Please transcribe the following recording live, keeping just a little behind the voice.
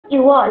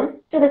you all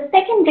to the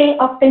second day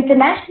of the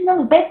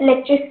International Web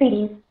Lecture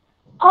Series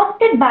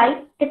hosted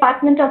by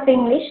Department of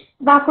English,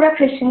 Bakura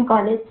Christian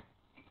College.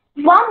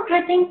 Warm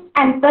greetings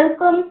and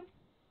welcome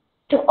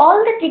to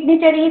all the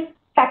dignitaries,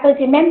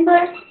 faculty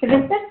members,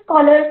 research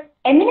scholars,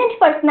 eminent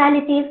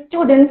personalities,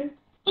 students,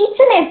 each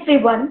and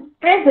everyone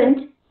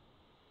present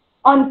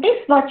on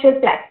this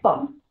virtual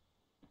platform,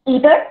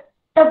 either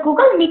the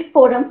Google Meet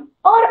forum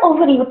or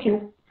over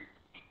YouTube.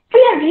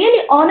 We are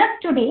really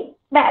honored today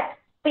that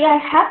we are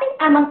having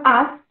among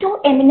us two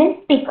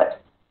eminent speakers,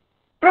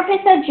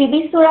 Professor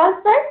G.B.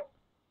 Sural sir,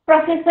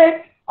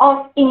 Professor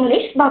of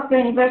English,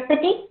 Bakura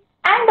University,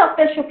 and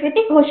Dr.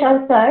 Shukriti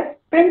Ghoshal sir,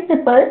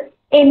 Principal,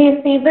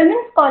 MUC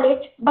Women's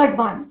College,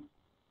 Burdwan.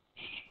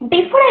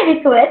 Before I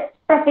request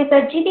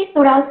Professor G.B.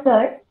 Sural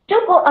sir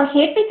to go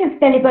ahead with his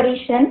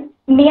deliberation,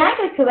 may I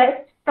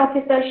request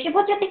Professor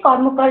Shivajyoti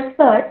Karmukar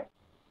sir,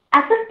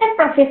 Assistant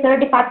Professor,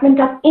 Department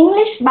of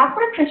English,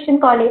 Bakura Christian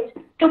College,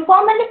 to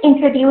formally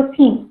introduce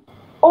him.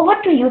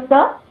 Over to you,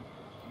 sir.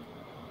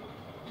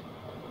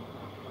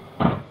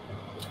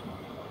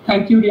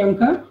 Thank you,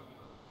 Riyanka.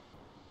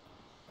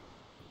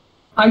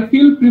 I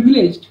feel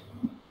privileged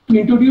to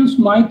introduce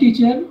my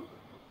teacher,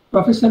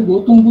 Professor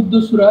Gautam Buddha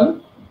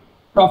Sural,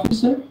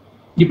 Professor,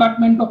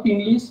 Department of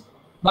English,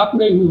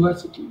 Bakura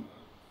University,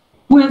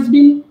 who has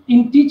been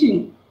in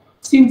teaching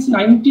since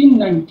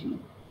 1990.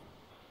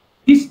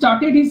 He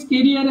started his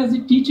career as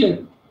a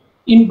teacher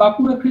in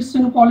Bakura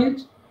Christian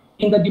College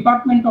in the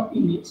Department of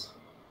English.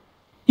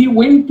 He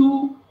went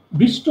to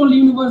Bristol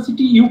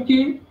University,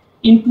 UK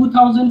in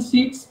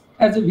 2006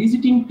 as a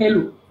visiting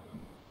fellow.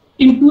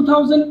 In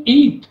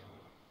 2008,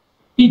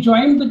 he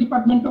joined the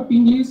Department of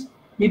English,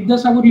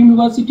 Vidyasagar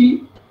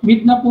University,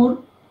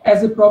 Midnapur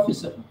as a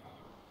professor.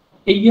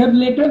 A year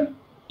later,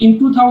 in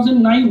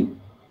 2009,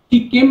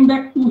 he came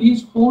back to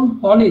his old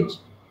college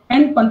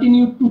and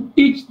continued to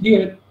teach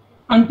there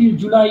until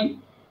July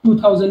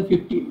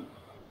 2015.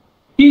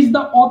 He is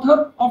the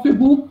author of a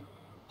book,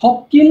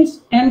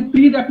 Hopkins and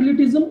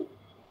Pre-Rapellism,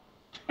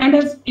 and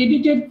has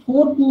edited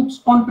 4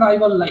 books on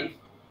tribal life.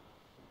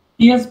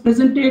 He has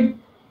presented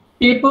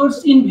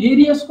papers in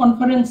various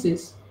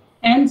conferences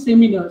and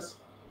seminars,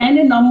 and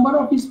a number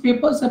of his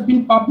papers have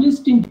been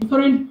published in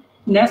different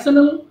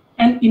national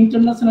and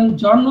international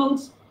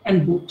journals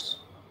and books.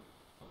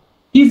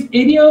 His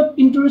area of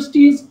interest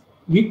is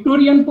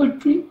Victorian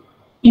poetry,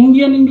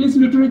 Indian English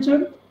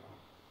literature,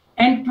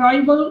 and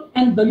tribal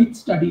and Dalit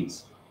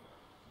studies.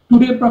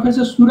 Today,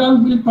 Professor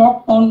Sural will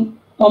talk on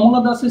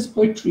Kamala Das's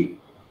poetry,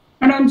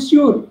 and I'm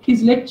sure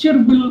his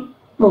lecture will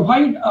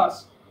provide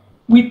us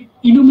with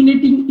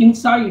illuminating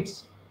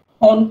insights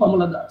on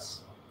Kamala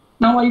Das.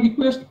 Now I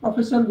request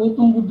Professor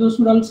Gautam Buddha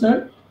Sural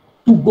sir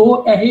to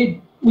go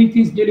ahead with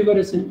his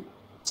deliberation.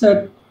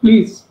 Sir,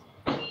 please.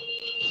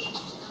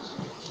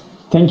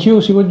 Thank you,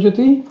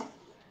 Shivajyoti.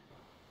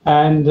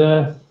 And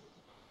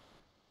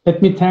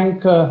let me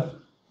thank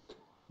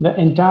the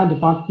entire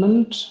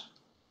department,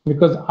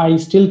 because I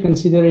still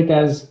consider it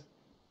as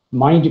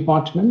my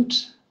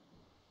department.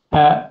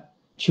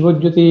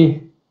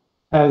 Shivajyoti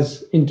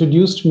has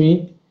introduced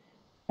me,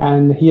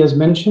 and he has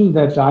mentioned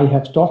that I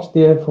have taught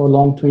there for a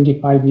long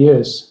 25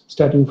 years,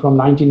 starting from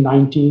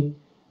 1990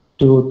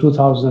 to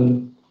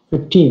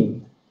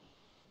 2015.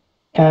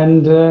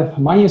 And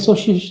my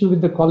association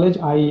with the college,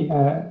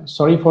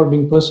 sorry for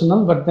being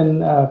personal, but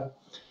then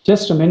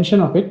just a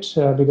mention of it,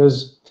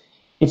 because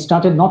it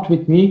started not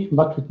with me,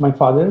 but with my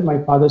father. My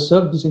father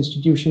served this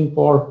institution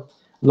for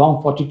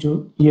long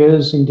 42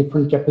 years in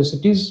different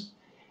capacities.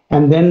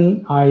 And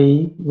then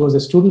I was a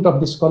student of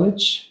this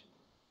college,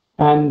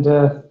 and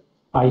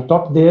I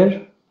taught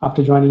there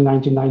after joining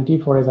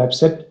 1990 for, as I've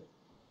said,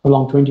 a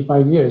long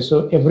 25 years.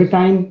 So every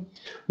time,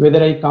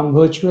 whether I come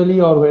virtually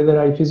or whether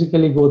I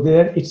physically go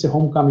there, it's a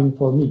homecoming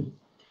for me.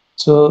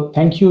 So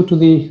thank you to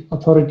the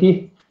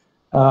authority,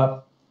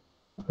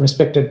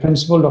 respected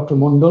principal, Dr.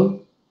 Mondal,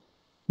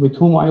 with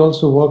whom I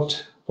also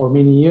worked for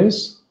many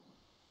years.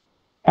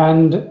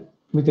 And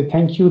with a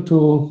thank you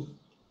to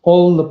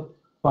all the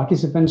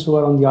participants who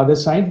are on the other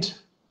side,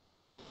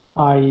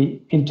 I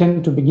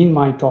intend to begin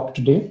my talk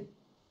today.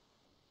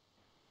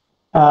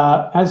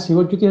 As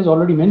Shivajyoti has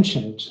already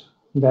mentioned,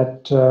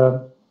 that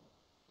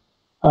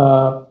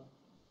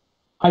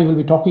I will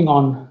be talking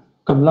on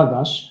Kamala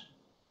Das,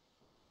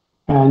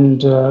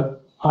 and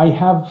I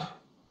have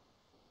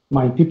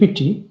my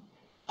PPT.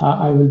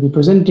 I will be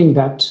presenting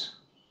that.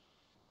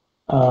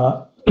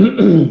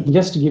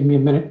 Just give me a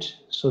minute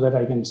so that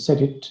I can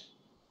set it.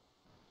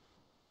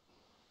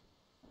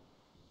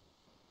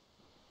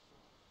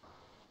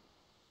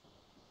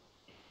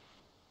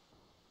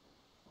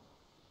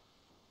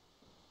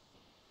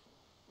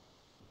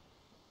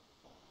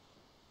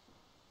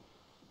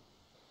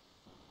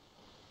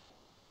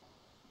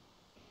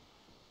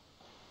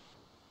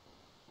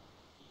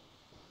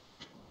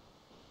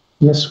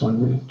 Yes,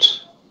 1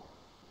 minute.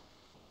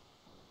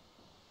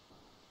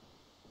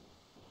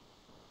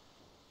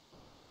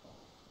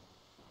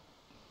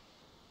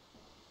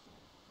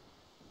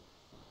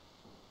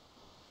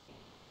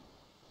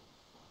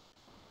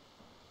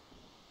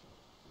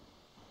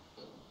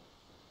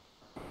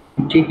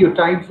 Take your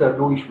time, sir.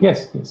 No issue.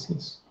 Yes, yes,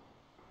 yes.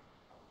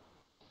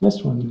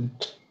 Just 1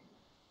 minute.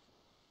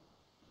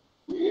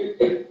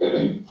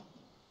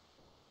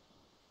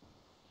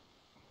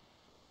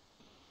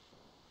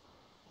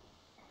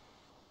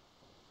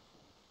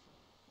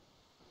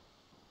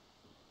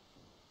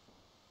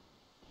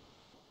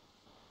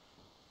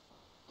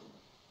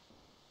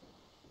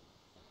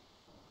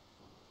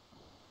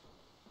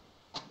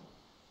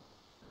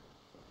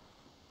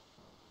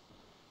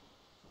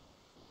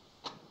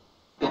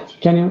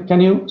 Can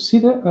you see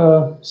the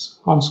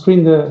on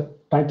screen the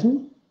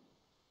title?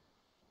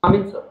 Come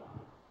in, sir.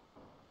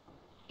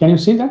 Can you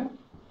see that?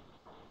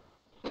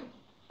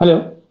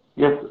 Hello?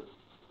 Yes, sir.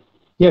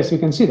 Yes, you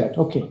can see that.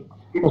 Okay.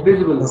 It's Okay.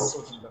 visible now.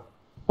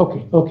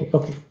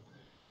 Okay.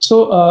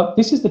 So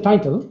this is the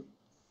title,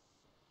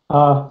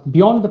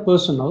 Beyond the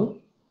Personal,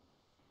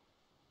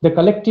 the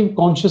Collective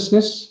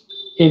Consciousness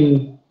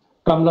in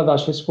Kamala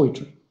Das's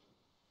Poetry.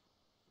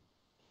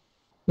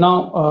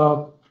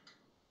 Now,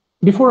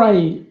 before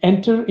I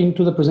enter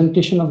into the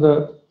presentation of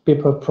the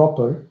paper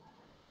proper,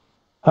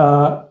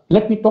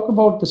 let me talk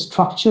about the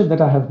structure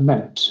that I have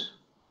meant.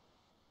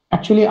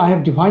 Actually, I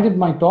have divided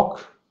my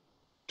talk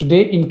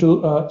today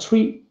into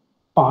 3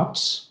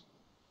 parts.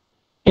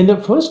 In the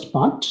first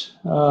part,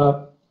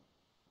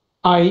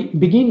 I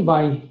begin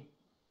by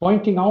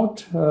pointing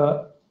out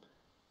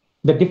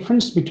the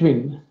difference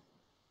between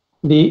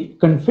the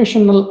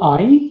confessional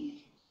I,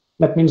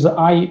 that means the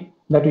I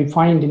that we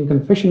find in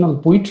confessional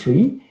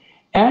poetry,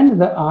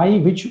 and the I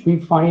which we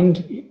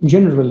find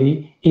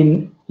generally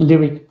in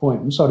lyric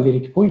poems or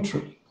lyric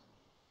poetry.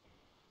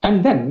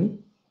 And then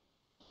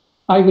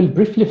I will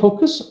briefly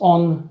focus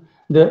on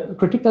the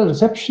critical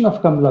reception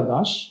of Kamala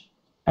Das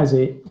as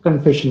a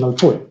confessional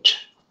poet.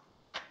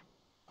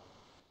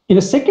 In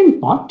the second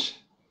part,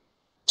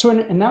 through an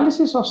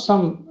analysis of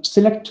some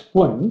select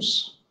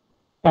poems,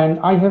 and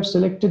I have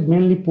selected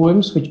mainly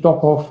poems which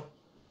talk of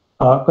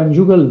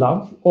conjugal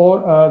love or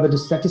the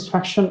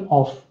dissatisfaction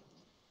of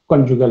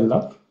conjugal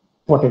love,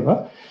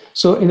 whatever.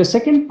 So in the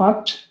second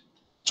part,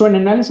 through an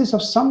analysis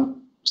of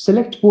some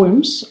select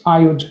poems,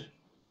 I would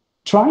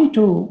try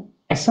to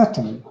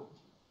ascertain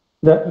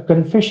the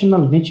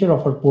confessional nature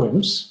of her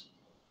poems.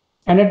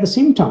 And at the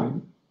same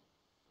time,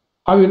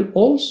 I will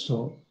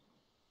also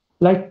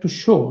like to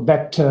show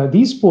that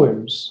these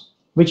poems,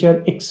 which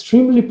are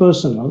extremely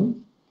personal,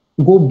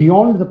 go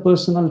beyond the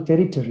personal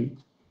territory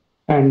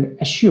and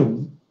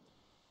assume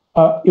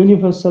a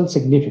universal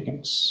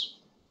significance.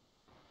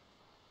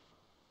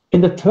 In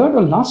the third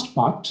or last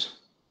part,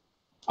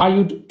 I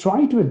would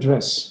try to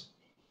address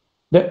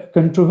the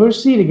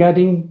controversy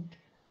regarding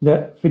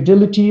the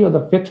fidelity or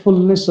the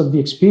faithfulness of the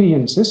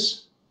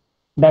experiences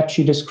that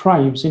she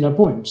describes in her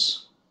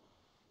poems.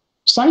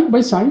 Side by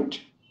side,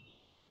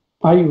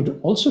 I would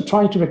also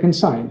try to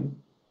reconcile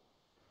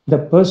the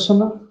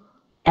persona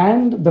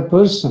and the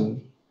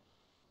person,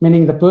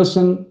 meaning the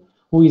person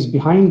who is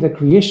behind the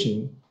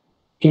creation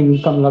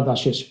in Kamala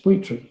Das's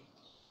poetry.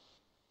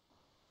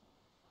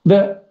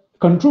 The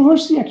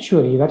controversy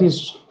actually, that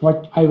is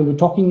what I will be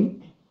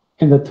talking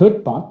in the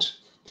third part,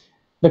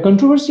 the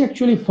controversy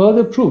actually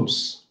further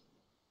proves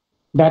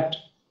that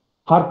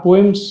her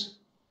poems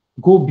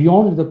go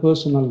beyond the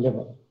personal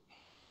level.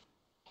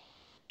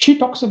 She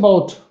talks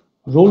about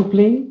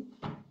role-playing.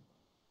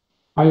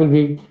 I will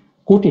be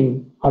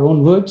quoting her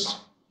own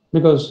words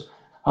because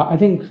I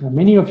think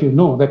many of you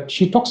know that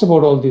she talks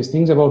about all these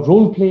things, about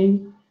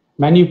role-playing,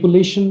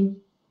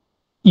 manipulation,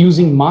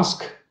 using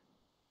mask,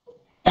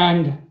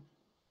 and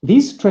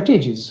these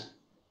strategies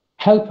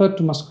help her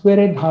to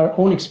masquerade her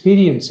own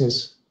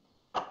experiences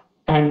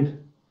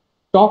and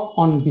talk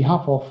on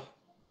behalf of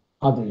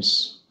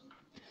others.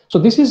 So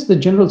this is the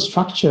general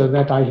structure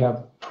that I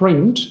have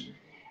framed.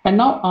 And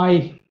now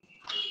I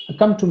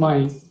come to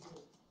my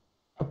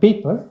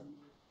paper.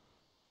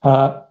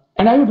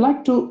 And I would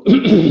like to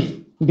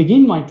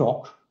begin my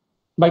talk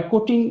by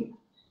quoting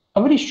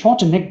a very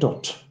short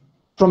anecdote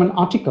from an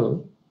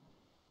article,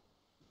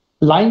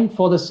 Lying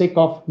for the Sake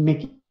of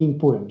Making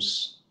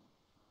Poems.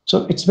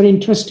 So it's very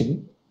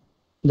interesting.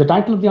 The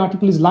title of the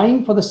article is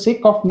Lying for the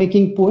Sake of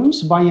Making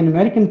Poems by an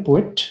American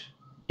poet,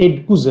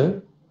 Ed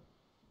Kuzer.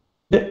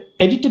 The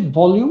edited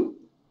volume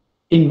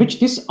in which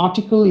this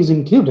article is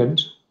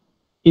included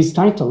is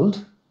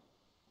titled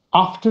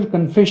After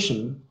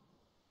Confession,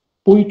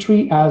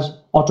 Poetry as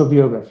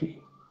Autobiography.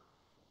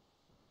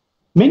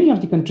 Many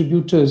of the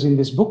contributors in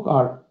this book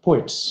are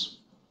poets.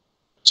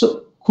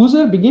 So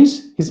Kuzer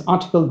begins his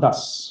article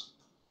thus,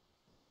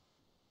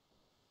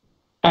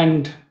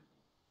 and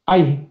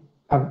I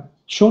have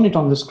shown it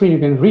on the screen, you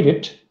can read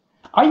it.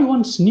 I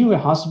once knew a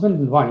husband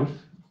and wife,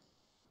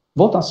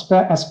 both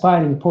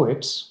aspiring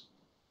poets.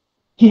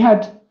 He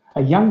had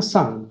a young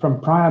son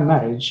from prior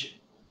marriage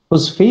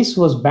whose face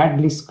was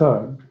badly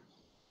scarred.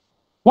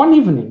 One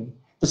evening,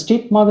 the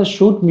stepmother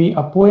showed me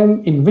a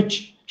poem in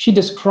which she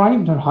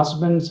described her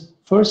husband's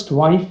first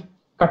wife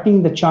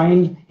cutting the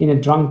child in a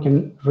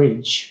drunken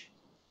rage.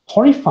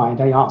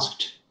 Horrified, I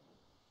asked,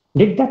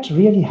 "Did that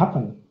really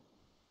happen?"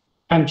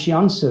 And she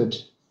answered,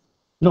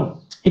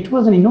 No, it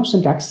was an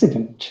innocent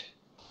accident.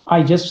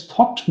 I just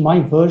thought my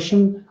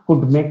version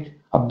would make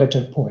a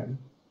better poem.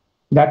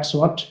 That's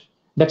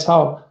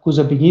how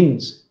Cusa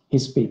begins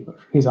his paper,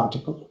 his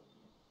article.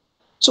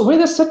 So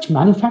whether such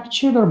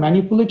manufactured or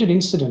manipulated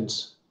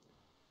incidents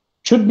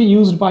should be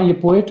used by a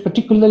poet,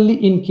 particularly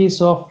in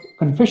case of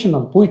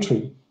confessional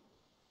poetry,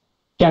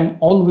 can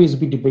always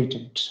be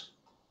debated.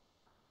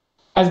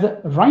 As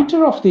the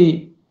writer of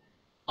the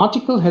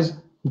article has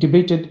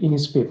debated in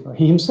his paper,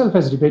 he himself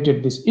has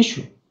debated this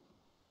issue.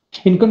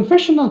 In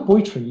confessional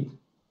poetry,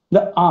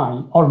 the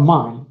I or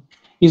my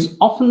is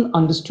often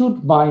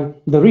understood by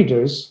the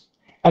readers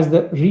as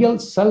the real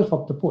self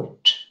of the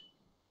poet.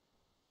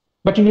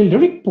 But in a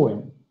lyric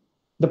poem,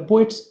 the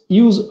poet's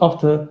use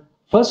of the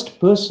first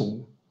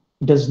person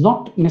does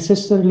not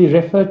necessarily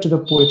refer to the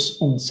poet's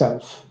own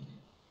self.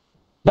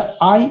 The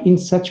I in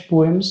such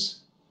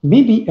poems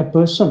may be a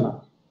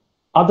persona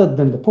other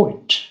than the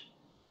poet,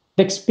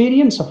 the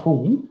experience of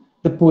whom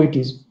the poet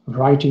is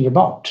writing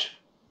about.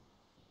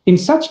 In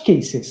such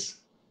cases,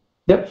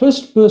 the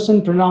first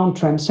person pronoun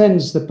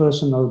transcends the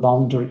personal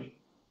boundary.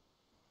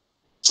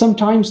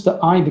 Sometimes the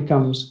I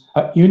becomes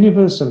a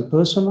universal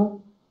persona,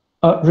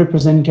 a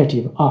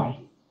representative I.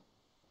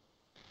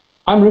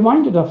 I'm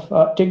reminded of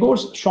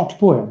Tagore's short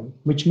poem,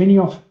 which many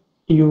of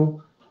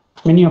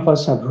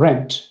us have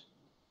read.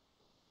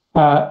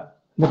 The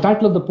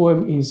title of the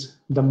poem is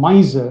The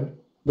Miser,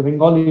 the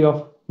Bengali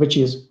of which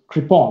is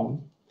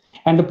Kripon.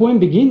 And the poem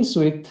begins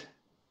with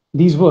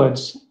these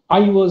words,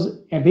 I was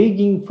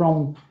begging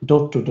from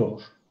door to door.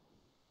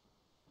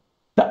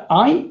 The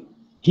I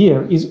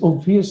here is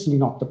obviously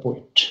not the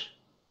poet,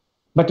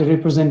 but a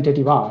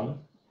representative I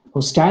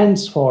who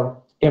stands for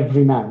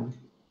every man.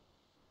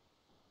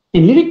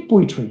 In lyric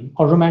poetry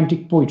or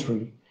romantic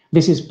poetry,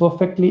 this is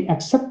perfectly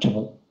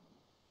acceptable.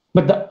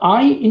 But the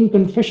I in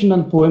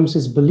confessional poems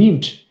is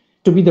believed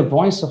to be the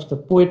voice of the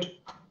poet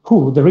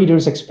who, the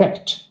readers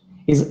expect,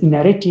 is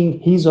narrating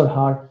his or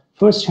her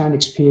first-hand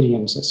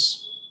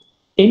experiences.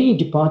 Any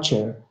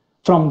departure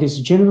from this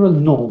general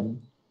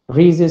norm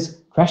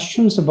raises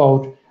questions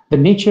about the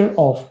nature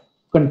of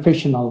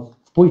confessional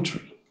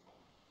poetry.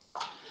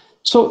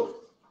 So,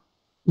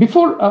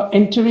 before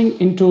entering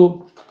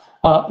into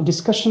a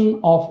discussion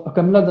of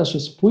Kamala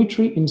Das's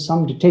poetry in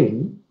some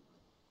detail,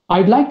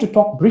 I'd like to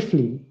talk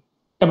briefly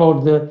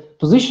about the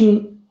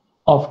position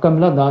of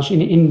Kamala Das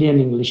in Indian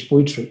English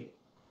poetry.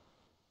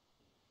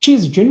 She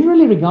is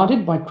generally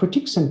regarded by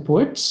critics and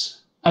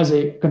poets as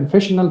a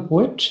confessional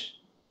poet.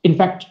 In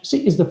fact,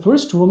 she is the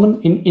first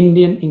woman in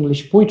Indian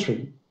English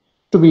poetry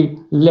to be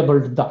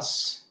labeled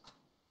thus.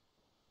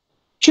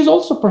 She is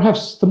also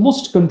perhaps the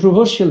most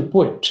controversial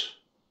poet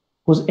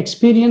whose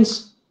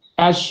experience,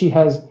 as she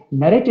has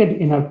narrated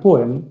in her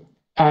poem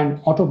and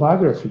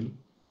autobiography,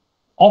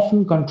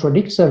 often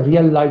contradicts her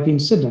real-life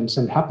incidents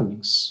and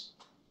happenings.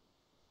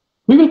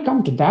 We will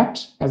come to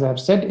that, as I have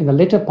said, in the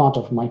later part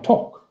of my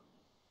talk.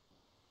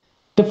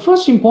 The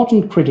first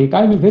important critic,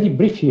 I will be very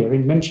brief here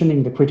in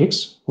mentioning the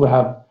critics who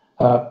have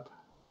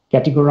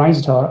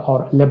categorized her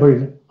or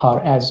labeled her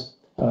as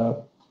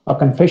a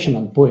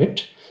confessional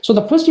poet. So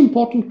the first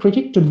important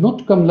critic to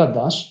note Kamala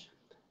Das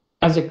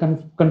as a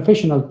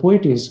confessional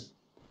poet is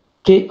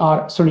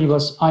K.R.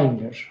 Srinivas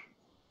Iyengar.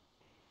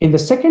 In the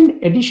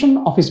second edition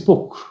of his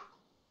book,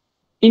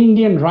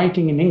 Indian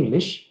Writing in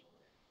English,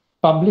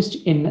 published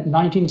in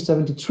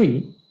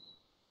 1973,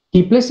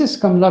 he places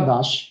Kamala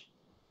Das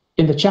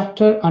in the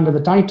chapter under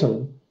the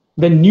title,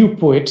 The New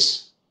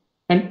Poets,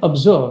 and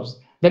observes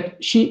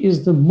that she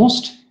is the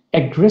most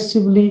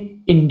aggressively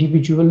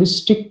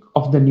individualistic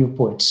of the new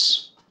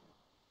poets.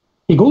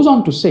 He goes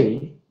on to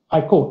say,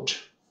 I quote,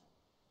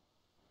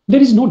 there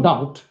is no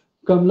doubt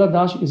Kamala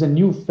Das is a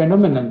new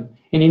phenomenon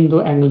in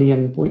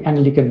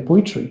Indo-Anglican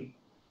poetry,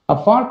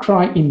 a far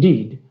cry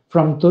indeed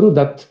from Toru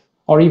Dutt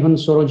or even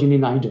Sarojini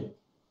Naidu.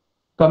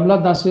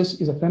 Kamala Das's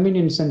is a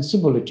feminine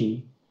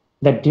sensibility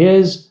that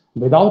dares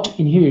without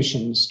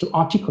inhibitions to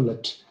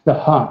articulate the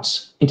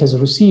hearts it has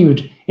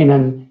received in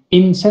an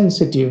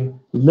insensitive,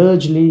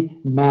 largely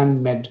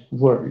man-made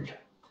world.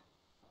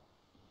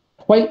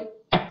 While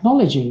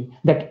acknowledging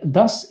that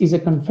thus is a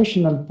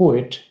confessional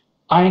poet,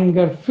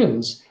 Iyengar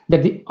feels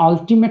that the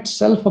ultimate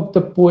self of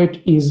the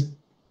poet is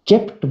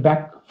kept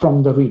back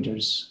from the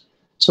readers.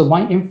 So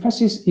my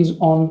emphasis is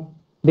on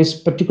this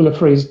particular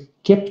phrase,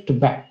 kept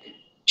back.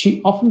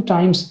 She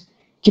oftentimes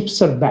keeps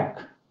her back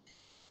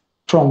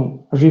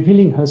from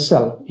revealing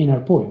herself in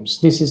her poems.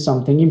 This is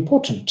something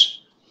important.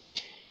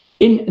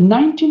 In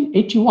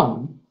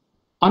 1981,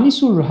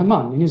 Anisul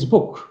Rahman, in his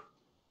book,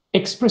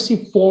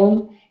 Expressive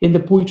Form in the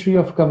Poetry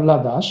of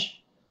Kamala Das,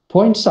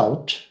 points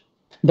out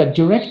the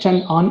direct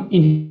and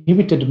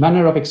uninhibited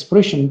manner of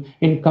expression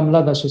in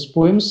Kamala Das's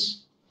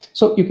poems.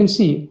 So you can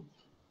see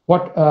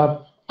what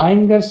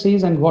Iyengar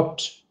says and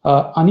what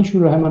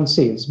Anisul Rahman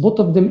says. Both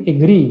of them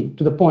agree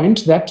to the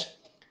point that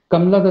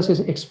Kamala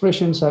Das's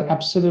expressions are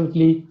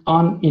absolutely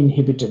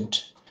uninhibited.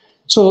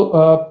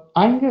 So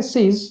Iyengar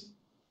says,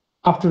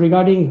 after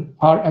regarding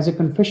her as a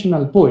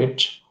confessional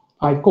poet,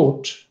 I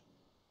quote,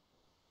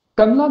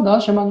 Kamala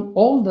Das, among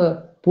all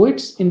the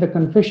poets in the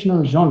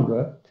confessional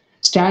genre,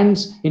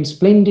 stands in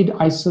splendid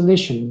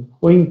isolation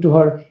owing to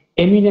her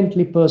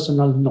eminently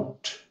personal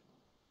note.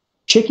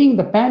 Checking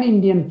the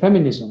pan-Indian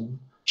feminism,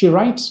 she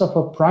writes of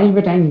a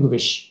private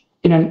anguish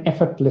in an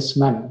effortless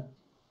manner.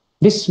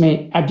 This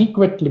may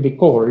adequately be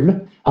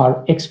called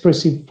her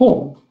expressive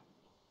form.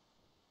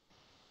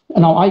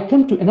 Now I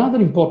come to another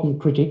important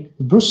critic,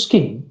 Bruce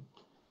King.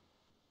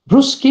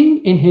 Bruce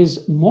King, in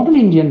his Modern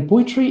Indian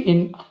Poetry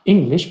in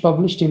English,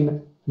 published in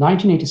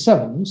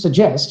 1987,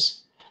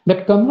 suggests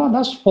that Kamala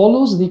Das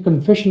follows the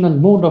confessional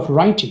mode of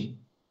writing,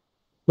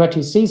 but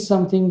he says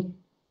something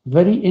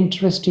very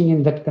interesting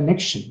in that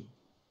connection.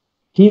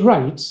 He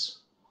writes,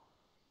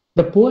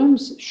 the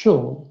poems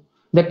show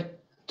that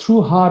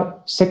through her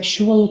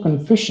sexual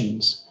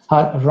confessions,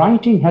 her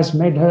writing has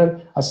made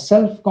her a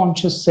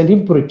self-conscious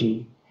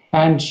celebrity,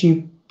 and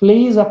she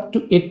plays up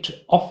to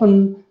it,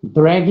 often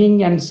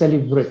bragging and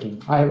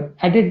celebrating. I have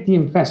added the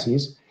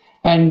emphasis,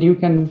 and you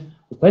can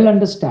well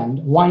understand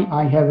why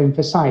I have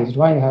emphasized,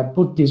 why I have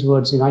put these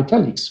words in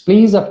italics.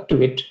 Plays up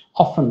to it,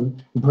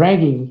 often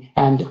bragging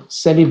and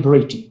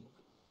celebrating.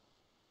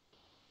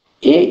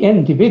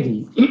 A.N.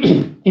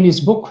 Dwivedi, in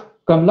his book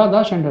Kamala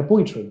Das and Her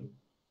Poetry,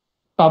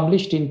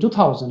 published in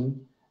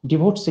 2000,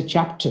 devotes a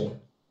chapter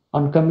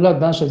on Kamala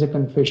Das as a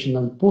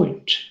confessional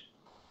poet.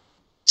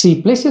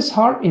 He places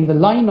her in the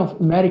line of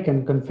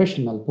American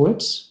confessional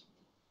poets.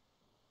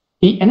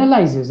 He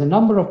analyzes a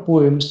number of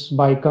poems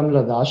by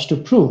Kamala Das to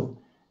prove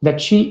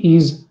that she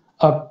is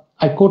a,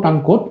 I quote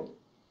unquote,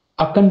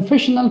 a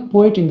confessional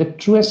poet in the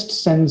truest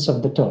sense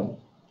of the term.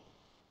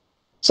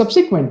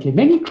 Subsequently,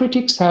 many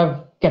critics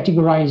have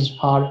categorized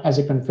her as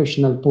a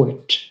confessional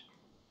poet.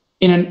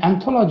 In an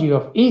anthology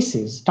of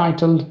aces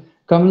titled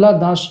Kamala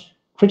Das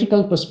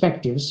Critical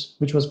Perspectives,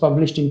 which was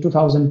published in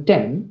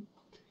 2010,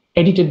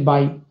 edited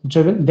by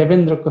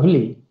Devendra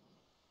Kohli,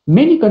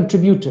 many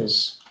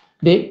contributors,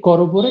 they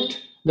corroborate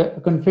the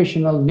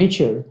confessional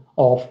nature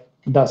of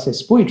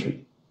Das's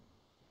poetry.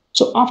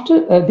 So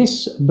after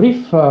this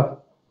brief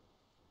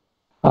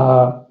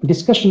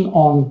discussion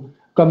on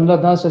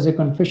Kamala Das as a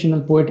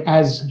confessional poet,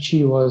 as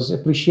she was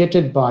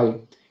appreciated by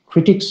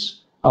critics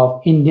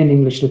of Indian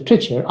English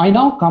literature, I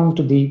now come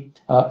to the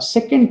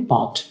second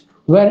part,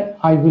 where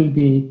I will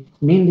be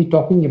mainly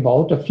talking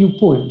about a few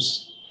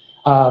poems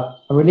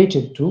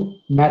related to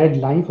married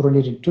life,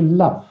 related to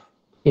love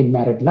in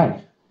married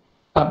life.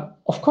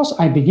 Of course,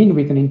 I begin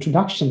with an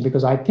introduction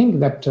because I think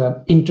that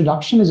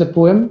introduction is a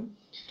poem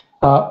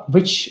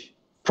which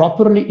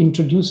properly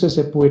introduces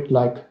a poet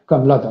like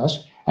Kamala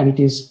Das, and it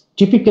is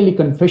typically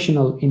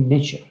confessional in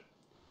nature.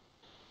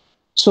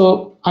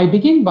 So I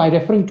begin by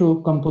referring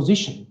to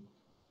composition.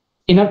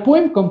 In her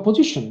poem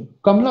Composition,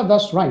 Kamala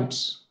Das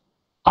writes,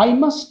 I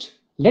must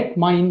let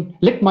my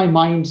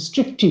mind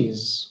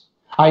striptease.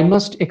 I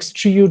must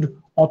extrude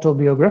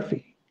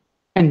autobiography.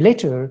 And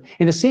later,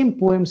 in the same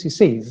poems, he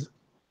says,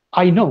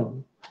 I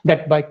know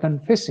that by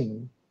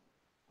confessing,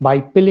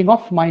 by peeling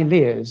off my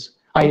layers,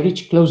 I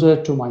reach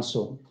closer to my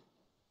soul.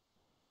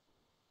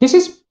 This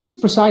is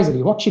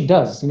precisely what she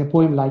does in a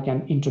poem like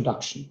an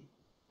introduction.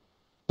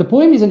 The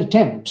poem is an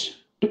attempt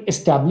to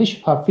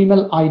establish her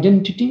female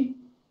identity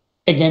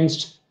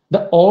against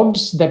the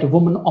odds that a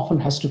woman often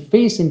has to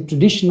face in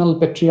traditional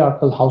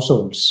patriarchal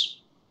households.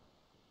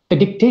 The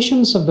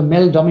dictations of the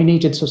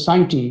male-dominated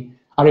society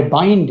are a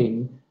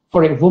binding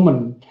for a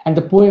woman, and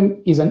the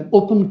poem is an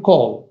open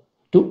call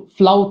to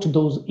flout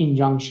those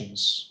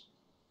injunctions.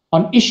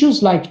 On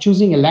issues like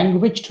choosing a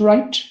language to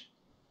write,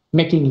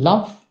 making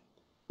love,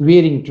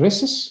 wearing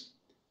dresses,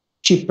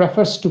 she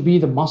prefers to be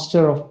the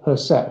master of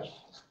herself.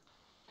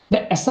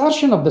 The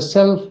assertion of the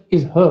self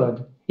is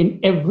heard in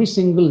every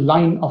single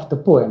line of the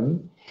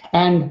poem,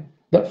 and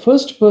the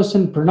first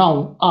person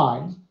pronoun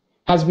I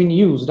has been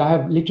used. I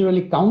have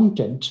literally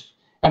counted,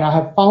 and I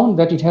have found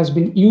that it has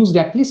been used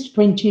at least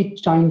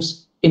 28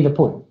 times in the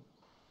poem.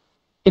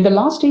 In the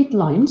last 8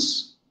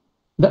 lines,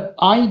 the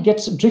I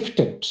gets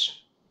drifted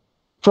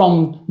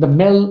from the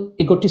male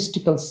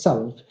egotistical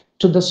self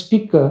to the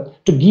speaker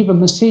to give a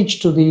message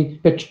to the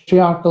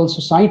patriarchal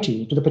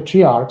society, to the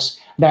patriarchs,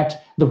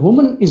 that the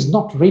woman is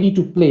not ready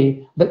to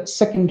play the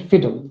second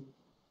fiddle.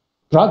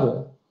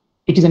 Rather,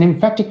 it is an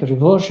emphatic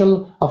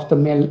reversal of the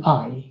male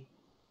I.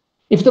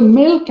 If the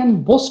male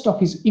can boast of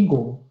his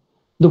ego,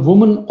 the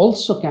woman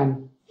also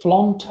can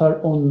flaunt her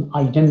own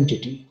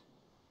identity.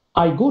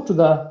 I go to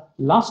the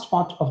last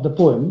part of the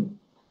poem.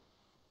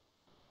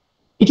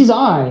 It is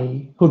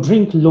I who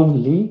drink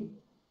lonely,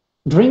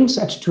 drinks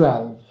at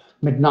 12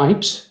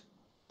 midnight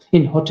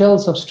in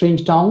hotels of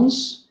strange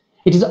towns.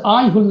 It is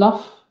I who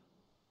laugh.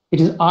 It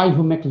is I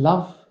who make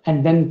love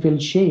and then feel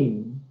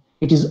shame.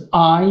 It is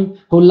I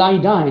who lie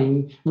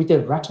dying with a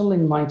rattle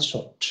in my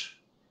throat.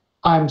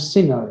 I am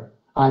sinner,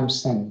 I am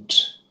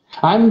sent.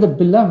 I am the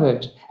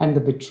beloved and the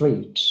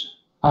betrayed.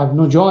 I have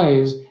no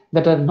joys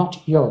that are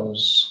not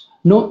yours,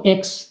 no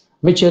acts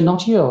which are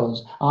not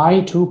yours.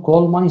 I too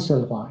call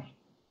myself I.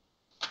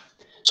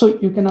 So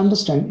you can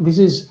understand, this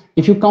is,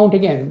 if you count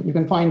again, you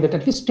can find that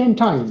at least 10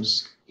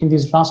 times in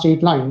these last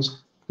 8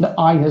 lines, the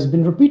I has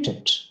been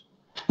repeated.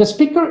 The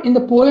speaker in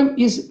the poem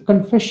is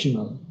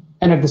confessional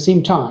and at the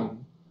same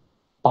time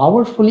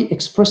powerfully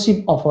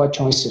expressive of her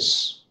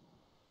choices.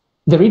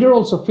 The reader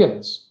also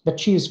feels that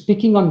she is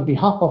speaking on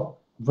behalf of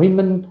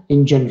women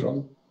in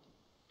general.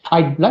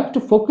 I'd like to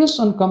focus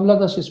on Kamala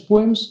Das's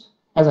poems,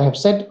 as I have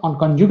said, on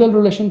conjugal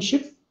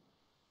relationship,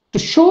 to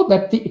show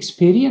that the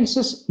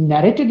experiences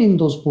narrated in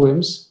those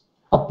poems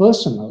are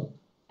personal,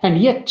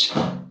 and yet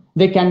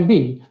they can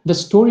be the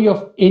story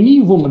of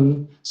any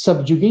woman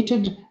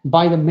subjugated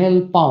by the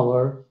male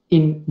power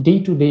in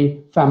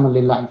day-to-day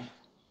family life.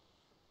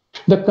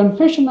 The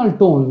confessional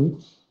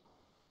tone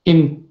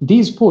in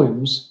these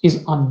poems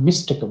is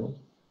unmistakable.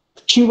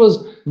 She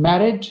was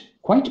married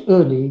quite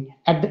early,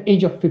 at the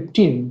age of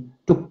 15,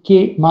 to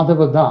K.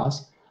 Madhava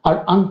Das,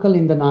 her uncle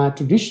in the Naya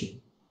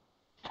tradition.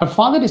 Her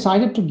father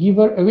decided to give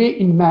her away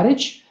in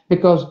marriage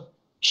because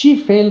she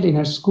failed in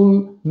her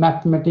school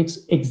mathematics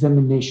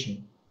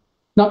examination.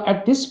 Now,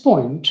 at this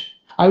point,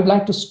 I would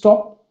like to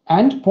stop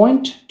and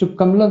point to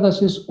Kamala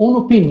Das's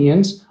own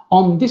opinions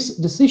on this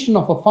decision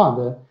of her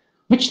father,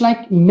 which,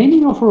 like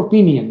many of her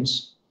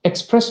opinions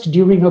expressed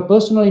during her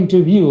personal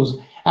interviews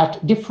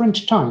at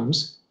different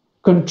times,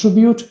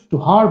 contribute to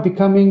her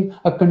becoming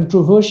a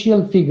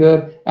controversial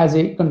figure as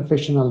a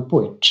confessional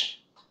poet.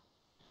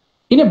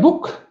 In a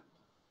book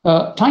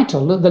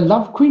titled The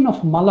Love Queen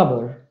of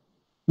Malabar,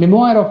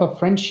 Memoir of a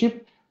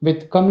Friendship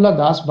with Kamala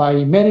Das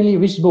by Merrily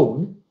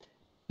Wisborne,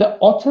 the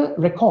author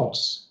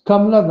records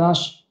Kamala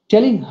Das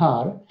telling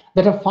her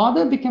that her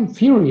father became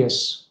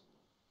furious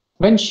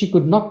when she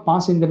could not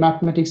pass in the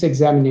mathematics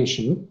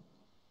examination.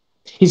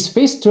 His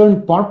face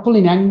turned purple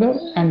in anger,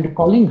 and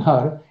calling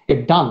her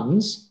a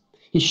dunce,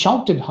 he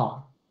shouted her,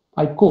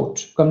 I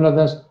quote, Kamala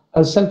Das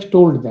herself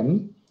told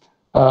them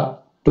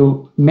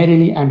to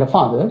Merrily and her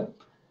father,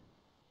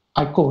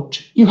 I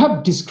quote, you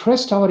have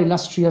disgraced our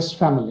illustrious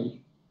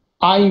family.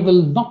 I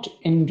will not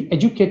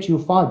educate you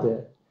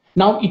further.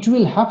 Now it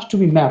will have to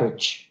be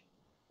marriage.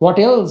 What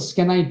else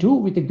can I do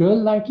with a girl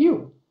like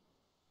you?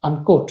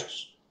 Unquote.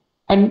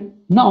 And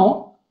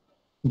now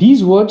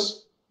these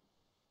words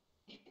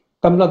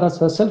Kamala Das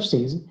herself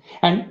says,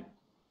 and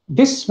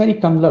this very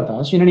Kamala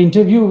Das, in an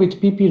interview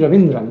with P.P.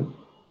 Ravindran,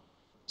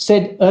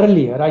 said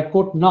earlier, I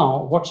quote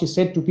now what she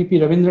said to P.P.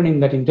 Ravindran in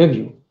that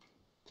interview,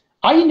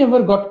 I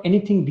never got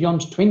anything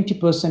beyond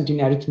 20%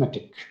 in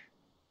arithmetic.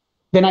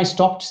 Then I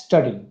stopped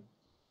studying.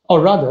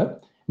 Or rather,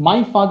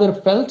 my father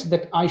felt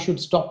that I should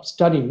stop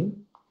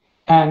studying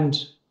and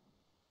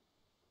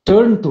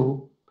turn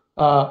to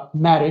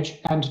marriage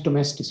and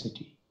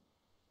domesticity.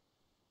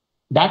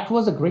 That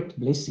was a great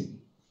blessing,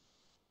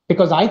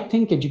 because I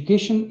think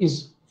education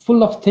is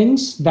full of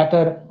things that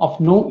are of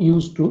no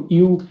use to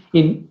you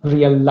in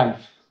real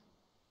life.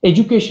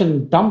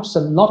 Education dumps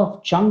a lot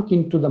of junk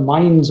into the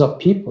minds of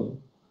people.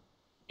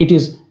 It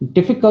is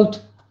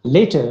difficult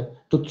later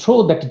to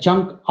throw that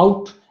junk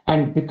out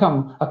and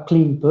become a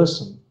clean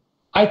person.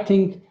 I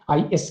think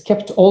I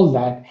escaped all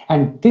that,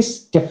 and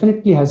this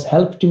definitely has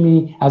helped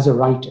me as a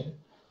writer.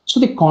 So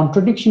the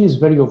contradiction is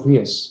very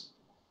obvious.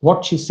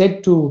 What she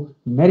said to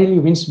Merrily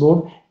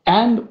Wisborne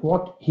and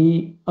what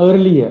he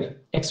earlier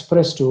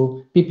expressed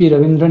to P.P.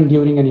 Ravindran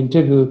during an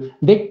interview,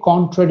 they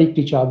contradict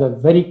each other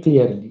very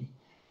clearly.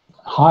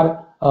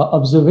 Her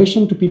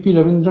observation to P.P.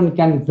 Ravindran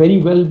can very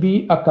well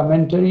be a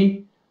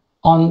commentary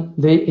on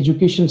the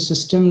education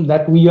system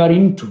that we are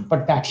into,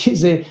 but that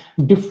is a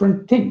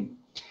different thing.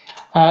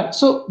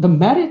 So the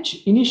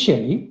marriage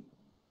initially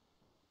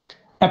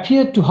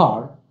appeared to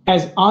her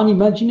as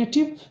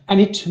unimaginative, and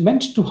it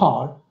meant to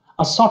her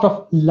a sort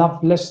of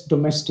loveless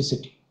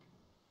domesticity.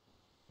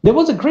 There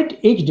was a great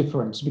age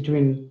difference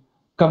between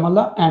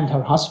Kamala and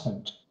her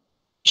husband.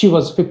 She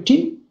was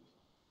 15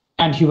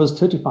 and he was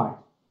 35.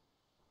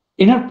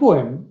 In her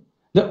poem,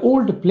 The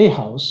Old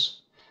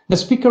Playhouse, the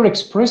speaker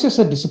expresses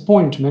her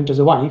disappointment as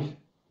a wife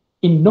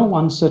in no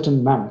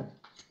uncertain manner.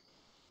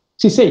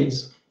 She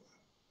says,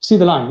 see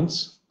the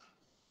lines,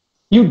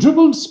 you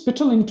dribbled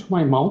spittle into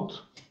my mouth.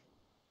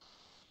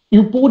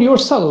 You poured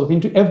yourself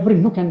into every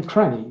nook and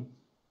cranny.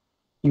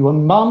 You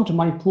embalmed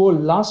my poor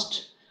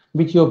lust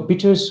with your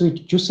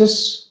bittersweet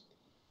juices.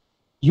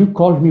 You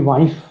called me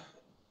wife.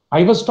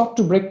 I was taught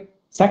to break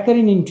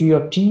saccharin into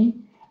your tea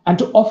and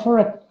to offer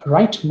at the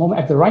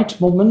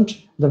right moment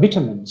the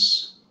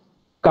vitamins.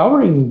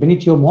 Cowering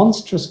beneath your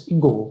monstrous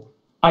ego,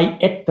 I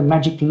ate the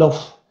magic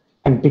loaf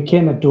and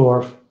became a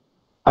dwarf.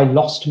 I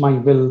lost my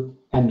will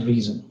and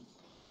reason.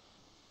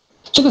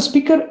 So the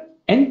speaker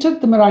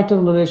entered the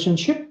marital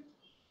relationship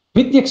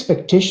with the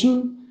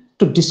expectation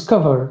to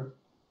discover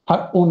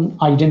her own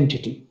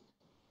identity.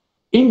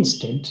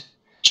 Instead,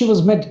 she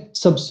was made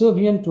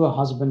subservient to her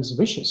husband's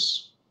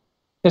wishes.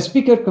 The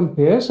speaker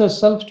compares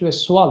herself to a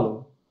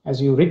swallow.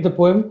 As you read the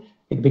poem,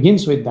 it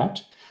begins with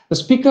that. The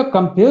speaker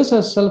compares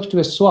herself to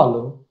a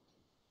swallow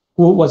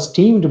who was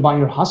tamed by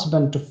her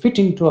husband to fit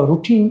into a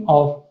routine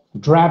of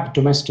drab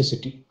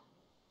domesticity.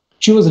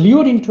 She was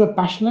lured into a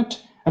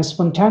passionate and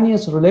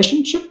spontaneous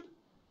relationship,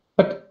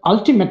 but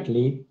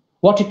ultimately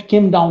what it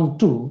came down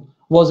to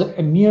was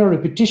a mere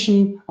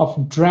repetition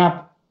of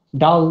drab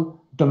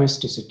dull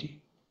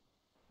domesticity.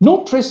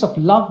 No trace of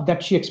love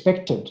that she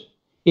expected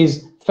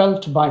is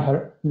felt by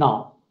her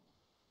now.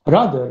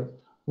 Rather,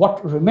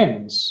 what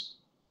remains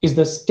is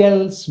the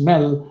stale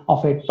smell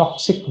of a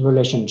toxic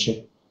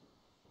relationship.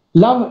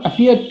 Love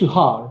appeared to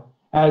her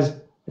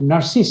as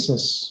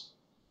Narcissus,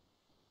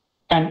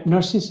 and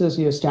Narcissus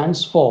here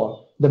stands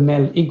for the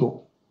male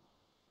ego.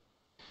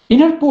 In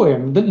her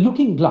poem, The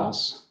Looking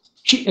Glass,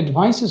 she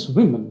advises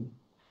women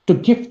to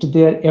gift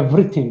their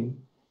everything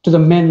to the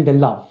men they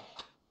love.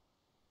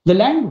 The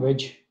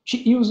language she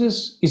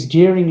uses is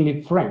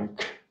daringly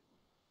frank.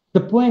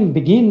 The poem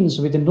begins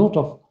with a note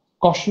of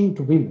caution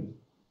to women.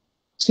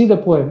 See the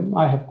poem,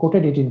 I have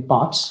quoted it in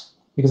parts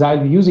because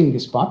I'll be using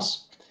these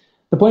parts.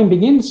 The poem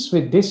begins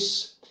with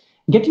this: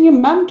 getting a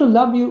man to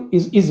love you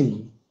is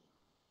easy.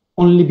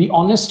 Only be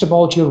honest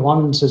about your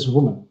wants as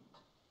woman.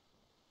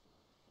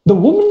 The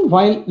woman,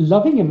 while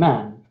loving a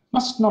man,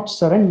 must not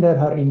surrender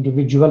her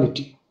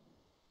individuality.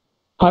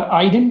 Her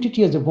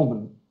identity as a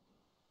woman,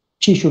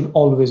 she should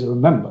always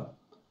remember.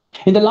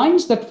 In the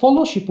lines that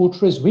follow, she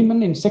portrays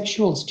women in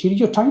sexual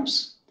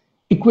stereotypes,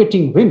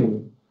 equating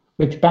women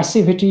with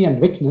passivity and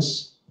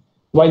weakness,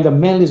 while the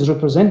male is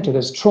represented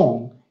as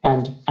strong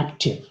and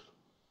active.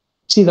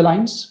 See the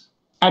lines?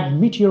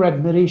 Admit your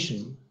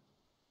admiration.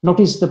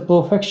 Notice the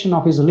perfection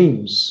of his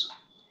limbs,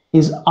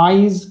 his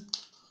eyes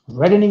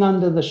reddening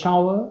under the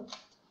shower,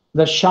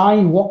 the shy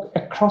walk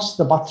across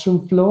the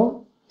bathroom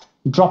floor,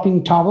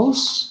 dropping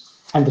towels,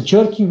 and the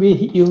jerky way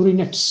he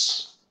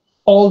urinates,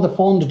 all the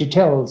fond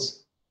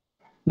details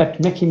that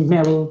make him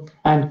male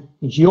and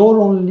your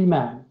only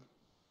man.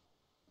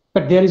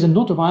 But there is a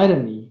note of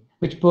irony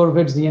which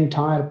pervades the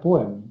entire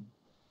poem,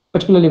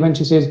 particularly when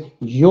she says,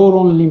 your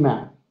only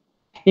man.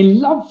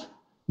 In love,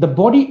 the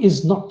body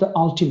is not the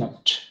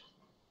ultimate.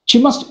 She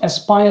must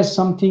aspire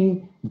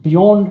something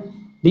beyond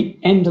the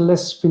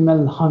endless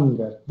female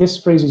hunger.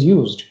 This phrase is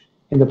used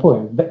in the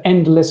poem, the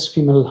endless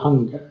female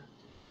hunger.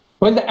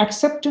 When the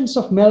acceptance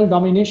of male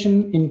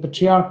domination in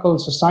patriarchal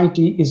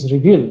society is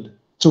revealed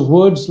through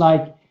words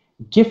like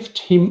gift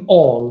him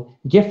all,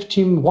 gift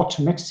him what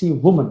makes you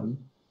woman,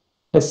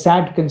 the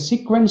sad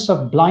consequence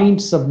of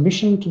blind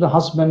submission to the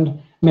husband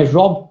may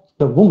rob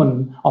the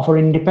woman of her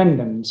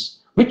independence,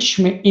 which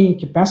may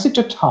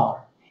incapacitate her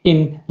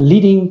in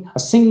leading a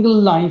single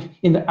life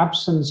in the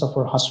absence of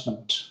her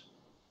husband.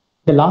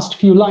 The last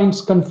few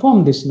lines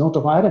confirm this note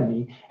of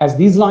irony, as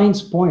these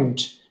lines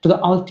point to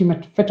the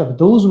ultimate fate of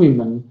those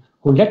women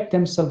who let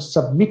themselves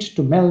submit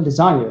to male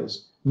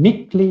desires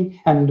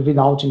meekly and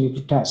without any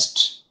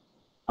protest.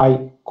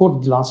 I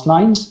quote the last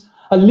lines: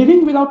 a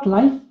living without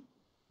life,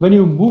 when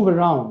you move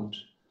around,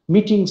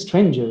 meeting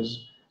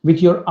strangers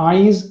with your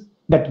eyes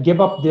that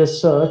give up their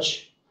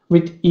search,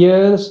 with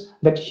ears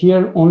that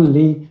hear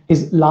only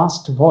his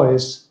last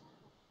voice,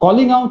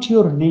 calling out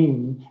your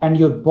name and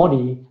your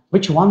body,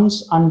 which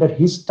once under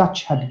his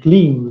touch had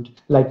gleamed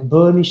like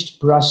burnished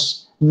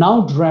brass,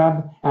 now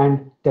drab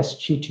and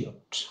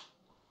destitute.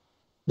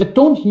 The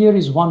tone here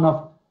is one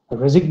of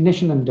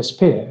resignation and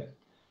despair.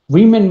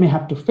 Women may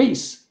have to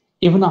face,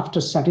 even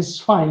after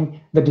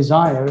satisfying the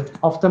desire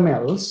of the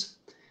males,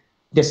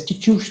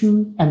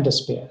 destitution and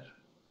despair,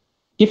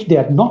 if they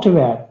are not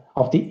aware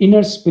of the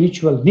inner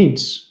spiritual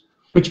needs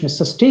which may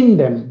sustain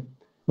them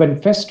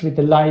when faced with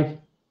a life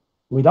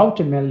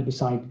without a male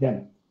beside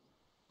them.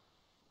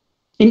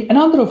 In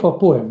another of her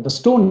poem, The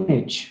Stone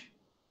Age,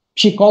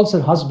 she calls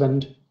her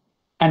husband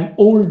an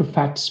old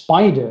fat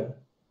spider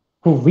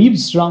who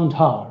weaves round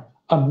her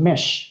a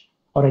mesh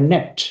or a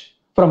net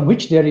from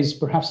which there is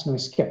perhaps no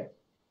escape.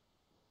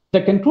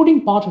 The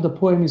concluding part of the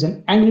poem is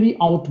an angry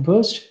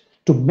outburst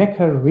to make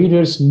her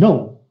readers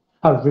know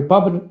her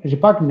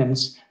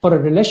repugnance for a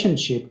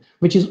relationship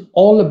which is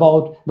all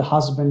about the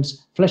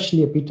husband's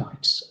fleshly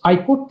appetites. I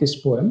quote this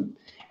poem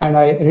and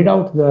I read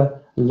out the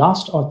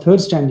last or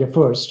third stanza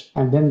first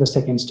and then the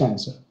second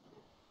stanza.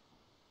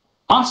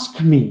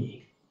 Ask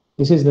me,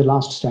 this is the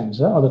last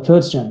stanza or the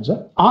third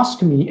stanza,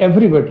 ask me,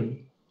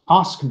 everybody,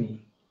 ask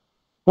me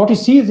what he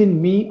sees in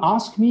me,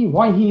 ask me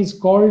why he is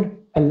called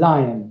a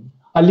lion,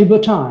 a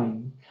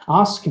libertine,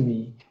 ask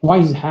me why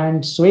his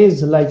hand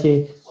sways like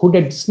a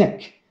hooded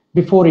snake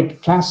before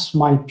it clasps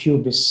my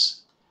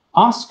pubis.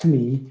 Ask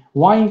me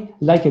why,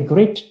 like a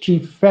great tree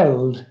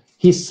felled,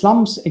 he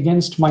slumps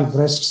against my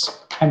breasts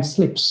and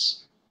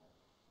slips.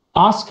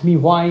 Ask me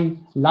why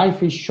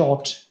life is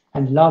short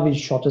and love is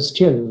shorter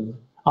still.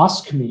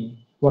 Ask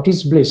me what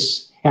is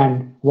bliss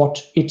and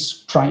what its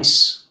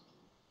price.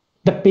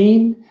 The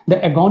pain,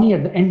 the agony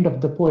at the end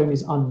of the poem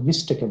is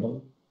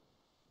unmistakable.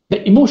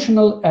 The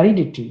emotional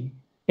aridity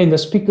in the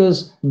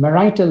speaker's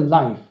marital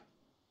life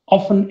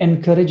often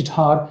encouraged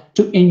her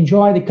to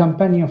enjoy the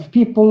company of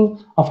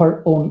people of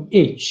her own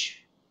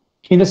age.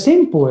 In the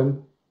same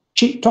poem,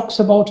 she talks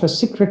about her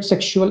secret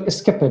sexual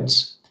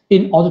escapades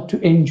in order to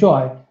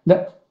enjoy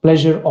the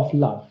pleasure of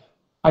love.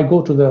 I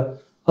go to the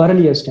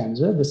earlier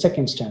stanza, the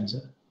second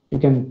stanza. You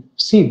can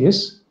see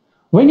this.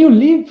 When you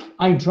leave,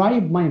 I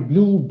drive my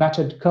blue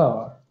battered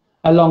car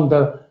along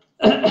the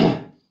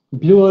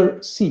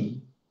bluer sea.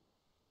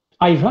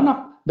 I run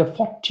up the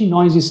 40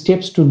 noisy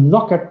steps to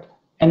knock at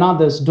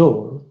another's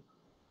door.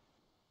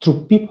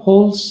 Through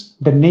peepholes,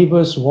 the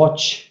neighbors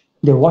watch,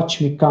 they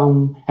watch me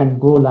come and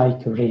go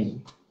like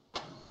rain.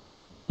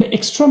 The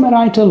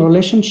extramarital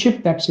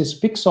relationship that she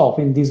speaks of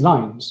in these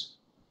lines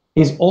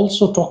is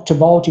also talked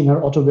about in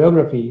her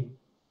autobiography,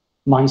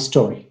 My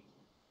Story.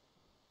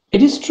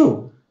 It is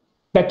true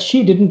that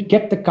she didn't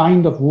get the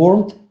kind of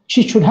warmth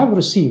she should have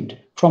received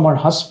from her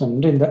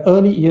husband in the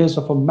early years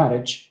of her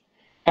marriage,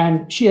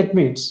 and she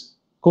admits,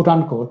 quote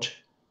unquote,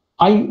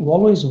 "I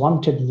always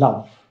wanted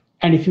love,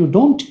 and if you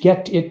don't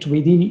get it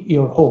within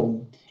your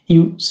home,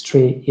 you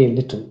stray a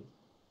little."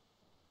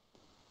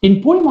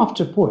 In poem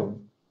after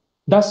poem,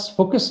 thus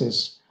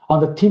focuses on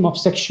the theme of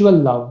sexual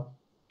love,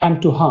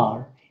 and to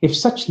her, if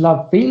such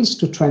love fails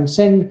to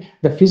transcend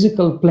the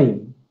physical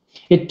plane,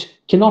 it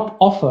cannot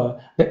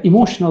offer the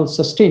emotional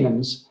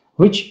sustenance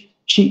which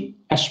she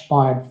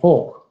aspired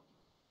for.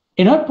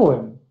 In her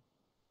poem,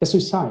 The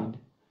Suicide,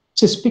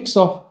 she speaks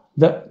of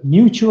the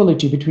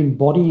mutuality between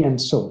body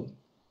and soul.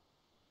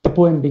 The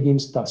poem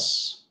begins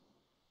thus: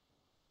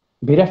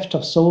 "Bereft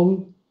of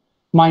soul,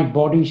 my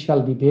body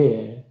shall be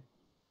bare.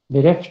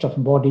 Bereft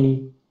of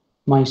body,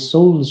 my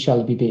soul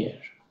shall be bare."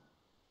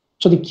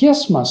 So the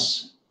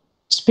chiasmus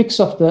speaks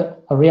of the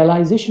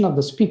realization of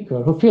the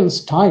speaker who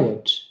feels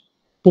tired,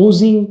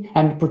 posing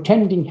and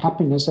pretending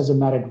happiness as a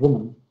married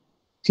woman.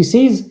 She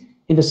says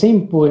in the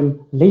same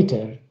poem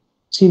later,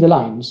 see the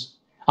lines,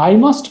 "I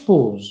must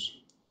pose,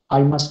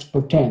 I must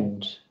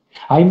pretend,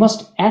 I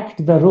must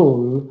act the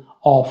role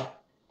of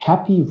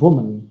happy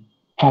woman,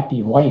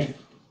 happy wife."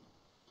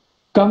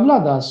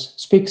 Kamala thus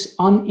speaks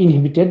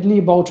uninhibitedly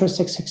about her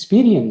sex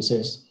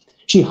experiences.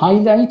 She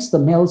highlights the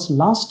male's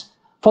lust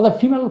for the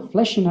female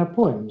flesh in her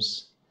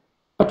poems.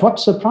 But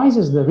what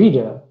surprises the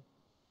reader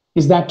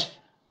is that,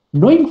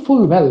 knowing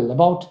full well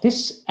about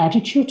this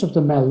attitude of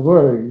the male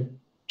world,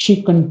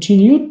 she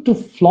continued to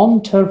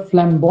flaunt her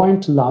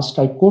flamboyant lust.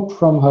 I quote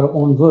from her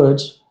own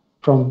words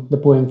from the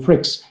poem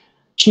Fricks.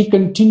 She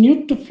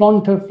continued to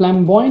flaunt her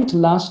flamboyant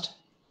lust,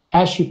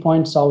 as she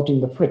points out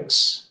in the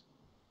Fricks.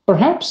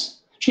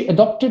 Perhaps she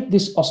adopted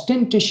this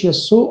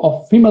ostentatious show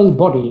of female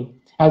body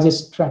as a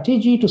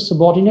strategy to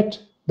subordinate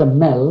the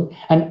male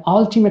and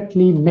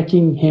ultimately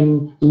making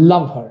him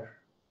love her.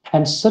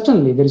 And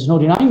certainly there is no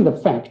denying the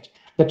fact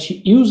that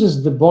she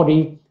uses the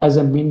body as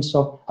a means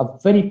of a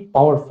very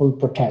powerful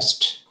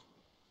protest.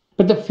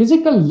 But the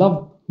physical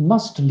love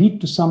must lead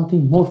to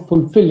something more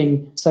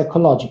fulfilling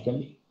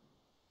psychologically.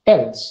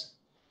 Else,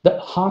 the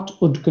heart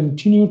would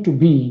continue to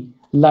be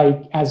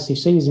like, as he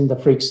says in the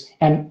Fricks,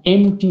 an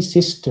empty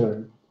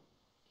cistern.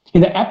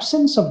 In the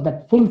absence of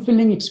that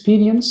fulfilling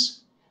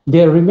experience,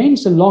 there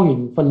remains a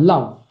longing for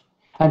love,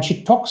 and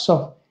she talks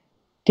of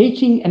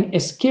taking an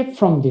escape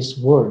from this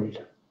world.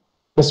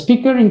 The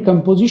speaker in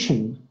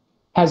composition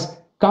has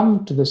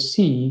come to the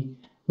sea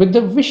with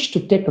the wish to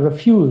take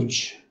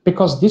refuge,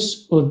 because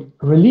this would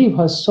relieve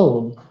her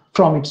soul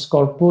from its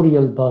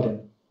corporeal burden.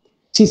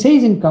 She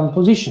says in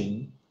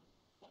composition,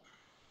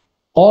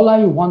 "All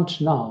I want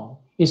now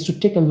is to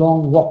take a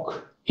long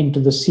walk into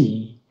the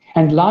sea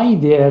and lie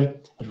there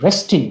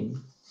resting,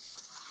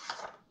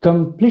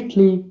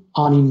 completely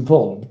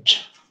uninvolved."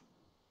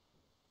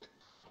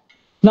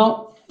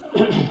 Now,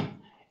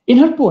 in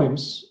her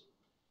poems,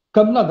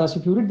 Kamala Das,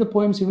 if you read the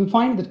poems, you will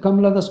find that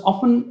Kamala Das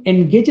often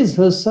engages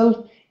herself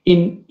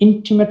in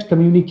intimate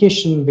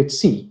communication with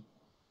sea.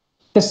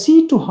 The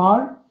sea to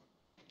her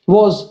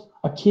was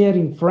a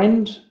caring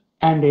friend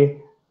and a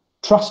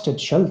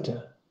trusted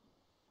shelter.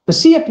 The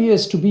sea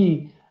appears to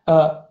be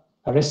a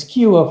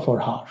rescuer for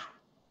her.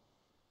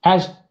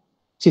 As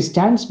she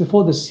stands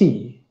before the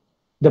sea,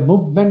 the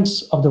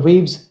movements of the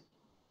waves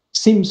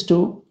seems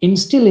to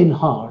instill in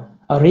her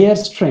a rare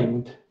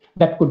strength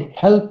that could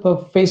help her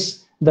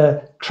face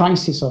the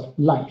crisis of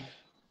life.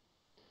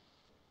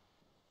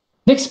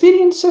 The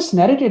experiences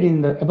narrated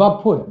in the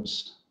above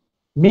poems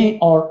may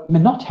or may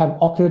not have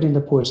occurred in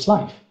the poet's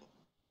life.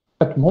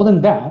 But more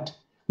than that,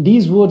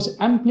 these words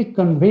amply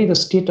convey the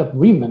state of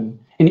women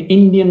in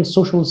Indian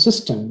social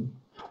system,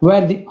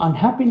 where the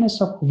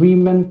unhappiness of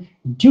women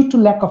due to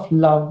lack of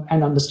love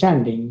and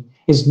understanding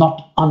is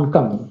not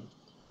uncommon.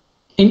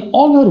 In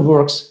all her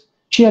works,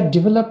 she had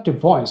developed a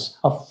voice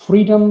of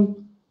freedom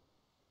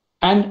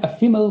and a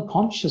female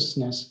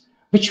consciousness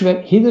which were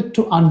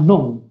hitherto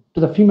unknown to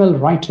the female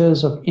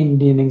writers of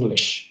Indian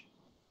English.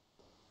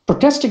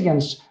 Protest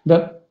against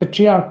the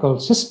patriarchal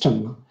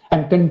system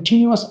and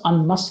continuous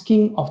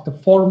unmasking of the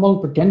formal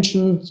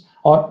pretensions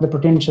or the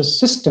pretentious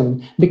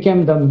system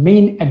became the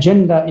main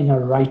agenda in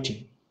her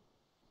writing.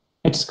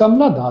 It's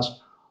Kamala Das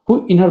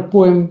who, in her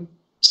poem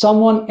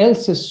Someone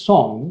Else's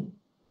Song,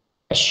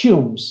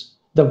 assumes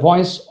the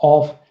voice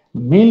of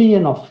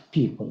million of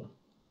people.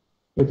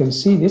 You can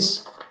see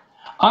this.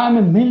 I am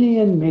a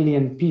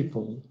million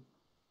people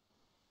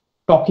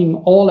talking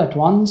all at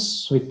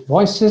once with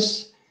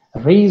voices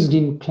raised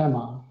in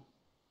clamor.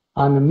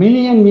 I'm a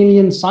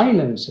million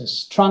silences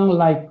strung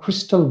like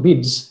crystal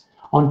beads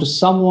onto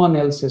someone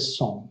else's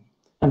song.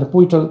 And the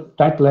poetical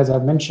title, as I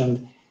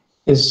mentioned,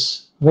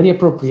 is very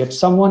appropriate,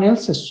 someone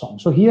else's song.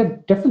 So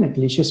here,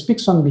 definitely, she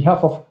speaks on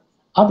behalf of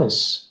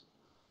others.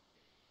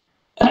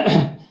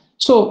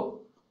 So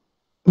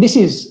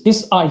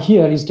this I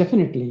here is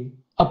definitely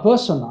a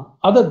persona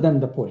other than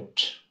the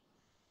poet.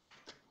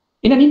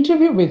 In an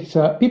interview with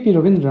P.P.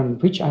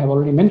 Ravindran, which I have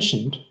already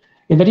mentioned,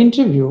 in that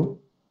interview,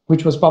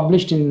 which was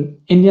published in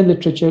Indian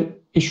Literature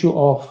issue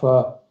of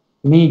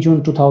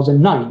May-June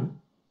 2009,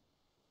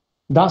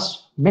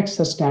 thus makes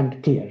her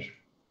stand clear.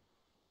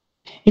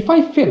 If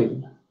I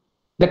feel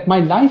that my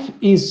life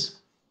is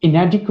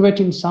inadequate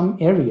in some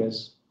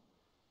areas,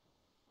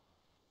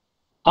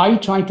 I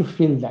try to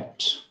fill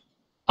that.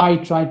 I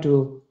try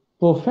to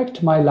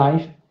perfect my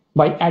life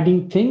by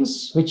adding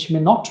things which may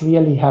not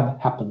really have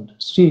happened.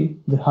 See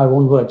her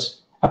own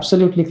words.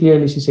 Absolutely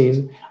clearly she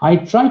says, I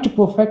try to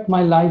perfect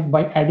my life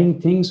by adding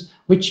things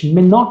which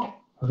may not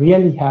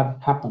really have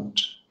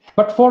happened.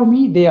 But for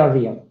me, they are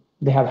real.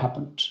 They have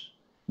happened.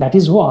 That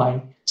is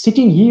why,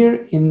 sitting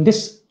here in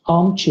this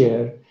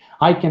armchair,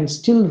 I can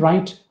still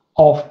write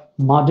of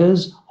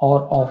murders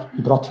or of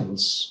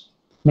brothels.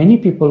 Many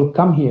people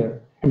come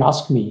here and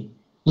ask me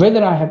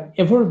whether I have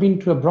ever been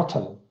to a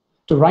brothel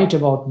to write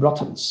about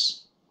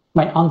brothels.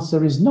 My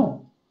answer is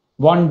no.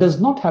 One does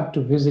not have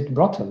to visit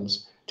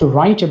brothels to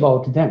write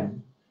about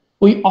them.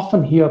 We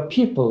often hear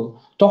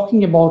people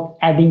talking about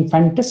adding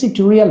fantasy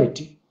to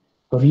reality.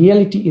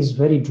 Reality is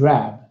very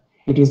drab.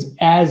 It is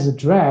as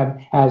drab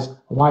as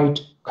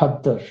white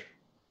khaddar.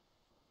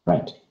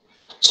 Right.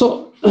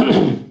 So,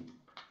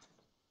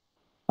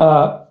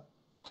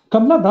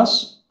 Kamala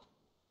Das,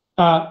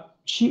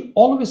 she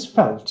always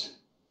felt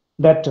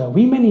that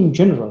women in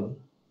general,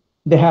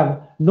 they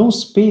have no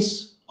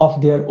space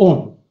of their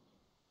own.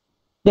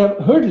 They have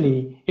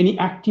hardly any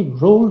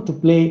active role to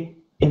play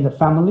in the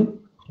family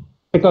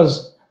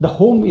because the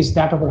home is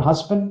that of her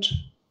husband.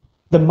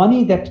 The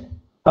money that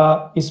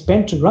is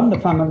spent to run the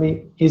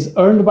family is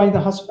earned by the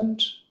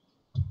husband.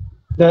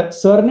 The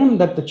surname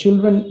that the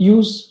children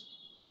use,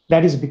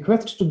 that is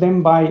bequeathed to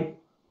them by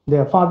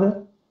their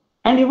father,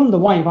 and even the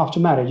wife after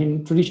marriage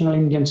in traditional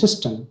Indian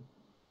system,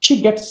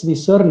 she gets the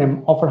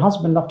surname of her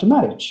husband after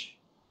marriage.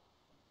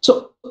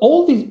 So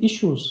all these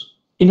issues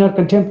in her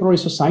contemporary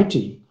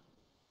society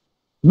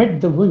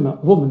made the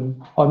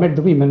woman or made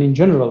the women in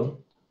general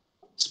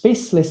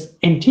spaceless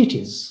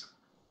entities.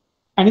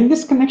 And in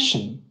this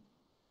connection,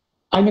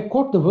 I may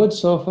quote the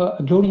words of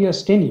Gloria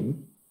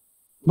Steinem,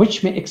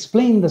 which may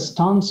explain the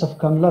stance of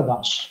Kamala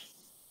Das.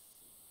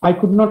 I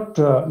could not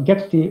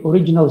get the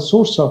original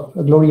source of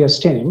Gloria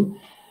Steinem.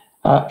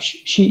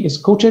 She is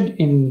quoted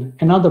in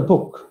another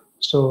book,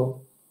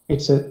 so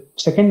it's a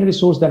secondary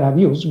source that I've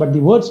used, but the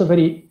words are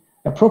very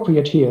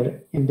appropriate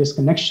here in this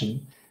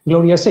connection.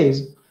 Gloria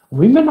says,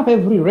 women of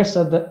every race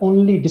are the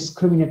only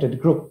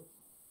discriminated group,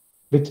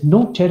 with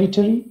no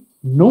territory,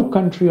 no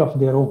country of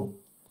their own,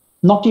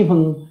 not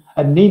even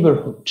a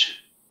neighborhood.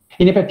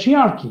 In a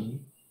patriarchy,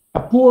 a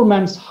poor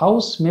man's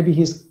house may be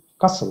his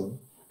castle,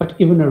 but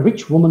even a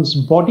rich woman's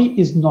body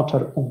is not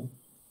her own.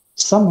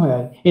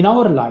 Somewhere in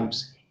our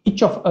lives,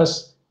 each of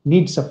us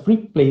needs a free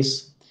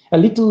place, a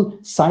little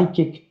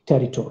psychic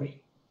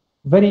territory.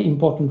 Very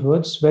important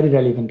words, very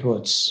relevant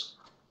words.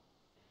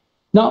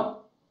 Now,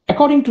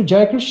 according to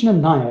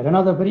Jayakrishnan Nair,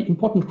 another very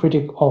important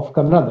critic of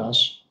Kamala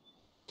Das,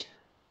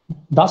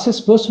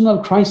 Das's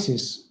personal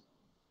crisis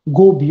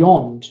goes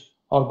beyond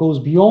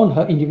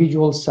her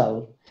individual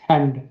self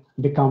and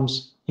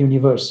becomes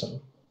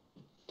universal.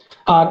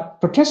 Our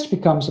protest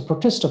becomes a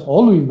protest of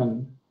all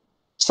women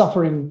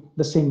suffering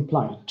the same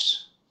plight.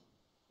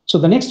 So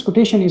the next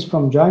quotation is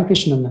from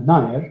Jayakrishnan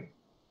Nair,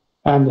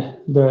 and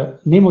the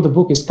name of the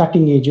book is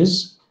Cutting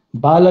Edges,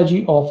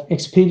 Biology of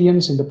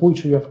Experience in the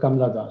Poetry of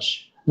Kamala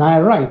Das.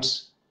 Nair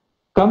writes,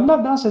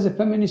 Kamala Das as a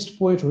feminist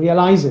poet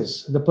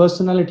realizes the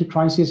personality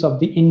crisis of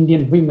the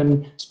Indian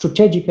women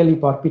strategically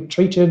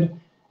perpetrated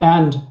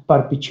and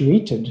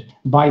perpetuated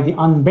by the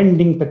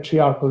unbending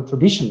patriarchal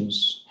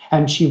traditions,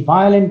 and she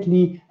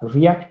violently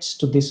reacts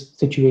to these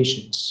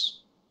situations.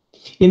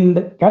 In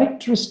the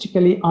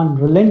characteristically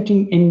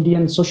unrelenting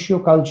Indian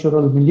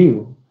socio-cultural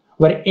milieu,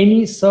 where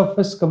any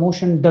surface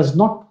commotion does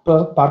not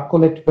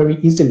percolate very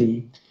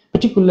easily,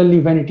 particularly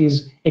when it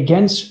is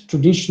against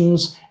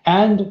traditions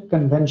and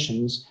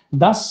conventions,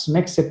 thus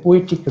makes a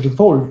poetic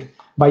revolt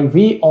by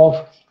way of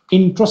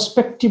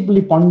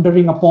introspectively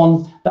pondering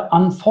upon the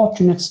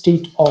unfortunate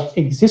state of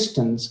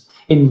existence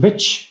in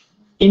which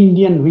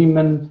Indian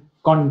women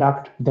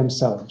conduct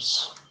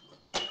themselves.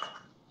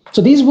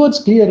 So these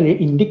words clearly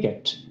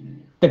indicate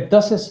that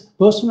thus as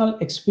personal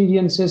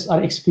experiences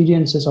are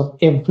experiences of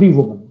every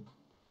woman.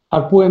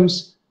 Our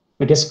poems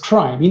may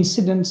describe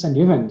incidents and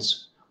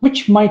events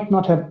which might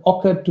not have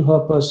occurred to her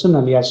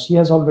personally, as she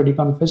has already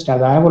confessed,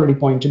 as I have already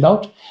pointed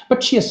out,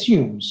 but she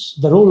assumes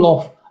the role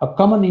of a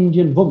common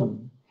Indian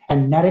woman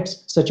and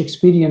narrates such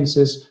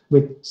experiences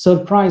with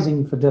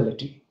surprising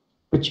fidelity,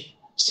 which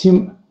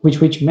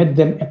make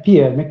them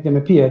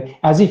appear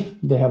as if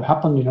they have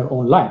happened in her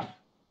own life.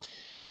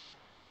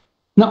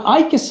 Now,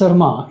 I.K.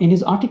 Sarma, in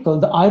his article,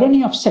 The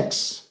Irony of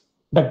Sex,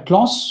 that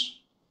gloss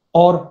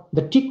or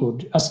the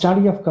Tikud, a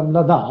study of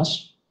Kamala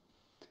Das,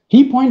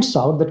 he points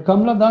out that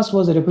Kamala Das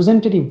was a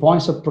representative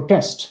voice of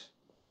protest,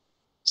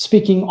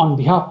 speaking on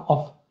behalf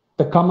of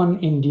the common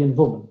Indian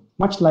woman.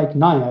 Much like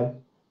Nair,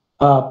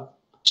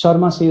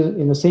 Sharma says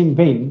in the same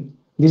vein,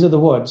 these are the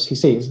words he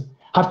says,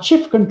 her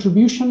chief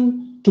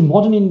contribution to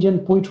modern Indian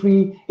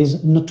poetry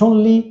is not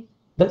only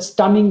the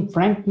stunning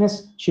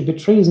frankness she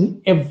betrays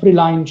in every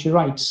line she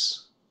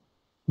writes,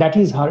 that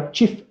is her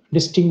chief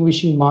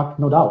distinguishing mark,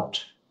 no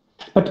doubt,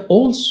 but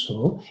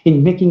also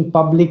in making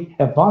public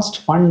a vast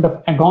fund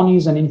of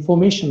agonies and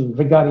information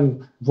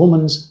regarding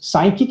woman's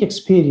psychic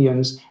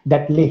experience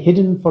that lay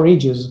hidden for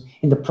ages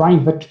in the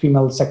private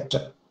female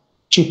sector.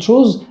 She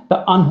throws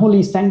the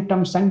unholy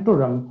sanctum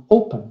sanctorum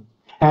open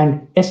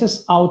and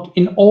esses out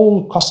in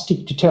all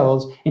caustic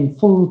details in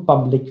full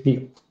public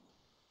view.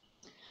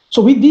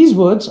 So with these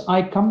words,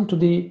 I come to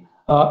the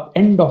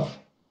end of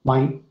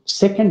my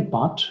second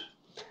part.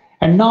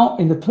 And now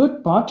in the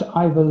third part,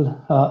 I will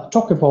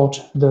talk about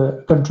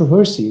the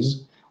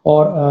controversies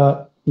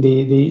or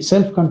the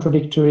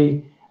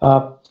self-contradictory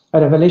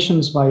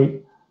revelations by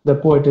the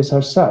poetess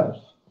herself.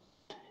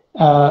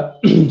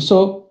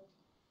 So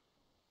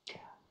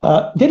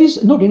there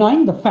is no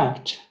denying the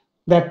fact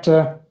that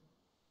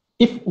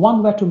if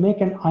one were to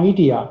make an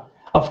idea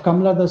of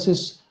Kamala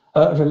Das's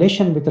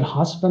relation with her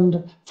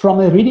husband from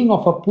a reading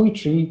of her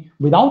poetry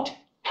without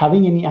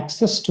having any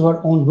access to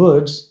her own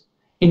words,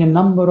 in a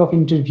number of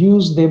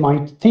interviews, they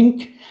might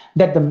think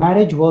that the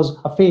marriage was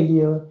a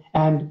failure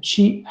and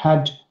she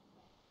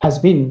has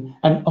been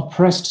an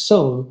oppressed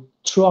soul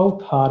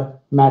throughout her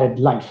married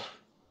life.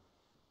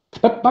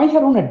 But by her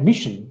own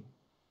admission,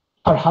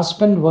 her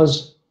husband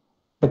was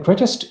the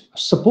greatest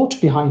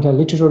support behind her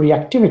literary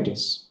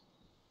activities.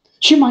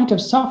 She might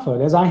have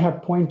suffered, as I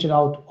have pointed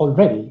out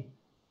already,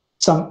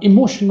 some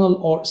emotional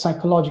or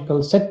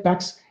psychological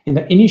setbacks in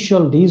the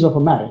initial days of a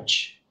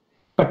marriage.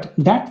 But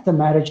that the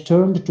marriage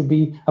turned to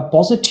be a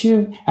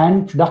positive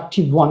and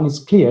productive one is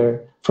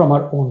clear from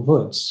her own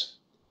words.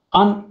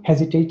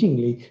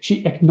 Unhesitatingly,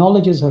 she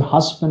acknowledges her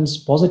husband's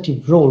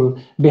positive role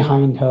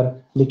behind her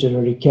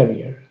literary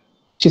career.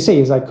 She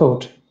says, I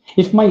quote,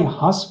 "If my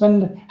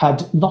husband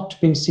had not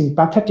been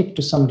sympathetic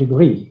to some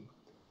degree,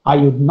 I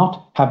would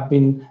not have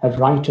been a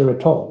writer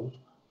at all.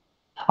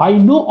 I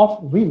know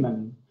of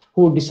women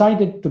who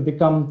decided to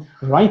become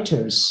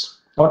writers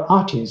or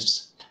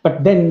artists,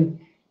 but then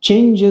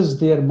changes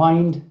their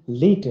mind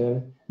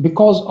later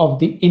because of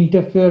the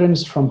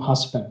interference from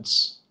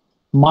husbands.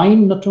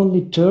 Mine not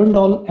only turned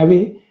all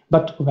away,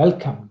 but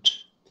welcomed.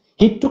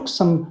 He took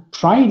some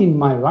pride in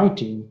my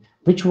writing,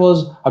 which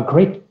was a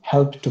great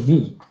help to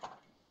me."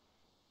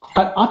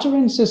 Her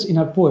utterances in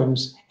her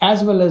poems,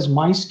 as well as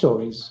my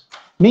stories,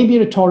 may be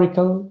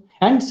rhetorical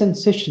and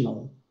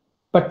sensational,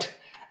 but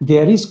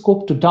there is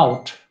scope to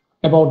doubt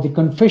about the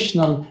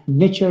confessional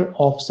nature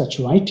of such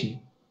writing.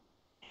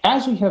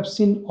 As we have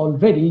seen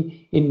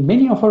already in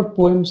many of her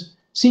poems,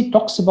 she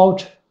talks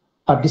about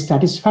her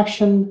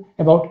dissatisfaction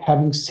about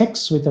having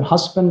sex with her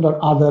husband or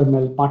other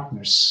male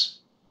partners.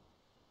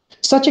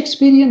 Such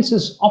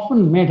experiences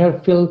often made her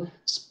feel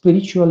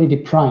spiritually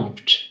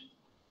deprived.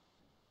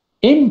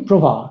 M.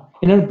 Prova,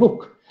 in her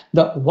book,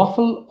 The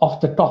Waffle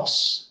of the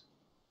Toffs,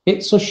 a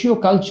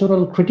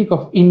socio-cultural critique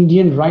of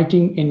Indian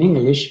writing in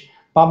English,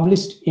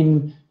 published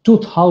in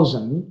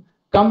 2000,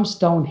 comes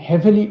down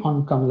heavily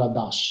on Kamala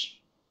Das.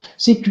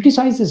 She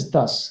criticizes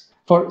thus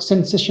for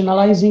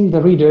sensationalizing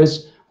the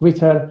readers with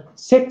her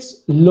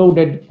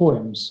sex-loaded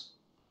poems.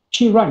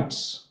 She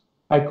writes,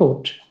 I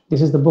quote,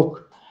 this is the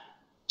book,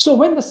 "So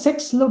when the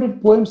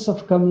sex-loaded poems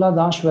of Kamala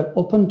Das were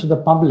open to the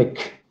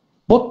public,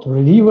 both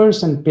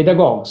reviewers and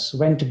pedagogues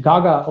went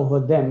gaga over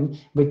them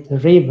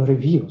with rave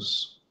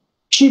reviews.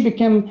 She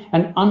became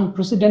an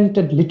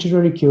unprecedented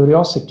literary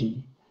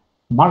curiosity,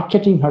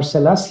 marketing her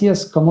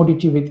salacious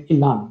commodity with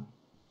elan.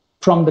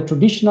 From the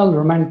traditional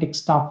romantic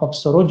stuff of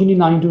Sarojini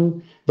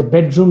Naidu, the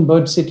bedroom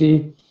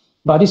birdcity,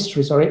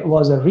 Badistry,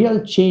 was a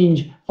real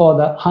change for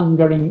the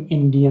hungering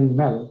Indian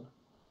male.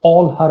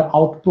 All her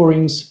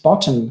outpourings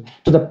bottom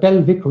to the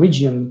pelvic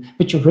region,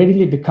 which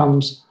readily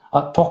becomes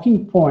a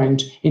talking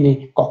point in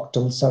a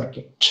cocktail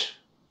circuit."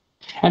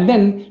 And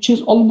then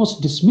she's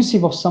almost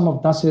dismissive of some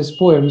of Das's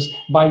poems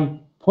by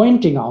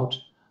pointing out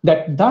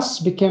that Das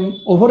became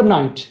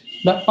overnight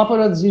the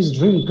paparazzi's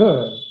dream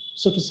girl,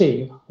 so to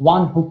say,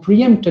 one who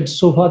preempted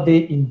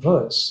Sobhade in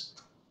verse,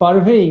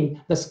 purveying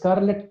the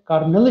scarlet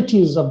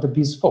carnalities of the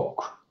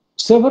bespoke.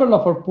 Several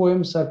of her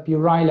poems are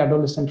puerile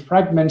adolescent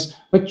fragments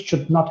which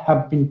should not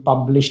have been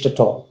published at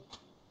all.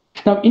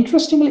 Now,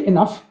 interestingly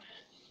enough,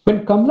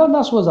 when Kamala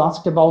Das was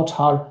asked about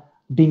her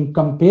being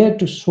compared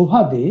to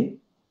Sobhade,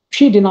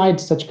 she denied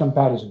such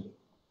comparison.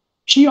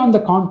 She, on the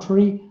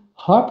contrary,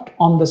 harped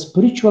on the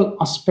spiritual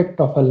aspect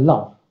of her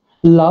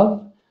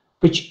love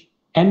which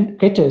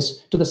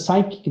caters to the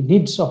psychic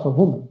needs of a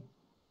woman.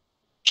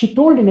 She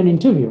told in an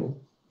interview,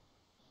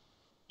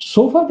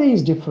 "Sobhade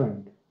is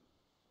different.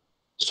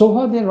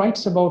 Sobhade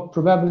writes about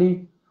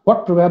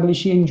what probably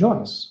she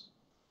enjoys.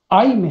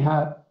 I may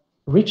have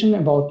written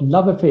about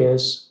love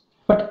affairs,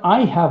 but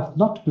I have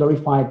not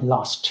glorified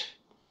lust.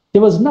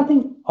 There was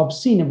nothing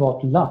obscene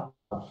about love.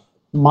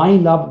 My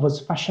love was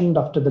fashioned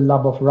after the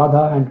love of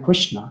Radha and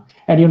Krishna.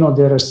 And you know,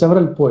 there are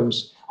several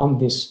poems on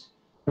this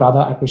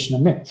Radha and Krishna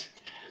myth.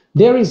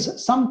 There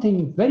is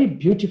something very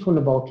beautiful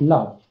about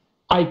love.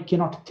 I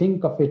cannot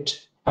think of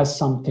it as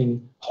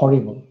something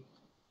horrible.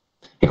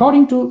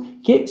 According to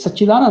K.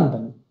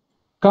 Sachidanandan,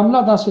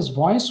 Kamala Das's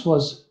voice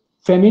was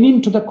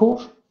feminine to the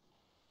core,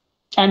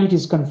 and it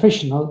is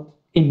confessional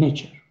in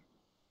nature.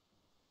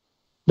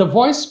 The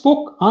voice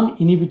spoke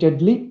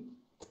uninhibitedly,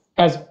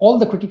 as all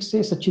the critics say.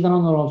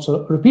 Sachidanandan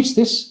also repeats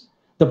this.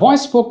 The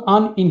voice spoke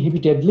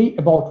uninhibitedly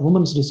about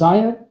woman's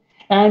desire,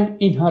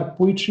 and in her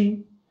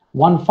poetry,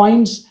 one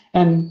finds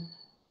an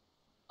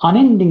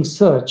unending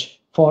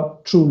search for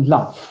true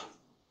love.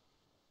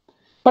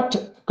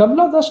 But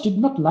Kamala Das did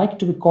not like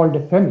to be called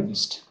a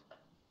feminist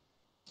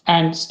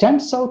and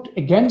stands out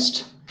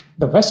against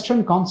the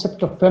Western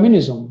concept of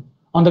feminism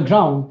on the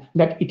ground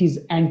that it is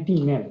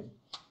anti-male.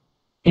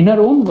 In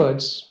her own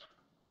words,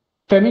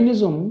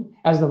 feminism,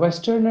 as the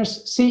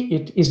Westerners see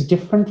it, is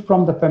different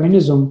from the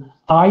feminism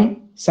I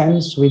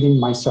sense within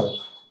myself.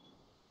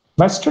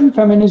 Western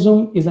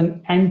feminism is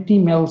an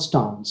anti-male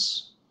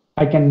stance.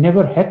 I can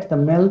never hate the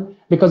male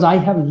because I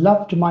have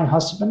loved my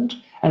husband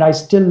and I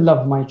still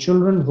love my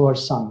children who are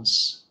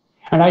sons.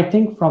 And I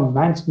think from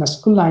man's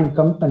masculine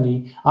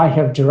company, I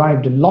have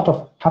derived a lot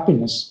of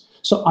happiness,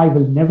 so I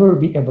will never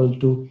be able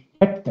to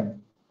hate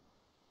them.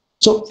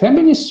 So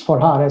feminists for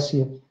her, as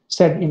he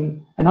said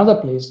in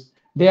another place,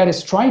 they are a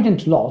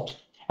strident lot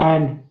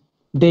and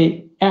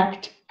they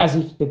act as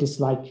if they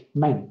dislike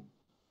men.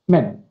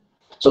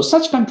 So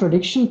such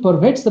contradiction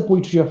pervades the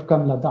poetry of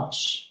Kamala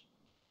Das.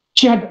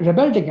 She had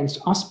rebelled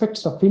against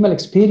aspects of female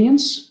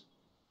experience,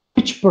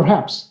 which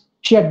perhaps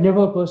she had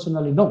never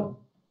personally known.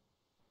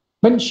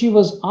 When she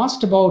was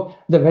asked about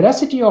the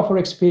veracity of her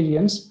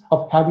experience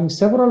of having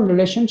several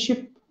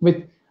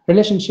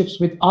relationships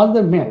with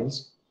other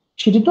males,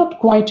 she did not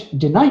quite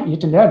deny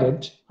it and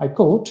added, I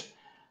quote,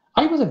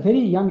 "I was a very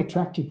young,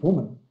 attractive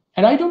woman,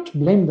 and I don't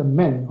blame the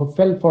men who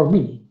fell for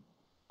me.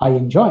 I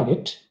enjoyed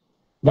it.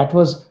 That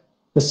was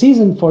the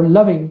season for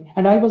loving,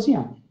 and I was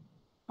young."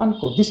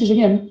 Unquote. This is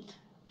again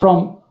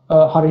from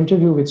her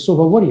interview with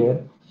Sobha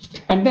Warrior.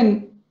 And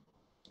then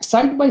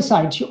side by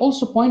side, she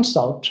also points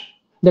out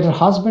that her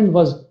husband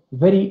was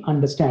very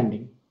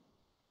understanding.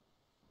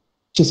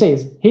 She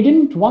says, he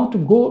didn't want to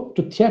go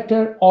to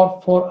theater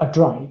or for a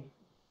drive.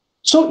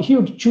 So he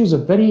would choose a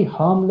very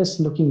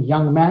harmless looking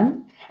young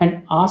man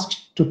and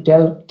asked to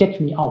take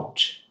me out.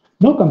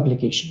 No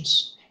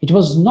complications. It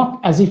was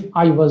not as if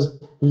I was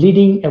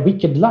leading a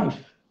wicked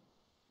life.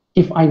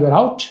 If I were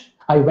out,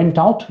 I went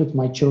out with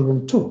my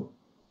children too.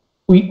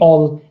 We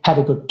all had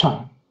a good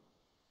time.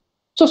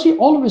 So she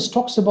always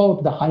talks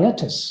about the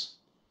hiatus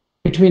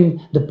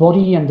between the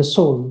body and the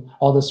soul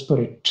or the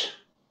spirit.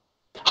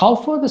 How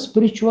far the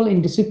spiritual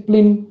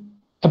indiscipline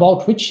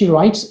about which she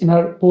writes in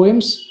her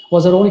poems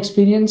was her own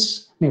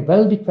experience may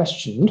well be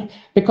questioned,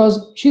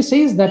 because she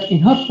says that in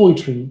her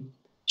poetry,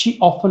 she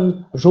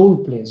often role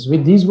plays.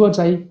 With these words,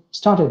 I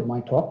started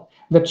my talk,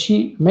 that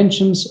she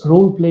mentions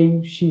role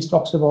playing. She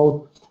talks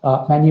about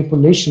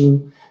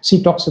manipulation.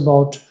 She talks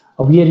about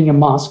wearing a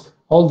mask,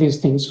 all these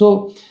things.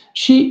 So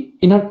she,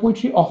 in her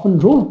poetry, often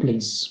role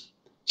plays.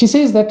 She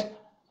says that,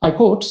 I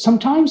quote,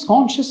 "Sometimes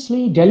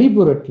consciously,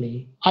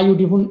 deliberately, I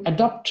would even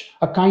adopt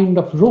a kind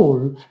of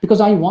role because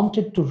I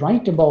wanted to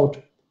write about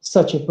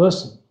such a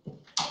person."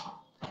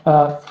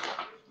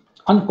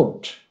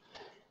 Unquote.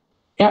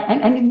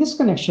 And in this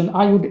connection,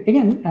 I would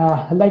again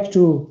like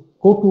to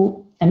go to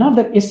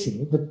another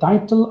essay. The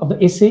title of the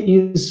essay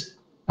is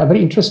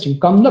very interesting,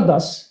 Kamala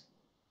Das,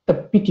 The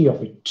Pity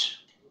of It,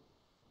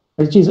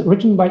 which is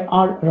written by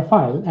R.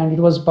 Raphael, and it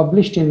was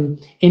published in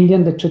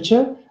Indian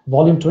Literature,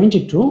 Volume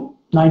 22,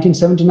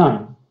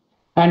 1979.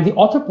 And the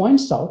author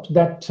points out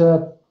that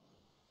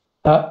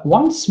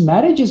one's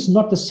marriage is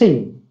not the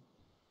same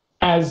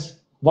as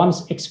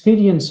one's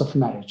experience of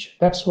marriage.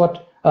 That's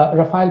what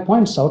Raphael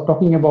points out,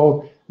 talking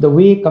about the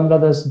way Kamala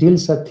Das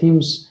deals her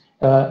themes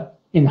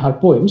in her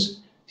poems.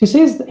 He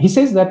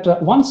says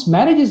that one's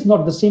marriage is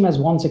not the same as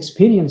one's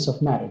experience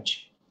of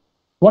marriage.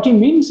 What he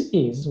means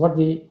is, what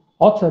the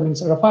author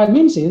means, Raphael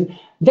means, is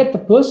that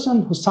the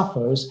person who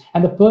suffers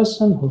and the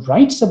person who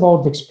writes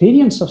about the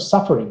experience of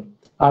suffering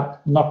are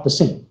not the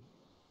same.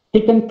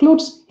 He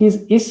concludes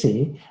his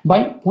essay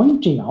by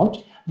pointing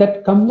out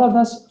that Kamala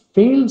Das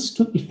fails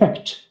to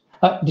effect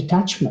a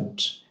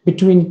detachment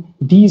between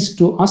these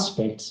two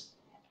aspects,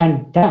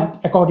 and that,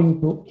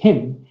 according to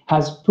him,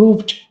 has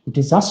proved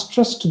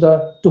disastrous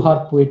to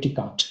her poetic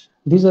art.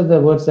 These are the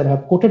words that I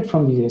have quoted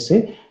from the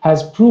essay,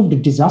 has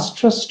proved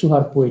disastrous to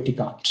her poetic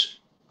art.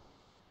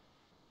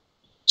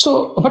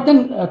 So, but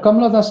then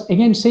Kamala Das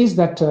again says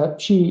that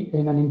she,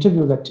 in an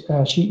interview,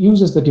 that she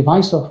uses the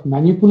device of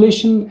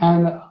manipulation,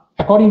 and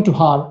according to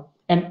her,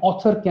 an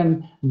author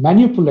can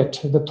manipulate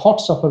the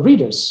thoughts of her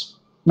readers.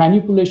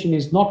 Manipulation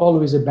is not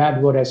always a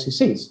bad word, as he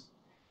says.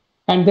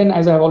 And then,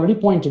 as I have already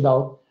pointed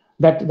out,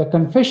 that the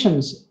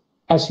confessions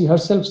as she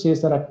herself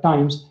says, are at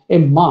times a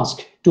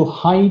mask to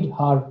hide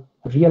her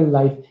real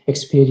life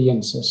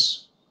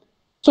experiences.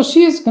 So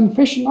she is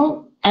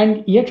confessional,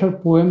 and yet her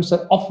poems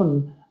are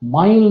often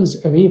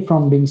miles away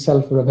from being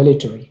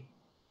self-revelatory.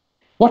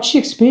 What she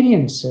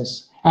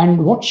experiences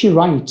and what she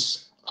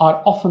writes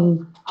are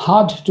often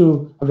hard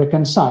to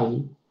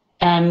reconcile,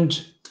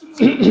 and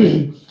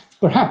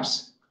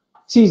perhaps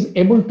she is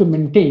able to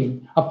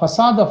maintain a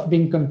facade of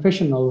being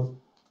confessional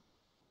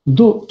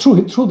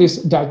through this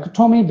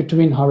dichotomy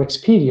between her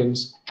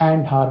experience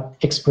and her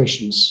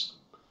expressions.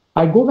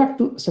 I go back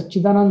to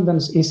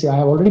Sachidanandan's essay. I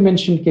have already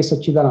mentioned K.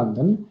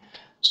 Sachidanandan.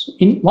 So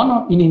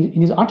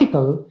in his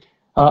article,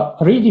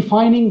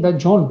 Redefining the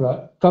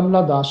Genre,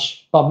 Kamla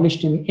Das,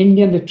 published in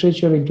Indian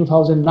Literature in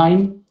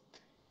 2009,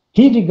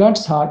 he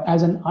regards her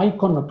as an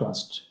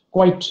iconoclast.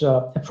 Quite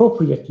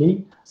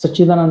appropriately,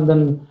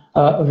 Sachidanandan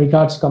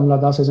regards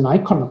Kamla Das as an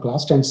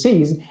iconoclast and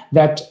says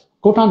that,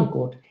 quote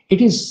unquote,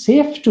 it is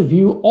safe to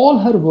view all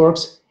her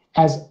works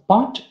as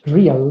part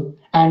real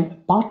and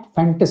part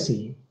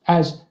fantasy,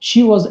 as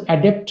she was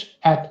adept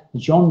at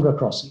genre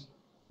crossing.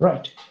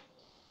 Right.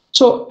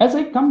 So as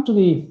I come to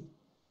the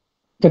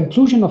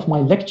conclusion of my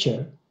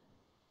lecture,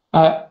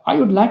 I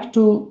would like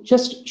to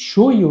just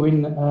show you in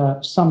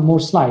some more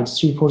slides,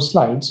 3-4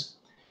 slides,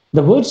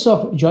 the words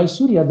of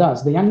Jayasuriya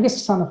Das, the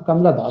youngest son of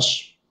Kamla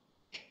Das.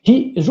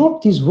 He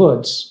wrote these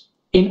words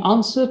in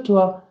answer to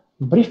a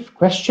brief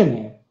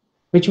questionnaire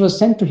which was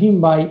sent to him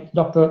by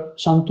Dr.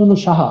 Shantanu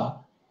Saha,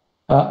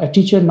 a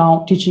teacher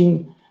now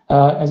teaching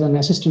as an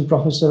assistant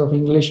professor of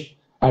English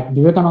at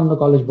Vivekananda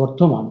College,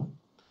 Bardhaman.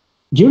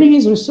 During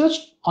his research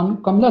on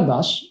Kamla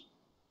Das,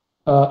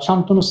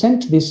 Shantanu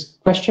sent this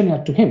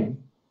questionnaire to him,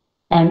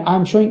 and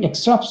I'm showing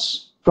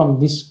extracts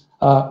from this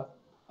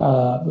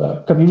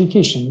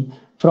communication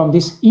from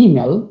this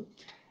email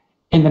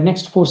in the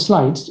next 4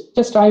 slides.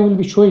 Just I will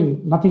be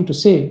showing, nothing to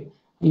say.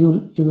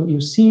 You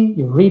see,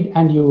 you read,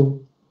 and you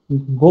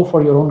go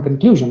for your own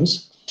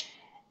conclusions.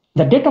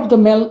 The date of the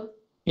mail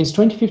is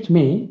 25th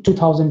May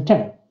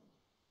 2010.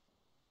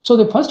 So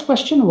the first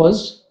question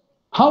was,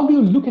 how do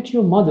you look at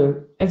your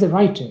mother as a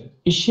writer?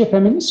 Is she a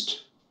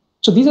feminist?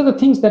 So these are the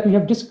things that we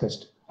have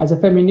discussed. As a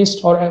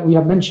feminist, or we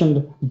have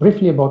mentioned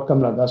briefly about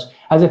Kamla Das,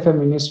 as a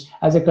feminist,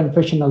 as a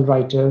confessional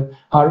writer,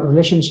 her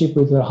relationship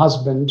with her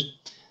husband.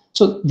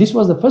 So this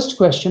was the first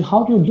question.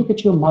 How do you look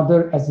at your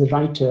mother as a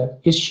writer?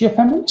 Is she a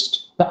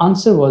feminist? The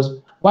answer was,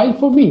 while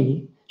for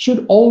me, she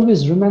would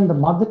always remain the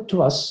mother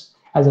to us,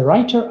 as a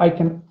writer, I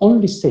can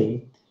only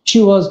say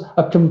she was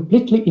a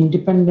completely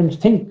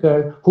independent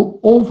thinker who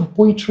wove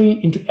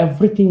poetry into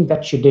everything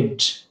that she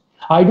did.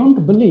 I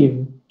don't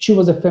believe she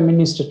was a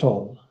feminist at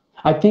all.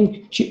 I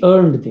think she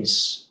earned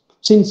this,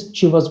 since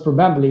she was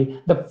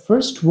probably the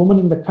first woman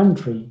in the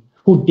country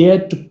who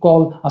dared to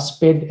call a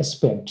spade a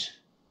spade.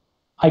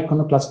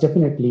 Iconoclast,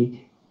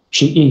 definitely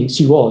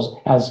she was,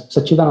 as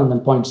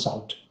Sachidanandan points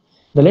out.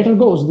 The letter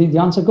goes, the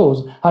answer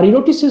goes, her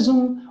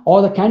eroticism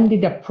or the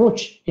candid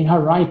approach in her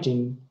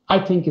writing, I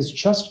think, is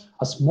just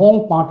a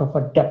small part of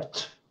her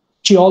depth.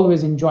 She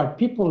always enjoyed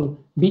people,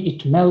 be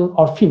it male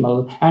or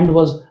female, and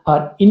was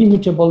her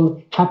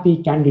inimitable,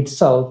 happy, candid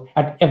self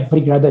at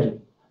every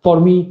gathering. For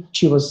me,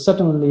 she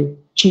certainly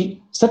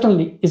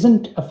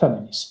isn't a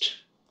feminist.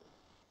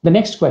 The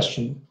next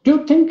question, do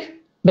you think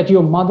that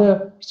your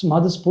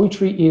mother's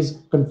poetry is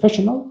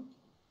confessional?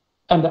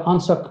 And the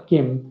answer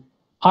came,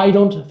 I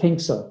don't think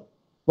so.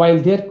 While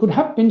there could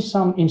have been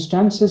some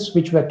instances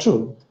which were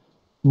true,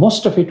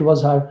 most of it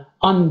was her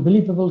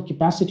unbelievable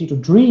capacity to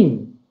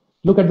dream.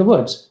 Look at the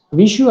words,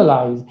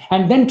 visualize,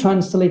 and then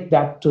translate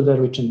that to the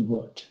written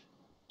word.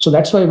 So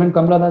that's why when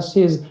Kamla Das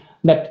says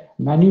that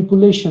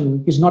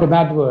manipulation is not a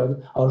bad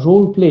word, or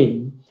role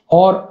playing,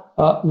 or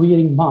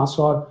wearing masks,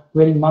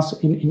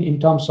 in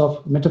terms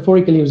of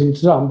metaphorically using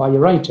term by a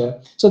writer.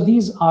 So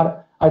these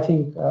are, I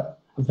think,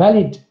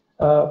 valid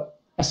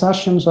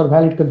assertions or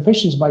valid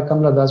confessions by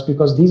Kamla Das,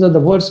 because these are the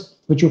words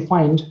which you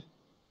find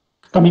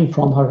coming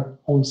from her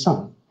own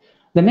son.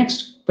 The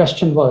next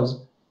question was,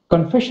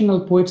 confessional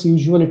poets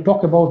usually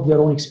talk about their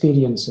own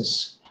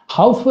experiences.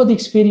 How far the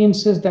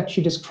experiences that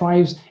she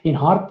describes in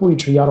her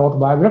poetry are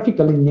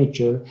autobiographical in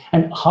nature,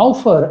 and how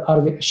far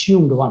are they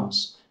assumed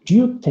ones? Do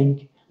you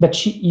think that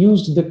she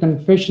used the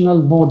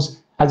confessional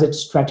modes as a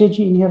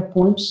strategy in her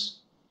poems?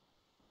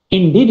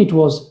 Indeed, it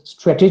was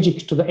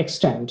strategic to the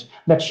extent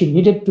that she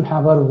needed to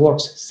have her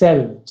works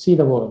sell, see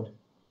the word.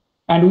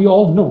 And we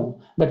all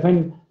know that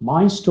when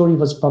My Story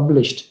was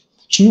published,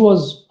 she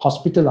was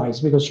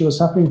hospitalized because she was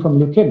suffering from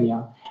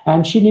leukemia,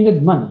 and she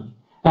needed money.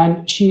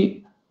 And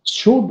she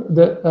showed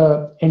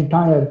the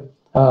entire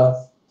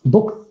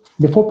book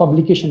before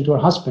publication to her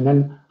husband,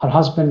 and her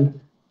husband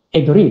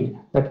agreed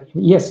that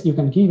yes, you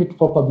can give it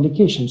for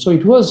publication. So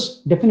it was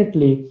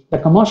definitely, the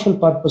commercial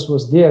purpose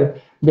was there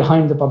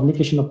behind the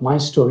publication of My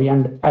Story.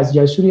 And as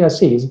Jayasuriya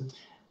says,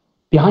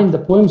 behind the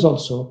poems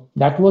also,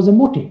 that was a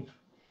motive.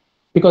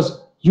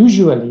 Because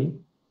usually,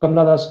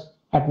 Kamla Das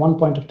at one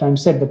point of time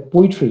said that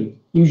poetry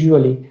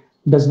usually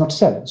does not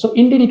sell. So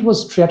indeed, it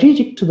was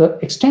strategic to the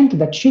extent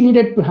that she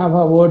needed to have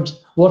her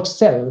words work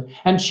cell,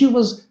 and she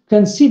was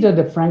considered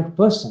a frank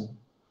person.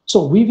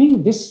 So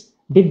weaving this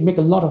did make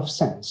a lot of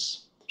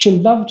sense. She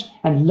loved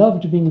and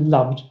loved being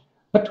loved,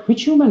 but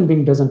which human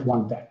being doesn't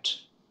want that?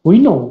 We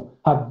know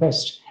her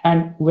best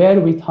and were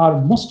with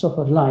her most of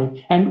her life,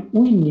 and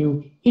we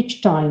knew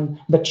each time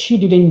that she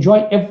did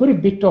enjoy every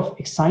bit of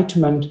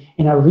excitement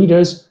in her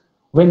readers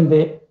when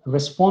they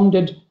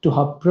responded to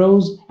her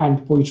prose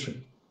and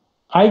poetry.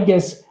 I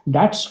guess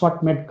that's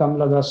what made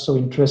Kamala Das so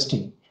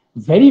interesting.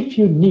 Very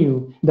few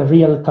knew the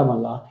real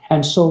Kamala,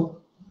 and so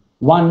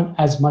one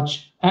as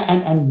much,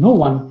 and no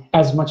one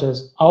as much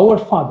as our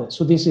father.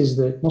 So this is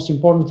the most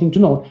important thing to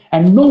note,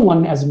 and no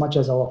one as much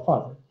as our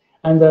father.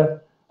 And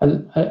the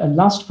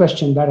last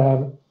question that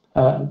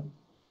I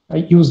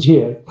have used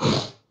here.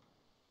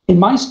 In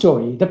my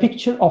story, the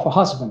picture of a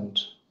husband,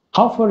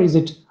 how far is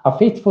it a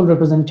faithful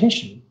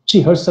representation?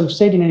 She herself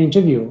said in an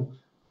interview,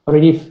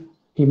 already if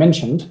he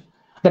mentioned,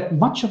 that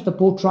much of the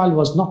portrayal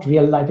was not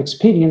real life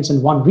experience,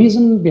 and one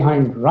reason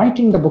behind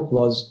writing the book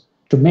was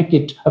to make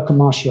it a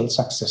commercial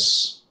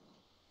success.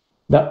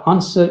 The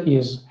answer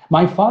is,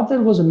 my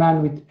father was a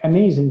man with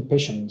amazing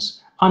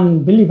patience,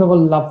 unbelievable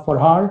love for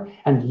her,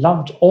 and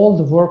loved all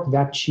the work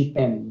that she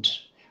penned.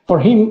 For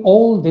him,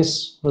 all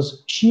this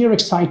was sheer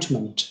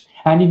excitement,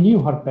 and he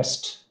knew her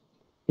best.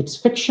 It's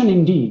fiction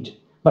indeed,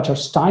 but her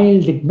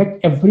style did make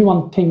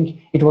everyone think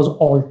it was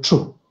all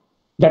true.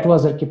 That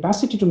was her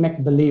capacity to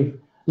make believe,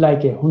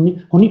 like a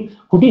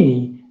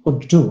Houdini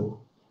would do.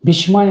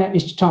 Bishmaya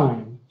each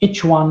time,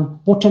 each one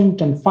potent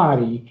and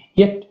fiery,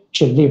 yet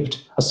she lived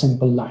a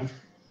simple life.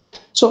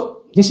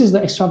 So this is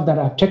the extract that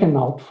I've taken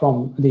out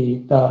from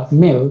the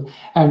mail,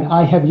 and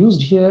I have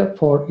used here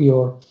for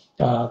your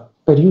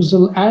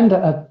perusal and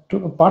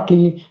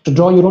partly to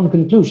draw your own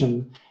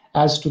conclusion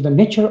as to the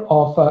nature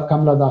of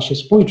Kamala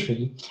Das's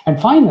poetry.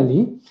 And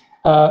finally,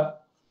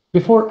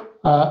 before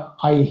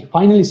I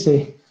finally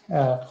say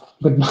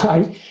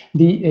goodbye,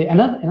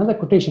 another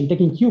quotation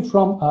taking cue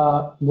from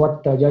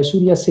what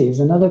Jayasuriya says,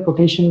 another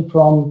quotation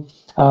from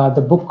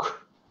the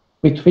book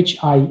with which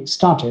I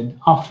started,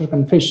 After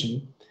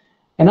Confession,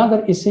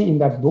 another essay in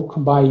that book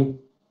by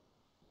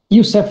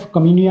Yusef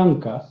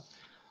Komunyanka.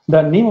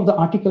 The name of the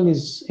article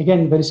is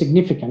again very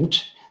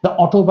significant, The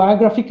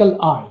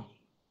Autobiographical Eye,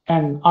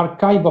 an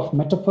archive of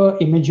metaphor,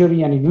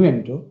 imagery, and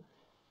innuendo.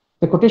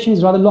 The quotation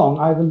is rather long.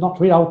 I will not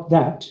read out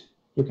that.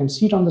 You can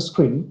see it on the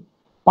screen.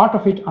 Part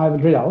of it I will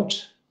read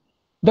out.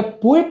 The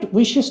poet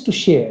wishes to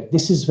share,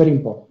 this is very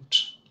important,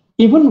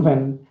 even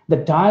when the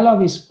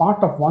dialogue is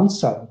part of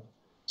oneself,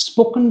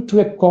 spoken to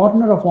a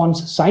corner of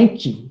one's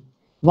psyche,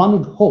 one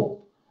would hope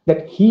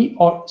that he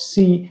or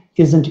she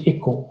isn't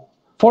echo.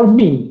 For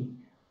me,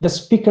 the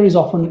speaker is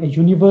often a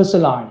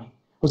universal I,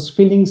 whose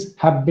feelings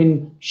have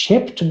been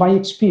shaped by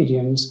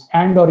experience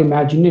and or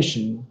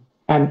imagination,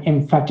 an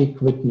emphatic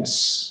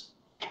witness.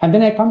 And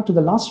then I come to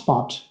the last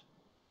part.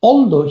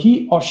 Although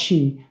he or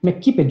she may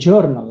keep a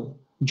journal,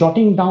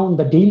 jotting down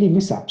the daily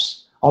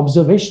mishaps,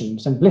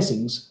 observations, and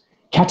blessings,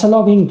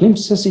 cataloging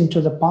glimpses into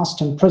the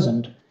past and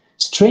present,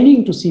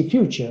 straining to see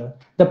future,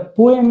 the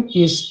poem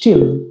is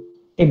still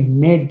a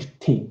made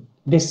thing.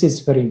 This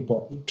is very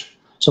important.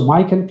 So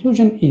my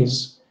conclusion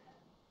is,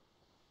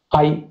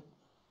 I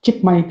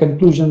keep my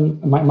conclusion,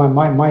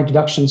 my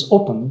deductions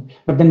open,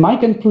 but then my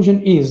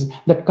conclusion is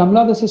that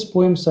Kamala Das's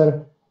poems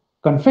are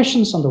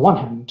confessions on the one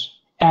hand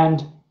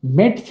and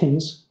made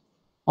things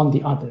on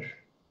the other.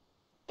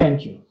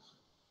 Thank you.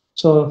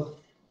 So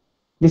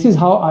this is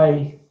how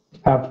I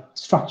have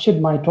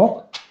structured my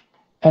talk,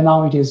 and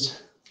now it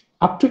is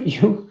up to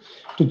you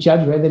to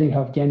judge whether you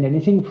have gained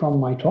anything from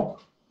my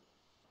talk.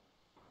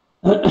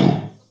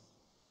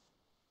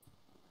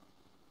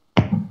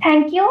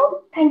 Thank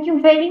you. Thank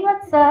you very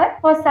much, sir,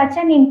 for such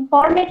an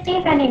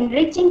informative and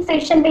enriching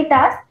session with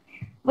us.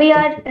 We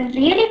are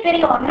really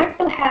very honored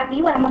to have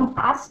you among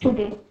us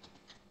today.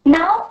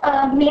 Now,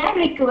 may I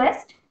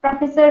request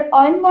Professor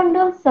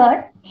Oyenmondol,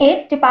 sir,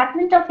 Head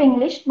Department of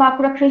English,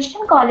 Bankura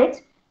Christian College,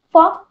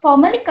 for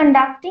formally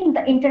conducting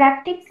the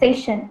interactive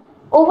session.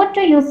 Over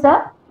to you,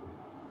 sir.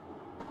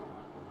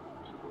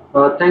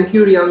 Thank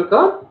you,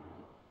 Riyanka.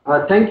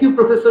 Thank you,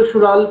 Professor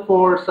Shural,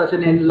 for such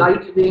an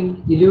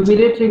enlightening,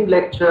 illuminating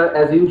lecture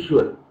as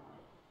usual.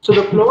 So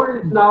the floor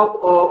is now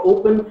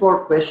open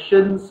for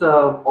questions,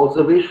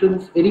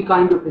 observations, any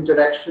kind of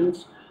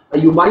interactions.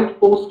 You might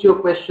post your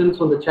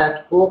questions on the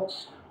chat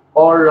box,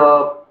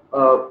 or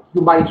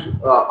you might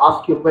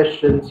ask your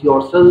questions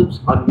yourselves,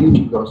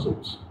 unmuting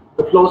yourselves.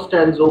 The floor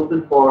stands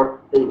open for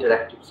the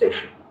interactive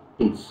session.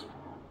 Please.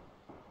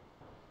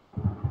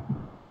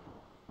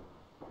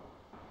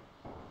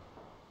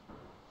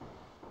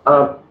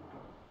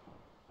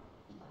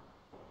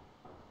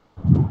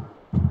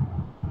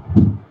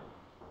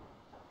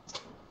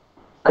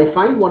 I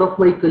find one of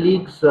my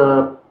colleagues,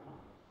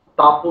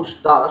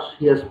 Taposh Das,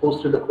 he has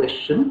posted a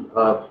question,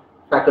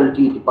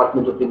 Faculty,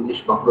 Department of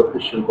English, Bankura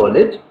Christian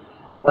College.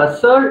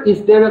 Sir,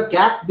 is there a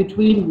gap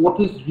between what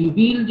is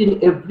revealed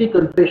in every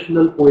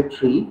confessional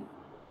poetry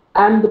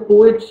and the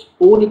poet's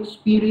own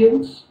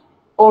experience,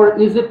 or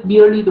is it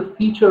merely the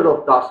feature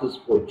of Das's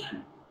poetry?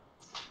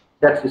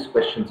 That's his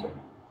question, sir.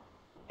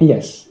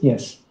 Yes,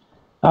 yes.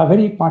 A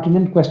very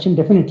pertinent question,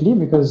 definitely,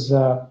 because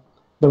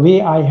the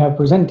way I have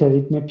presented,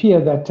 it may appear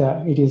that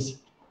it is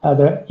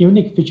the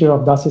unique feature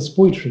of Das's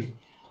poetry.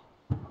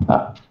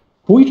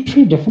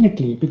 Poetry,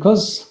 definitely,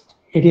 because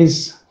it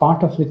is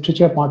part of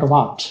literature, part of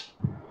art.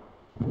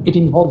 It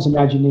involves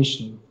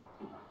imagination.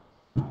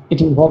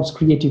 It involves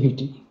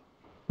creativity.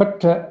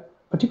 But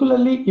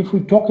particularly if we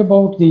talk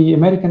about the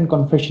American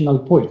confessional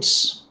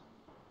poets,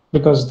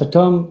 because the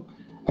term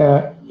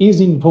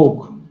is in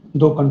vogue,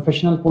 though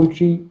confessional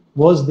poetry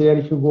was there.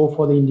 If you go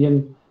for the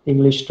Indian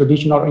English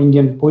tradition or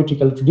Indian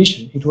poetical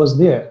tradition, it was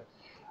there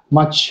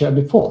much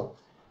before.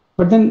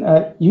 But then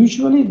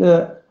usually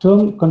the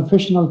term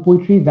confessional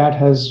poetry that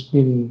has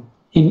been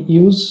in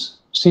use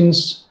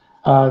since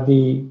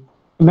the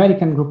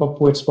American group of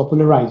poets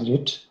popularized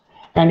it.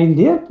 And in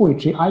their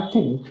poetry, I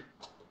think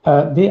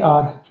they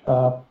are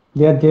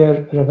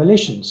their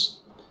revelations.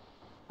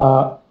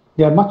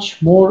 They are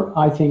much more,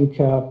 I think,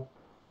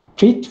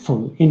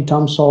 faithful in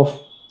terms of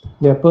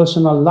their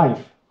personal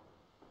life,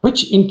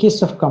 which in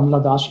case of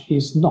Kamala Das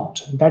is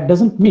not. That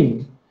doesn't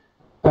mean,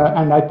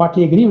 and I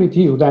partly agree with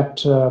you,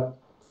 that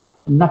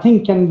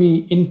nothing can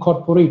be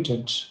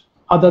incorporated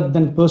other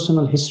than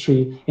personal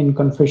history in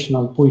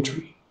confessional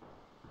poetry.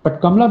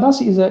 But Kamala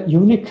Das is a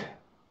unique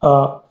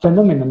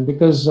phenomenon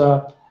because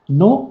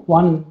no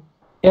one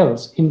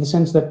else, in the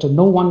sense that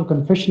no one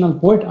confessional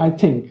poet, I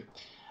think,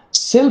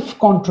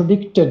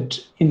 self-contradicted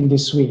in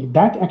this way.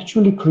 That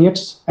actually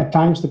creates at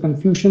times the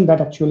confusion,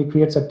 that actually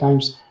creates at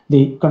times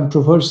the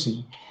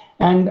controversy.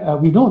 And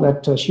we know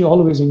that she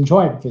always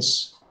enjoyed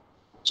this.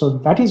 So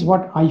that is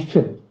what I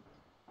feel.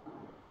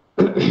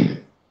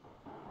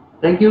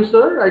 Thank you,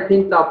 sir. I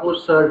think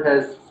Taposh sir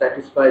has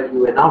satisfied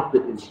you enough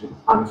with his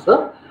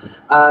answer.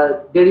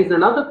 There is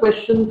another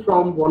question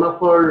from one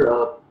of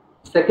our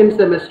second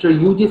semester,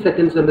 UG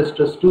second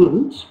semester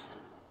students.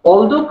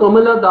 Although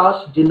Kamala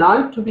Das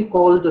denied to be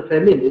called a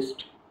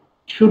feminist,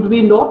 should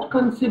we not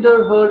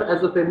consider her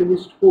as a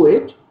feminist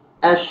poet,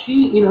 as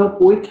she in her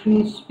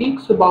poetry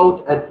speaks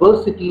about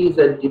adversities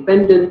and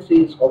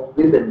dependencies of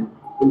women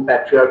in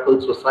patriarchal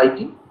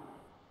society?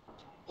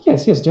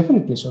 Yes, yes,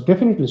 definitely so,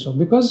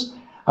 because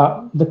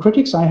the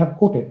critics I have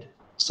quoted,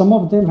 some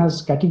of them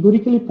has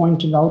categorically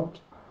pointed out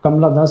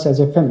Kamala Das as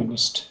a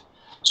feminist.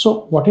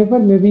 So whatever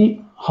may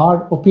be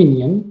her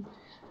opinion,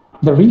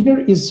 the reader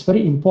is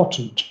very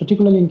important,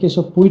 particularly in case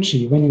of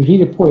poetry. When you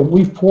read a poem,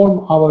 we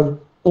form our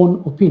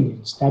own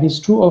opinions. That is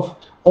true of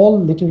all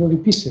literary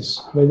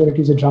pieces, whether it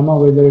is a drama,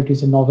 whether it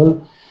is a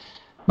novel.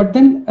 But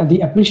then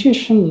the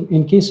appreciation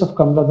in case of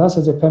Kamala Das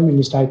as a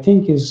feminist, I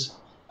think, is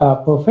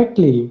it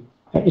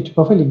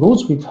perfectly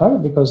goes with her,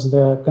 because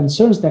the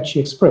concerns that she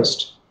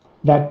expressed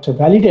that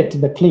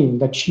validate the claim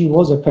that she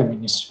was a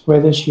feminist.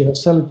 Whether she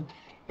herself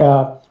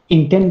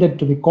intended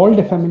to be called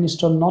a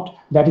feminist or not,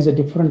 that is a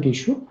different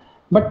issue.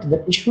 But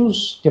the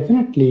issues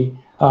definitely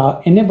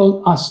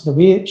enable us, the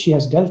way she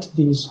has dealt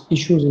these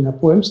issues in her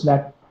poems,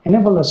 that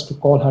enable us to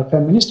call her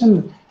feminist,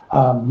 and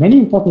many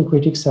important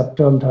critics have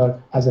termed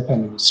her as a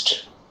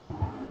feminist.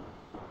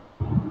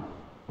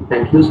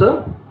 Thank you,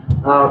 sir.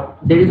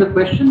 There is a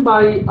question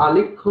by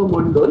Alekha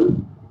Mondol.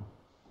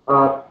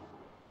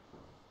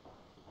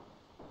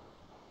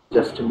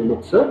 Just a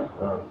minute, sir.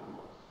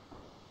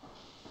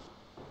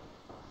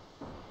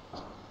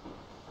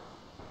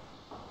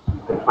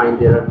 You can find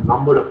there are a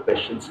number of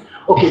questions.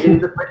 Okay, there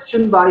is a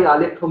question by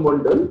Alekha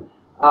Mondol.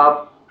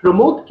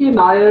 Pramod K.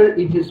 Nair,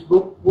 in his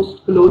book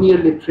Post-Colonial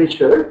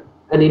Literature,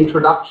 an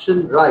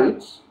introduction,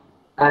 writes,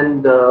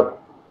 and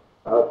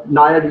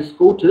Nair is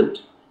quoted,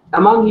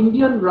 among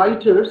Indian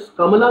writers,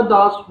 Kamala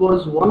Das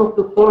was one of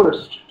the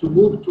first to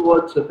move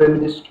towards a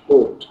feminist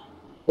vote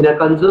in a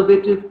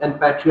conservative and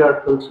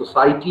patriarchal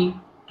society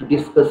to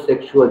discuss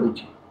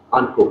sexuality,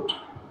 unquote.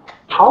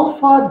 How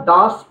far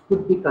Das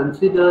could be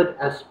considered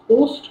as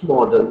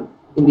postmodern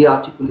in the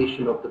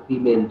articulation of the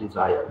female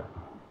desire?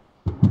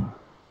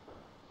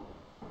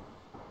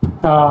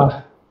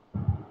 I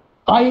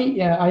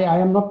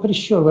am not very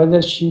sure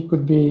whether she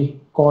could be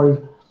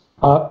called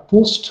a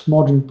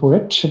postmodern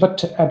poet,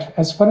 but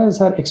as far as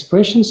her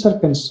expressions are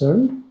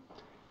concerned,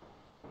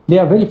 they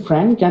are very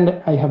frank,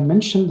 and I have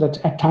mentioned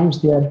that at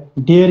times they are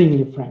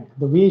daringly frank.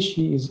 The way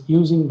she is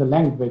using the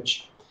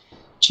language,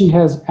 she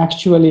has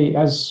actually,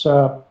 as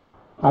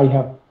I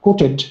have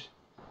quoted,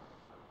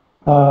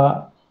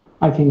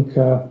 I think,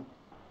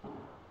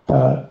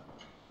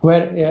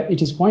 where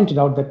it is pointed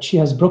out that she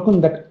has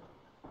broken that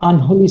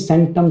unholy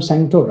sanctum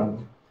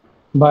sanctorum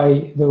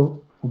by the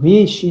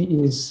way she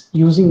is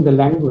using the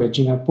language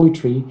in her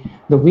poetry,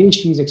 the way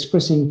she is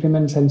expressing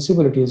feminine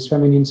sensibilities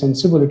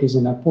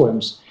in her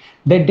poems.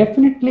 They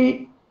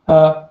definitely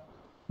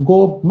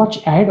go much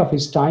ahead of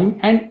his time.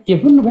 And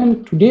even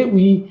when today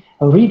we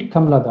read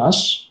Kamala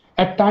Das,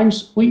 at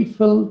times we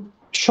feel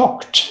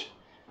shocked,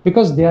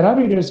 because there are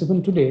readers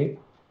even today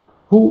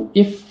who,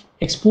 if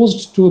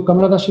exposed to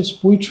Kamala Das's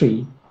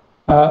poetry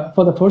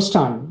for the first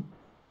time,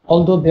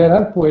 although there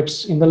are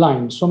poets in the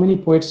line, so many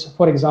poets,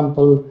 for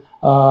example,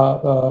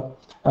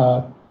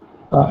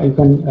 you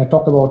can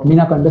talk about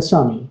Meena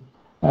Kandasamy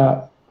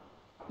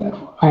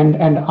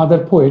and other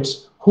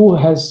poets who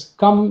has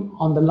come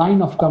on the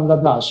line of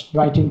Kamala Das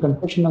writing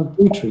confessional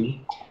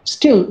poetry.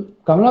 Still,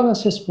 Kamala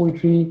Das's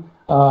poetry,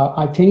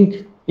 I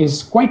think,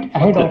 is quite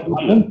ahead of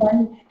our own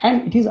time,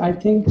 and it is, I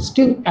think,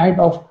 still ahead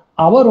of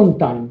our own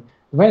time,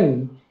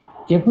 when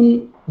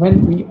even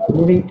when we are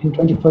living in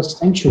 21st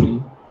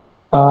century,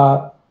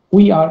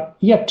 we are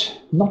yet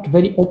not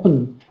very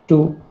open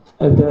to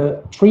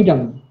the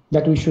freedom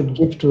that we should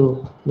give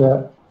to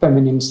the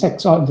feminine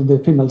sex or the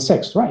female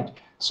sex, right?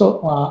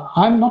 So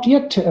I'm not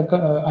yet,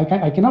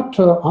 I cannot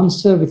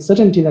answer with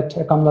certainty that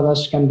Kamala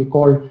Das can be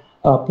called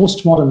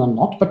postmodern or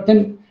not, but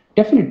then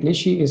definitely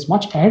she is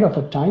much ahead of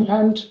her time,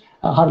 and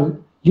her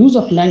use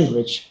of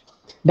language,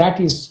 that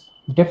is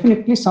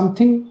definitely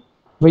something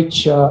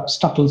which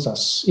startles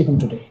us even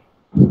today.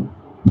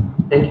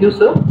 Thank you,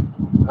 sir.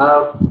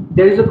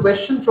 There is a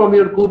question from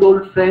your good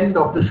old friend,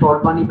 Dr.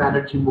 Shorvani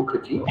Banerjee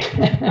Mukherjee.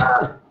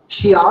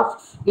 She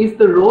asks, is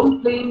the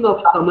role-playing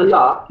of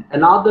Kamala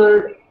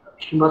another,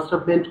 she must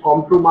have meant,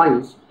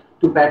 compromise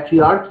to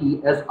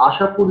patriarchy, as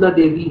Ashapurna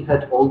Devi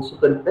had also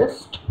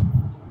confessed?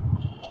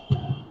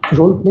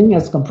 Role-playing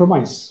as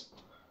compromise?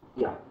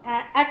 Yeah.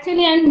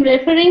 Actually, I'm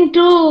referring to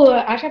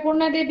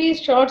Ashapurna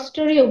Devi's short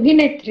story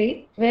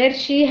Abhinetri, where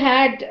she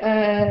had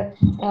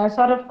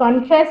sort of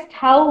confessed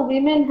how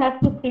women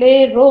have to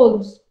play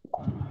roles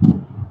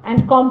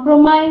and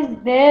compromise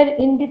their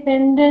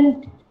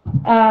independent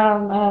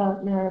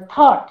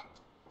thought.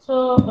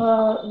 So,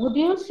 would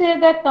you say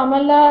that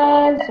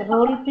Kamala's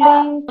role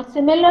playing was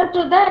similar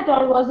to that,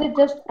 or was it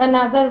just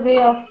another way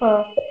of,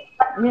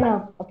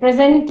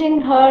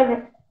 presenting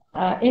her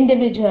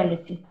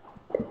individuality?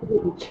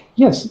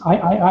 Yes,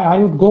 I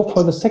would go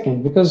for the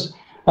second, because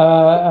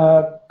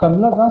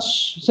Kamala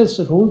Das says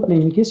role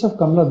playing. In case of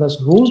Kamala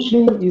Das, role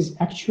playing is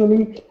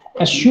actually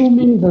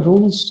assuming the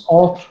roles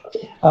of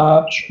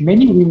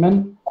many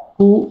women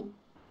who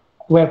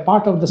were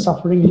part of the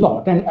suffering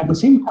lot, and at the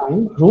same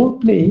time, role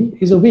playing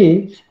is a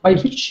way by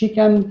which she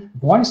can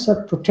voice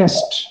her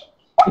protest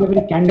in a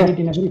very candid,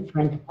 in a very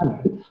frank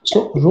manner.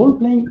 So role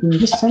playing in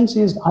this sense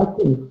is, I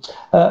think,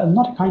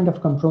 not a kind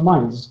of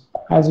compromise,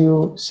 as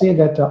you say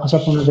that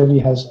Ashapurna Devi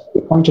has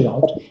pointed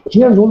out.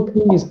 Here, role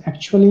playing is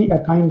actually a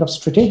kind of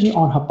strategy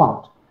on her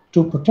part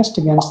to protest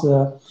against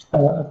the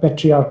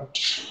patriarch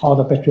or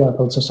the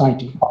patriarchal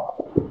society.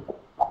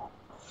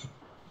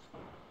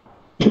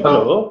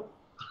 Hello.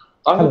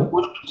 I have Hello. a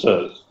question,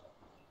 sir.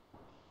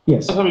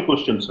 Yes. I have a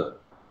question, sir.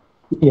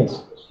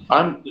 Yes.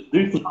 I'm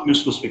Dilip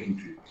Mishra speaking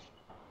to you.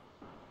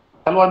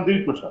 Hello, I'm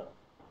Dilip Mishra.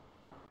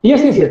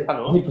 Yes.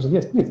 Hello.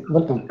 Yes, please,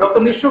 welcome. Dr.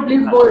 Mishra,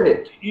 please go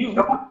ahead. You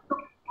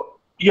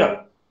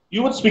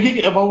were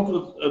speaking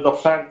about the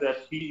fact that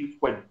he is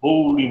quite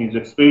bold in his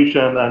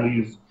expression and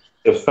he's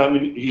a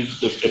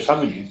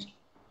feminist.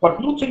 But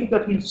do you think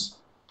that his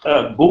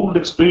bold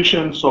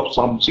expressions of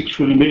some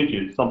sexual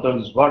images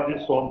sometimes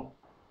verges on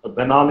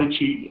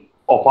banality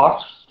of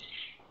art?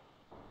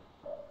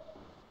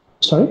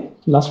 Sorry,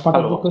 last part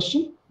of the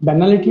question.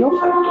 Banality of?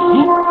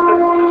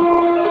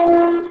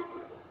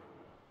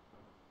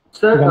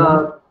 Sir,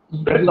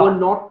 you are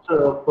not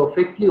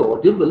perfectly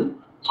audible.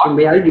 So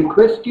may I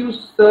request you,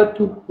 sir,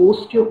 to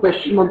post your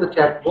question on the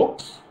chat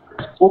box?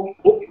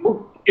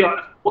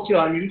 Okay,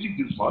 I'm using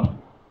this one.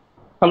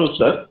 Hello,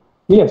 sir.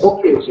 Yes.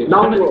 Okay.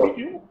 Now Can I speak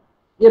to you?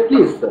 Yeah,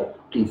 please, sir.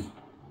 Please.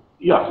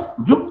 Yeah.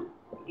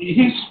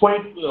 He's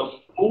quite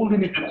bold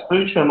in his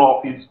expression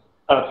of his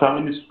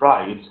feminist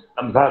rights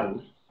and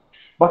values.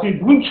 But in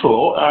doing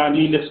so, and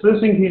in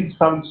expressing his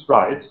feminist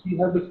rights, he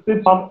has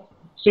expressed some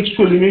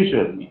sexual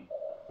imagery,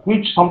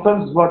 which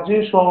sometimes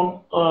verges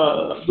on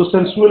the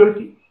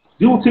sensuality.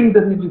 Do you think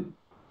that his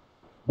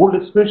bold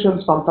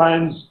expression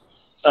sometimes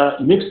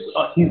makes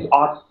his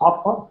art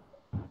suffer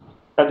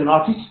as an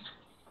artist?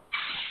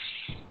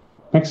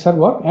 Makes her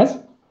what? As?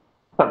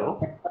 Hello?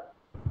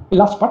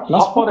 Last part.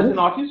 Suffer as an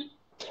artist?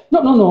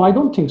 No, I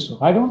don't think so.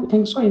 I don't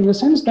think so, in the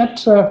sense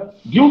that... do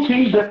you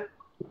think that...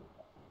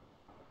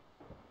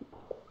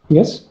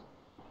 Yes?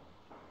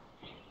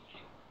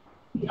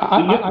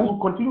 I will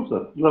continue,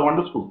 sir. You have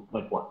understood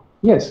my point.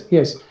 Yes.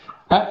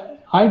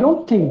 I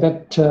don't think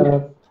that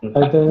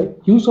the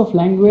use of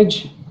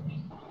language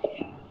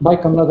by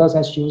Kamala Das,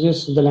 as she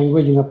uses the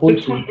language in her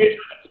poetry,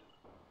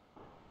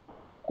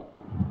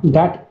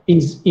 that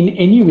is in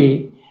any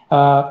way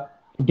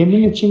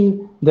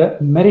diminishing the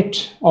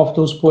merit of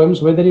those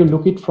poems, whether you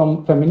look it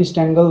from feminist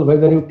angle,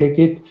 whether you take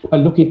it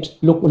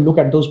look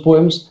at those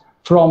poems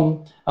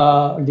from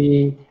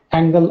the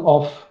angle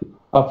of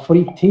a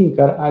free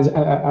thinker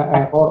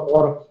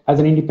or as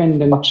an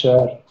independent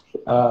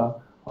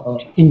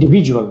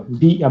individual,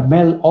 be a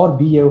male or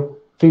be a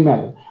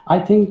female. I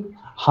think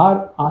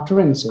her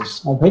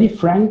utterances are very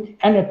frank,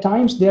 and at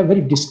times they are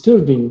very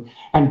disturbing,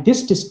 and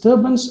this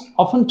disturbance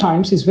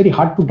oftentimes is very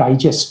hard to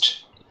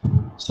digest.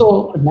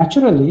 So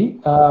naturally,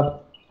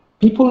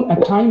 people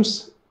at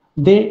times,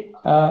 they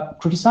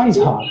criticize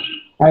her,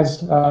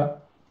 as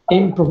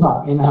M.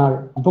 Prabha in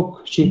her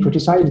book, she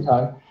criticized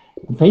her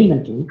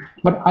vehemently,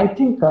 but I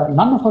think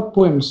none of her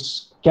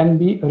poems can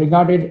be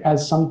regarded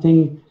as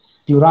something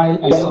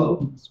puerile, as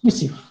something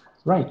dismissive,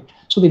 right?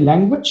 So the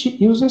language she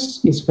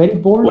uses is very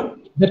bold,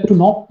 that to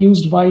not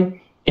used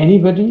by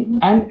anybody.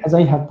 And as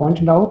I have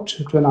pointed out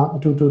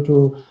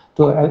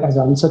as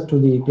answer to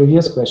the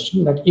previous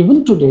question, that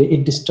even today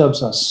it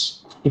disturbs us.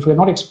 If we're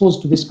not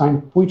exposed to this kind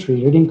of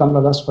poetry, reading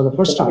Kamala Das for the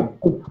first time,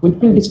 we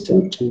feel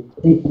disturbed. Thank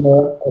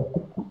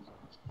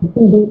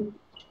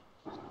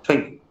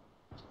you.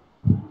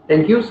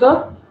 Thank you,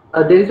 sir.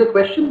 There is a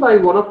question by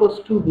one of our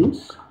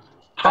students.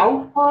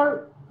 How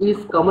far is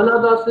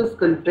Kamala Das's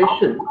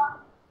confession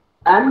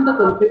and the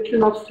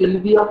confession of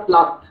Sylvia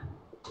Plath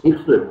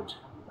different?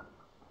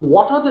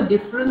 What are the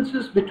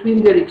differences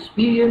between their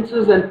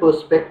experiences and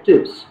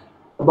perspectives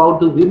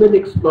about the women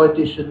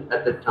exploitation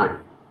at the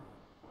time?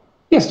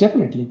 Yes,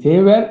 definitely. They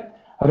were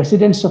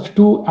residents of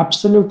two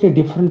absolutely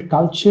different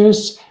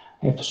cultures,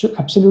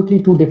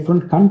 absolutely two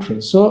different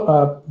countries.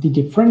 So the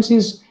difference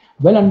is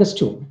well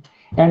understood.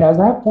 And as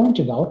I have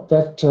pointed out,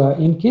 that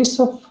in case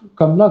of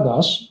Kamala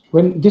Das,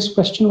 when this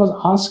question was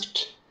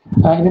asked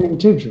in an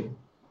interview,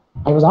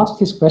 I was asked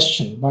this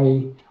question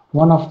by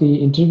one of the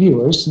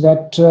interviewers,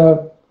 that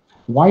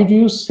why do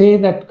you say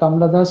that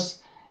Kamala Das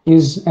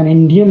is an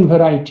Indian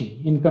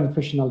variety in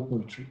confessional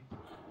poetry?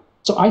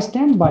 So I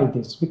stand by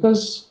this,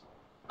 because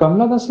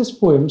Kamala Das's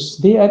poems,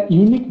 they are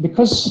unique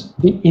because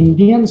the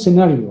Indian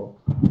scenario,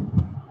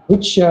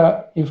 which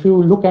if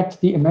you look at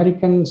the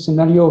American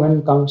scenario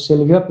when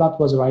Sylvia Plath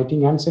was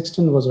writing, Anne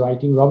Sexton was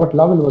writing, Robert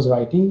Lovell was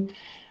writing,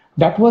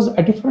 that was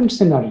a different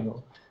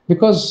scenario.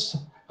 Because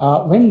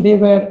when they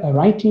were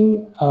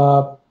writing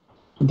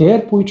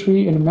their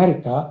poetry in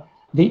America,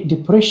 the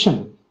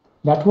depression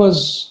that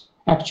was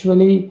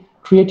actually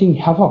creating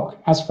havoc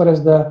as far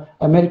as the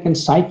American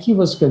psyche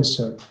was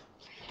concerned.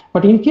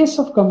 But in case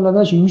of Kamala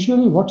Das,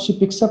 usually what she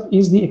picks up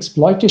is the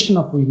exploitation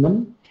of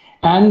women.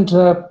 And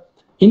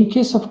in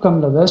case of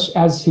Kamala Das,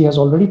 as he has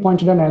already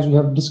pointed out, as we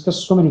have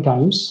discussed so many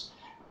times,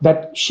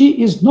 that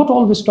she is not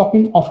always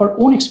talking of her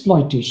own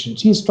exploitation.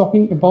 She is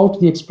talking about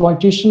the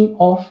exploitation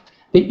of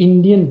the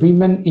Indian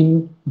women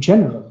in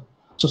general.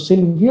 So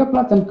Sylvia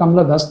Plath and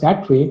Kamala Das,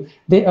 that way,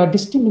 they are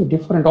distinctly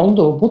different,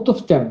 although both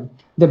of them,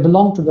 they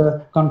belong to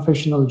the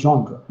confessional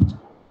genre.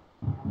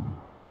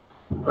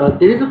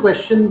 There is a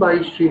question by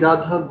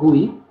Sriradha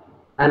Gui,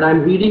 and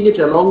I'm reading it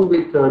along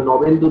with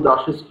Nobendu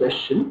Das's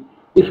question.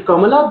 If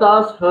Kamala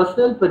Das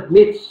herself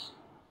admits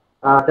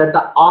that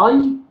the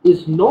I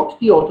is not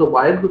the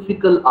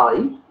autobiographical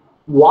I,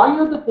 why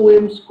are the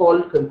poems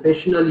called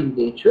confessional in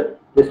nature?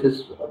 This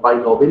is by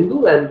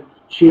Nobendu, and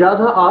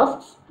Sriradha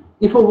asks,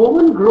 if a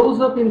woman grows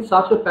up in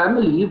such a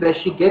family where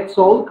she gets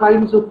all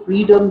kinds of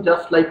freedom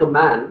just like a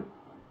man,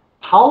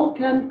 how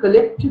can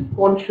collective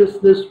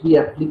consciousness be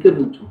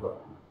applicable to her?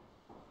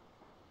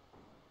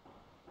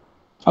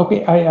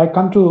 Okay, I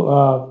come to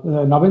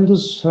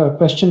Nabendu's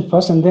question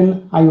first, and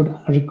then I would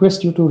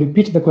request you to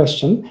repeat the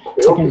question.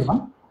 Second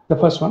one, the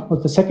first one.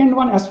 But the second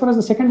one, as far as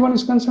the second one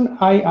is concerned,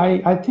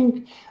 I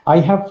think I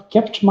have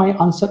kept my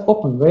answer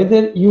open.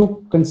 Whether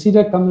you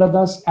consider Kamala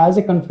Das as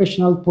a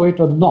confessional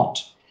poet or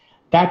not,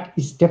 that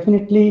is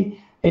definitely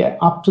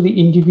up to the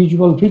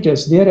individual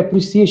readers, their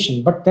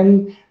appreciation. But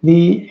then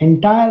the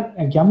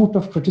entire gamut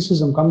of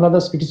criticism, Kamala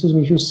Das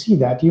criticism, if you see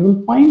that, you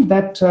will find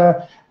that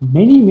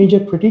many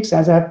major critics,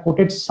 as I have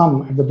quoted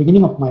some at the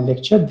beginning of my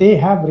lecture, they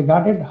have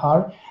regarded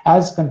her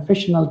as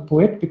confessional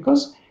poet,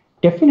 because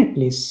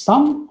definitely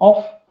some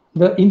of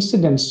the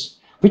incidents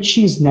which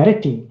she is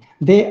narrating,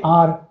 they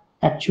are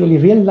actually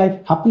real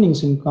life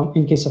happenings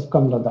in case of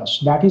Kamala Das.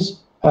 That is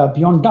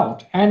beyond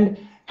doubt. And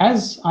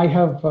as I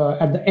have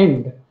at the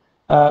end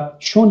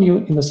shown you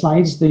in the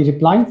slides, the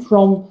reply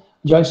from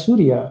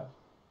Jayasuriya,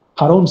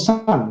 her own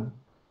son,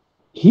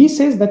 he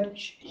says that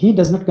he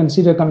does not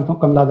consider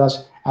Kamala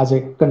Das as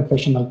a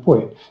confessional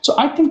poet. So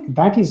I think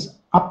that is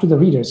up to the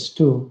readers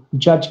to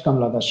judge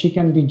Kamala Das. She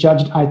can be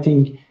judged, I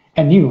think,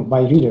 anew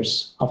by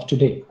readers of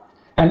today.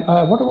 And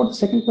what about the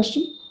second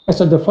question?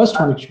 So the first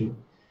one, actually.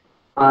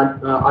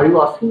 Are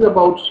you asking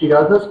about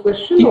Sriradha's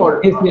question?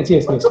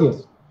 Yes, or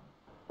yes.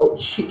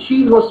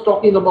 She was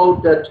talking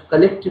about that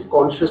collective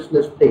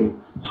consciousness thing.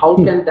 How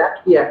can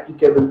that be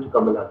applicable to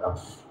Kamala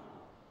Das?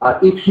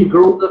 If she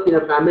grows up in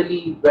a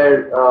family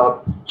where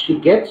she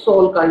gets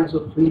all kinds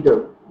of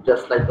freedom,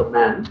 just like a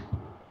man,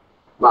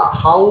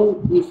 how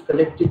is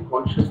collective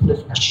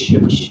consciousness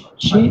applicable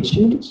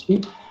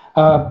to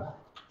her?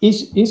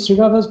 Is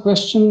Sriradha's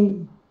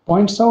question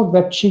points out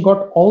that she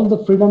got all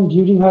the freedom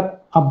during her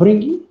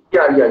upbringing?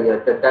 Yeah.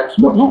 That's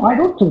what. No, I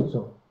don't think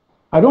so.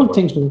 I don't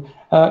think so.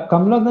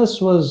 Kamala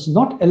Das was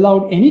not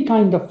allowed any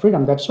kind of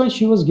freedom. That's why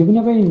she was given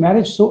away in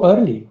marriage so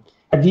early,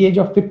 at the age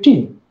of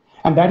 15.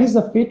 And that is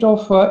the fate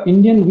of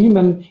Indian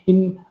women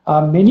in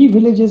many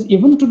villages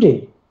even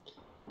today.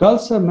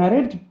 Girls are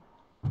married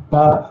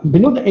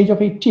below the age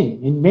of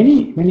 18 in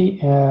many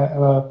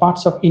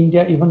parts of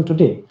India even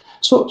today.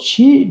 So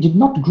she did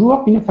not grow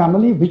up in a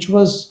family which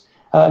was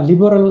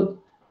liberal,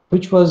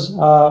 which was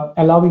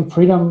allowing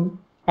freedom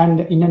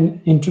And in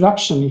an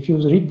introduction, if you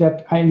read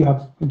that, you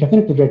have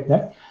definitely read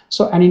that.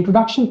 So an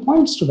introduction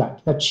points to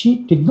that she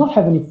did not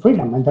have any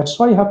freedom, and that's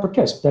why her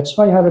protest, that's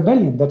why her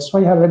rebellion, that's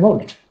why her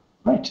revolt,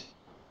 right?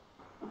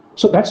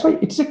 So that's why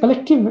it's a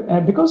collective,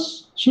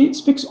 because she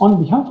speaks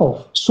on behalf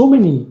of so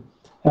many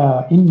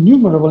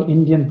innumerable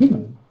Indian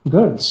women,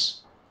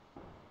 girls.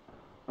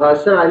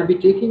 Sir, I'll be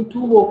taking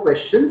two more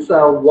questions.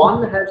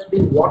 One has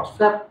been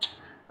WhatsApped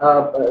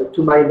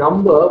to my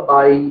number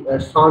by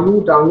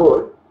Sanu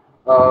Dangor,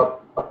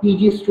 a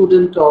PG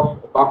student of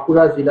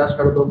Bankura Zila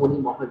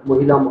Sharadamani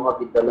Mahila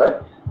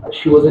Mahavidyalaya.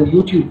 She was a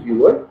YouTube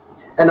viewer.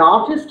 An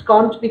artist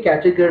can't be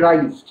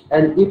categorized,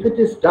 and if it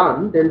is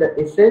done, then the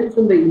essence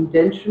and the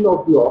intention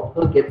of the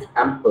author gets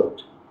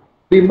hampered.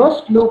 We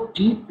must look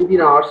deep within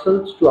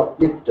ourselves to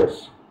uplift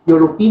us.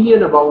 Your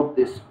opinion about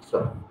this,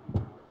 sir?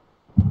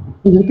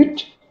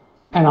 Repeat.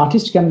 An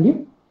artist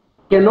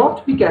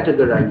cannot be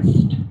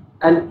categorized,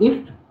 and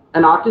if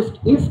an artist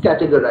is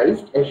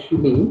categorized, as she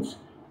means,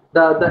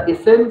 the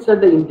essence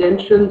and the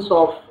intentions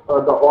of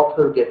the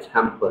author gets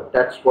hampered.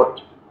 That's what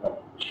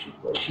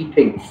she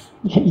thinks.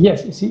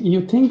 Yes, see,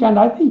 you think, and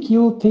I think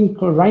you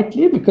think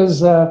rightly,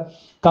 because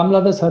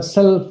Kamala Das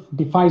herself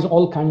defies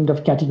all kind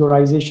of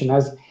categorization.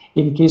 As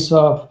in case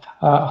of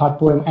her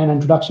poem An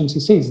Introduction,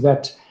 she says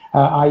that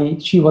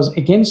she was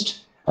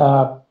against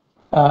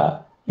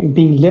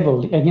being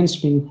labeled,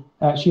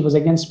 she was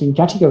against being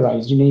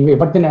categorized in any way.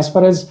 But then as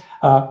far as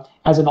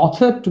an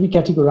author to be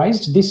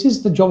categorized, this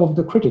is the job of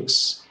the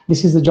critics,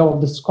 this is the job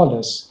of the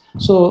scholars.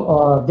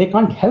 So they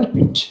can't help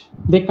it.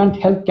 They can't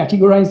help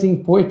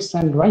categorizing poets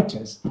and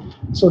writers.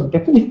 So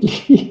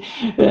definitely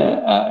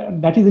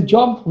that is a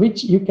job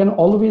which you can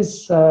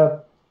always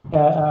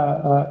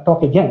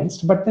talk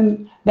against. But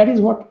then that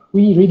is what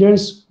we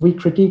readers, we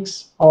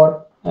critics,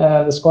 or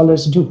the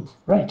scholars do,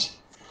 right?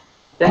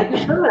 Thank you,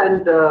 sir.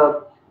 And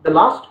the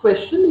last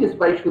question is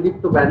by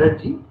Shudipto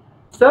Banerjee.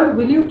 Sir,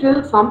 will you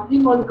tell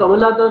something on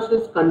Kamala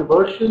Das's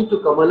conversion to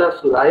Kamala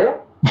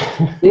Suraya?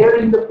 There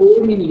in the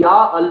poem in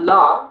Ya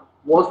Allah,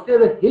 was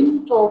there a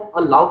hint of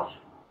a love,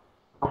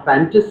 a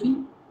fantasy,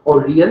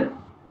 or real?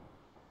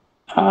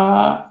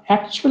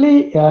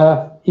 Actually,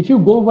 if you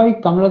go by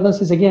Kamala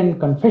Das's again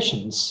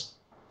confessions,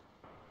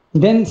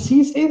 then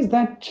she says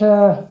that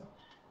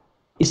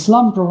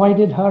Islam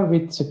provided her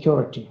with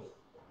security.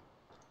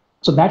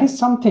 So that is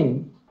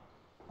something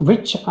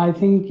which I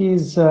think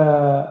is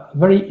a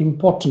very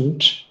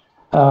important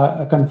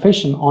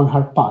confession on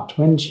her part.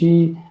 When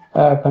she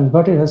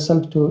converted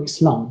herself to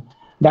Islam,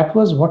 that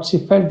was what she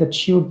felt, that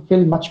she would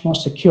feel much more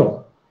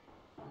secure.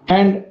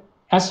 And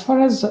as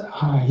far as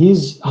her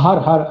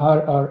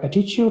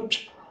attitude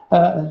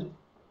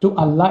to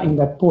Allah in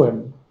that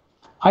poem,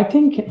 I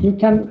think you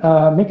can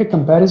make a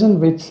comparison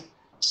with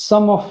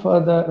some of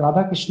the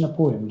Radhakrishna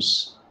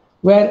poems,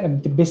 where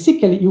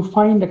basically you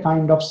find a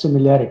kind of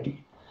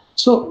similarity.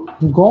 So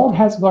God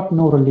has got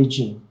no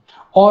religion,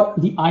 or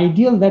the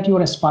ideal that you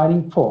are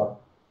aspiring for,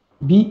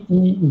 be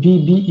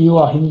you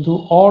are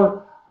Hindu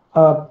or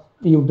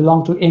you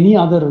belong to any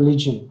other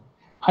religion.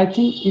 I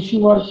think if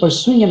you are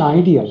pursuing an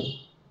ideal,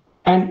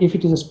 and if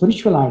it is a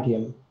spiritual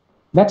ideal,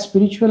 that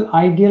spiritual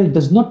ideal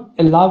does not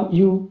allow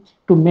you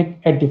to make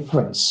a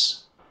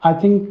difference. I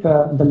think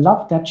the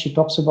love that she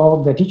talks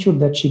about, the attitude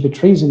that she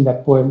betrays in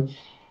that poem,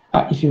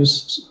 if you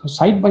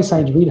side by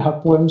side read her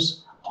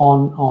poems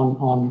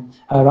on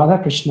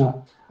Radhakrishna,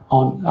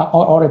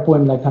 or a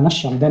poem like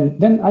Ghanashyam,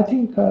 then I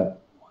think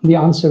the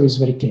answer is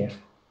very clear.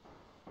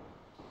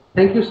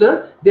 Thank you,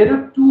 sir. There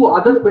are two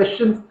other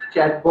questions in the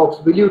chat box.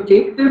 Will you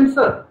take them,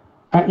 sir?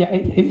 Yeah,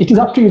 it is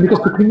up to you, because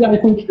Prithviraj,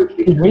 I think,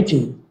 is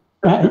waiting.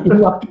 It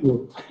is up to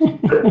you.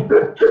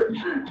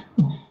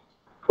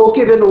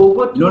 Okay, then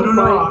over to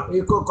No.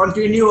 You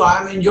continue.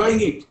 I am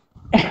enjoying it.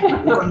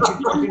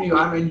 Continue.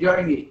 I am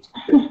enjoying it.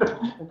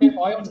 Okay,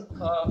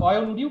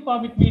 Oil, would you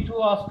permit me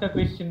to ask a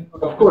question to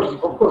Dr.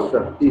 Of course,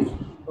 sir. Please.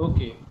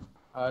 Okay.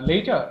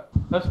 Later,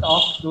 just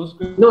ask those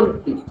questions. No,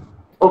 please.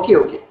 Okay.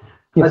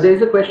 Yes. There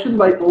is a question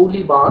by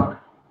Oli Bagh.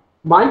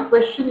 My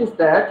question is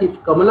that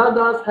if Kamala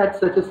Das had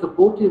such a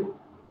supportive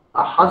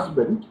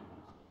husband,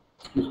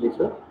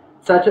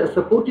 such a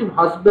supportive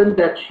husband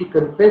that she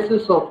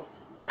confesses of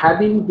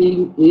having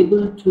been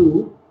able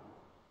to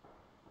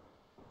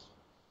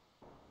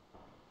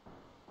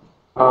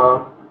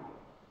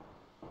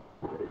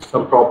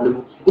some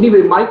problem.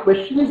 Anyway, my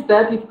question is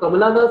that if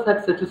Kamala Das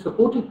had such a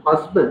supportive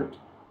husband,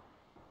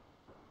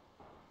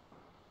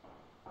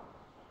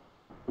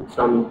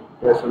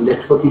 there are some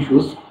network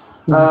issues,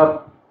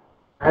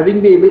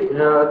 having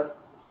been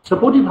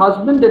supportive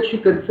husband that she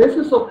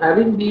confesses of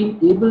having been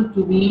able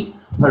to be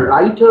a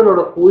writer or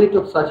a poet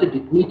of such a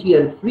dignity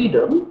and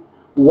freedom,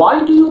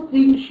 why do you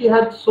think she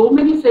had so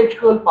many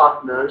sexual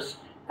partners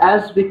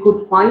as we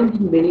could find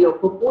in many of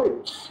her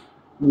poems?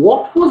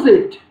 What was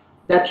it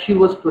that she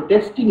was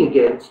protesting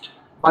against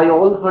by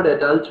all her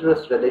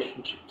adulterous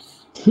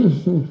relationships?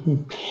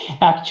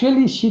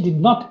 Actually, she did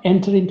not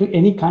enter into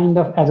any kind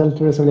of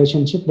adulterous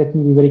relationship. Let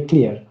me be very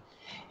clear.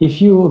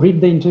 If you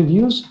read the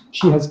interviews,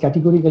 she has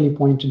categorically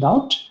pointed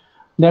out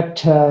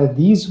that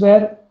these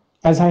were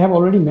as I have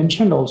already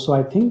mentioned also,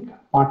 I think,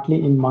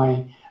 partly in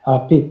my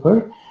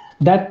paper,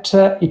 that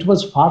it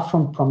was far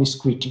from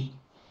promiscuity.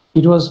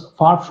 It was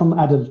far from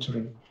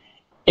adultery.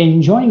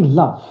 Enjoying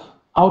love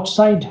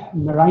outside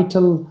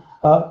marital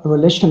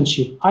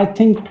relationship, I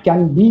think,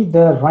 can be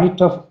the right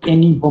of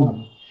any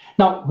woman.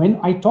 Now, when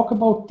I talk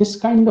about this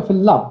kind of a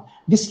love,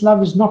 this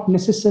love is not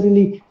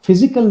necessarily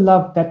physical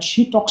love that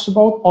she talks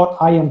about or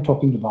I am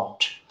talking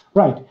about,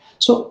 right?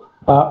 So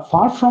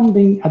far from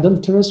being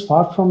adulterous,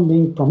 far from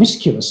being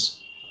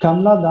promiscuous,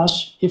 Kamla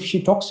Das, if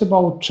she talks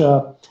about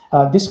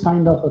this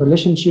kind of a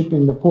relationship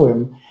in the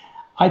poem,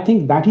 I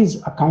think that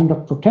is a kind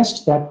of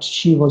protest that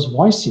she was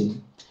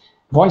voicing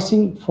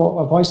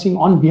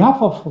on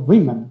behalf of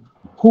women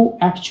who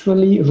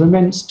actually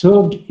remain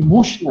disturbed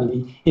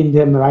emotionally in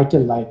their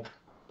marital life.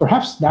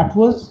 Perhaps that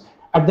was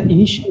at the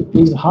initial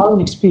phase her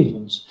own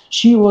experience.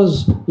 She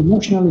was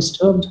emotionally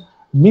disturbed,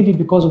 maybe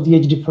because of the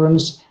age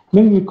difference,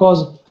 maybe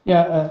because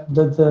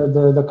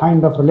the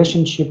kind of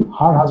relationship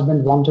her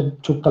husband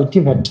wanted to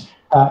cultivate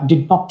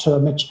did not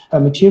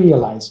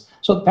materialize.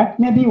 So that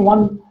may be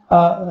one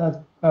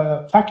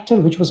factor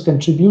which was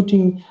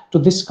contributing to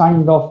this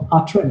kind of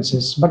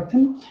utterances. But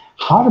then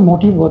her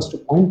motive was to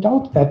point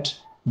out that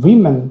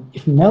women,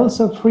 if males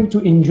are free to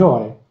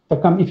enjoy,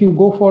 if you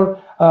go for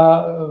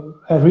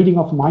a reading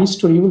of my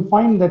story, you will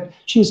find that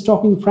she is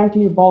talking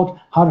frankly about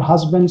her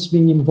husbands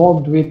being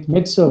involved with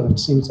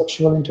maidservants in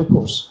sexual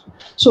intercourse.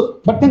 So,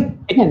 but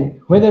then again,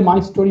 whether my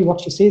story,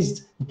 what she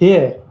says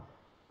there,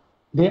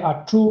 they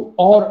are true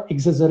or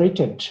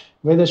exaggerated,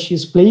 whether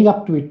she's playing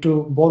up to it,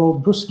 to borrow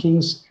Bruce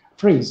King's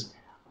phrase,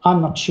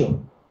 I'm not sure.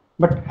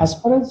 But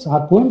as far as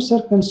her poems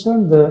are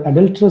concerned, the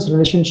adulterous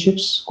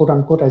relationships, quote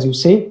unquote, as you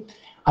say,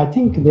 I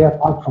think they are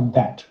far from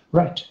that,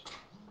 right?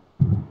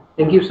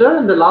 Thank you, sir.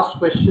 And the last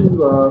question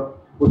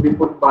would be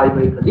put by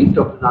my colleague,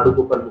 Dr.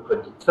 Narugopal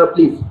Mukherjee. Sir,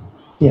 please.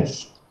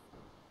 Yes.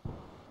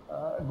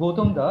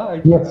 Gautam da,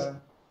 yes.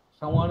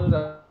 Someone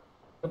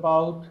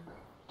about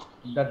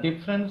the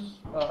difference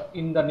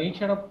in the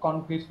nature of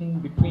confession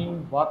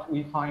between what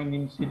we find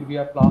in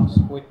Sylvia Plath's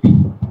poetry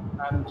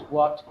and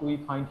what we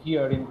find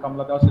here in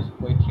Kamla Das's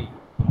poetry.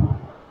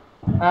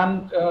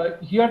 And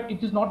here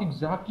it is not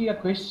exactly a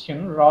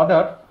question,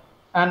 rather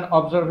an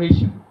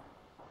observation.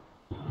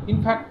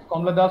 In fact,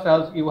 Kamla Das,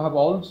 as you have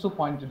also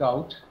pointed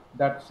out,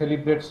 that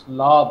celebrates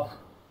love,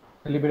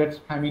 celebrates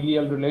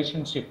familial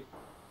relationship.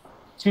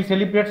 She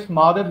celebrates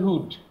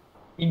motherhood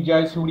in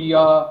Jai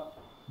Surya,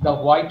 the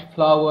white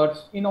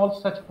flowers, in all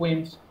such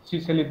poems,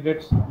 she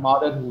celebrates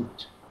motherhood.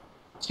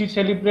 She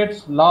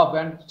celebrates love,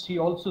 and she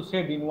also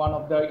said in one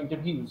of the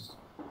interviews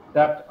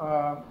that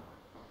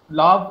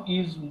love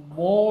is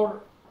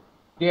more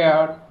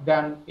there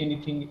than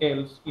anything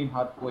else in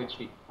her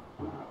poetry.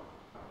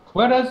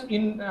 Whereas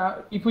in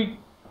if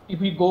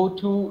we go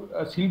to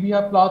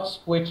Sylvia Plath's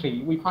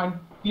poetry, we find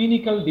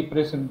clinical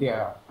depression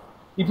there.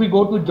 If we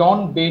go to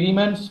John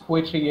Berryman's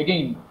poetry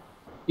again,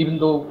 even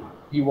though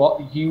he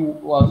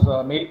was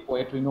a male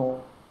poet, we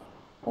know,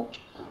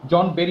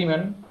 John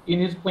Berryman in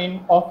his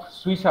poem Of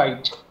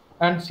Suicide,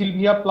 and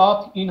Sylvia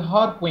Plath in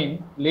her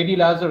poem Lady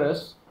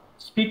Lazarus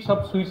speaks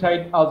of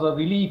suicide as a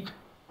relief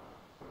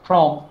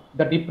from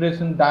the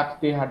depression that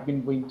they had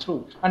been going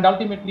through. And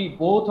ultimately,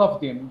 both of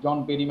them,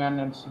 John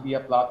Berryman and Sylvia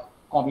Plath,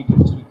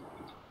 committed suicide.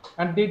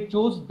 And they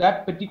chose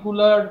that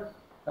particular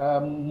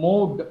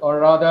mode, or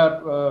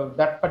rather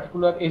that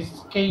particular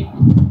escape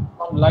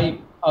from life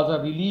as a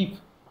relief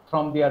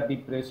from their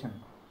depression.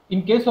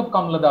 In case of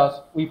Kamla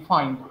Das, we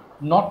find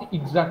not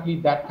exactly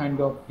that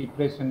kind of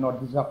depression or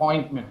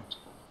disappointment.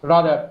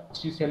 Rather,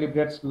 she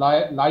celebrates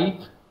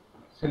life,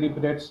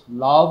 celebrates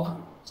love,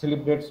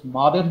 celebrates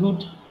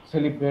motherhood,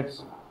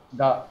 celebrates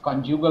the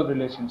conjugal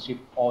relationship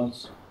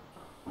also.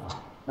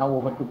 Now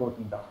over to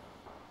Gautam Da.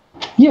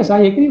 Yes, I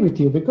agree with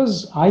you,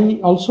 because I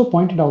also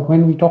pointed out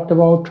when I talked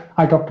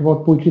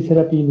about poetry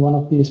therapy in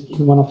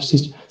one of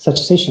such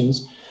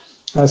sessions.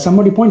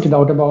 Somebody pointed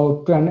out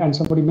about, and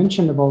somebody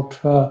mentioned about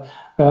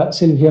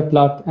Sylvia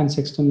Plath and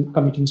Sexton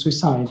committing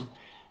suicide.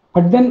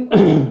 But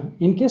then,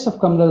 in case of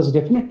Kamla,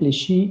 definitely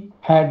she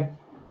had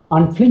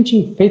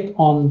unflinching faith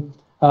on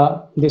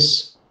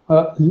this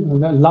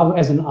love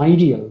as an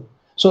ideal.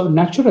 So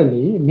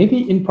naturally,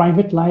 maybe in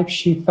private life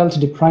she felt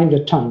deprived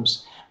at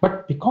times.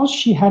 But because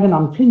she had an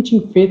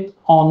unflinching faith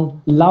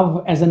on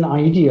love as an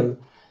ideal,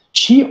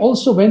 she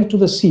also went to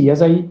the sea.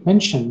 As I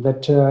mentioned,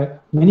 that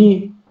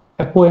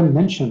a poem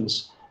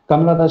mentions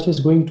Kamla Das is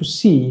going to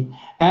sea,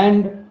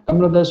 and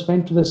Kamla Das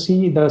went to the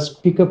sea. The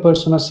speaker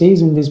persona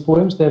says in these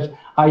poems that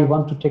I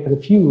want to take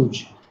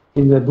refuge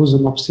in the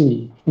bosom of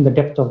sea, in the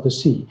depth of the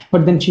sea.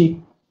 But then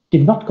she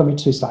did not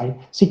commit suicide.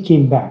 She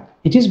came back.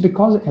 It is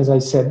because, as I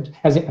said,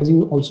 as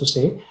you also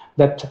say,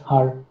 that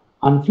her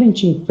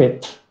unflinching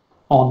faith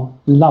on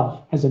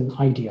love as an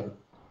ideal.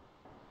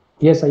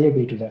 Yes, I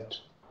agree to that.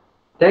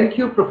 Thank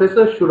you,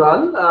 Professor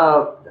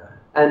Shural.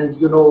 And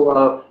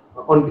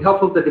on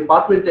behalf of the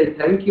department, I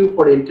thank you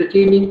for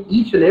entertaining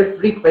each and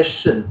every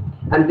question.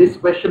 And this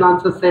question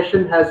answer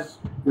session has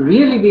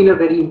really been a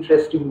very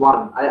interesting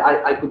one.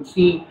 I could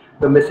see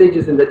the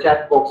messages in the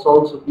chat box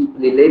also keep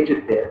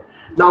related there.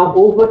 Now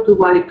over to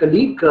my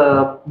colleague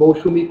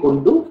Moshumi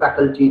Kundu,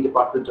 Faculty,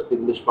 Department of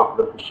English,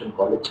 Bankura Christian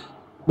College.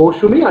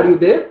 Moshumi, are you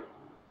there?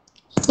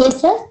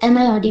 Yes, sir. Am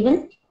I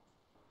audible?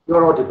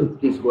 You're audible.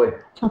 Please go ahead.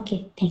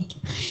 Okay, thank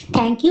you.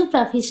 Thank you,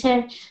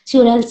 Professor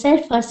Sural sir,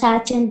 for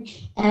such an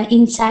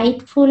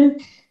insightful,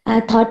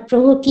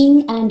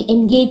 thought-provoking and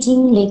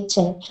engaging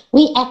lecture.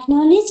 We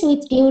acknowledge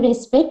with due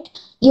respect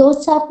your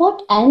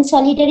support and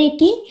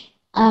solidarity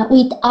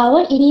with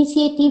our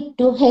initiative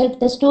to help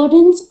the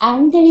students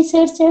and the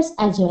researchers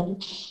as well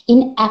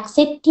in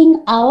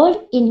accepting our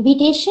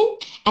invitation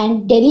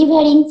and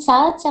delivering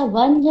such a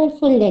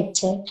wonderful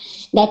lecture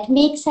that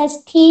makes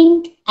us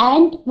think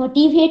and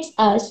motivates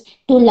us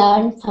to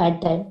learn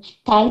further.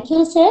 Thank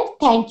you, sir.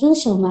 Thank you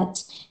so much.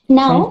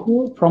 Now, thank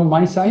you from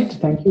my side.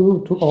 Thank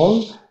you to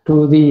all,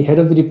 to the head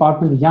of the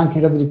department, the young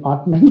head of the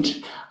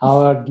department,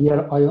 our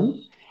dear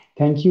Ayon.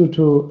 Thank you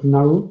to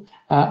Naru.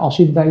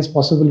 Ashidda is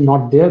possibly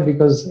not there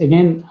because,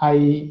 again,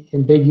 I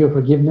beg your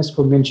forgiveness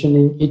for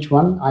mentioning each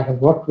one. I have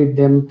worked with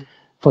them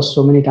for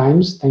so many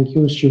times. Thank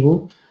you,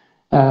 Shivu.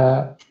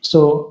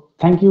 So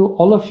thank you,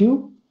 all of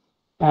you.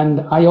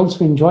 And I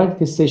also enjoyed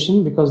this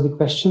session because the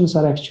questions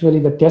are actually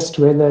the test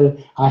whether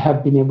I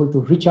have been able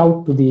to reach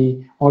out to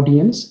the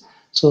audience.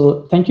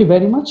 So thank you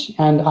very much.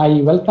 And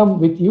I welcome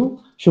with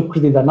you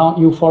Shukridida. Now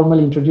you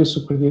formally introduce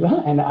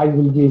Shukridida and I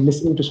will be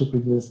listening to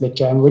Shukridida's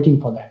lecture. I'm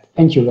waiting for that.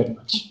 Thank you very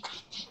much.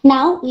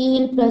 Now we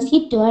will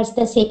proceed towards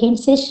the second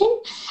session.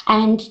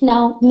 And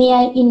now may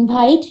I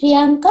invite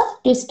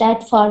Riyanka to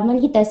start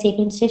formally the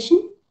second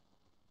session.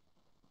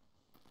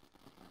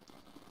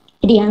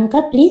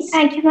 Riyanka, please.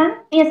 Thank you, ma'am.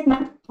 Yes,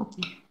 ma'am.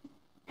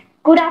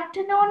 Good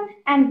afternoon,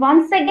 and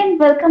once again,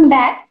 welcome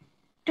back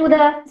to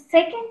the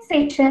second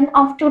session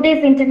of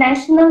today's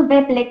International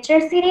Web Lecture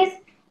Series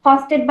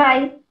hosted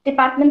by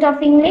Department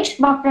of English,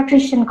 Bankura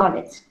Christian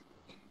College.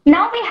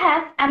 Now we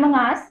have among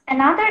us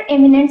another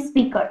eminent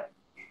speaker,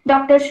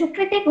 Dr.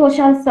 Sukriti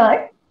Ghoshal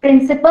Sir,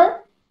 Principal,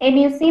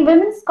 MUC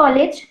Women's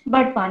College,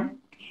 Burdwan.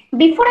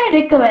 Before I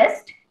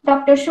request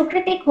Dr.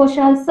 Sukriti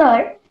Ghoshal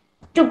Sir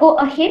to go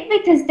ahead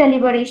with his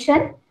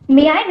deliberation,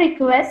 may I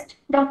request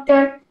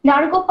Dr.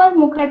 Nargopal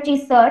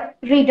Mukherjee Sir,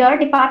 Reader,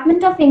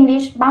 Department of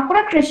English,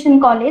 Bankura Christian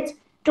College,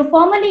 to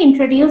formally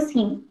introduce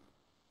him.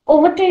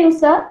 Over to you,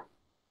 sir.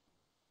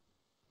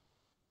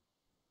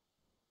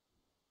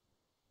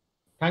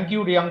 Thank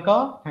you,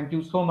 Riyanka. Thank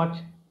you so much.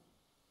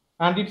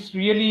 And it's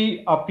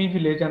really a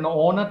privilege and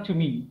honor to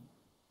me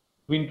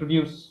to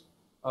introduce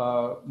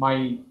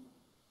my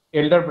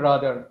elder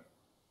brother,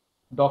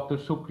 Dr.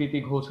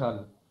 Sukriti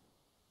Ghoshal.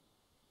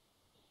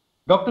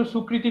 Dr.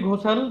 Sukriti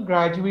Ghoshal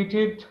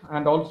graduated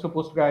and also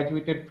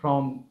post-graduated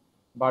from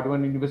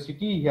Burdwan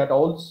University. He had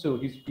also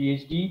his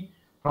PhD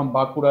from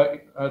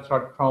the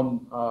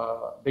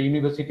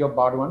University of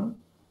Burdwan.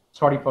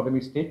 Sorry for the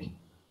mistake.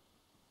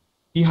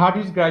 He had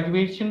his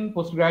graduation,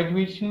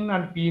 post-graduation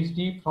and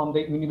PhD from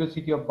the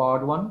University of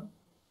Burdwan.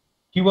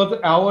 He was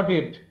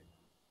awarded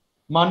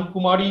Man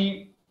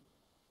Kumari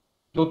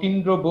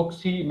Jyotindra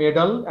Boxi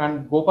Medal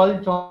and Gopal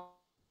Chandra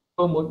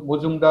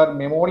Mojumdar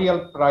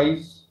Memorial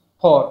Prize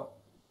for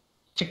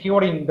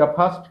securing the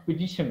first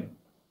position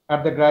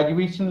at the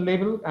graduation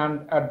level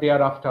and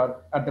thereafter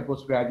at the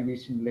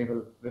post-graduation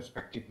level,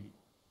 respectively.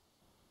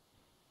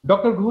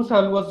 Dr.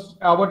 Ghoshal was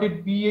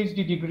awarded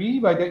PhD degree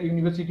by the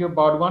University of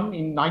Burdwan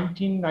in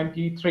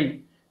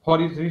 1993 for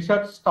his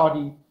research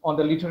study on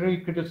the literary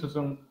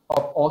criticism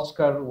of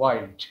Oscar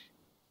Wilde.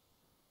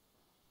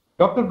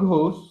 Dr.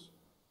 Ghoshal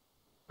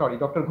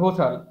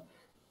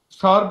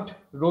served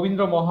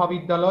Rabindra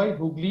Mahavidyalaya,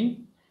 Hooghly,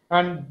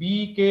 and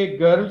B.K.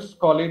 Girls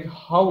College,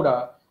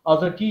 Howrah,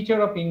 as a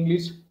teacher of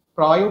English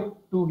prior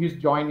to his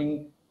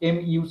joining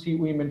MUC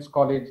Women's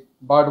College,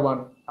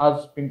 Burdwan,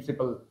 as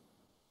principal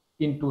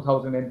in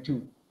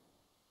 2002.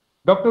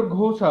 Dr.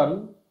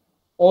 Ghoshal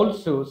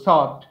also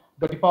served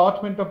the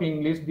Department of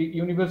English, the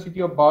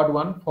University of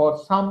Burdwan, for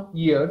some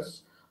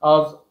years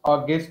as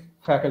a guest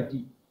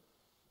faculty.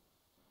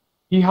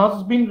 He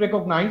has been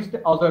recognized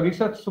as a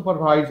research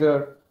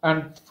supervisor,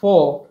 and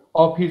 4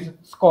 of his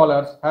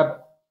scholars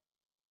have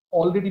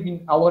already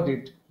been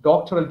awarded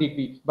doctoral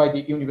degree by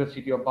the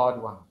University of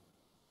Burdwan.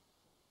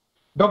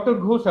 Dr.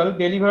 Ghoshal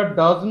delivered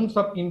dozens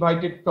of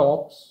invited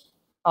talks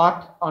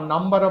at a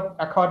number of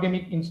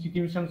academic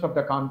institutions of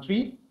the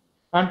country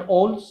and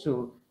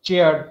also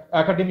chaired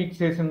academic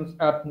sessions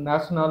at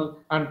national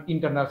and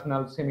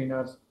international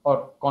seminars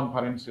or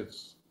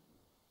conferences.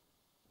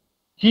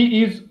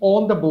 He is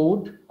on the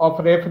board of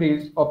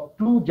referees of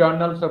 2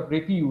 journals of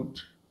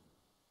repute.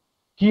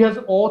 He has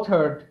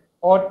authored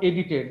or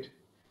edited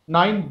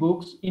 9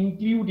 books,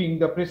 including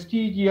the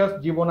prestigious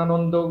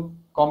Jivanananda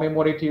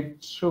commemorative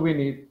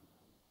souvenir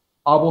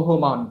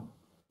Abohman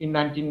in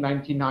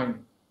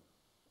 1999.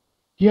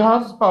 He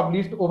has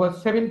published over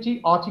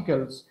 70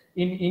 articles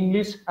in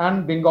English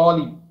and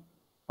Bengali,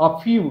 a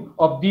few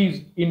of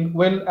these in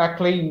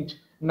well-acclaimed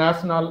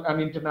national and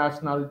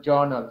international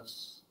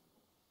journals.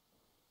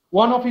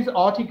 One of his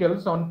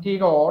articles on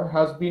Tagore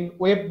has been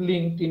web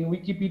linked in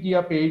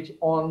Wikipedia page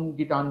on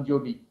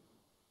Gitanjali.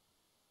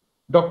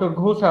 Dr.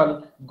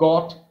 Ghoshal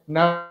got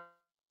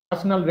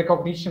national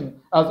recognition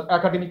as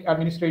academic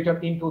administrator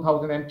in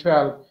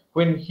 2012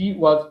 when he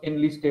was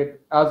enlisted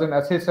as an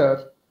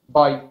assessor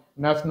by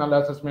National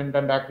Assessment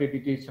and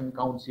Accreditation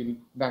Council,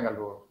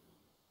 Bangalore.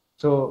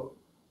 So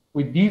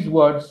with these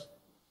words,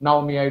 now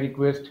may I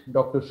request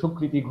Dr.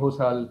 Sukriti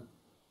Ghoshal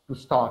to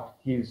start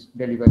his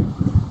delivery.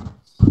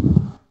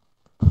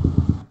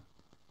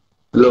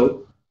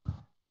 Hello.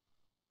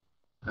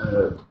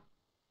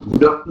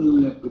 Good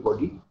afternoon,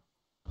 everybody.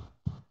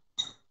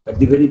 At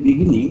the very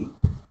beginning,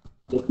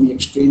 let me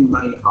extend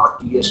my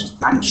heartiest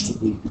thanks to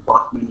the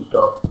Department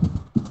of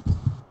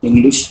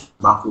English,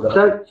 Bankura.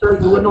 Sir,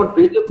 you are not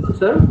visible,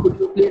 sir. Could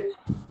you please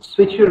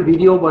switch your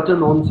video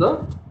button on,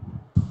 sir?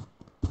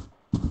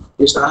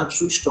 Yes, I have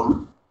switched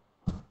on.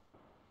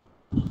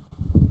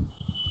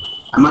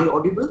 Am I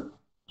audible?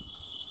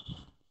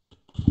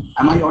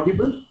 Am I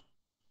audible?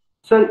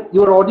 Sir,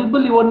 you are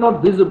audible, you are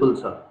not visible,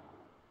 sir.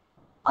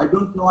 I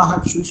don't know, I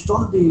have switched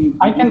on the...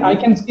 I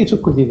can see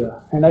Sukriti,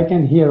 and I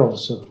can hear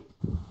also.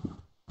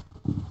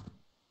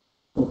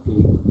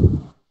 Okay.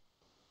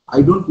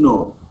 I don't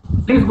know.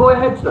 Please go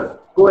ahead, sir.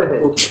 Go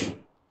ahead. Okay.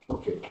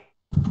 Okay.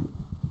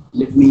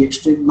 Let me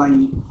extend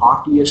my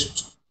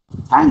heartiest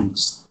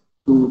thanks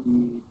to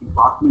the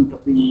Department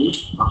of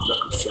English, Bankura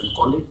Christian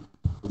College,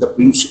 the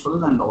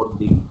principal and all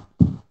the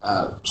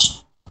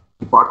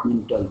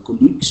departmental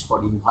colleagues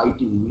for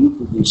inviting me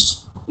to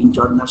this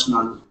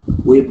international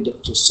web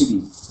lecture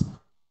series.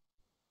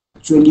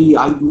 Actually,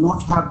 I do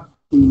not have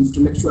the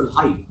intellectual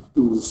height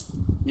to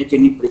make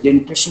any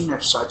presentation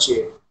at such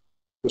a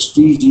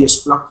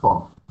prestigious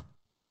platform,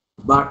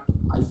 but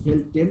I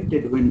felt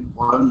tempted when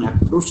one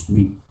approached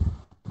me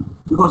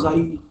because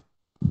I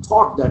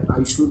thought that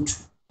I should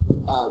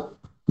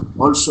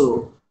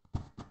also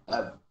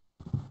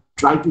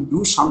try to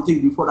do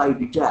something before I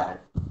retire.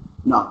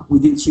 Now,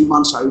 within 3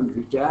 months, I will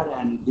retire,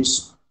 and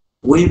this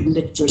web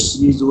lecture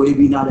series,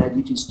 webinar as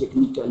it is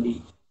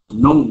technically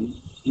known,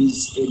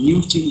 is a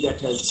new thing that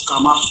has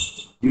come up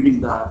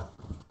during the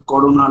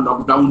Corona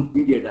lockdown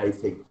period, I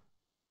think.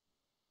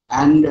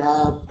 And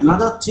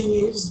another thing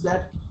is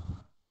that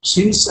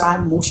since I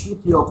am mostly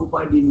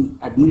preoccupied in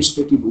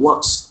administrative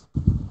works,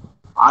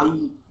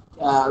 I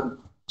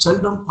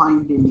seldom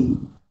find any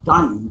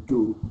time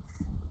to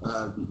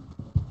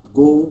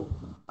go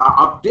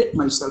update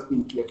myself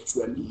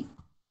intellectually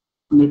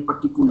in a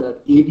particular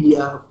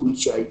area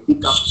which I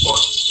pick up for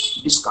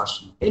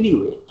discussion.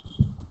 Anyway,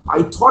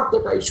 I thought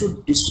that I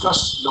should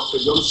discuss Dr.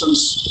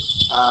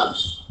 Johnson's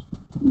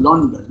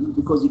London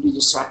because it is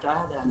a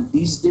satire, and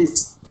these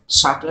days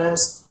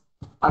satires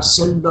are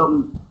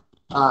seldom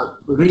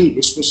read,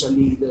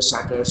 especially the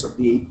satires of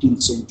the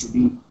 18th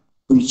century,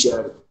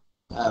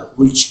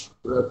 which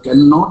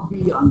cannot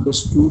be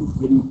understood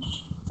very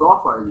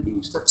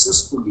properly,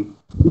 successfully,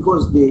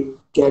 because they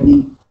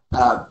carry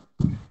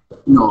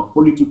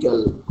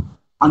political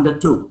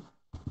undertone.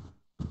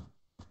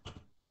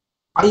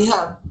 I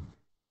have,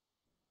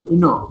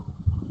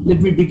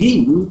 let me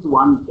begin with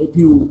a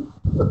few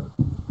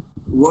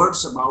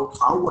words about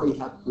how I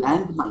have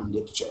planned my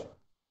lecture.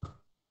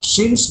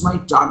 Since my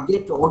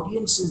target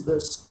audience is the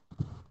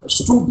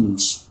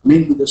students,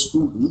 mainly the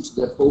students,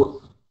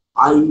 therefore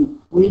I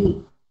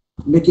will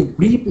make a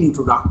brief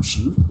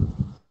introduction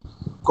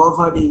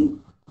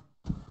covering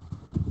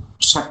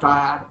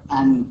satire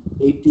and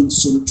 18th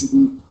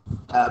century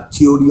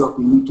theory of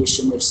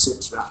imitation,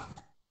 etc.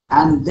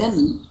 And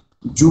then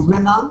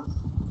juvenile,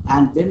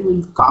 and then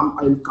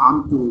I will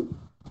come to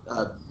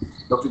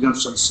Dr.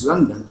 Johnson's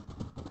London,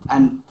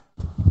 and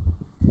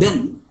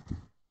then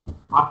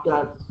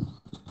after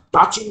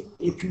touching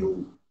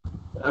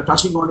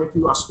on a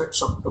few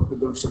aspects of Dr.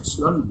 Johnson's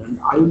London,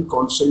 I will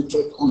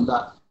concentrate on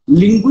the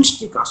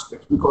linguistic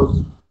aspect,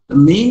 because the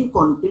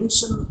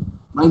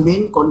my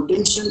main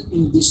contention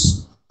in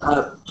this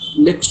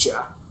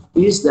lecture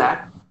is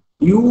that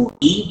you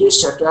read a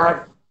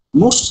satire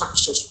most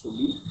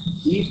successfully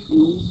if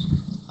you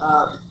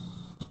are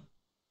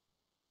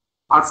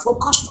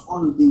focused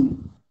on the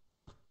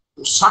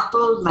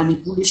subtle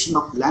manipulation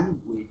of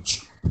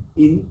language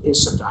in a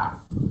satire.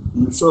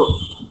 So,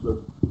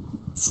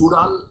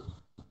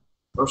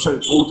 Professor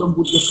Gautam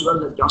Buddha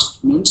Sural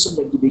just mentioned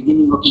at the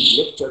beginning of his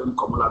lecture on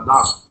Kamala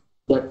Das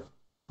that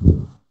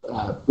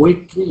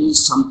poetry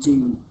is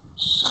something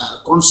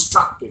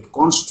constructed.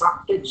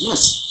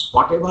 Yes,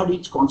 whatever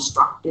is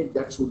constructed,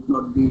 that should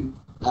not be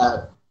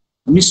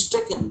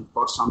mistaken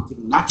for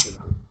something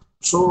natural.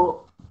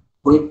 So,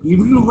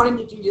 even when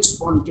it is a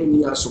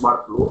spontaneous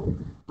workflow,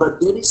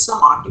 but there is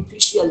some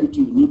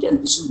artificiality in it,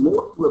 and this is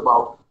more true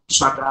about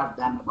satire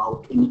than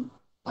about any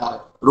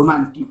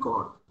romantic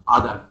or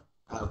other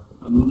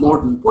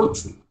modern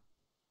poetry.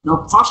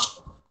 Now,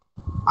 first,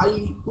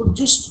 I would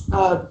just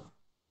tell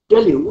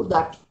you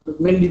that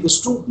mainly the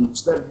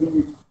students, that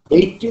the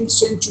 18th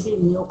century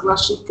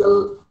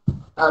neoclassical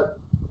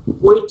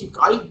poetic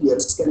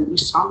ideas can be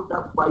summed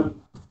up by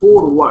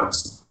 4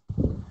 words.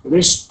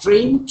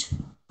 restraint,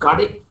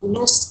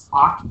 correctness,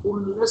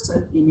 artfulness,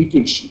 and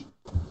imitation.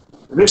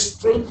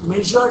 Restraint,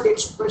 measured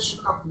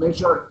expression of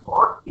measured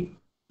thought,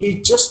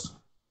 is just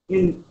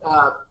in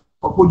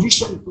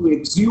opposition to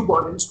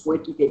exuberance,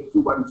 poetic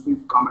exuberance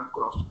we've come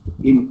across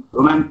in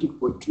romantic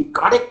poetry.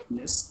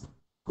 Correctness,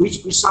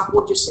 which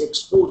presupposes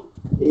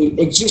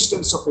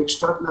existence of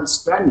external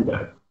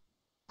standard.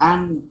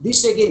 And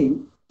this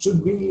again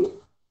should be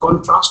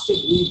contrasted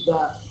with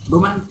the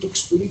romantic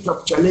spirit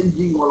of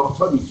challenging all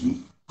authority,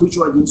 which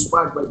was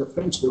inspired by the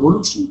French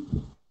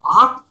Revolution.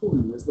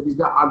 Artfulness, that is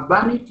the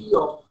urbanity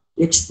of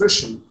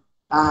expression,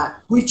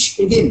 which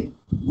again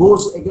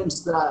goes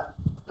against the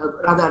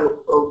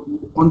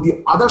on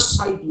the other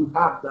side you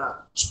have the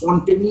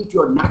spontaneity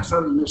or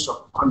naturalness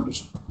of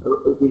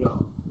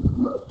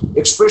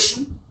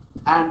expression.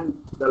 And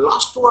the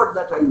last word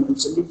that I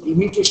mentioned is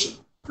imitation.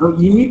 Now,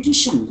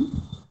 imitation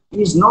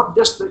is not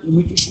just the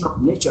imitation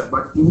of nature,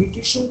 but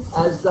imitation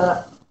as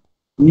the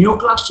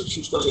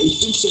neoclassicists of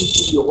 18th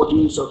century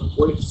audience of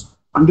poets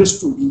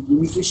understood.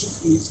 Imitation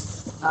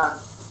is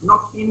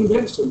not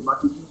invention,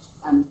 but it is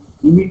an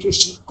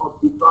imitation of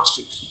the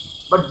classics.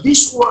 But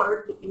this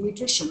word,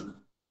 imitation,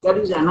 there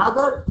is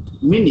another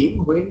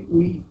meaning when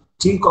we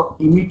think of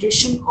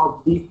imitation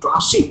of the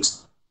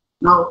classics.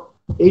 Now,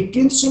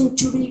 18th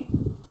century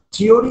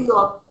theory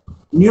of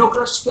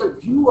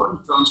neoclassical view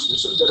on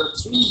translation, there are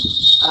three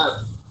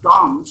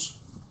terms: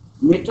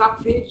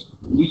 metaphrase,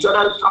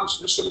 literal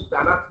translation;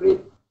 paraphrase,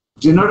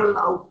 general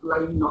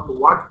outline, not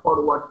word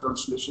for word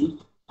translation;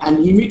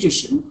 and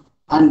imitation.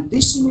 And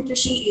this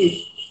imitation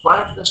is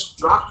where the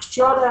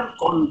structure and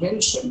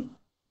convention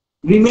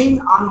remain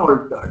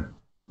unaltered,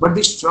 but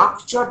the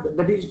structure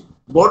that is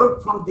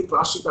borrowed from the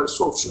classical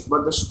sources,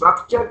 but the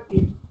structure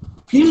is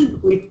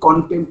filled with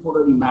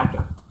contemporary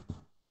matter.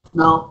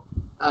 Now,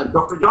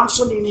 Dr.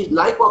 Johnson in his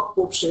Life of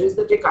Pope says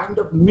that a kind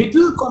of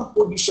middle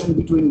composition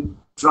between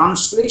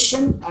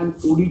translation and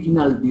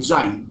original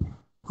design,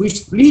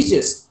 which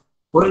pleases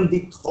when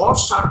the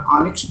thoughts are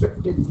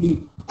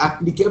unexpectedly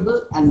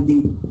applicable and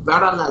the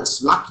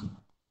parallels lucky.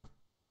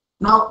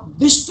 Now,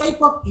 this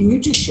type of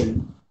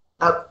imitation,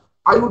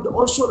 I would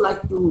also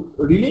like to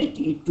relate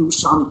it to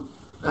some,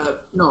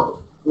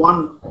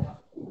 one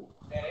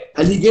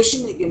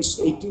allegation against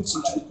 18th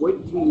century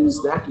poetry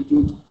is that it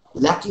is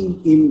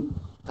lacking in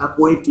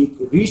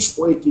rich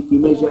poetic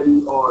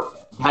imagery or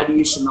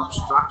variation of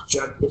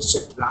structure,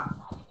 etc.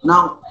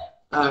 Now,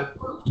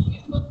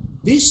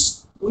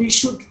 this we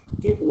should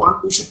keep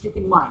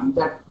in mind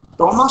that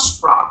Thomas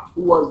Pratt,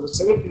 who was the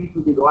secretary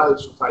to the Royal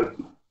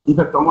Society, in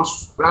fact,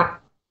 Thomas Pratt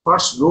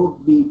first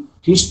wrote the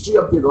History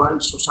of the Royal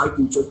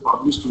Society, which was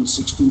published in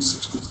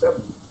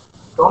 1667.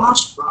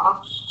 Thomas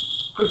Pratt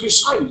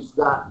criticized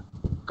the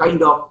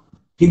kind of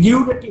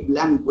figurative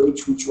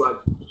language which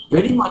was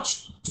very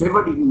much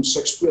favored in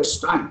Shakespeare's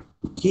time.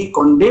 He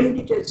condemned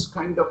it as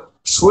kind of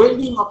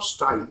swelling of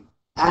style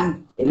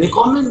and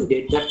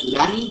recommended that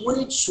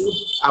language should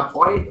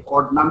avoid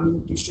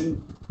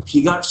ornamentation,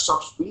 figures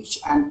of speech,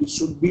 and it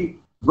should be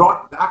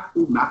brought back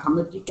to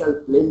mathematical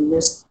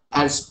plainness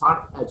as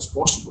far as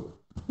possible.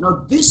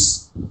 Now,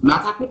 this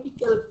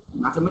mathematical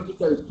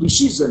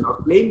precision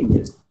or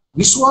plainness,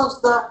 this was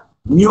the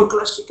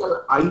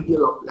neoclassical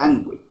ideal of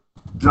language.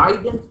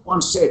 Dryden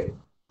once said,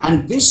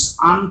 and this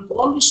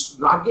unpolished,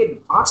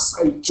 rugged verse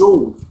I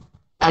chose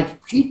as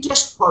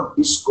fittest for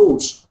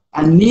discourse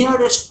and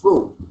nearest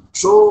prose.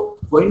 So,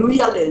 when we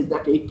allege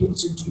that 18th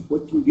century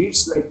poetry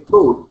reads like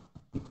prose,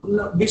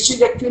 this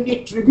is actually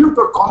a tribute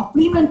or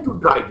compliment to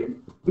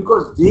Dryden,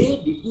 because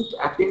they didn't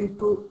attempt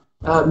to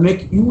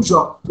make use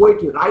of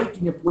poetry, write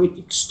in a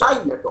poetic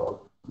style at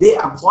all. They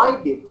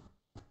avoided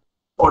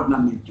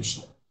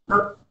ornamentation.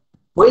 Now,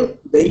 when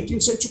the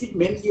 18th century is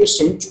mainly a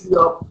century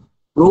of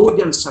prose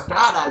and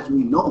satire, as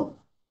we know.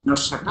 Now,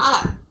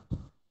 satire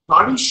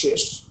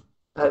flourishes,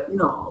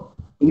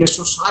 in a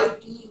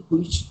society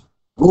which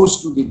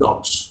goes to the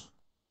dogs.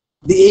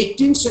 The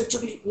 18th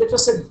century, let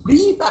us say,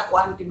 brief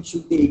acquaintance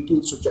with the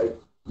 18th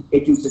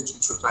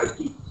century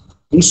society.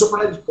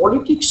 Insofar as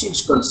politics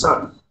is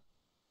concerned,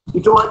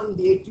 it was in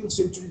the 18th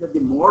century that the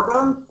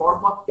modern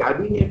form of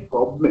cabinet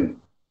government,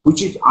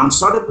 which is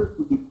answerable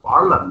to the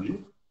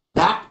parliament,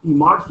 that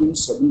emerged in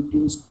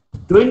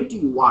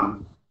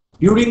 1721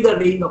 during the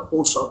reign of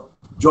course of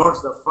George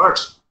I,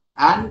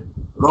 and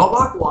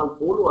Robert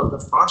Walpole was the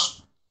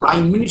first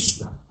prime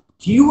minister.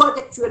 He was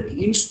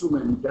actually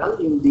instrumental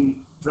in the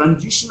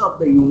transition of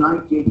the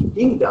United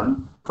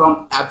Kingdom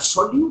from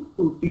absolute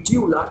to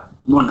titular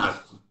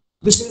monarchy.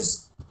 This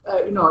is,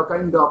 a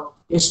kind of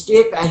a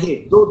step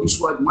ahead, though this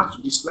was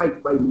much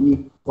disliked by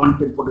many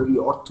contemporary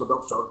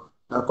orthodox or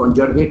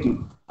conservative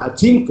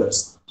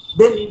thinkers.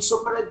 Then,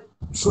 insofar as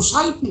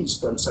society is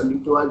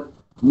concerned, it was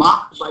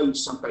marked by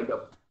some kind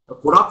of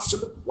corruption,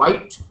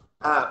 quite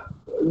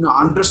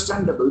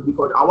understandable,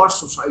 because our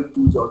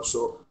society is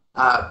also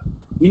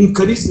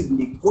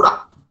increasingly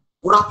corrupt.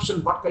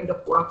 Corruption, what kind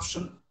of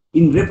corruption?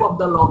 In Rape of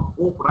the Lock,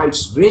 Pope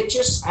writes,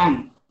 wretches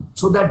hang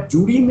so that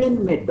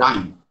jurymen may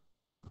dine.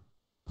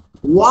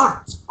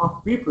 worth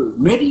of people,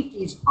 merit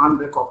is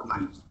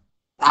unrecognized.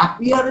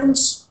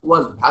 Appearance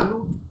was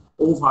valued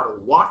over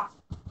worth,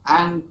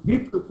 and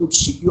people could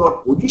secure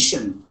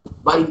position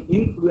by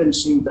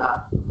influencing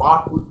the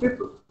powerful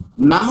people.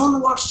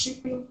 Mammon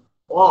worshipping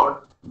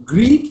or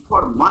greed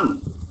for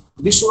money.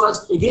 This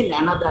was again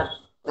another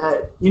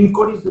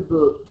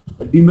incorrigible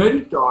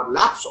demerit or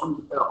lapse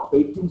of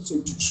 18th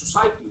century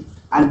society,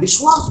 and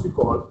this was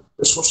because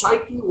the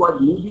society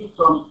was moving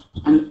from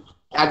an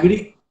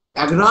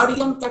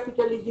agrarian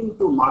capitalism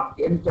to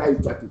mercantile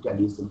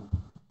capitalism.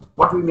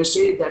 What we may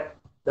say that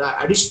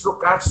the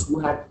aristocrats who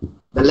had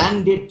the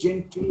landed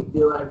gentry,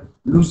 they were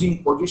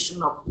losing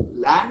possession of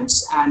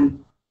lands,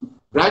 and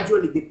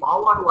gradually the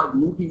power was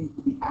moving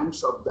to the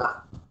hands of the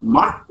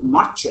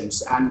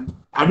merchants, and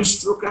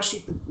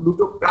aristocracy to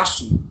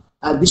plutocracy.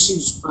 This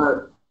is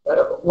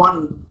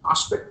one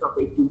aspect of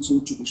 18th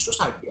century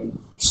society. And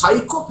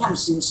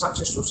psychophancy in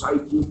such a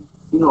society,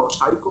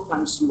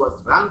 psychophancy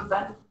was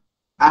rampant,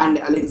 and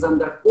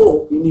Alexander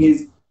Pope in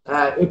his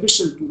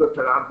epistle to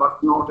Dr.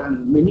 Arbuthnot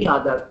and many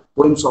other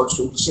poems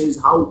also says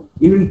how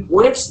even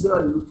poets, they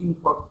are looking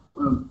for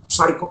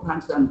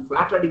psychopaths and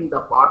flattering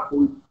the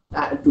powerful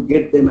to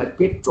get them as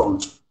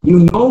patrons.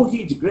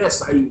 His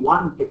grace, I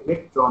want a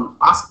patron,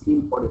 ask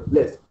him for a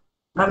place.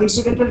 Now,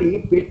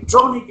 incidentally,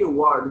 patron is a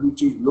word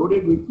which is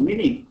loaded with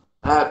meaning.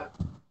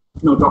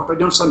 Dr.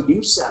 Johnson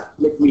himself,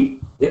 let me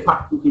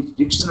refer to his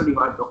dictionary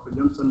where Dr.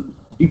 Johnson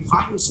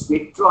defines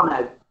patron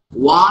as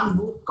one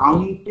who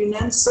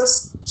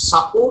countenances,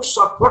 supports,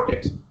 or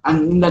protects.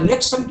 And in the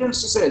next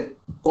sentence, he says,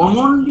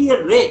 commonly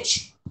a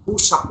wretch who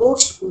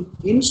supports with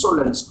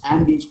insolence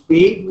and is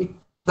paid with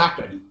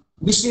flattery.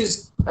 This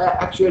is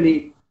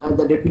actually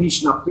the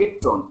definition of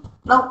patron.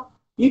 Now,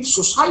 if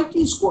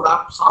society is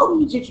corrupt, how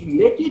is it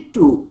related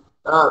to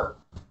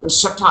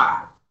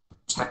satire?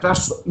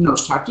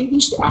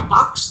 Satirist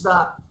attacks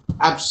the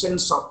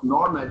absence of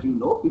norm, as you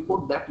know.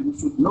 Before that, you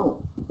should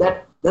know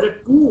that there are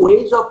two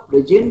ways of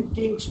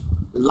presenting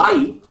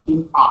life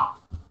in art.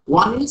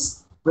 One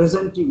is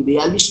presenting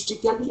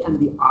realistically, and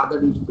the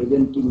other is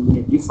presenting in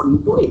a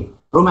different way,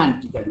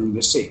 romantically, we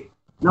may say.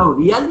 Now,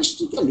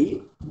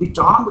 realistically, the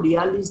term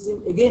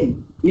realism,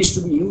 again, is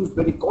to be used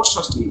very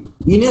cautiously.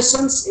 In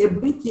essence,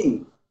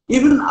 everything,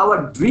 even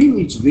our dream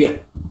is real.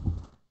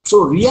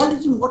 So,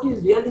 realism, what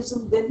is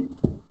realism then?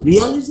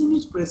 Realism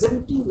is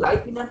presenting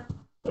life in an,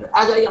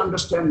 as I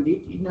understand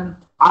it, in an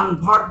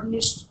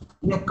unvarnished,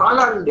 in a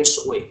colorless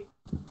way.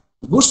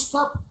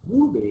 Gustave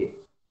Courbet,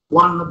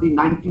 one of the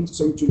 19th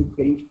century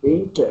French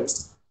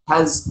painters,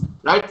 has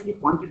rightly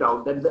pointed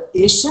out that the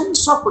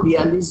essence of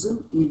realism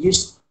is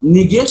its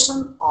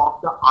negation of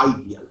the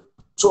ideal.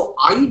 So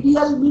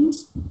ideal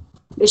means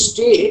a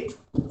state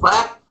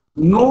where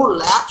no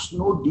lapse,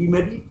 no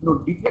demerit, no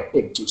defect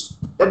exists.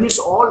 That means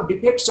all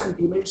defects and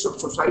demerits of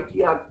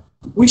society are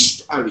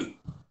wished away.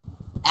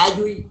 As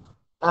we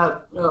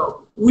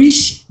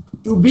wish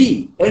to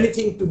be,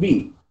 anything to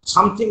be,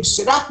 something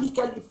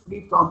seraphically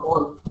free from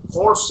all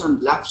faults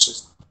and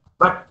lapses.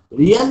 But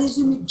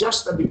realism is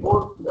just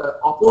the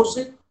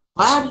opposite,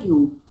 where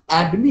you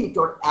admit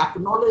or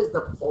acknowledge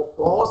the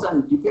flaws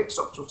and defects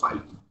of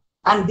society.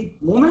 And the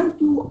moment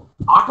you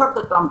utter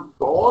the term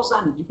flaws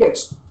and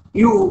defects,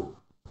 you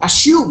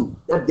assume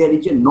that there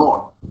is a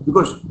norm,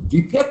 because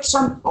defects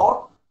and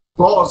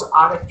flaws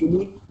are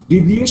actually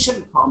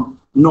deviation from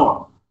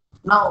norm.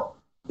 Now,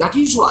 that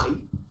is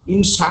why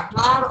in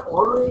satire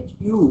always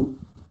you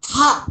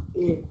have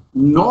a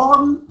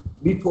norm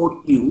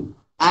before you,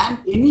 and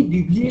any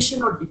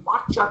deviation or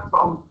departure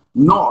from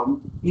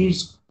norm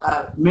is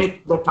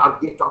made the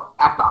target of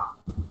attack.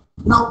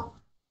 Now,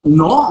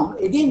 norm,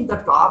 again the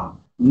term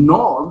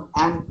norm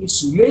and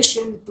its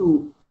relation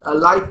to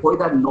life,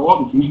 whether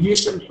norm,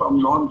 deviation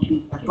from norm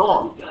is at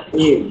all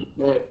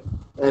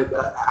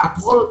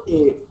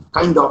a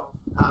kind of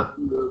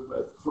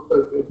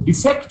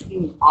defect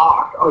in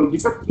art or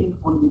defect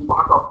on the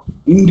part of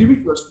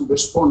individuals to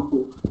respond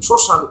to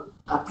social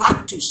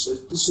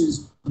practices. This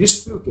is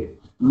disputed.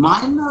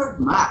 Maynard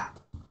Mack,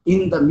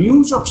 in the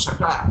Muse of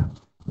Satire,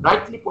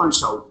 rightly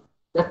points out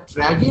that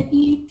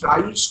tragedy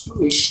tries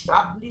to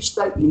establish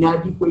the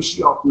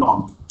inadequacy of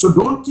norm. So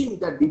don't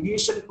think that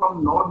deviation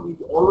from norm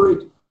is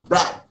always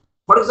bad.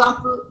 For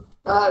example,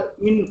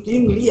 in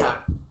King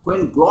Lear,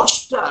 when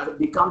Gloucester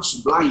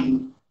becomes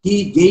blind,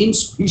 he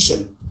gains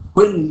vision.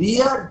 When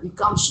Lear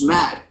becomes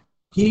mad,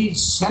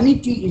 his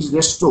sanity is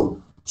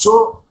restored.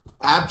 So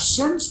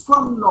absence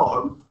from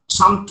norm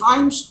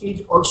sometimes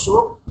is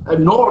also a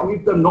norm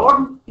if the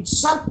norm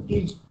itself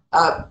is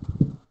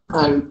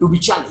to be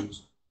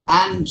challenged.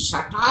 And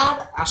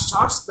satire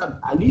asserts the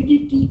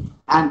validity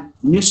and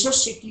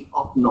necessity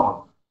of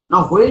norm.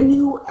 Now, when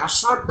you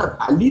assert the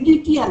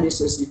validity and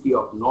necessity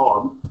of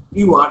norm,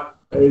 you are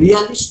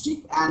realistic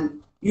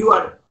and you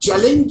are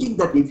challenging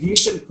the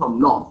deviation from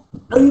norm.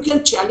 Now, you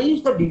can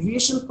challenge the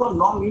deviation from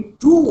norm in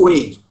two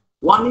ways.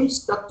 One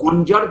is the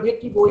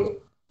conservative way.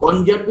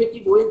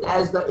 Conservative way,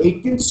 as the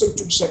 18th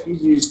century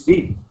satirists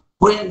did,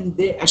 when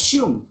they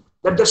assume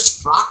that the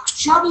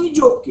structure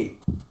is okay.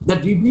 The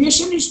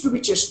deviation is to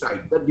be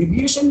chastised. The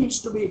deviation is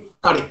to be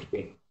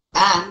corrected.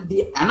 And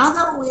the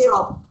another way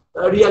of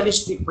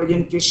realistic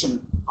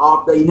presentation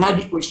of the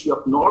inadequacy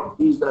of norm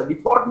is the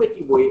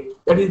reformative way,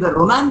 that is the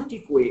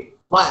romantic way,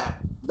 where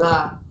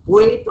the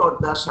poet or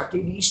the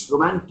satirist,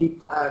 romantic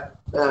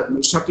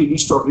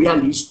satirist or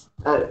realist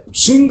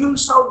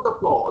singles out the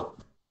flaws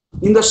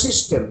in the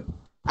system,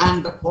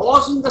 and the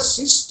flaws in the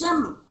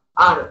system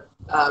are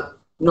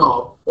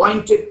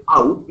pointed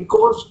out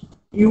because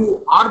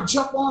you urge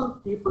upon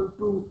people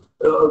to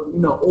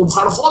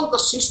overhaul the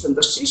system.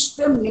 The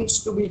system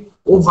needs to be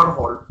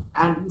overhauled,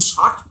 and you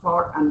search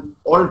for an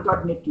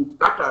alternative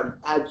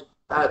pattern, as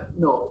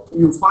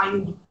you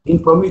find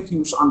in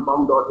Prometheus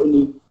Unbound or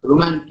any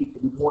romantic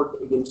revolt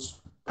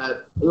against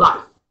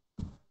life.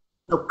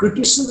 Now,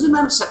 criticism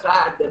and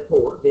satire,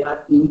 therefore, they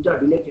are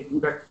interrelated. In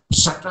fact,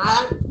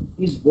 satire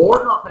is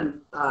born of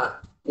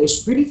a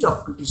spirit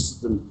of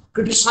criticism,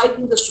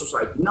 criticizing the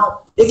society.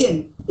 Now,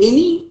 again,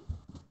 any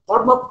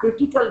form of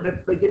critical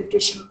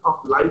representation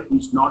of life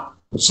is not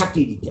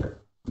satirical.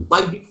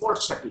 By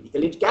default,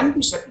 satirical. It can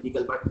be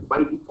satirical, but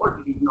by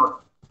default, it is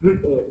not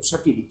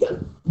satirical.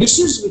 This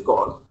is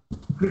because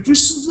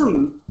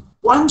criticism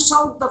points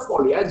out the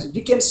folly, as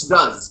Dickens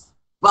does,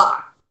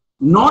 but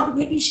not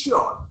very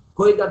sure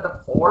whether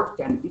the fault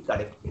can be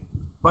corrected.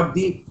 But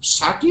the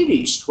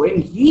satirist,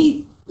 when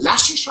he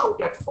lashes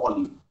out at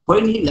folly,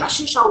 when he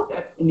lashes out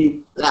at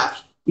any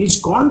lapse,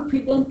 is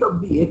confident of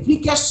the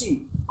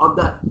efficacy of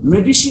the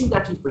medicine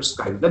that he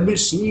prescribes. That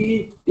means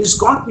he is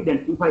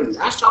confident, if I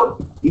lash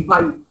out, if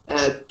I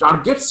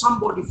target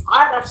somebody,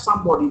 fire at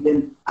somebody,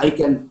 then I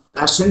can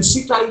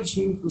sensitize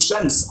him to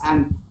sense,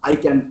 and I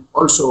can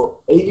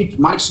also,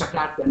 my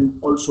satire can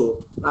also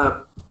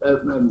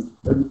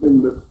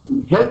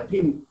help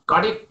him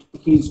correct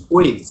his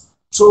ways.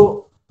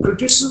 So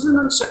criticism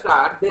and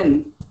satire,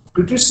 then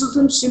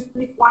criticism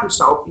simply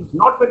points out, is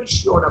not very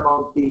sure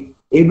about the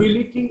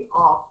ability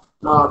of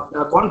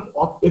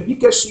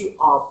efficacy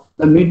of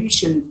the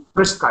medicine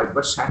prescribed,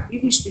 but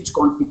satirist is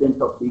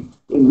confident of the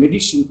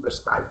medicine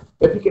prescribed,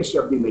 efficacy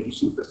of the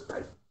medicine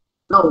prescribed.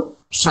 Now,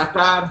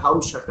 satire, how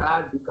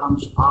satire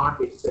becomes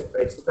art,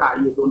 etc., etc.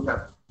 I don't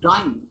have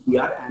time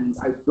here, and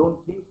I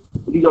don't think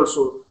it is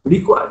also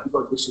required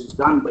because this is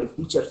done by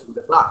teachers in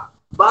the class.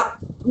 But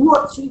 2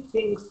 or 3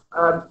 things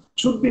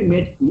should be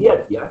made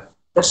clear here.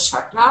 The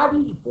satire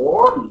is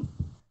born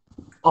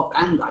of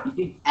anger. It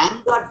is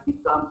anger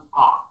becomes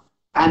art.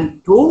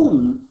 And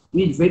tone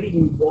is very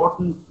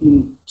important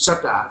in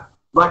satire,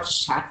 but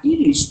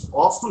satirist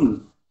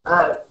often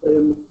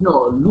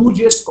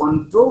loses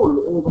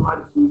control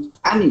over his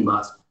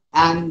animus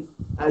and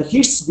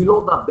hits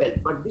below the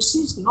belt. But this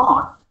is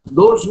not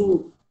those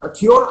who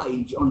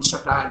theorize on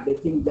satire. They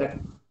think that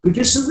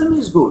criticism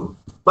is good,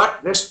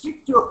 but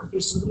restrict your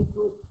criticism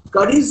to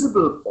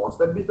corrigible faults,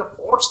 that means the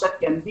faults that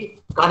can be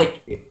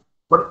corrected.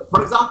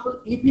 For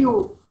example, if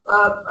you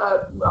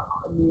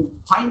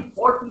find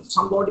fault with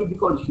somebody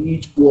because he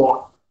is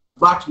poor,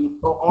 but he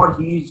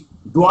is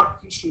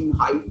dwarfish in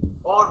height,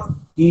 or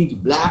he is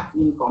black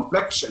in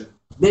complexion,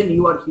 then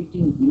you are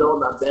hitting below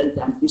the belt,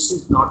 and this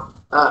is not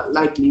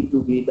likely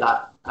to be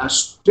the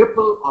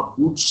staple of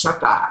good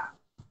satire.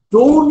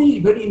 Tone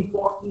is very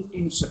important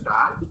in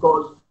satire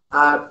because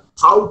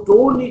how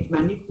tone is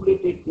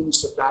manipulated in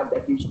satire,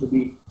 that is to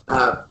be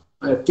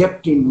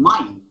kept in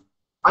mind.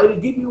 I will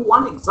give you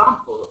one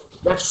example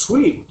that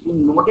Swift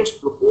in Modest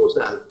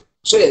Proposal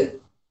says,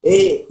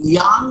 a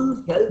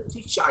young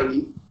healthy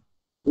child,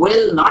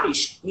 well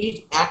nourished, is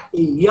at a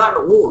year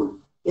old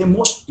a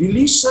most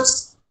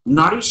delicious,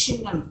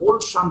 nourishing and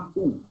wholesome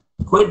food,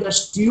 whether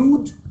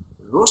stewed,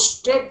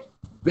 roasted,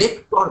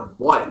 baked or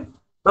boiled.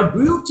 But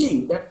do you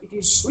think that it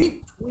is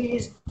Swift who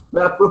is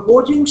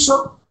proposing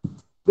so?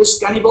 This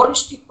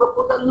cannibalistic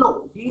proposal?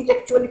 No, he is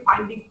actually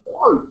finding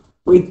fault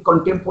with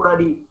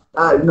contemporary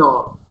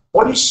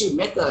policy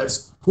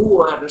makers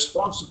who are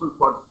responsible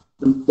for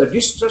the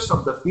distress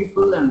of the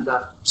people and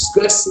the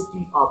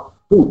scarcity of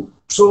food.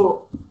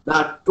 So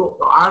that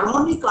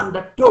ironic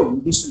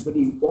undertone, this is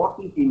very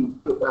important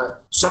in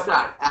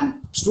satire,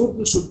 and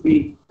students should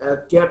be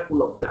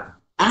careful of that.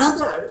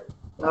 Another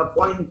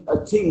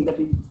thing that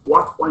is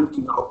worth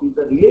pointing out is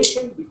the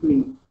relation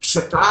between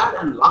satire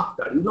and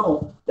laughter. You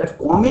know that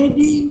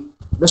comedy,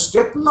 the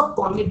staple of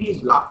comedy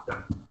is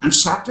laughter, and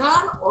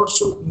satire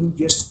also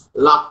uses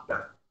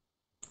laughter.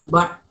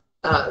 But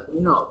how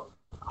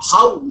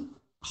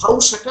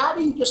satire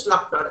uses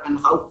laughter and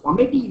how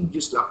comedy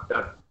uses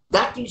laughter,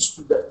 that is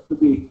to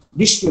be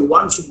distinct.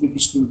 One should be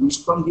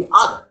distinguished from the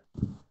other.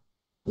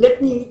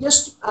 Let me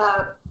just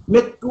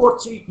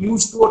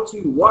use 2 or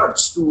 3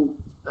 words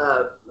to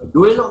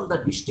dwell on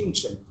the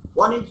distinction.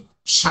 One is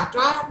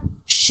satire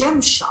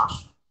shames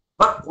us,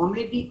 but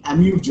comedy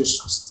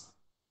amuses us.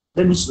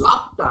 Then is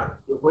laughter.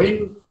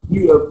 When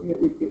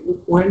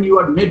you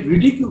are made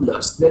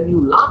ridiculous, then you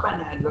laugh,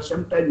 and at the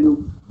same time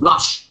you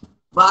blush.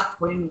 But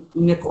when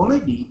in a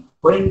comedy,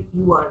 when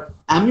you are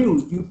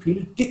amused, you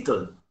feel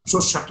tickled. So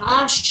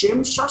satire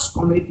shames us,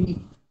 comedy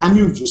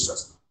amuses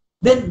us.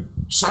 Then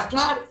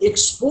satire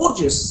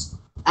exposes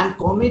and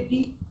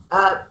comedy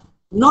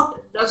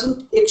not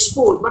doesn't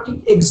expose, but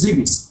it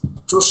exhibits.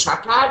 So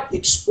satire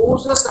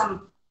exposes and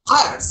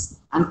hires,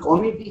 and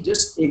comedy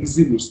just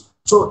exhibits.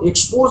 So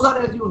exposure,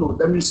 as you know,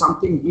 that means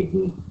something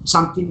hidden,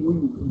 something we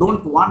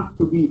don't want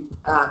to be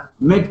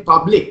made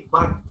public,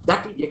 but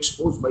that is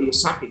exposed by a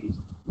satirist.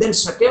 Then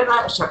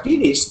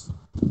satirist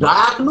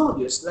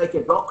diagnoses, like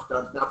a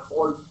doctor, the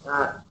fault,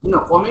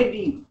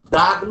 comedy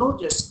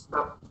diagnoses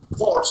the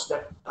faults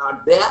that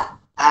are there,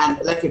 and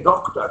like a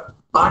doctor.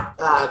 But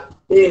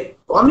a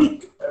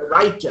comic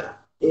writer,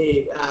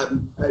 a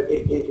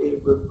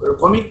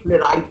comic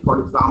playwright, for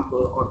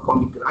example, or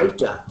comic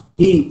writer,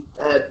 he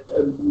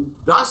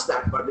does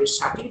that, but a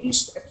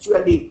satirist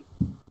actually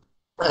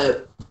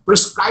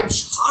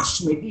prescribes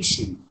harsh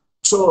medicine.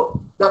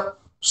 So the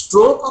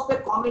stroke of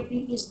a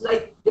comedy is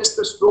like just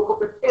the stroke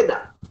of a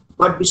feather,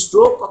 but the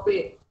stroke of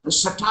a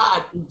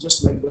satire is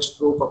just like the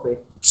stroke of a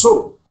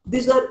sword.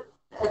 These are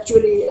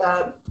actually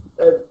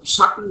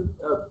certain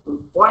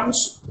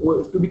points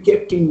to be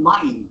kept in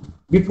mind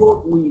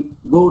before we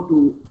go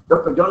to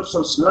Dr.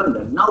 Johnson's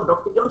London. Now,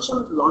 Dr.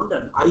 Johnson's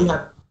London, I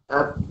have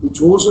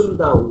chosen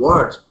the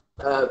words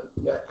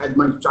as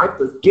my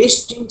title,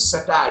 Tasting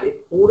Satire, a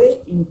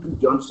foray into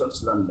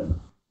Johnson's London.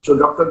 So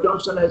Dr.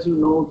 Johnson, as you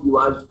know, he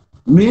was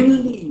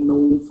mainly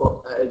known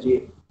for as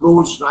a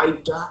prose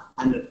writer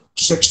and a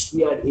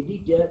Shakespeare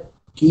editor.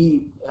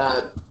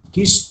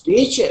 His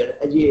stature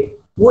as a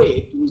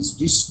poet is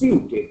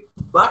disputed,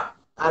 but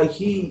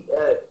he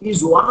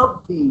is one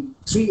of the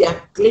three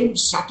acclaimed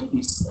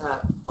satirists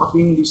of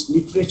English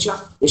literature,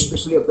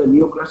 especially of the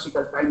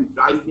neoclassical time,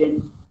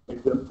 Dryden,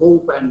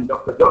 Pope, and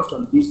Dr.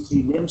 Johnson. These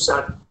three names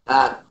are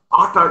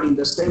uttered in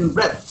the same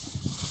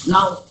breath.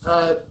 Now,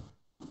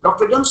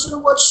 Dr.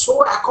 Johnson was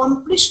so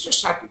accomplished a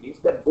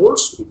satirist that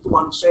Goldsmith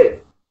once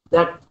said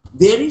that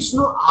there is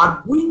no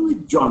arguing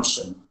with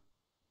Johnson,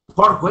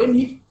 for when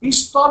his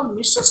pistol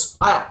misses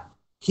fire,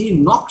 he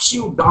knocks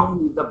you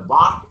down with the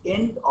bark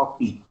end of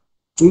it.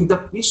 So if the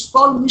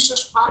pistol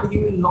misses fire, he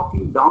will knock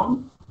you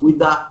down with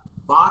the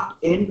bark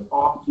end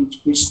of his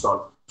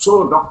pistol.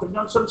 So Dr.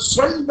 Johnson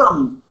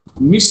seldom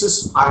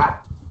misses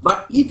fire,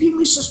 but if he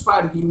misses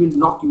fire, he will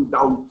knock you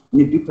down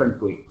in a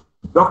different way.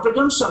 Dr.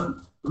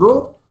 Johnson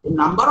wrote a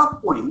number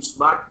of poems,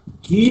 but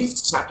his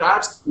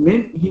satires,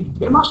 his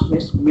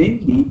famousness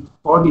mainly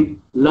for his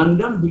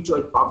London, which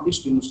was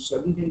published in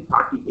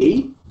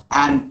 1738,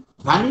 and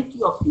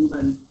Vanity of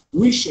Human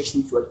Wishes,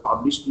 which was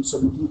published in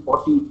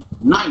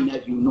 1749,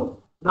 as you know.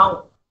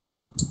 Now,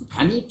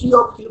 Vanity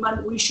of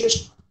Human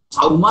Wishes,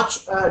 how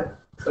much,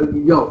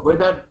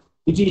 whether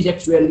it is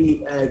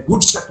actually a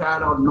good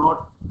satire or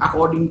not,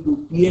 according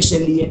to T.S.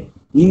 Eliot,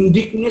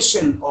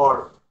 indignation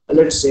or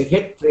let us say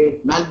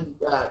hatred,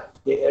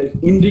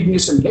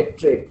 indignation,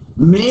 hatred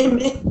may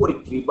make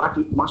poetry, but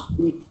it must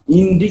be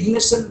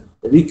indignation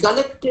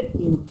recollected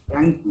in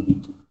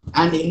tranquility.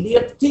 And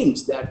Eliot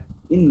thinks that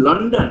in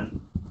London,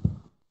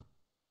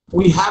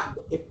 we have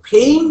a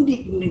feigned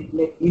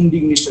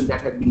indignation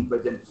that has been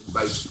presented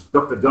by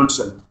Dr.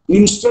 Johnson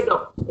instead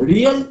of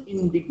real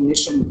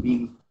indignation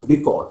being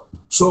recalled.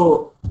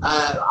 So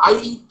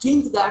I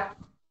think that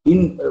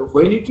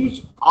when it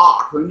is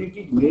art, when it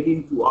is made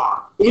into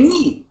art,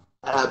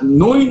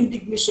 no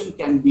indignation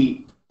can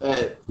be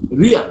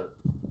real.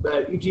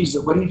 It is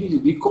when it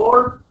is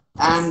recalled,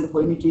 and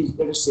when it is,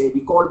 let us say,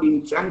 recalled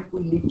in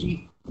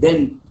tranquility,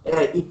 then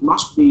it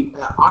must be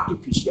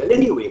artificial.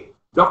 Anyway,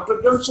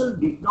 Dr. Johnson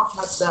did not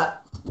have the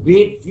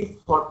great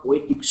gift for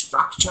poetic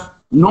structure,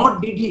 nor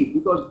did he,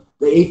 because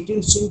the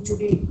 18th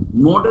century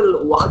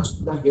model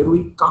was the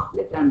heroic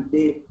couplet, and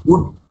they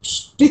would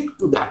stick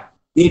to that.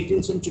 The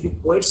 18th century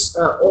poets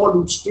all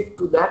would stick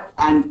to that,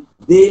 and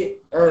they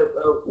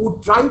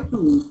would try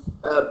to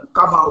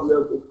come out,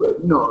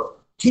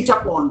 hit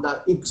upon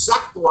the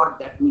exact word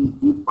that will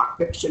give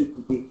perfection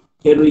to the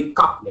heroic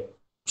couplet.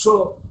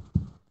 So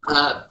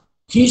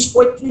his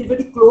poetry is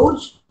very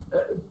close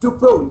to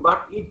prose,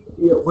 but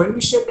when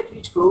we say that it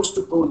is close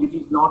to prose, it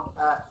is not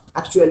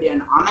actually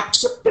an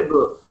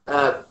unacceptable,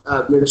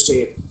 let us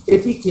say,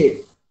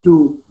 epithet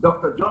to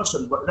Dr.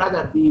 Johnson, but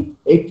rather the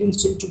 18th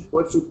century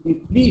poet should be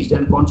pleased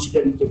and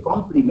consider it a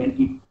compliment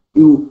if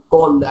you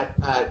call that,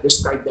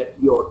 describe that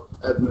your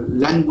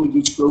language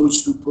is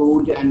close to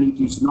prose and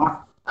it is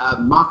not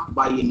marked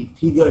by any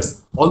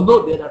figures,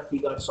 although there are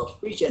figures of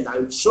speech, and I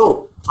will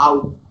show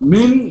how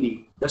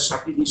mainly the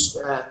satirist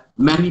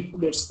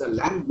manipulates the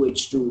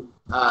language to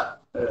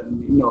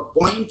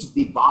point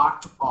the bar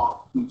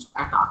of each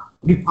attack,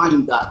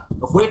 define the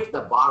whet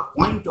the bar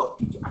point of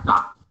each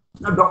attack.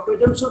 Now, Dr.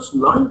 Johnson's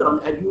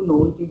London, as you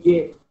know,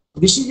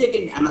 this is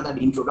again another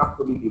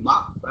introductory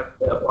remark, but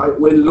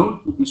well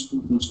known to the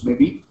students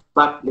maybe,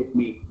 but let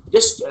me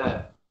just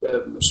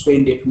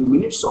spend a few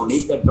minutes on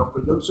it, that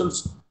Dr.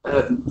 Johnson's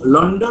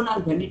London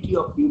and Vanity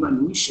of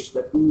Human Wishes,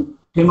 the two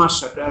famous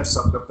satires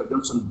of Dr.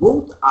 Johnson,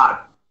 both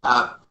are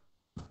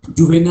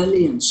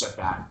Juvenalian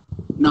satire.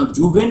 Now,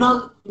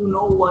 Juvenal, you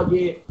know, was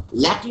a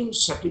Latin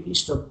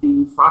satirist of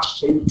the 1st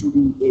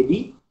century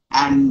AD,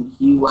 and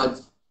he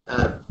was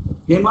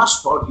famous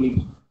for his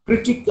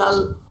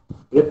critical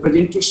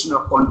representation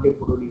of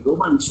contemporary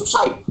Roman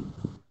society.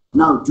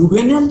 Now,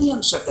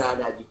 Juvenalian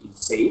satire, as it is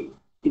said,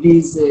 it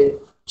is a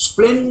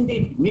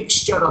splendid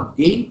mixture of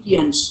gaiety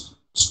and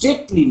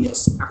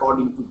stateliness,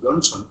 according to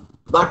Johnson.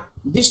 But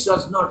this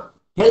does not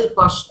help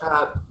us,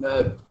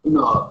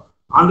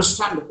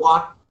 understand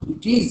what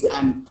it is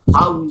and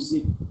how is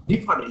it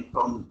different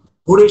from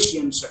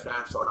Horatian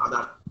satires or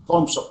other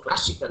forms of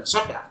classical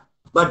satire.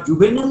 But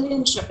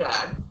Juvenalian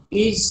satire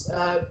is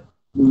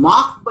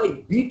marked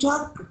by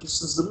bitter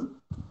criticism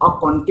of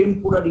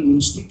contemporary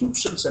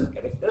institutions and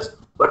characters.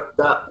 But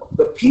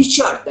the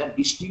feature that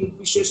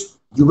distinguishes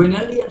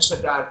Juvenalian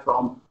satire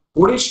from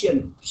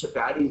Horatian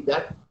satire is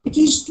that it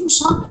is to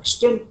some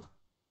extent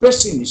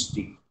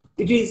pessimistic.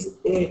 It is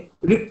a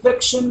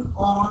reflection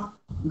on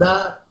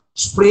the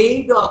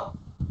spread of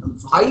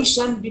vice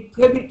and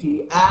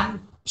depravity and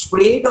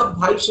spread of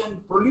vice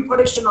and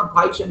proliferation of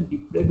vice and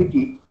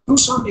depravity to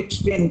some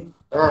extent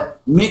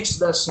makes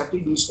the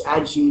satirist,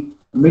 as he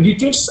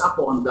meditates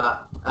upon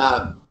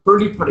the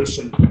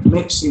proliferation,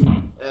 makes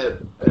him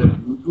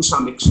to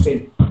some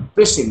extent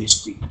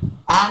pessimistic.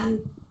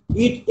 And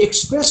it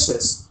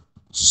expresses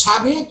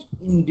savage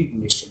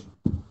indignation.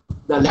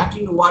 The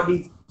Latin word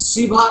is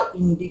siva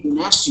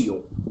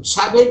indignatio,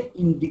 savage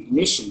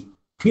indignation,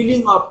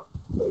 feeling of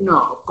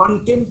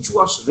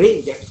contemptuous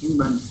rage at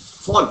human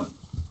folly.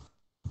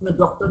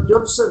 Dr.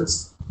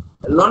 Johnson's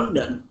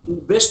London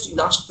best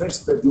illustrates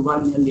the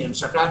Juvenalian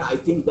satire. I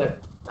think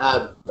that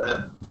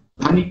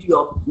vanity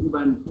of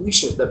human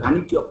wishes, the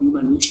vanity of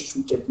human wishes,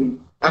 which has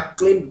been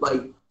acclaimed by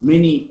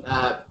many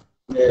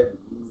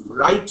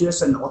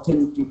writers and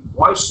authentic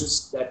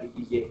voices, that it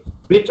is a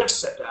better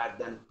satire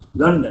than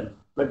London.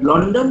 But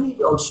London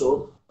is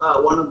also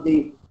one of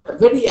the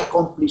very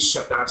accomplished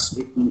satires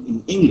written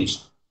in English.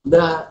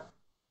 The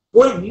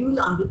poem, you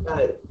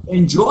will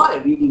enjoy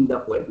reading the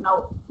poem.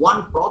 Now,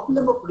 one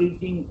problem of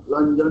reading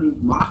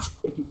London is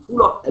it is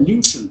full of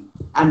allusion,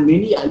 and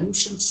many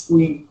allusions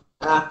we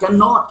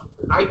cannot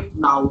right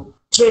now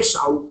trace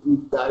out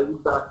with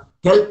the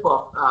help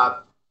of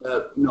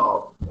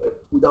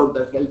without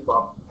the help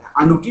of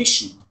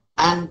annotation.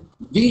 And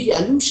these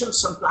allusions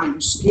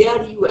sometimes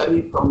scare you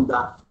away from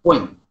the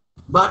poem.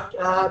 But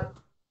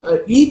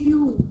if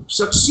you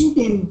succeed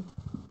in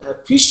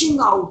fishing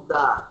out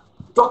the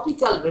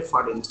topical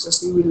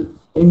references, you will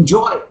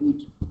enjoy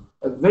it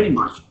very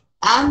much.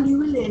 And you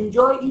will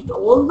enjoy it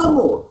all the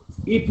more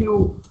if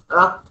you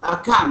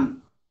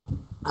can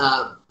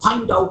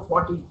find out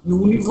what is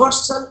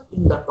universal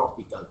in the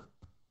topical.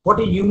 What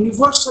is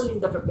universal in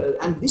the topical.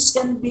 And this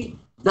can be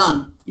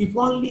done if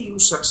only you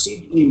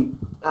succeed in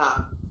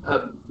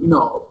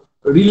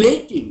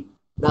relating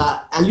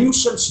the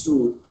allusions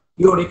to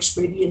your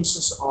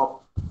experiences of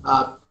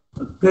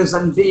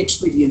present day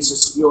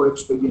experiences, your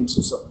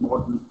experiences of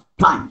modern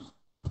times.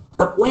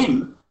 The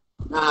poem,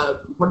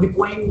 for the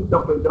poem,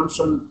 Dr.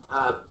 Johnson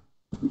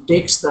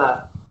takes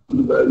the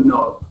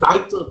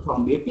title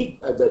from the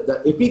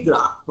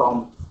epigraph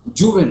from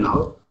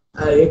Juvenal.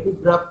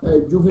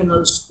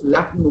 Juvenal's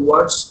Latin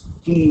words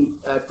he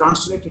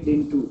translated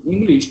into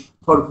English.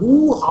 For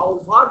who,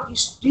 however, he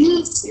still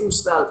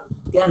himself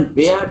can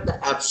bear the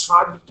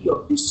absurdity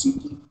of this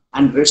city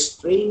and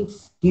restrain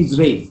his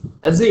rage,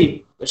 as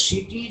if the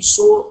city is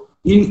so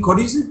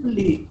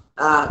incorrigibly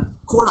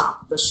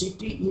corrupt, the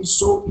city is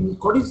so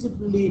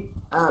incorrigibly,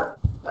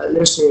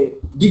 let's say,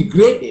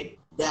 degraded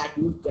that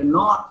you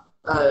cannot,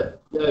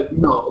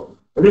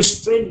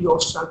 restrain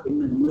yourself,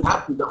 and you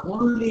have to. The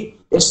only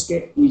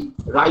escape is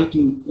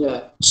writing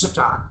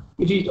satire.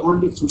 It is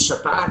only through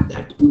satire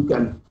that you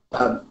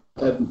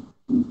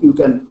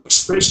can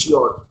express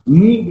your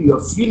mood,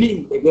 your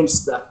feeling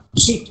against the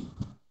city.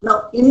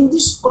 Now, in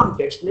this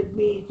context, let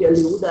me tell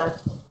you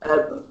that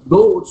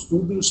though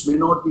students may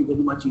not be very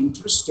much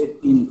interested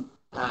in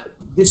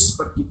this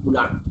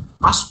particular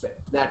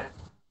aspect, that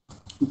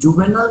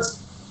Juvenal's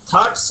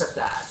third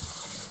satire,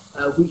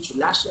 which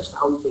lashes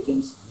out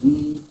against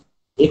greed,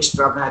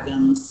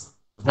 extravagance,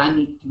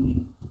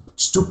 vanity,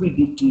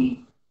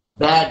 stupidity,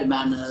 bad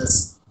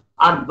manners,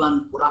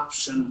 urban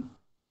corruption,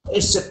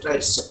 etc.,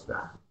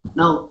 etc.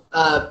 Now,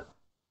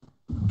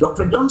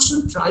 Dr.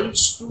 Johnson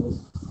tries to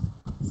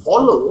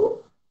follow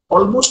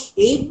almost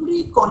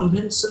every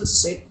convention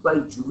set by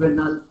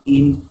Juvenal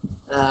in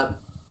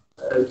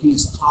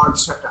his third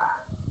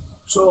satire.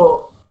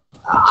 So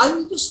I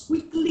will just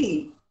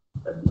quickly,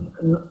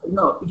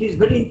 it is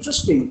very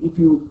interesting if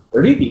you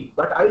read it,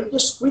 but I will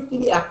just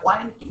quickly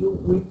acquaint you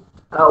with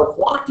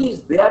what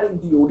is there in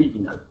the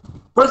original.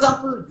 For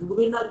example,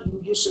 Juvenal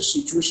uses a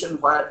situation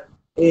where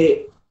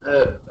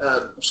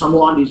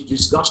someone is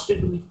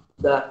disgusted with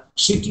the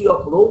city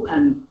of Rome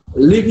and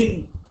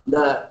leaving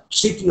the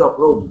city of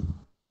Rome.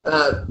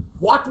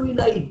 What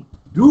will I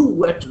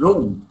do at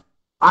Rome?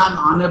 I am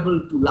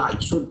unable to lie.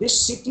 So this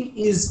city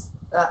is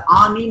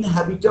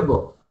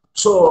uninhabitable.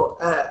 So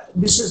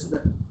this is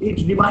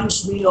it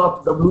reminds me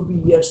of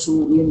W.B.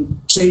 Yesu in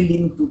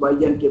Sailing to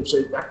Byzantium.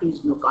 Says that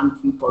is no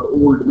country for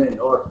old men,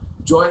 or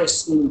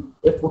Joyce in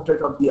A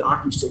Portrait of the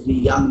Artist as a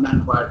young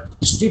man, where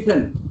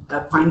Stephen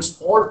finds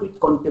fault with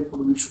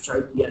contemporary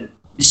society and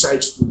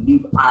decides to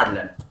leave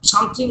Ireland.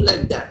 Something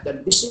like that.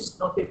 That this is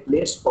not a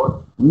place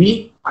for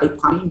me. I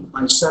find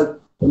myself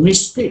a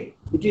misfit.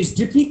 It is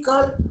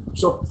difficult.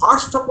 So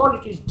first of all,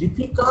 it is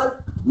difficult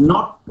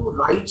not to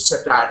write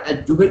satire,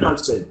 as Juvenal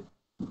said.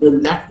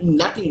 In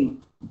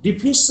Latin,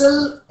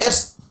 difficile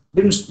est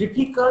means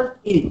difficult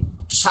in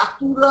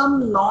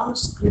saturam non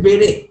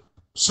scribere.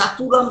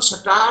 Saturam,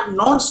 satire,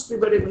 non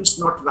scribere means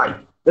not write.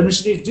 That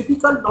means it is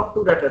difficult not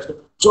to write.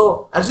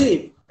 So as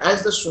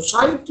the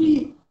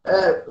society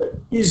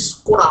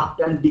is corrupt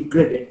and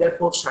degraded,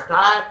 therefore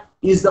satire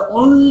is the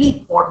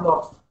only form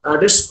of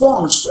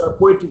response,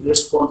 poetic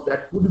response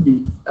that could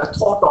be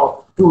thought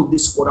of to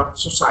this corrupt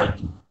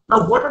society.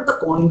 Now, what are the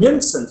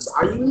conventions?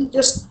 I will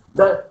just,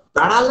 the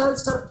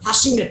parallels are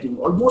fascinating.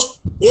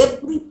 Almost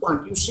every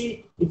point you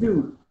see, if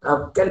you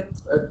can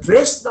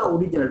trace the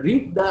original,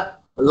 read the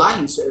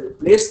lines,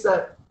 place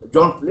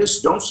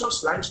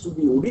Johnson's lines to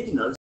the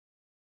original.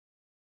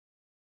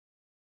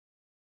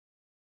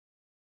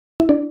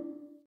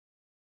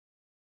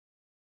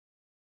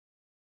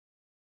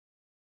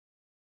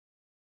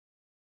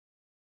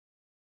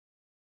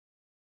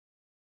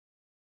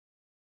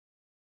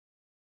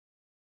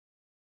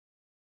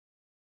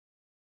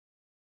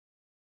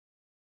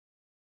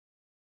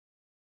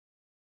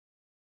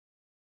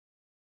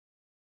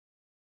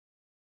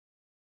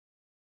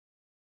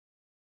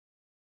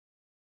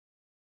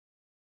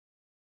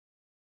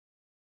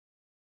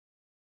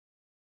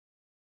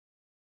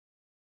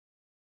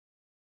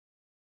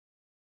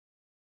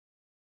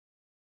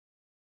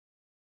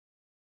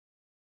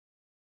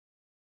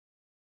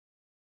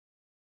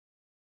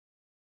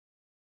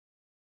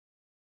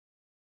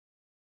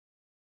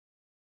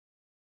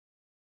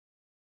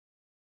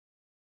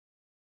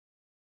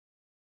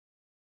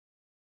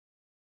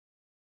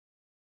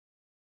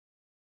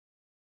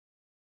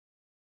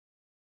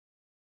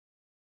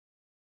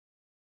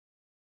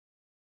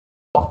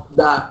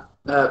 The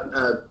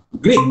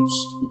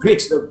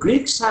the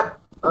Greeks have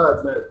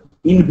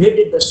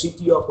invaded the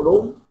city of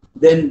Rome.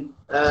 Then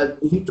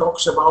he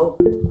talks about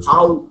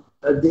how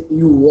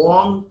you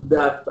warm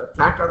the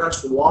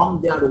flatterers,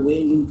 warm their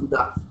way into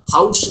the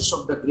houses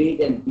of the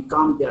great and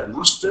become their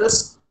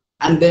masters.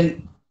 And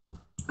then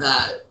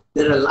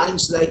there are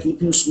lines like,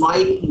 if you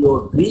smile,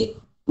 your Greek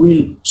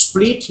will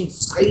split his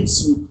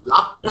sides with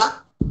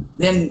laughter.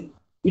 Then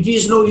it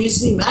is no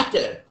easy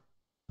matter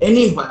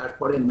anywhere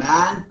for a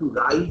man to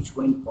rise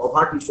when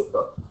poverty,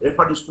 so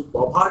reference to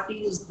poverty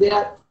is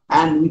there,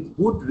 and with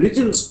good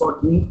reasons for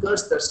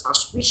incurs the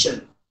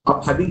suspicion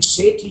of having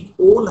set his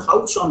own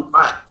house on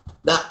fire.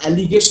 The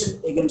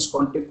allegation against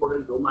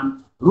contemporary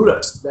Roman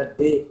rulers that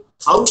their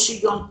house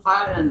is on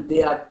fire and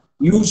they are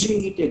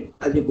using it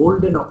as a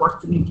golden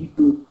opportunity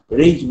to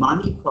raise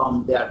money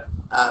from their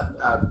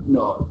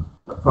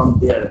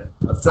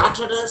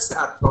flatterers,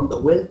 from the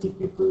wealthy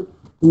people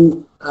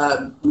who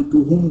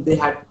to whom they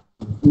had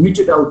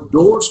meted out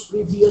doors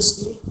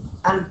previously,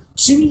 and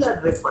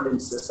similar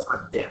references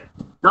are there.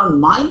 Now,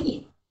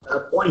 my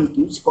point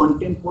is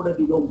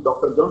contemporary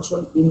Dr.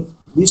 Johnson in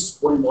this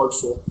poem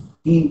also,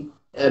 he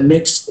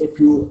makes a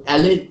few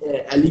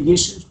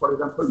allegations, for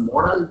example,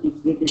 moral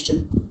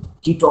degradation.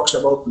 He talks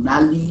about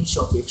malice,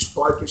 of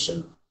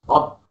exploitation,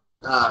 of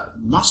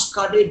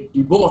masquerade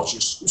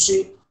debauches. You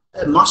see,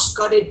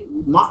 masquerade,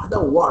 mark the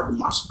word,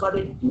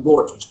 masquerade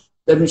debauches.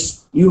 That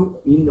means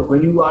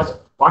when you are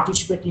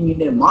participating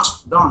in a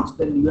mask dance,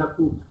 then you have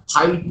to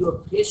hide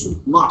your face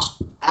with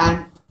mask,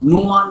 and no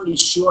one is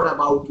sure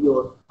about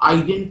your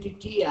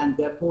identity, and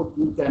therefore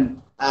you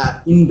can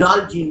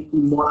indulge in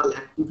immoral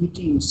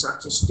activity in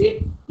such a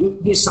state.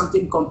 It is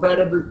something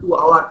comparable to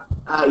our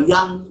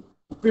young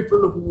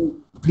people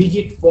who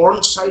visit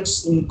porn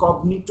sites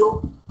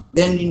incognito.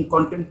 Then in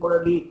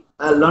contemporary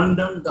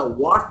London, the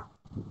what,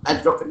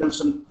 as Dr.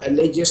 Johnson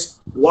alleges,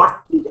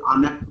 what is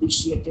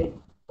unappreciated.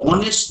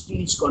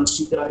 Honesty is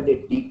considered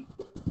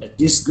a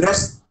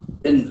disgrace.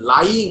 Then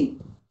lying,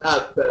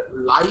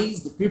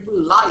 lies, the people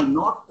lie,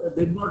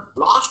 they do not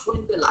blush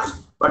when they lie,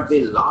 but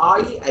they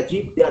lie as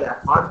if they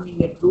are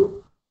affirming a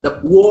truth. The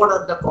poor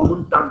are the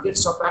common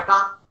targets of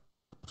attack.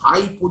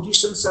 High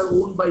positions are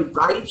owned by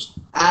bribes,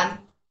 and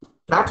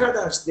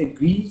flatterers, they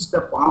grease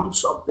the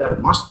palms of their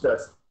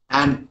masters,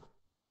 and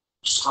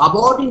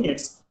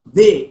subordinates,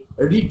 they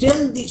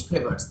retail these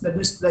favors. That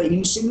means the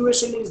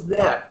insinuation is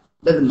there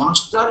that the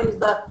master is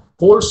the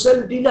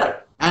wholesale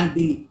dealer and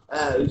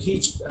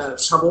his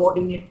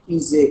subordinate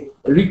is a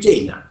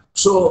retailer.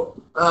 So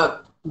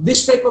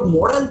this type of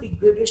moral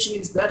degradation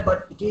is there,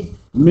 but it is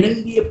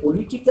mainly a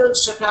political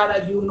satire,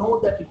 as you know,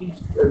 that it is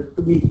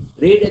to be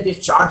read as a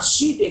charge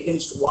sheet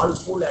against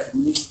Walpole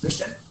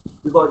administration,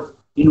 because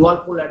in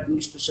Walpole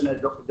administration,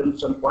 as Dr.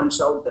 Johnson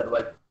points out, there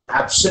was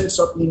absence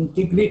of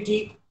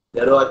integrity,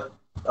 there was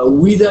a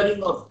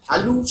withering of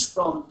values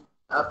from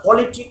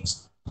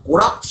politics,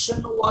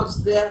 corruption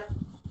was there.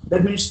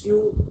 That means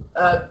you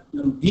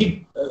give,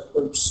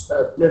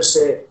 let's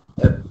say,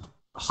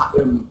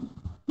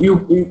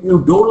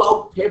 you dole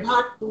out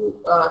favor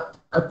to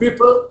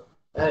people,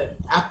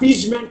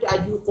 appeasement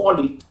as you call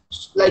it,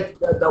 like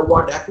the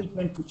word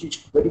appeasement, which is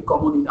very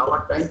common in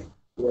our time.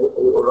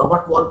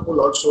 Robert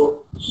Walpole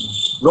also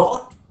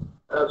brought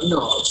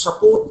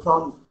support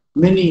from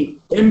many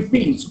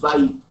MPs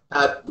by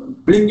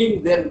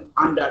bringing them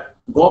under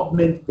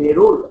government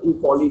payroll. You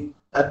call it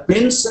a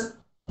pension.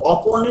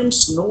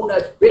 Opponents known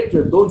as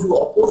patriots, those who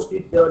opposed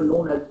it, they are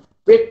known as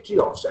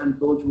patriots, and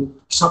those who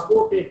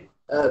supported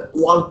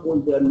Walpole,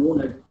 they are known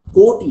as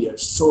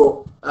courtiers.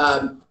 So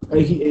to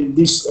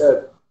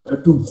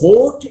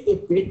vote a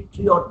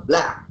patriot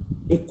black,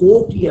 a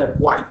courtier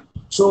white.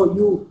 So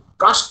you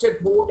cast a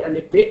vote, and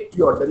a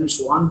patriot, that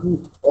is one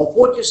who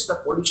opposes the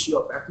policy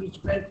of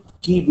appeasement,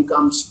 he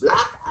becomes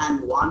black,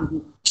 and one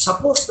who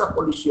supports the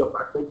policy of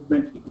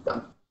appeasement, he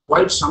becomes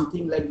white,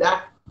 something like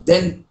that.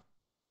 Then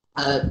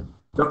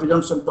Dr.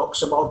 Johnson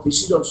talks about,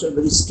 this is also a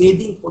very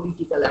scathing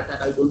political attack.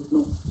 I don't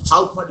know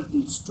how far it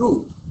is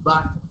true,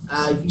 but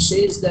he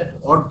says that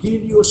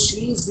Orgilio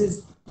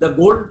seizes the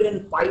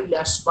golden pile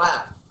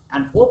aspire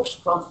and hopes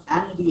from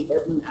angry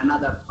heaven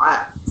another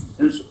fire.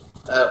 And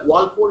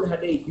Walpole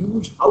had a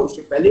huge house,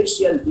 a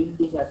palatial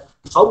building at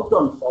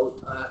Houghton,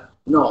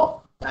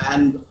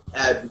 and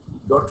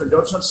Dr.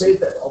 Johnson says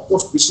that, of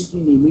course, this is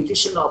in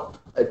imitation of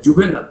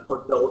Juvenal,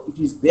 but it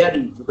is there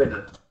in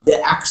Juvenal.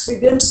 The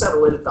accidents are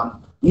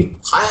welcome.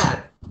 If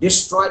fire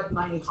destroyed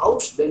my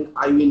house, then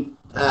I will,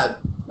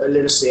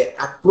 let us say,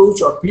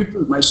 approach, or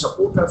people, my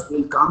supporters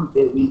will come,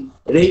 they will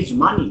raise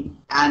money,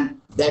 and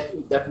that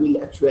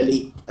will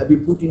actually be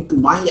put into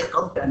my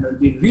account, and I'll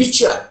be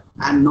richer,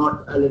 and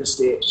not, let us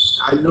say,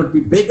 I'll not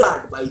be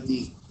beggared by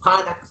the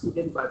fire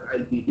accident, but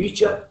I'll be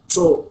richer.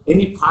 So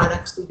any fire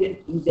accident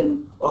is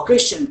an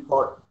occasion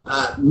for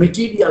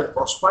material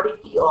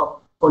prosperity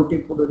of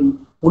contemporary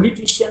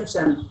politicians.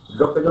 And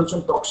Dr.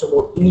 Johnson talks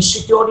about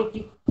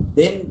insecurity.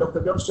 Then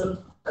Dr. Johnson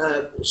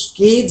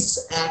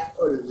scathes at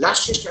or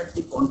lashes at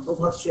the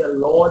controversial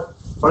laws.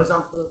 For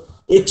example,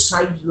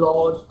 excise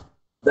laws,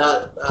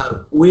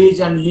 the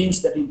ways and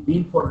means that is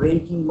bill for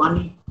raising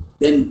money.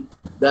 Then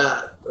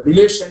the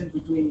relation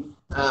between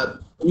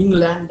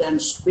England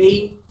and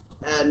Spain,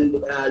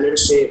 and let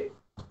us say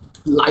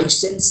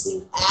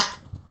licensing act,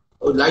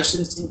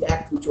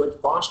 which was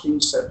passed in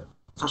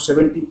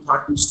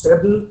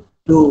 1737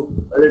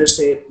 to, let us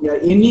say,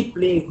 any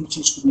play which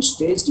is to be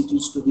staged, it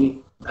is to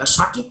be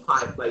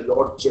certified by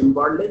Lord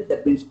Chamberlain.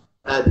 That means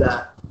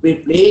the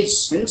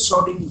plays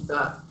censored in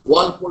the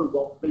Walpole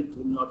government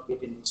will not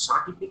get any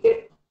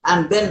certificate.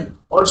 And then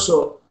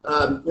also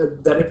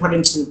the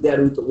references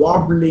there with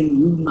wobbling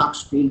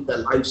eunuchs fill the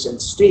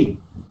license state.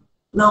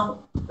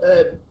 Now,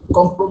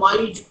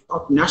 compromise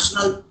of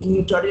national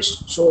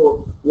interest.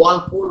 So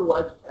Walpole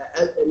was,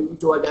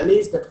 it was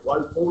alleged that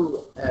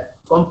Walpole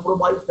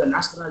compromised the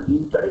national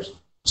interest.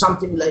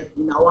 Something like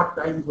in our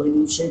time, when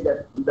you say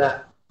that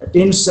the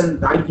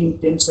rising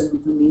tension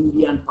between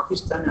India and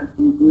Pakistan, and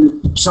we will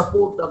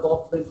support the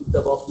government if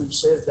the government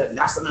says that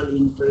national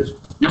interest,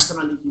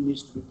 nationality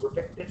needs to be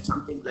protected,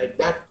 something like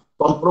that.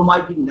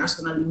 Compromising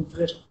national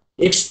interest,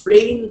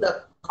 explain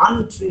the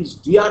country's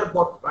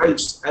dear-bought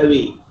rights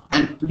away,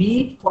 and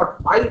plead for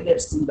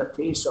pilots in the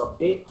face of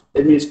day.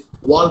 That means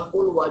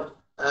Walpole was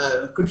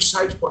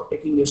criticized for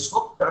taking a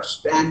softer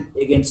stand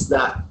against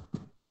the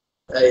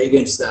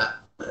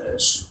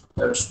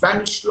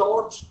Spanish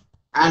lords.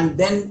 And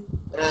then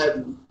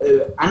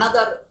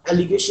another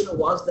allegation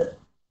was that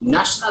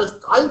national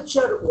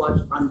culture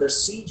was under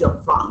siege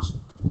of France.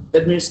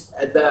 That means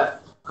the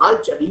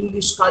culture,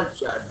 English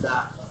culture,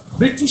 the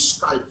British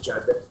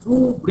culture, the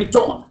true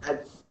Briton, as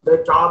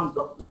the term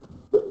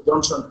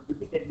Johnson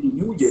repeatedly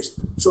uses.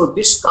 So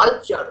this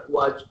culture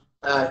was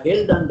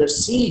held under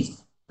siege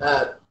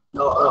it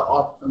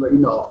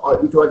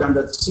was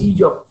under the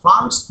siege of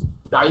France.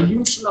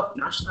 Dilution of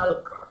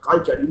national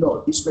culture,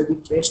 this may be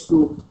traced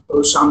to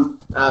some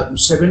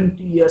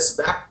 70 years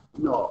back.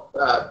 In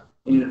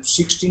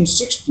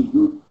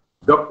 1660,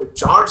 Dr.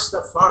 Charles I,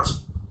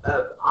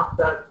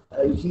 after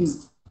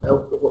his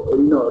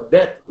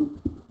death,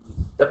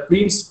 the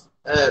prince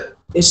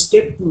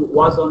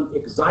was on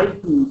exile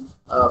to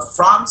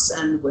France,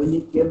 and when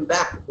he came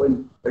back,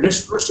 when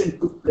restoration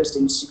took place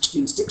in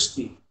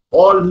 1660,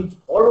 all his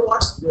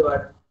followers, they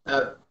were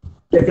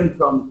taken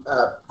from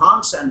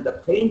France, and the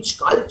French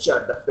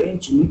culture, the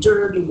French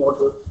literary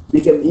model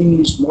became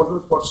English model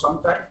for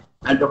some time.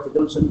 And Dr.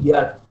 Johnson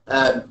here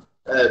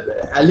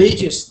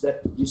alleges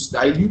that this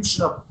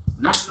dilution of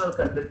national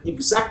content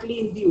exactly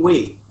in the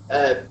way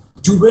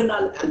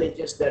Juvenal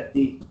alleges that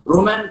the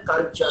Roman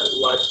culture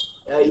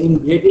was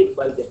invaded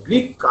by the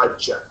Greek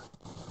culture.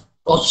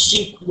 Of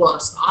she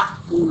was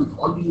artful,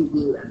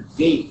 voluble, and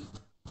gay.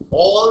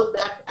 All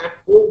that at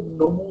home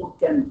no more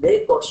can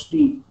bake or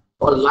steep,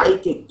 or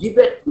like a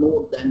gibbet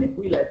more than a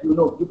pillar.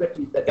 Gibbet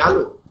is the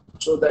gallows.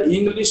 So the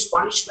English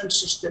punishment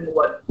system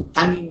was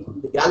hanging on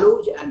the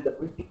gallows, and the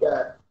British,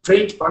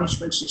 French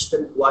punishment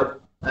system was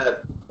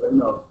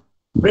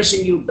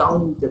pressing you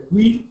down with the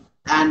wheel,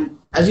 and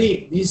as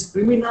if these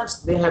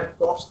criminals, they have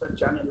crossed the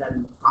channel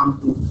and come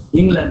to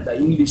England, the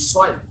English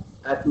soil,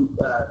 to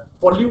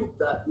pollute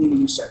the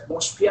English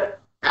atmosphere.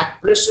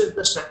 At present,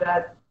 the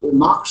satire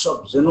marks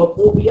of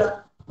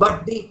xenophobia,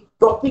 but the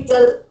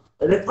topical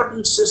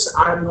references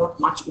I am not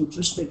much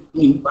interested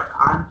in, but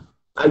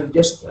I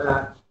just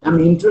am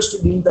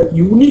interested in the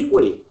unique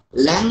way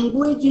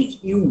language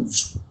is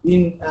used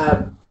in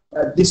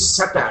this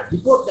satire.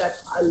 Before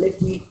that,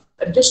 let me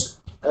just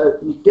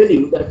tell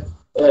you that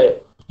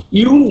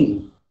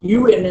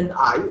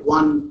UNNI,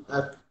 one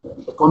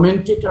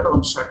commentator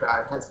on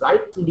satire, has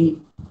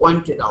rightly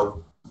pointed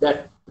out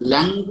that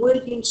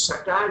language in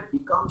satire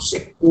becomes a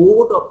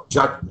code of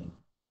judgment.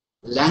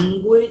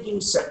 Language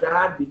in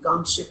satire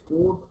becomes a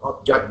code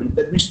of judgment.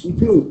 That means if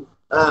you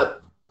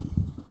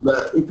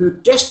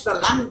test the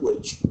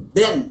language,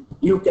 then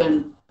you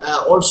can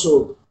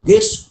also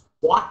guess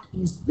what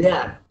is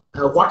there,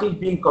 what is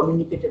being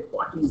communicated,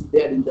 what is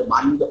there in the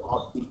mind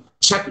of the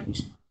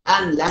satirist.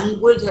 And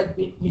language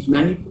is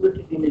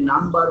manipulated in a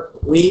number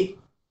of ways.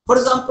 For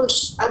example,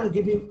 I'm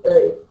giving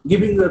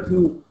you a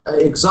few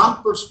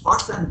examples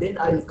first, and then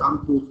I'll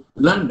come to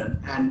London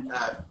and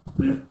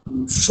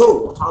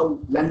show how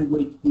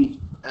language is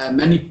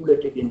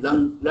manipulated in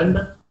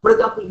London. For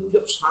example, use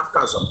of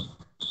sarcasm.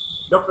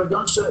 Dr.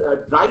 Johnson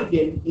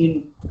Dryden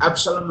in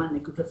Absalom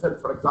and Achitophel,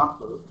 for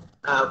example,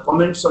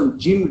 comments on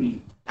Jimri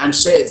and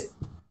says,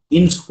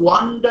 "In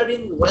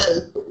squandering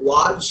wealth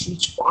was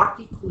his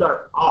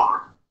particular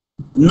art.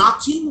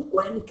 Nothing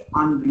went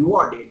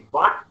unrewarded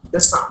but the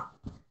sun."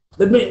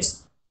 That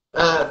means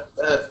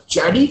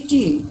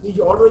charity is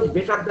always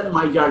better than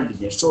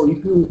miserliness. So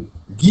if you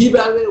give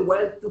away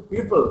wealth to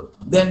people,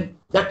 then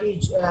that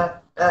is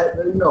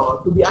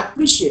to be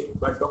appreciated.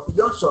 But Dr.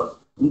 Johnson,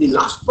 in the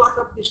last part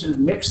of this,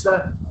 makes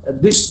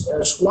this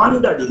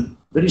squandering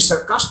very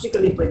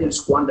sarcastically present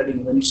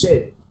squandering when he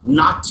said,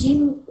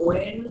 "Nothing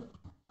went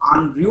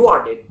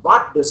unrewarded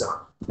but desert."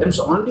 That means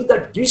only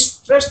the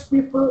distressed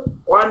people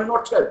were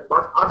not helped,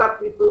 but other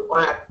people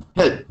were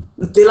helped.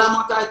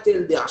 Telamata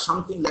tel there,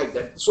 something like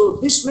that. So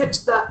this makes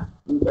the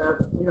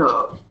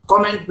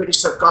comment very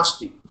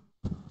sarcastic.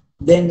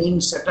 Then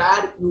in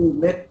satire, you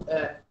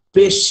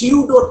pay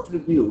pseudo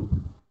tribute,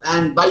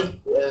 and by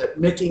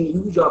making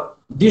use of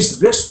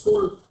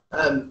disgraceful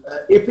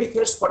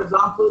epithets, for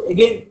example,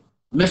 again,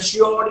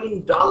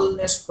 maturing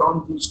dullness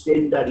from his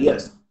tender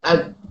years. As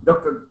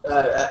Dr.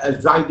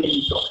 as Dryden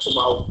talks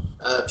about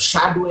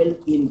Shadwell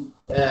in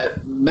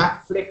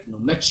Macfleck,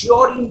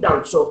 maturing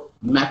dull. So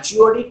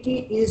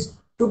maturity is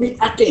to be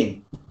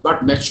attained,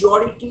 but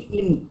maturity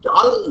in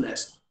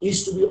dullness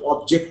is to be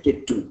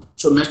objected to.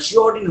 So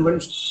maturing, when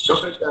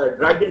Dr.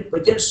 Dryden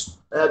presents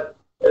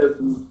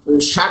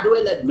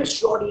Shadwell as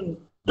matured in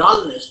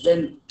dullness, then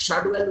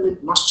Shadwell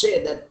must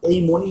say that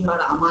 "Ei monihar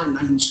amar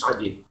nahi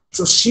saje."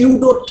 So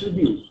pseudo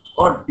tribute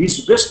or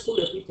disgraceful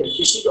epithet,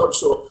 this is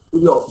also to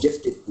be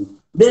objected to.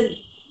 Then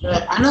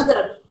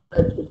another,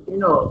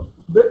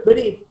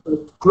 very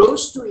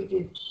close to it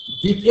is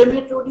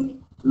defamatory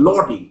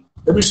lauding.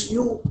 That means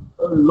you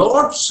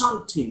laud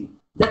something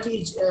that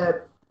is,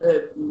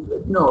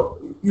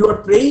 you are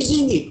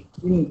praising it.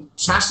 In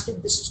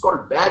Sanskrit, this is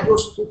called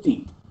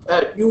Bajostuti.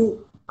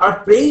 You are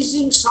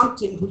praising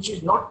something which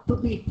is not to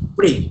be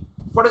praised.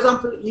 For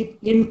example, if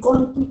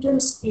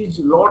incompetence is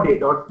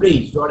lauded or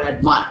praised or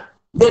admired,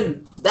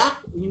 then that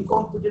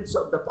incompetence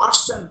of the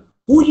person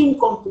whose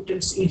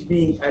incompetence is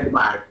being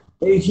admired,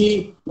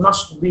 he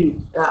must be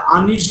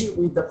uneasy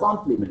with the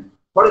compliment.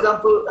 For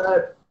example,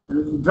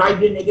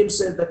 Dryden again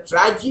says the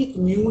tragic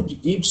muse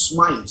gives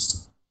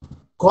smiles,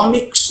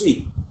 comic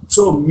sleep.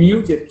 So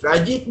the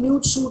tragic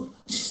muse should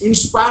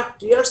inspire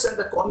tears and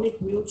the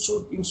comic muse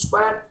should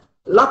inspire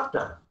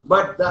laughter.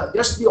 But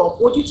just the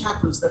opposite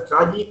happens. The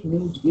tragic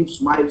muse gives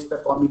smiles, the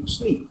comic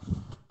sleep.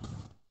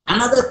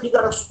 Another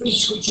figure of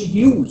speech which is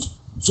used.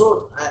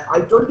 So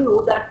I told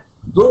you that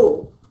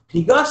though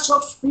figures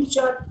of speech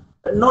are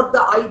not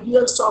the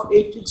ideals of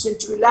 18th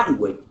century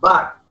language,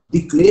 but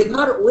the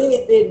clever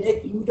way they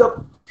make use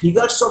of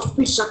figures of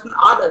speech, certain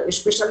other,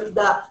 especially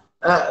the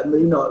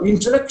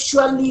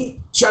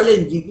intellectually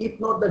challenging, if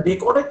not the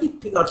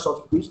decorative figures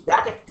of speech,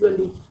 that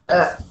actually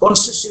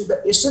consists in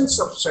the essence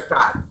of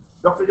satire.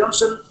 Dr.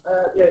 Johnson,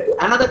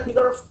 another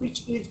figure of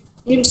speech is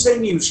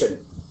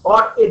insinuation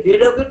or a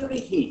derogatory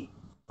hint.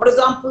 For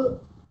example,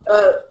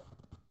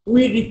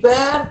 we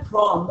repair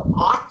from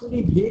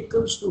earthly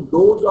vehicles to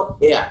those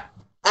of air,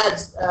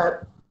 as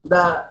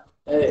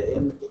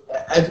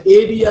as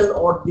Ariel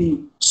or the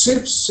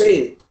ships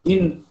say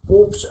in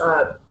Pope's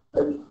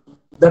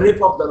The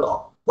Rape of the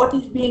Law. What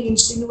is being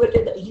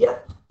insinuated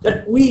here?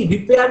 That we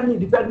repair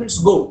means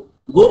go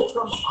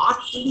from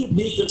earthly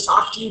vehicles,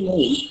 earthly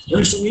mold.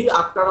 Means we,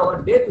 after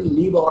our death, we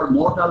leave our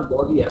mortal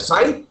body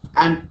aside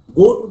and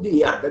go to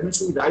the air. That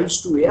means we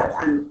rise to air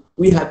and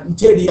we have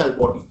ethereal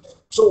body.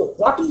 So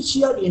what is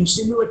here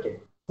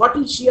insinuated? What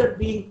is here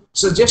being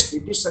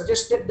suggested? It is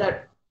suggested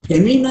that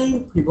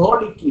feminine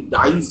frivolity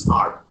dies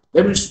hard.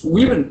 That means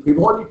women,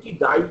 frivolity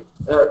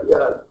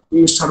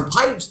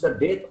survives the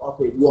death of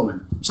a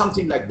woman,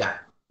 something like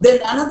that. Then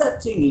another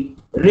thing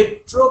is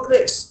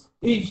retrogress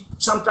is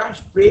sometimes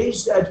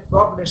praised as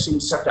progress in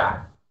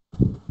satire.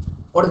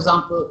 For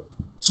example,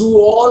 through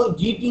all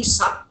giddy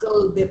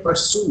circle they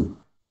pursue,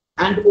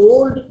 and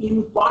old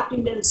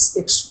impertinence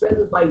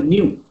expelled by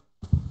new.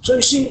 So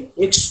you see,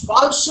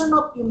 expulsion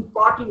of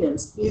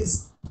impertinence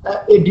is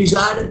a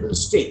desirable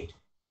state.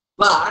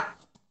 But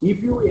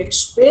if you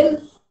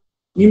expel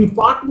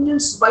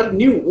impertinence by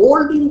new,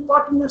 old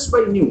impertinence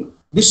by new,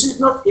 this is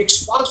not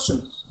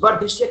expulsion,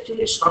 but this is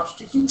actually a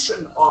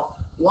substitution of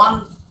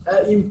one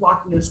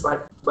impertinence by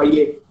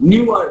a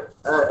newer,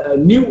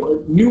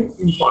 new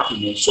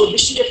impertinence. So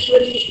this is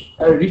actually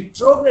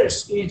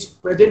retrogress is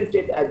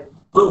presented as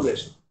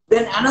progress.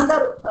 Then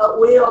another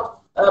way of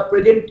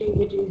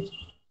presenting it is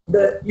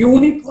the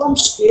uniform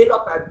scale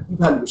of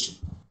evaluation.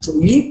 So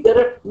if there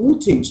are two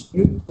things,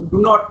 you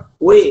do not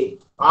weigh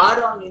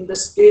iron in the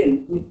scale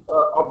with,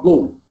 of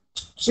gold.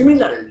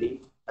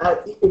 Similarly,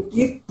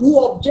 if two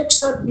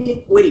objects are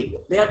being weighed,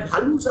 their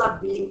values are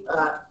being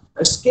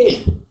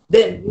scaled,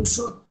 then you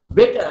should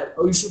better,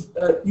 or you should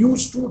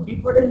use two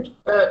different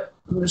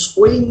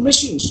weighing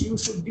machines. You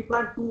should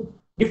define two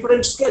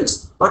different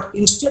scales. But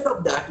instead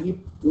of that, if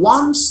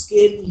one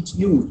scale is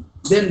used,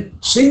 then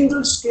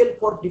single scale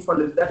for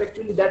difference, that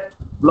actually that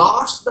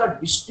blurs a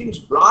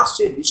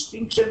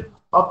distinction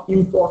of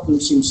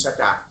importance in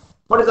satire.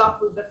 For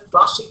example, that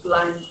classic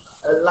line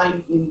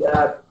in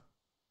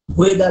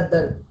whether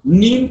the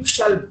nymph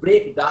shall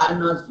break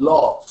Diana's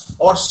law,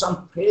 or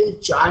some frail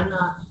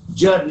China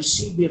jar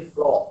receive a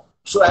flaw.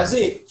 So as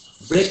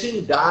if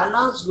breaking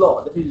Diana's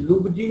law, that is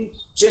losing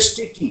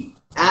chastity,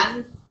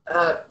 and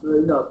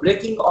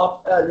breaking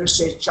of let's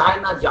say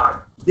China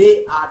jar,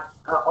 they are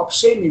of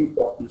same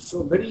importance.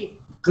 So very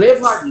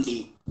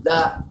cleverly,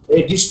 the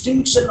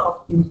distinction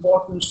of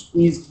importance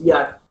is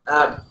here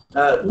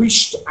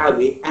wished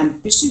away,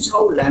 and this is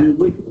how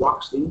language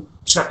works in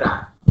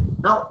satire.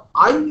 Now,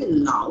 I will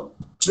now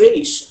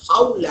trace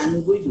how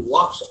language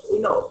works.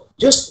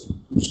 Just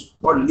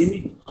for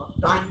limit of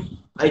time,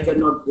 I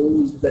cannot go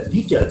into the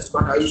details,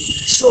 but I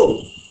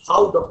show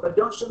how Dr.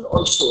 Johnson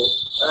also,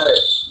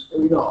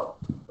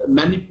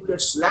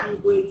 manipulates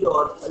language,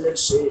 or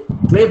let's say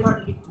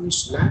cleverly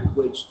twists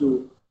language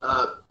to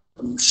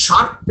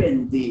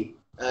sharpen the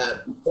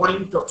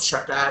point of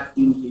satire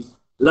in his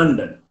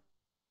London.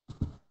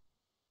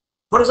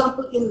 For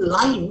example, in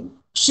line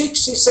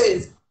 6, he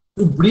says,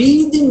 to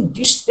breathe in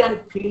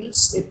distant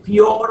fields a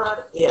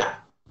purer air.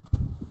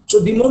 So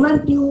the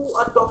moment you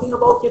are talking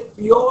about a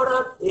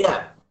purer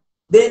air,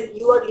 then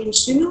you are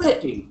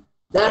insinuating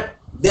that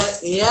the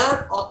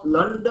air of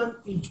London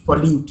is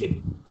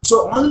polluted.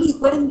 So only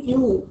when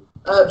you,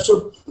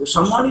 so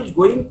someone is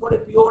going for a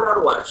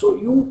purer air, so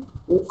you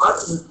are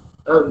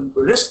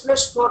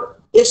restless for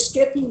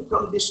escaping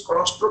from this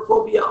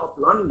claustrophobia of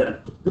London,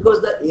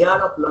 because the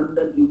air of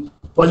London is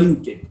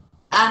polluted.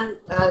 And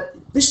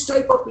this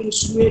type of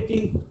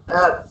insinuating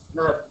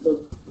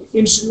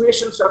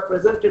insinuations are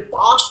presented.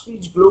 Past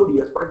is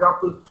glorious. For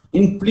example,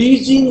 in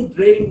pleasing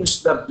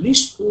dreams, the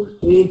blissful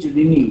age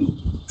renewed.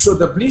 So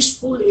the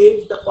blissful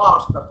age, the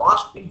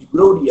past is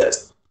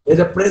glorious. As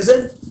a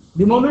present,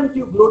 the moment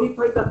you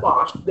glorify the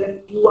past,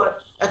 then you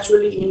are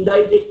actually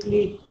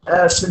indirectly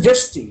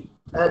suggesting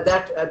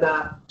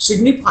that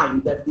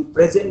signifying that the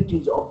present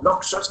is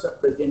obnoxious, the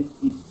present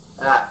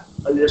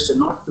is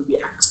not to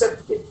be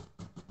accepted.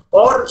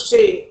 Or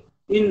say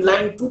in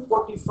line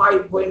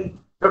 245, when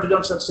Dr.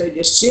 Johnson said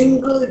a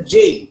single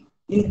J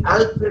in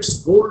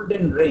Alfred's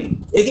golden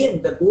reign.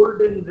 Again, the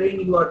golden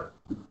reign you are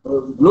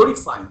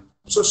glorifying.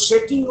 So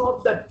setting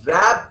off the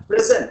drab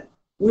present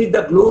with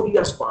the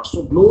glorious past.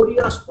 So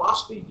glorious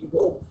past is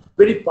evoked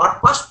very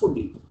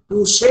purposefully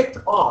to set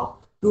off,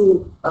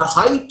 to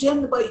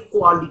heighten by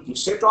quality.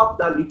 Set off,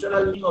 the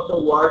literal meaning of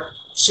the word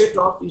set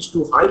off is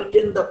to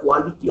heighten the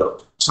quality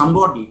of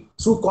somebody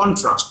through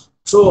contrast.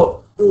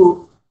 So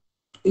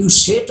you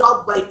set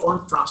off by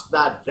contrast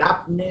the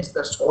drabness,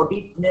 the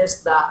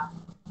sordidness, the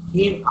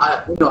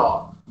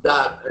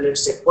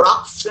let's say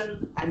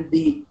corruption and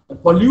the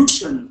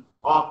pollution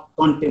of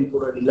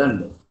contemporary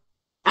London.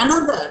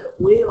 Another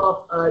way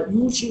of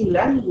using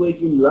language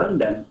in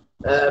London,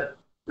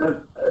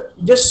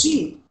 just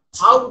see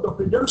how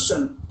Dr.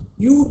 Johnson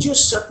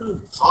uses certain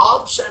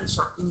verbs and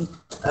certain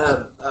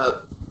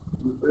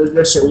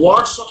let's say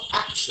words of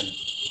action.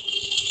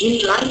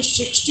 In line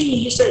 16,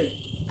 he said,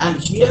 and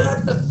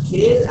here the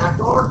pale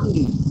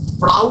attorney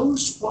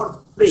prowls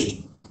for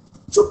prey.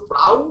 So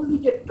prowl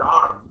is a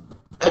term,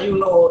 as you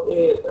know,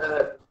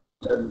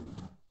 a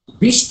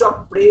beast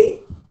of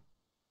prey,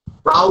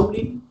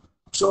 prowling.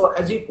 So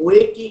as if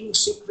waiting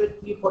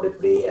secretly for a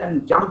prey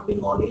and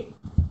jumping on it.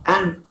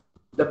 And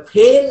the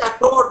pale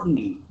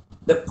attorney,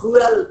 the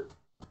cruel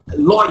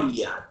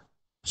lawyer.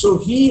 So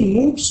he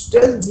moves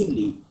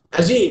stealthily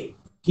as if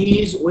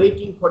he is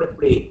waiting for a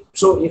prey.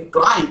 So a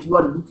client, you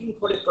are looking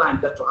for a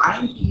client. The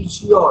client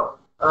is your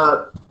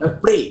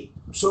prey.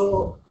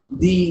 So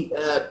the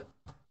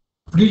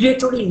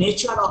predatory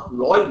nature of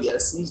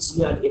lawyers is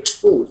here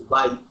exposed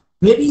by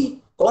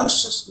very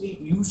consciously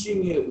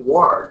using a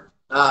word,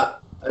 the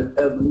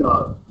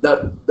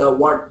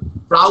word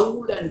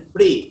proud and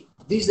prey.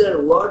 These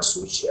are words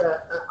which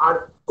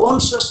are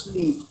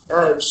consciously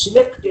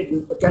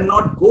selected,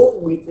 cannot go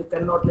with,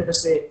 cannot, let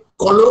us say,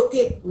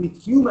 collocate with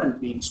human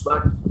beings,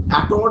 but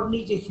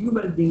attorney is a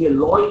human being, a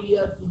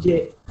lawyer is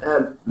a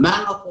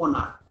man of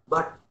honor,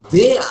 but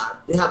they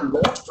have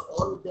lost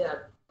all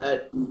their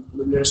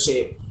let's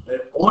say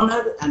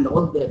honor and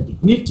all their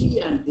dignity,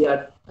 and they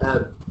are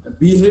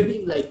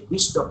behaving like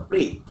beast of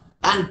prey.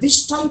 And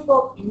this type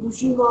of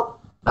using of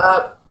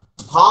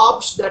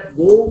verbs that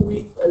go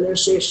with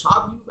let's say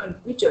subhuman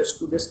features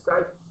to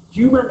describe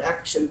human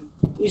action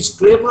is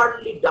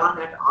cleverly done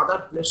at other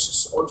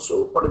places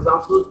also. For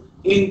example,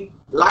 in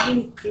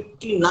line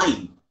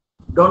 59,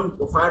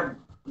 where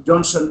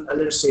Johnson,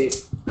 let's say,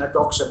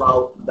 talks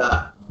about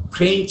the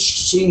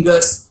French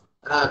singers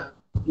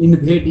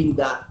invading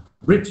the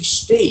British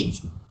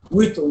stage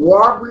with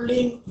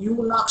warbling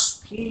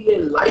eunuchs feel a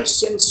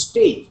licensed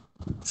stage.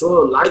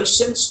 So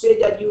licensed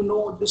stage, as you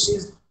know, this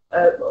is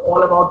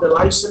all about the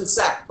License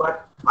Act,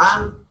 but I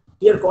am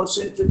here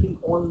concentrating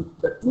on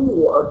the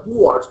two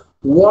words,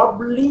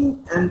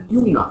 warbling and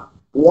eunuch.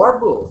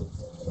 Warble,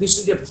 this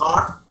is a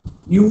part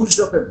used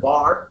of a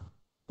bird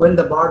when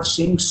the bird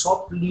sings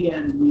softly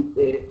and with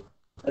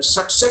a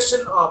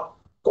succession of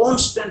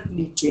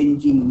constantly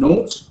changing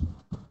notes.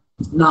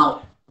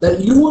 Now, the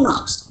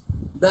eunuchs,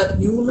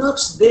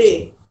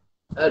 they,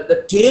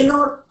 the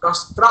tenor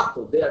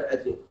castrato, they are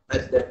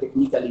as they're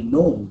technically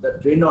known, the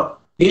tenor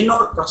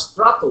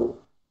castrato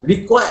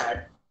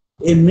required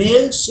a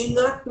male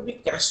singer to be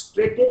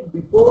castrated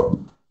before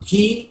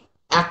he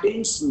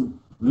attains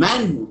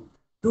manhood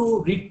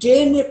to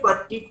retain a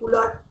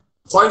particular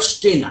voice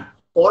tenor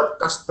called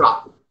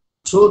castrato.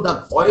 So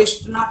the voice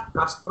tenor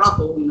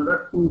castrato, in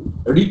order to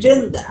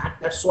retain that,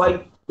 that's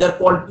why they're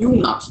called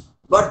eunuchs,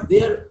 but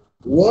they're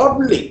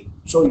warbling.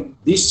 So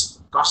this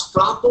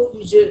castrato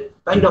is a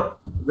kind of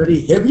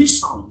very heavy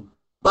sound,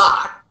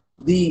 but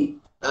the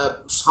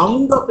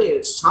sound of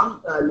a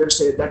sound, let's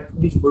say, that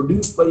is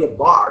produced by a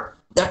bird,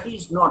 that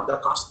is not the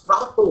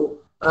castrato,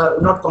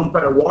 not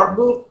comparable.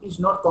 Warble is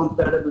not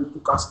comparable to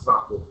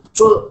castrato.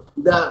 So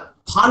the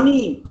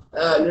funny,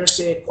 let's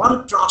say,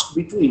 contrast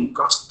between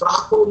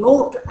castrato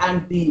note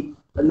and the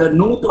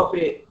note of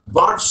a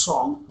bird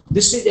song,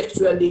 this is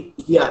actually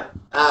here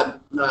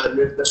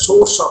the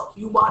source of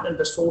humor and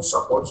the source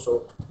of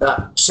also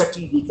the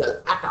satirical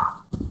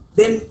attack.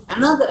 Then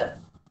another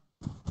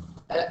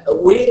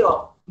way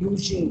of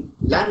using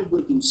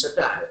language in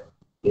satire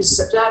is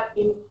satire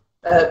in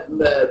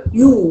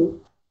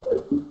you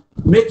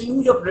make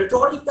use of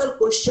rhetorical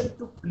question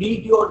to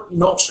plead your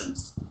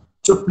innocence.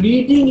 So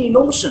pleading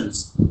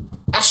innocence,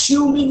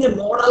 assuming a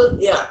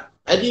moral air,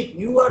 as if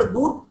you are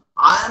good,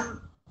 I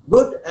am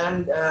good,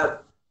 and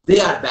they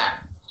are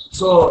bad.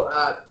 So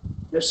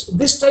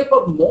this type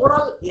of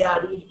moral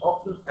air is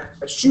often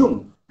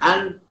assumed,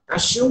 and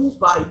assumed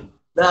by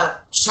the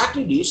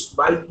satirist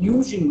by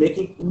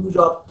making use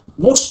of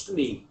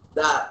mostly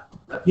the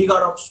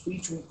figure of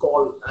speech we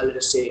call,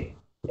 let's say,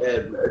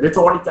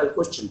 rhetorical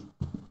question.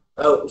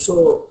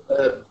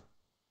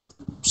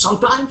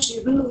 Sometimes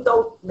even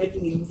without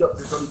making use of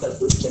rhetorical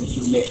questions,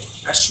 you may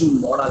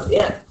assume moral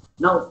air.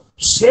 Now,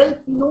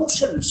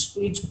 self-notions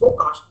is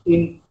focused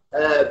in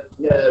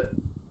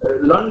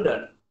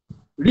London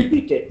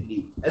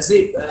repeatedly, as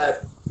if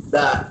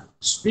the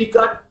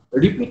speaker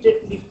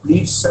repeatedly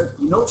pleads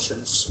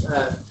self-notions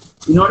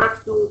in order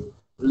to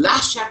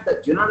lash at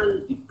the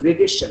general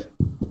degradation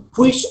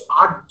which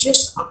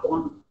urges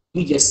upon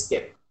his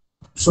escape.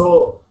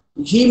 So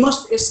he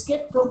must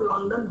escape from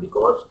London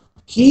because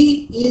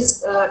he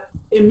is a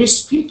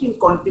misfit in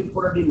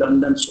contemporary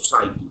London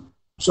society.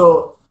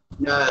 So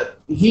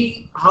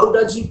how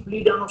does he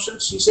plead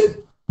innocence? He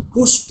said,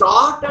 who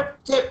start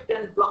at theft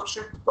and blush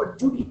at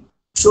perjury.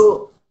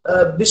 So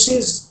this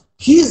is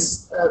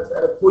his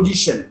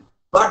position,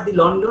 but the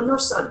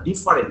Londoners are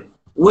different.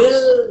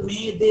 Well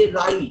may they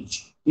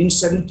rise. In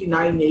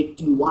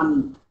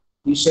 7981,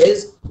 he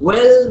says,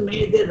 well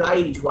may they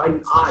rise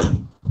while I,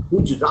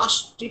 whose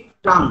rustic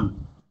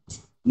tongue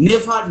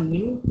never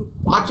knew to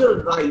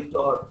puzzle right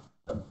or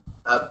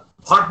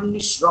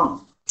furnish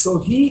wrong. So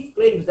he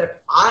claims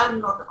that I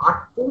am not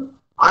artful,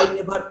 I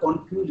never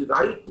confuse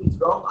right with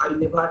wrong, I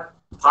never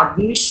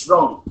furnish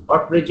wrong or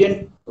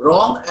present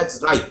wrong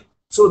as right.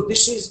 So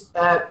this is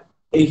that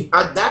he is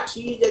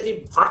as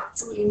a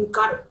virtue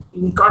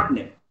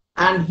incarnate.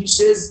 And he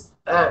says,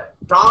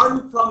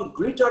 turn from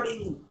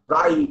glittering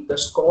bright the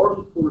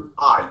scornful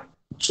eye.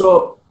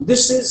 So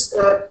this is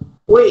a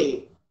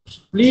way,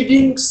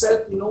 pleading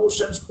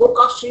self-notions,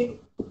 focusing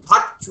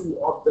virtue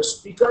of the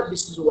speaker.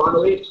 This is one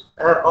way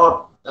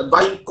of,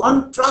 by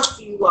contrast,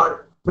 you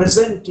are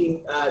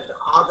presenting the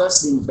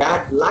others in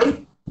bad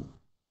light.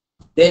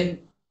 Then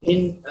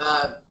in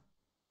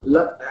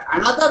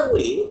another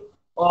way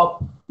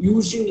of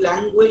using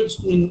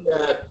language in,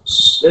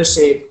 let's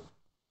say,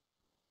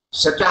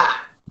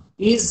 satire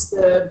is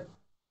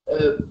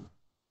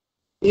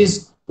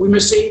is, we may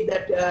say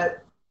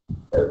that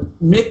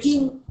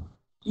making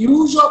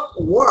use of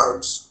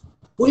words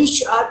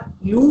which are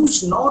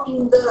used not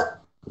in the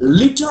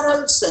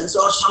literal sense,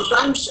 or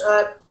sometimes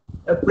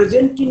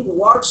presenting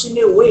words in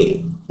a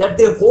way that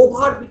they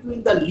hover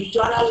between the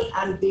literal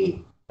and the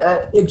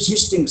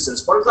existing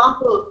sense. For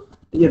example,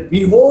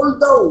 behold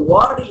the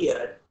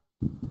warrior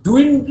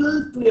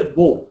dwindle to a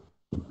bow.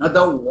 Now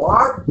the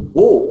word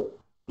bow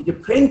is a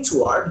French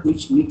word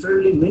which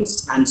literally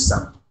means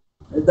handsome.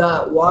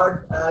 The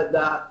word,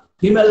 the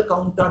female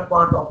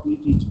counterpart of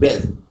it is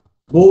bell.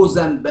 Bows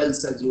and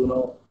bells, as you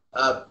know,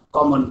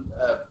 common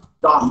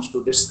terms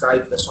to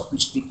describe the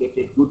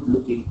sophisticated,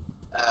 good-looking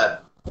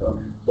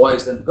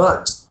boys and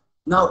girls.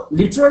 Now,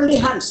 literally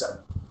handsome,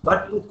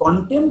 but in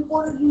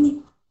contemporary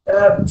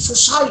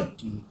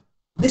society,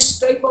 this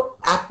type of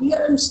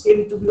appearance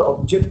came to be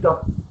object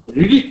of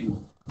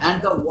ridicule,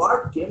 and the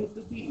word came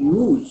to be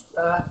used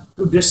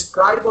to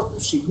describe or to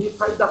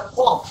signify the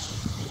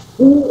folks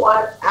who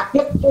are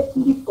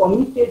affectedly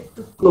committed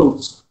to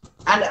clothes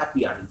and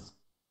appearance.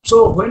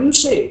 So when you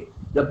say,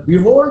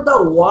 behold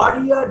the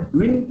warrior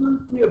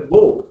dwindle to a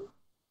bow,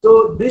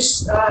 so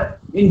this,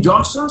 in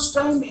Johnson's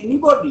time,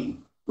 anybody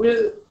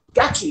will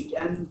catch it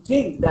and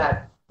think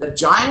that the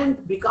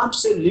giant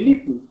becomes a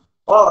Lilliput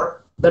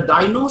or the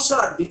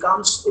dinosaur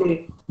becomes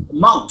a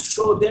mouse.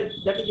 So that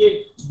is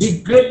a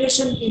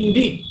degradation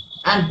indeed.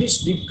 And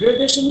this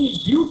degradation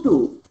is due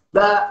to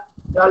the,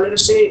 let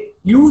us say,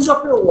 use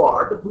of a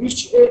word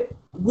which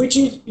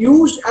is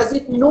used as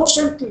if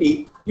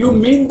innocently you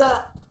mean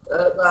the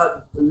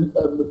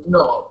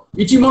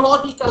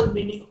etymological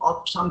meaning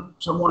of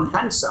someone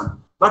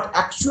handsome, but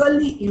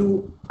actually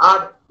you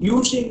are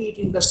using it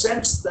in the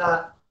sense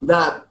the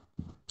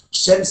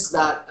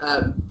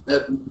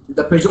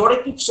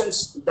pejorative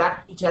sense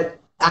that it has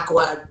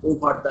acquired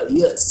over the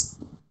years.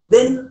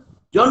 Then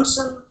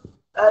Johnson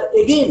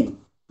again,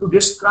 to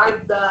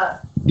describe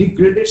the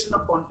degradation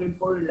of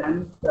contemporary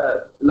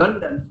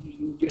London, he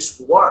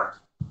uses words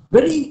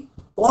very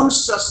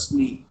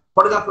consciously.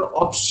 For example,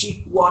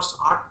 obsequious,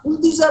 artful,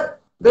 these are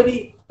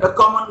very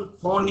common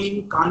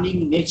phoneme,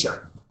 cunning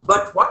nature.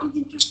 But what is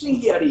interesting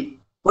here is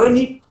when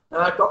he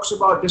talks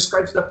about,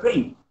 describes the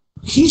frame,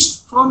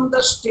 hissed from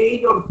the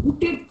stage or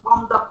hooted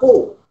from the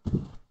pole.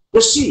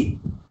 You see,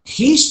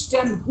 hissed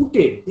and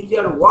hooted, these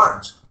are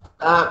words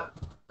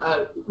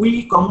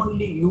we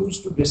commonly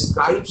use to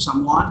describe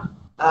someone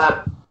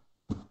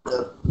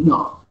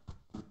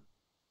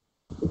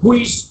who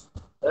is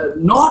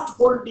not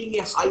holding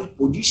a high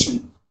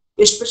position,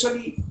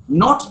 especially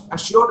not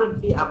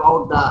assuredly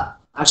about the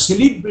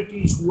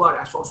celebrities who are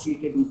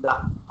associated with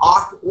the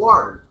art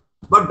world.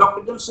 But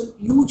Dr. Johnson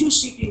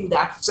uses it in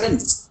that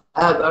sense,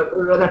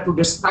 rather to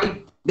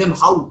describe them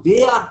how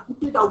they are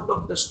put out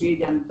of the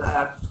stage and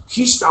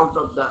hissed out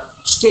of the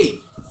stage.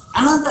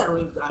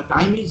 Another,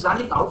 time is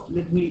running out,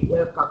 let me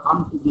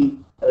come to the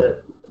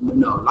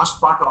last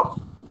part of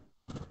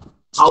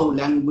how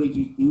language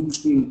is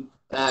used in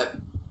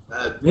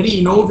very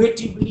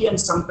innovatively and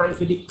sometimes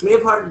very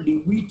cleverly,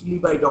 witty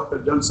by Dr.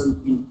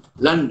 Johnson in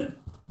London.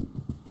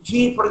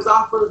 He, for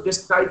example,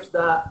 describes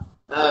the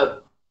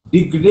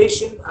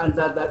degradation and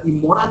the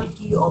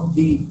immorality of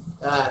the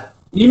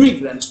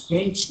immigrants,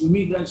 French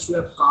immigrants who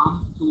have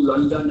come to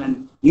London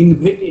and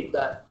invaded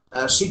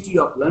the city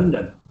of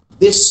London.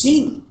 They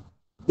sing,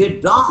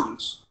 they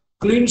dance,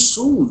 clean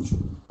shoes,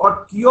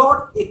 or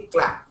cure a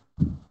clap.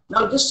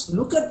 Now just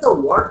look at the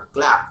word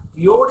clap,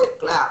 cure a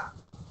clap.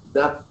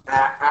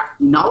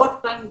 In our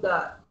time,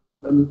 the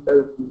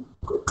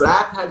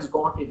clap has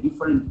got a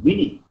different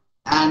meaning,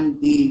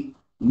 and the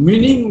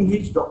meaning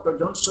which Dr.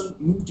 Johnson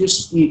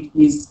uses it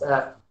is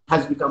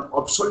has become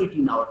obsolete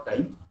in our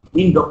time.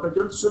 In Dr.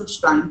 Johnson's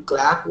time,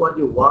 clap was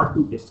a word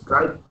to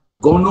describe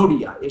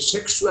gonorrhea, a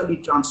sexually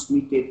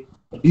transmitted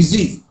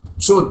disease.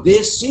 So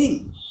they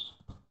sing,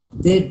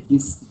 they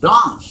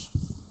dance,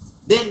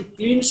 then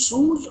clean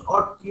shoes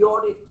or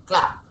cure a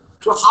clap.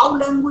 So how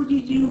language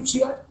is used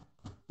here?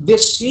 They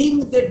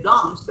sing, they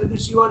dance, that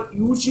is, you are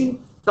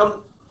using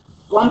some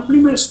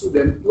compliments to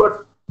them. You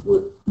are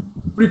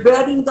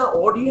preparing the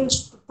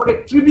audience for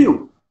a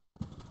tribute.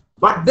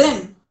 But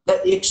then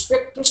the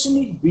expectation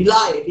is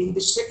belied in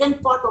the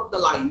second part of the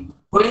line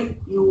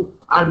when you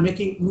are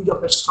making use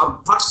of a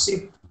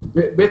subversive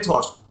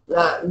pathos.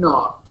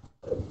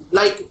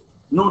 Like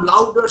no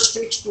louder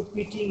strokes to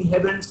pitying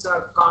heavens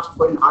are cast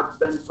when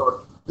husbands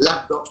or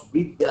lapdogs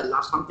breathe their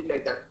last, something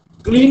like that.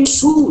 Clean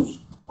shoes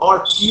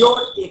or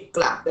cure a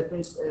clap. That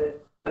means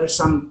let's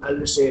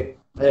say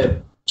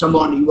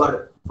someone you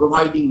are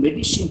providing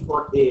medicine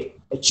for a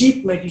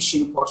cheap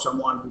medicine for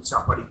someone who is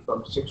suffering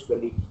from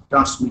sexually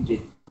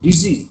transmitted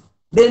disease.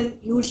 Then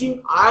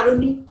using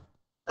irony,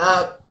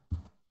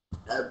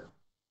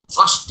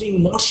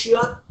 fasting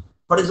Moshiach,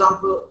 for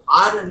example,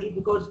 irony,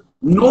 because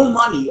no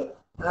money,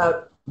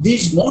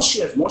 these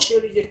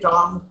Moshiach is a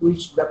term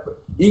which the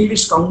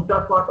English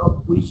counterpart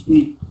of which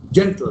is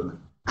gentleman.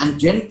 And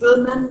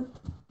gentleman,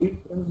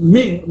 it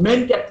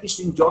meant at least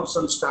in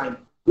Johnson's time,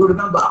 You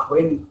remember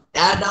when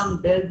Adam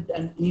built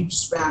and Eve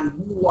span,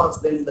 who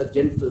was then the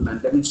gentleman?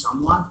 That means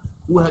someone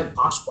who had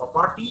vast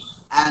property,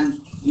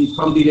 and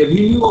from the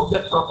revenue of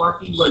that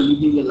property were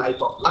living a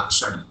life of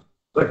luxury.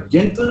 But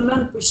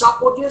gentleman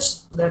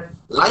presupposes that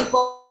life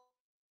of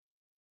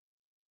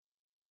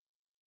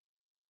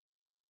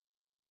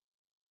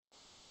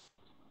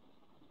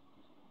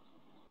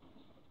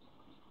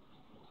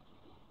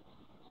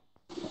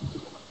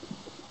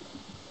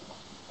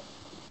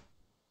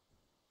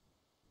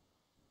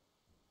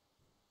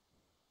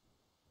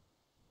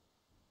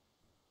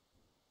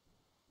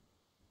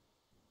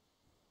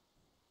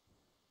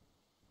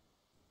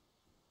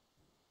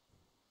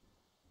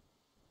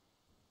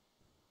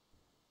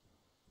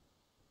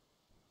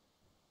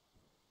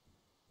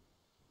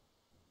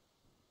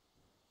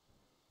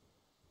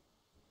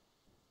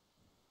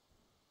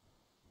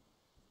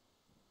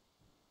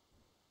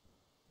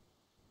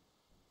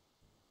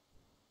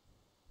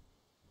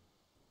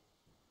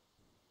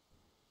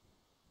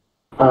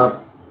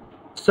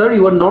Sir,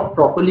 you are not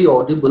properly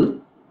audible.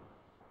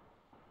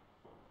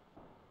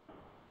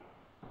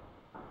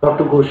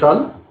 Dr.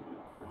 Ghoshal?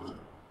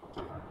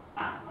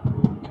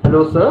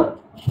 Hello, sir?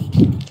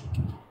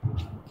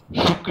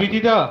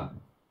 Sukritida.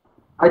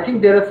 I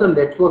think there are some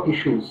network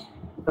issues.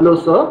 Hello,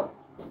 sir?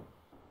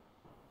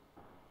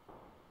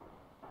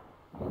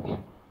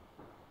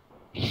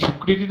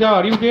 Sukritida,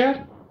 are you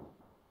there?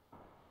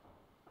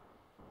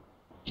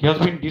 He has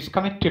been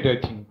disconnected,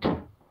 I think.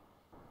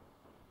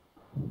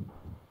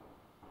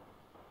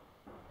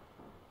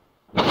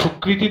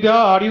 Sukritida,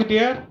 are you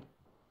there?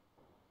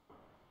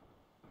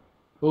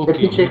 Okay,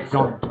 Let me check,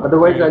 sir.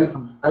 Otherwise,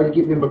 I'll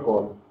give him a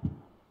call.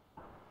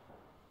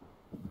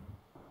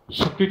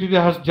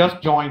 Sukritida has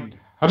just joined.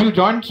 Have you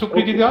joined,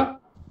 Sukritida? Okay.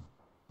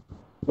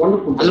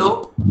 Wonderful.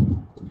 Hello?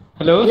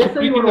 Hello, Yes,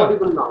 sir, you are Sukritida.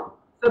 audible now.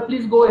 Sir,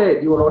 please go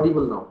ahead. You are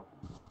audible now.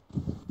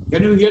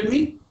 Can you hear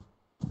me?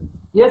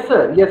 Yes,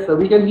 sir. Yes, sir.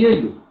 We can hear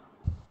you.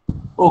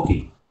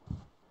 Okay.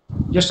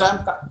 Just I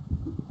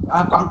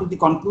have come to the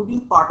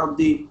concluding part of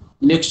the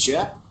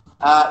lecture.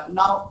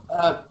 Now,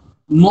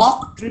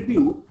 mock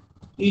tribute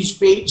is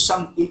paid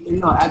some,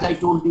 as I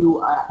told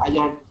you,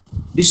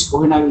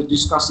 when I was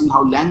discussing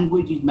how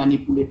language is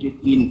manipulated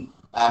in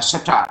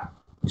satire.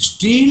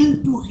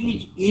 Still to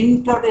his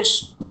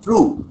interest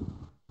true,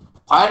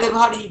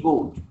 wherever he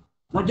goes.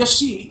 Now just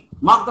see,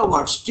 mark the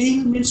word,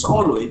 still means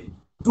always,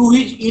 to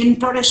his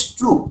interest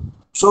true.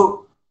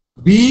 So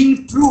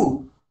being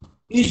true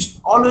is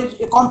always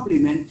a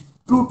compliment,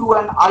 true to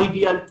an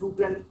ideal, true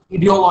to an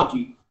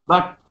ideology,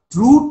 but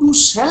true to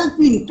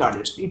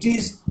self-interest. It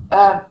is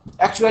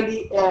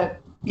actually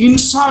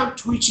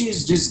insult which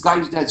is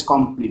disguised as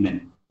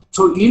compliment.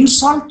 So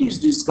insult is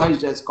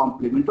disguised as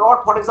compliment.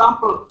 Or for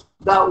example,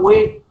 the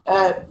way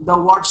the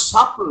word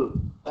supple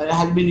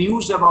has been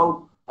used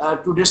about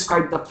to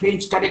describe the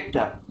French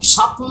character.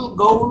 Supple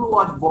Gaul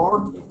was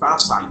born a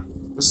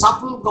parasite. The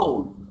supple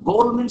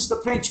Gaul means the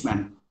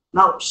Frenchman.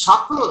 Now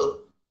supple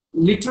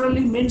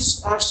literally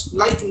means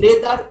like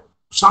leather,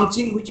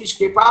 something which is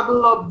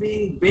capable of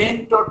being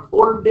bent or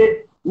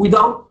folded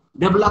without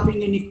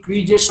developing any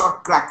creases or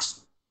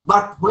cracks.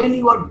 But when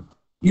you are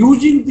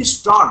using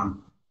this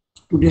term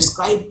to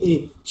describe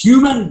a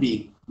human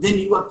being, then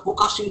you are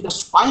focusing the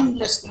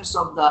spinelessness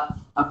of the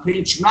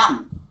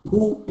Frenchman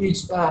who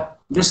is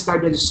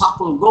described as a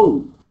supple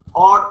Gaul,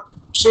 or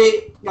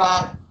say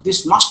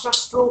this master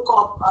stroke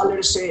of let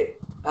us say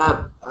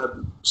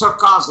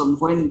sarcasm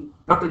when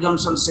Dr.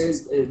 Johnson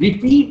says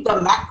repeat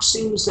the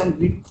maxims and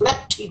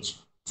reflect his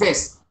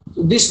face.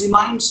 So this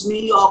reminds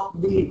me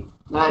of the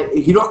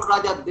Hirok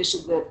Raja, this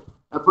is the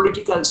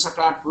political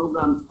satire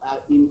program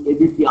in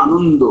ABP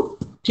Anando.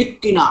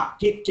 Thik Kina,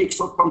 Thik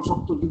so from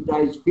Satyajit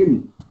Ray's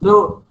film.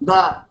 So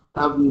the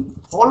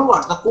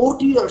followers, the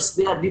courtiers,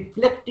 they are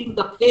reflecting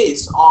the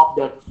face of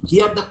the,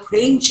 here the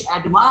French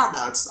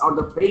admirers or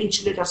the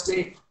French, let us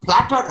say,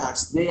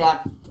 flatterers, they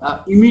are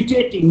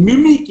imitating,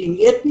 mimicking,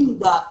 aping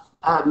the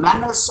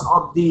manners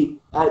of the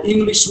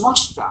English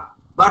master.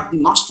 But the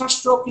master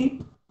stroke,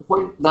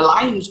 when the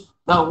lines,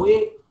 the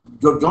way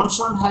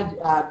Johnson had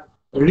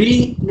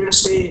let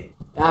us say,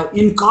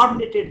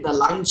 incarnated the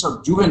lines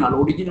of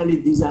Juvenal. Originally,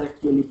 these are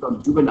actually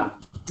from Juvenal.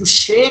 To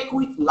shake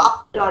with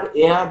laughter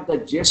ere the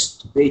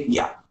jest they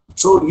hear.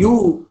 So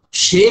you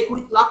shake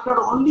with laughter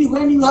only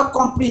when you have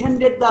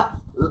comprehended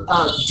the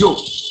joke.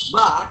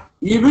 But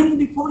even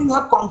before you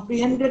have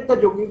comprehended the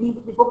joke, even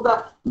before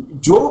the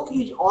joke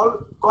is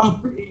all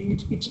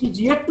complete, it is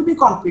yet to be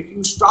complete,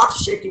 you start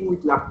shaking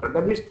with laughter.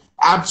 That means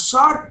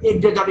absurd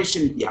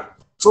exaggeration here.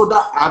 So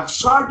the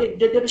absurd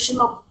exaggeration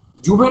of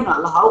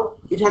Juvenal, how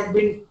it has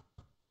been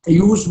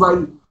used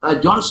by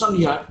Johnson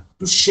here,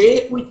 to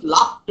shake with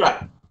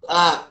laughter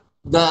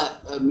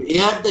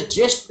the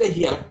jest they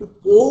hear, to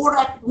pour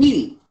at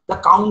will the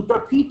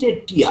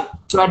counterfeited tear.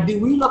 So at the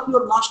will of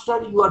your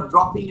master, you are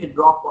dropping a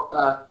drop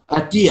of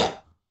a tear.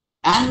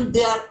 And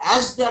there,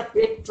 as their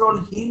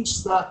patron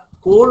hints the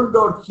cold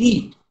or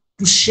heat,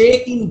 to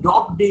shake in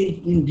dog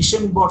day in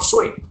December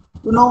sweat.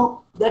 You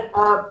know that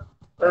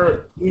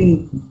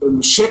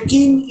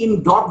shaking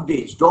in dog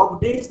days.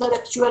 Dog days are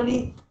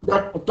actually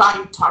that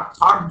time,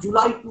 3rd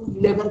July to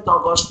 11th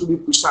August to be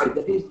precise.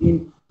 That is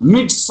in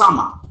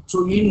midsummer.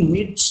 So in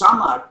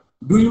midsummer,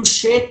 do you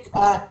shake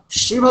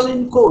shrivel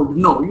in cold?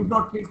 No, you do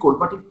not feel cold.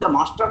 But if the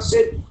master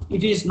said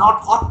it is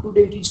not hot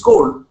today, it is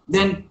cold,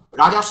 then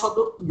Raja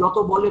Soto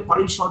Yoto Bole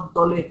Parishad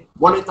Dole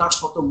Bole Tar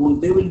Soto Moon,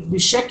 they will be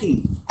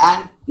shaking.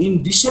 And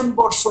in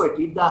December, so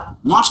if the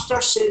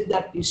master says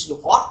that it is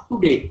hot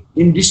today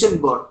in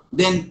December,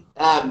 then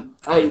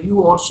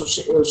you also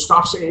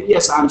start saying,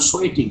 yes, I'm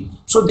sweating.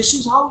 So this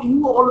is how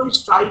you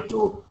always try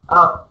to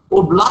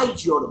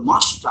oblige your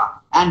master.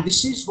 And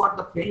this is what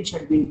the French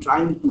had been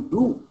trying to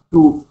do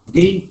to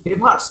gain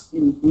favors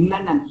in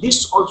England. And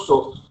this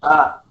also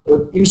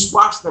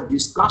inspires the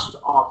disgust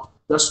of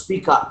the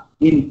speaker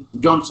in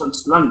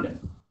Johnson's London.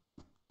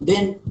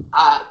 Then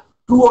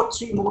 2 or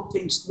 3 more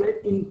things.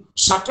 In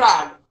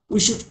satire, we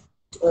should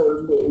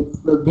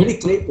very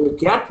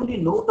carefully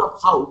note of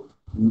how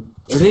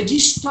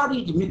register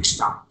is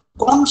mixed up.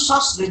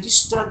 Conscious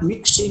register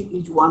mixing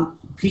is one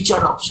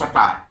feature of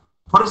satire.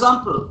 For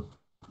example,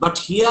 but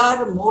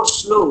here more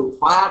slow,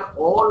 where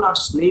all are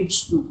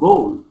slaves to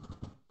gold,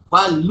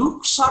 while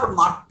looks are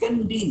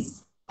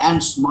merchandise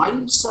and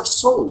smiles are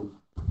sold.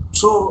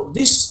 So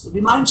this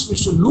reminds me,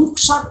 so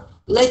looks are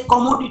like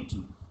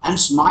commodity and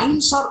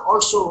smiles are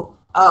also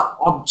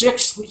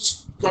objects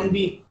which can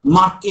be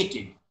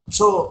marketed.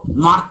 So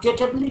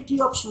marketability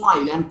of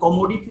smile and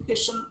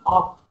commodification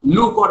of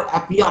look or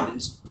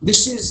appearance,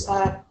 this is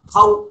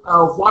how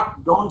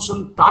what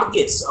Johnson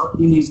targets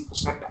in his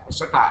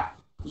satire.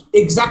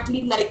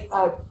 Exactly like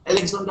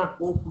Alexander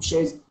Pope, who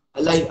says,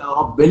 like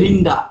of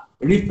Belinda,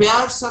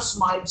 repairs her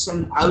smiles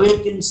and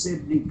awakens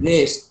every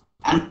grace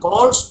and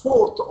calls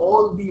forth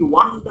all the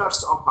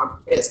wonders of her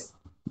face.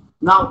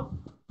 Now,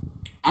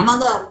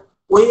 another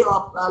way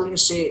of,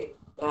 let's say,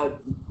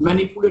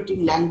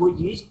 manipulating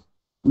language is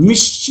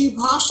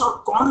mischievous or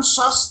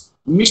conscious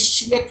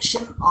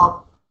misselection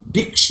of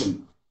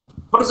diction.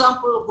 For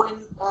example,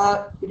 when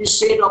it is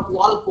said of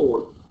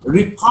Walpole,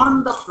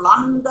 refund the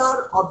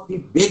plunder of the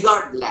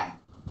beggared land.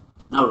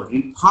 Now,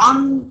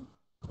 refunding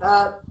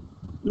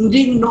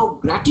no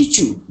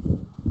gratitude,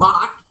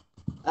 but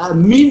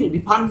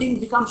refunding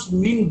becomes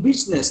mean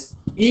business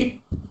if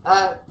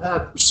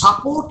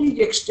support is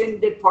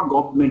extended for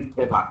government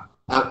favor.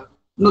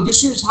 No,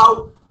 this is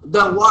how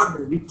the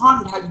word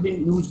refund has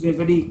been used in a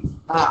very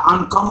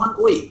uncommon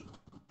way.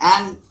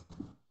 And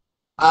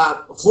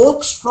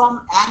hopes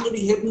from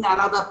angry heaven,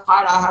 another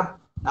part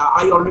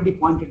I already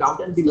pointed out.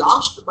 And the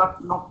last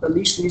but not the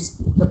least is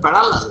the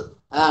parallel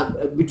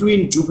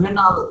between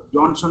Juvenal,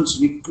 Johnson's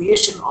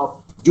recreation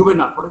of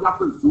Juvenal. For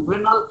example,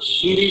 Juvenal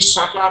in his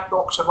satire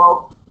talks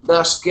about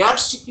the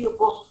scarcity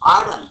of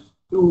iron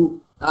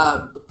to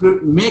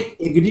make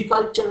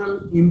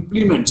agricultural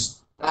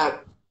implements.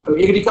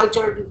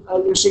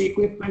 Agricultural say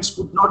equipments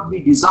could not be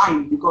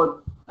designed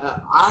because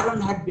iron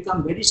had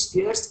become very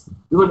scarce,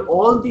 because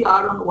all the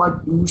iron was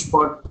used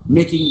for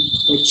making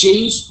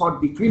chains for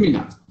the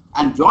criminals.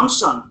 And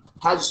Johnson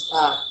has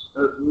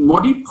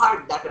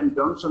modified that, and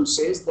Johnson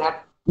says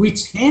that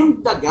which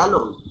hemmed the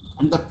gallows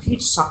and the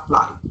feet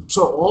supply.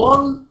 So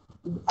all,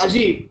 as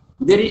if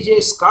there is a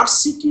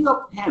scarcity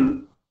of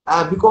hemp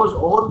because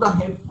all the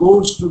hemp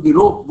goes to the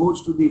rope,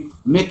 goes to the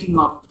making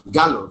of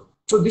gallows.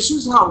 So this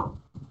is how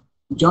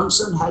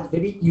Johnson has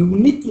very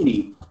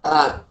uniquely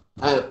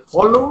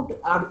followed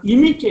or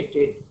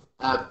imitated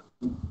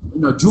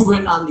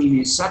Juvenal in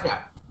his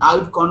satire. I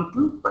will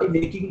conclude by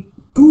making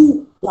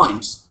 2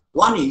 points.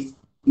 One is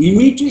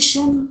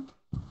imitation,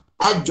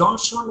 as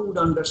Johnson would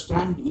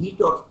understand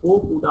it or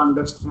Pope would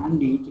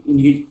understand it in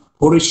his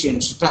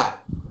Horatian satire.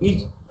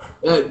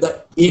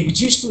 The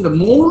existing, the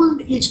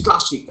mold is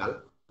classical,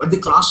 but the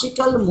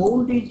classical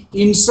mold is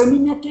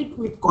inseminated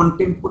with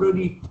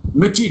contemporary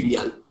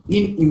material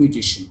in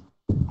imitation.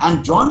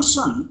 And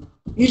Johnson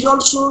is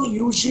also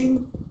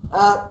using,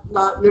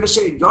 let us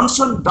say,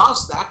 Johnson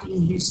does that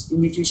in his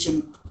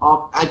imitation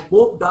of, as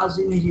Pope does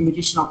in his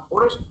imitation of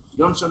Horace,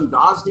 Johnson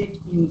does it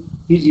in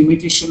his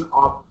imitation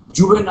of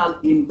Juvenal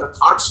in the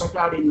 3rd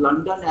satire in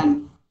London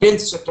and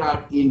 10th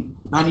satire in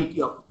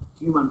Vanity of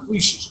Human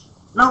Wishes.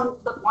 Now,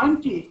 the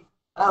point is,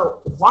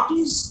 what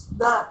is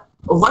the,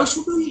 why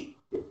should we,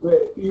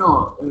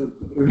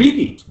 read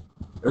it?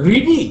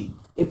 Reading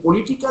a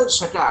political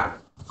satire,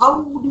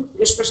 how would you,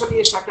 especially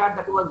a satire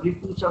that was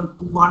written some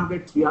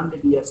 200,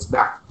 300 years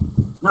back.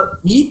 Now,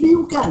 if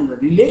you can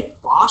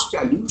relate past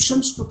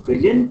allusions to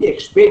present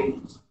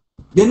experience,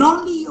 then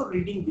only your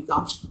reading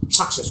becomes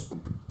successful.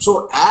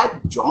 So, as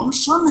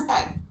Johnson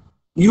had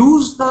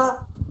used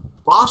the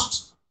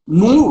past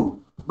mood,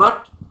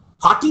 but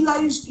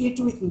fertilized it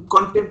with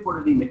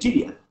contemporary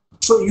material.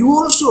 So, you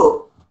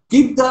also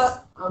give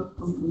the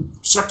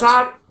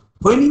satire,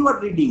 when you are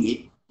reading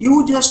it,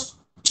 you just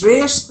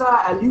trace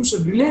the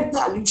allusion, relate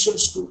the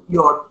allusions to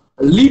your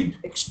lived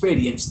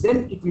experience,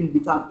 then it will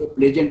become a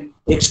pleasant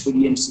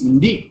experience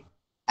indeed.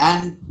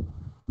 And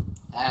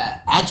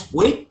as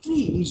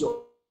poetry is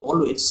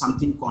always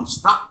something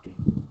constructive,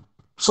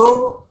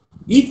 So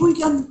if we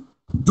can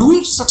do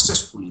it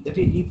successfully, that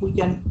is, if we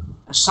can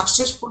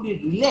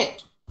successfully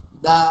relate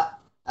the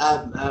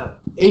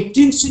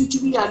 18th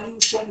century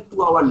allusion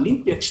to our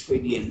lived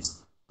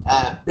experience,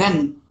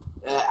 then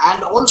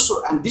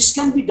and this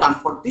can be done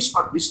for this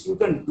purpose. You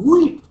can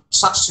do it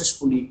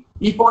successfully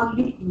if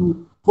only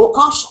you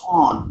focus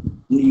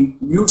on.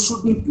 You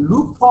shouldn't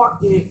look for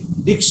a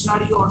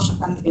dictionary or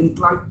an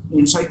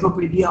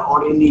encyclopedia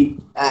or any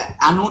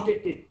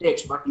annotated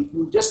text, but if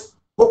you just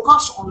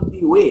focus on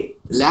the way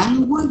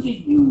language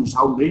is used,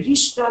 how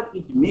register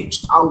is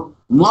mixed, how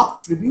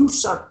mock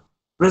tributes are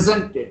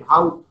presented,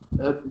 how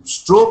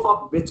stroke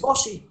of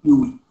bathos is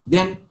used,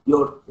 then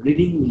your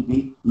reading will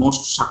be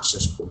most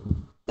successful.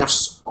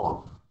 That's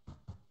all.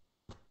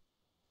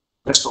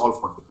 That's all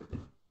for the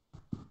present.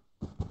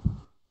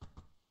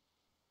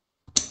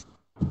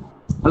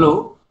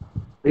 Hello?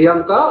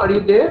 Priyanka, are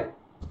you there?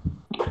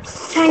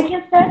 Thank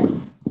you, sir.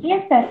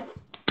 Yes, sir.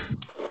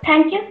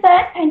 Thank you,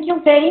 sir. Thank you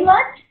very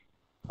much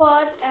for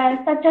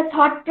such a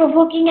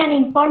thought-provoking and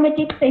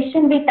informative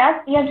session with us.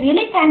 We are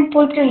really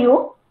thankful to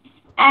you.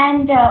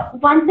 And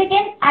once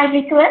again, I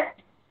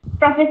request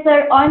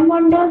Professor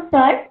Oyenmondo,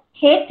 sir,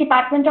 Head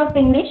Department of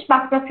English,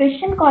 Bakura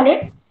Christian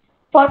College,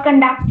 for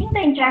conducting the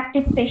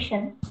interactive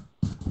session.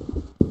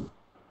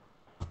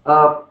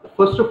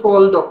 First of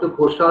all, Dr.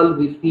 Ghoshal,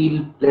 we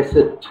feel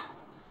blessed.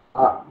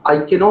 I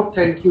cannot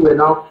thank you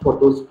enough for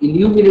those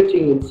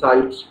illuminating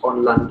insights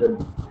on London.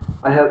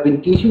 I have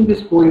been teaching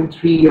this poem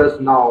 3 years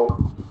now,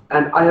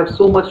 and I have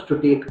so much to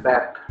take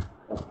back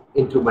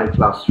into my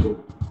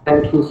classroom.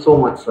 Thank you so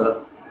much,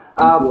 sir.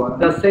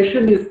 The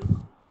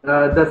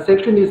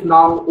session is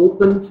now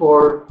open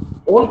for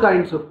all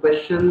kinds of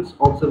questions,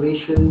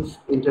 observations,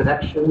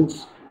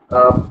 interactions.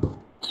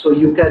 So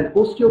you can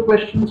post your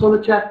questions on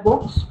the chat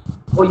box,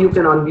 or you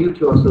can unmute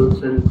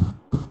yourselves and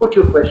put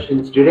your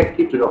questions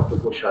directly to Dr.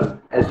 Ghoshal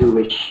as you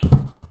wish.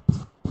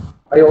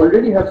 I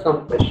already have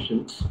some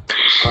questions.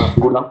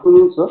 Good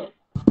afternoon, sir.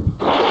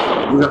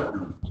 Good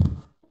afternoon.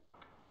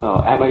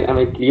 Am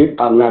I clear?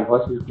 My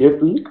voice is clear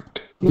to you?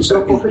 You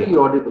are perfectly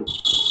audible.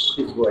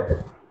 Please go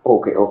ahead.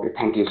 Okay,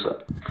 thank you,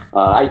 sir.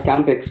 I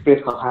can't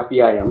express how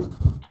happy I am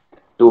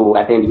to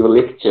attend your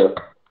lecture,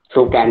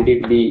 so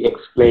candidly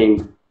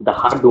explain the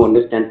hard to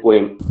understand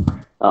poem,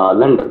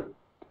 London.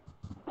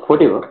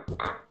 Whatever.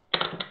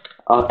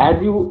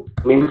 As you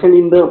mentioned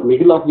in the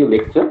middle of your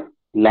lecture,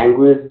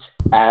 language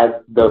as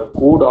the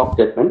code of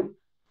judgment,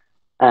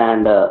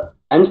 and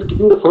I'm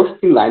skipping the first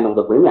 3 lines of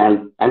the poem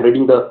and I'm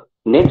reading the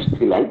next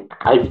 3 lines.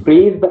 I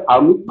praise the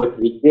army but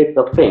regret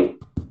the friend,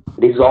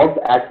 resolved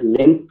at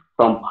length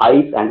from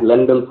heights and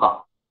London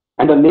far.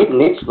 And the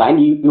next line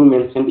you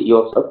mentioned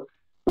yourself,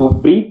 to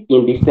breathe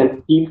in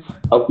distant fields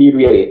of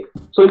superior air.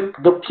 So it's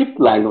the 5th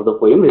line of the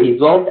poem,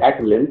 resolved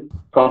at length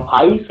from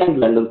heights and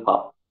London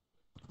far.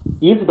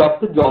 Is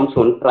Dr.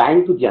 Johnson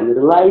trying to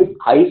generalize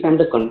heights and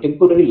the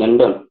contemporary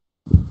London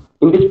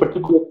in this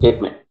particular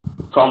statement,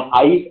 from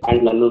heights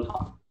and London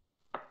far?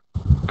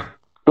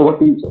 So what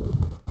do you say?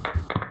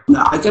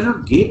 Now, I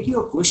cannot get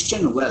your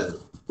question well.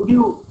 Could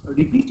you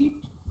repeat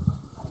it?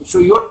 So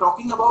you're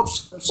talking about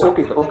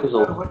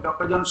when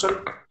Dr. Johnson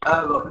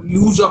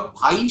use of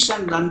heights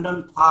and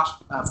London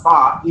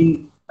far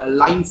in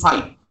line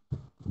 5.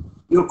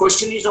 Your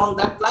question is on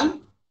that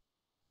line?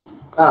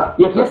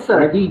 Yes,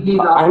 sir.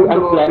 I'm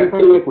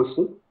clarifying my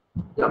question.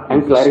 Yeah,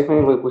 I'm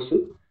clarifying my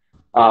question.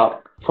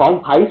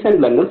 From heights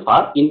and London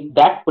far, in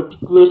that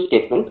particular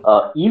statement,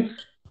 is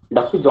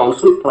Dr.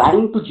 Johnson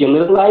trying to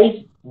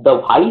generalize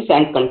the heights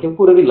and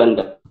contemporary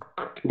London?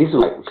 This is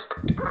my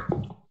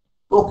question.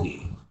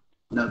 Okay.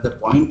 Now the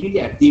point is,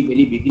 at the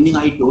very beginning,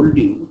 I told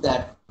you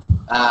that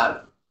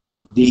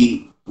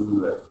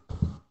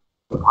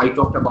I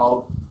talked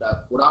about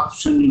the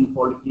corruption in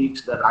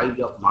politics, the rise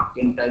of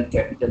mercantile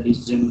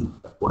capitalism,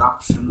 the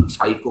corruption,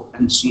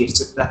 psychophancy,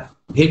 etc.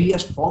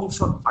 Various forms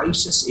of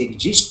vices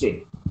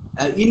existed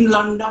in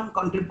London,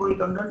 contemporary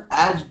London,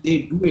 as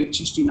they do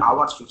exist in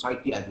our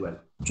society as well.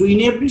 So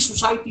in every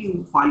society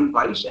you find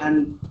vice,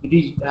 and it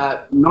is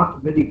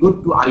not very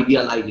good to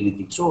idealize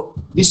anything. So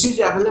this is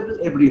available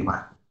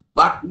everywhere.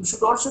 But you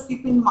should also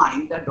keep in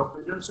mind that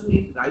Dr. Johnson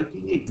is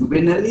writing a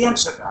juvenalian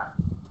satire,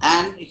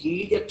 and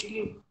he is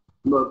actually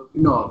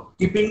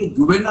keeping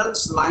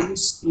Juvenal's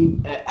lines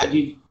as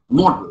his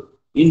model.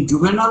 In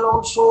Juvenal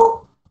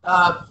also,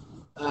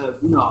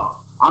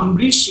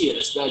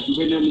 Ambrosius, the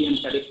Juvenalian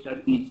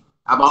character, is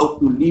about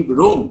to leave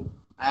Rome,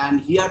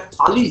 and here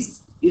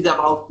Thales is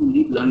about to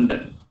leave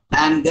London.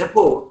 And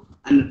therefore,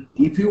 and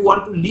if you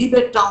want to leave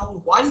a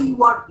town, why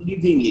you are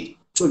leaving it?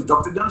 So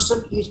Dr.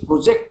 Johnson is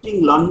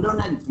projecting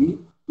London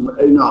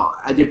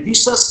as a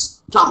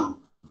vicious town.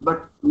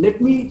 But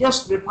let me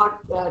just refer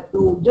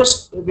to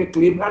just a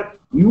clever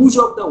use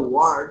of the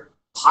word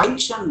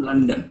heights and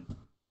London.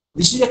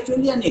 This is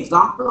actually an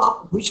example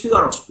of which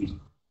figure of speech?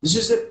 This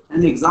is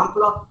an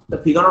example of the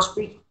figure of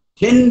speech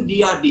hen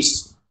dia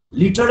dis.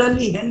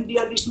 Literally, hen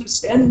dia dis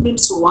means hen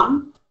means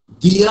one,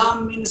 dia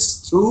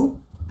means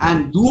through,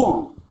 and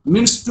duon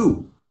means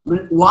two.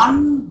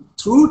 One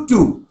through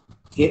two.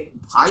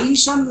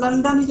 Vice and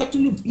London is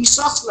actually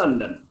visas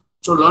London.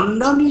 So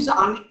London is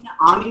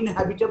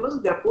uninhabitable,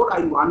 therefore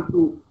I want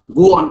to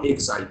go on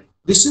exile.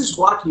 This is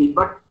what he,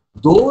 but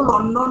though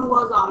London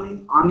was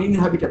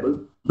uninhabitable,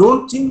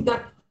 don't think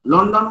that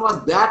London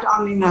was that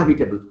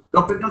uninhabitable.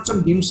 Dr.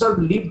 Johnson himself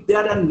lived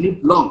there and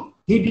lived long.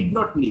 He did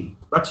not live,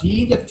 but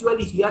he is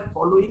actually here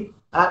following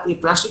a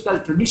classical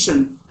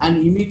tradition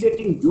and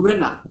imitating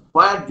Juvenal,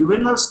 where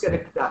Juvenal's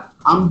character,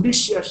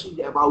 Ambrosius, is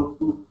about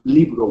to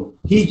leave Rome.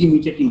 He is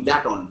imitating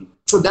that only.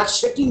 So that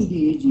setting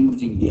he is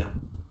using here.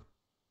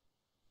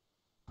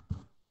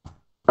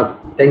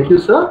 Thank you,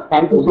 sir.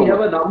 Thank you. We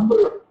have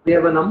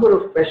a number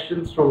of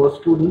questions from our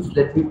students.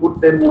 Let me put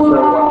them to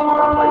sir one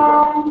by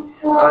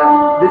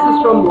one. This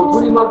is from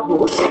Madhurima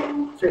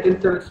Ghosh,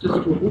 second semester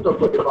student of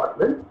the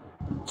department.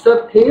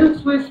 Sir,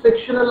 Thales was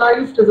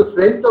fictionalized as a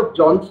friend of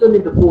Johnson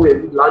in the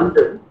poem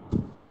London,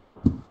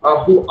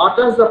 who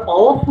utters a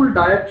powerful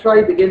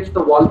diatribe against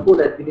the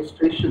Walpole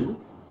administration.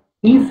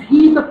 Is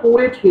he the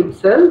poet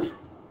himself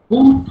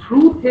who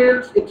through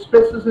Thales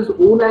expresses his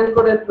own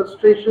anger and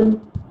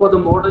frustration for the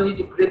morally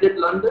degraded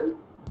London?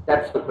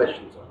 That's the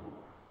question, sir.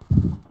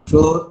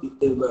 So,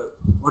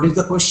 what is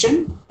the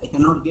question? I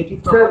cannot get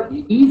it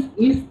properly. Sir,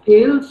 is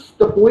Thales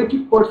the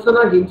poetic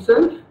persona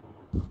himself,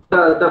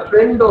 the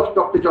friend of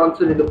Dr.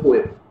 Johnson in the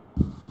poem?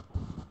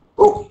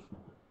 Okay.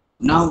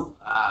 Now,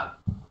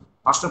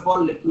 first of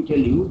all, let me tell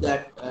you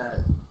that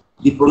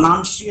the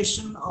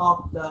pronunciation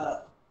of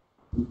the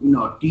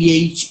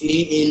Thales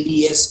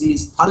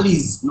is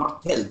Thales,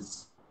 not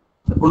Thales.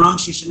 The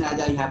pronunciation, as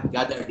I have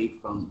gathered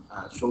it from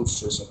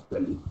sources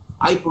actually,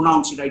 I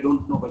pronounce it. I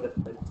don't know whether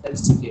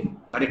Thales is the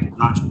correct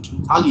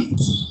pronunciation.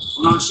 Thales,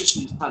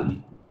 pronunciation is Thales.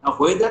 Now,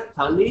 whether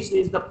Thales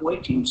is the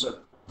poet himself,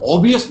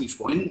 obviously,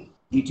 when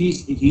it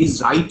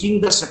is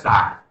writing the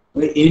satire.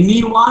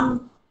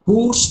 Anyone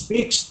who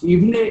speaks,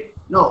 even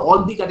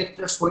all the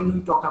characters, when we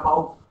talk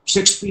about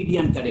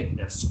Shakespearean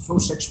characters, so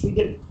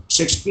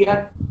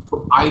Shakespeare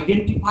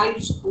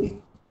identifies with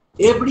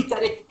every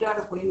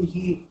character when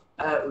he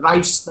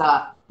writes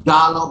the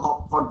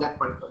dialogue for that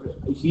purpose.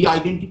 He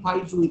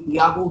identifies with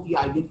Iago, he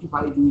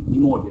identifies with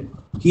Imogen,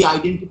 he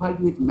identifies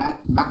with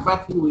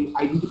Macbeth, he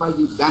identifies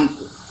with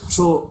Banquo.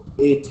 So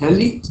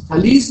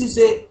Thales is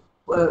a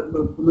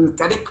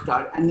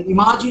character, an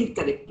imagined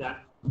character,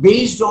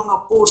 based on,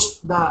 of course,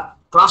 the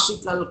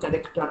classical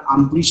character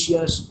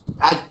Ambrosius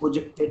as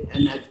projected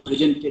and as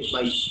presented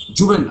by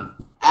Juvenal.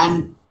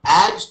 And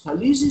as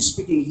Thales is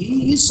speaking,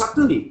 he is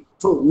certainly,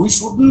 so we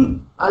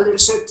shouldn't,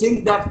 let's say,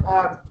 think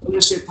that,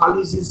 let's say,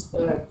 Thales is,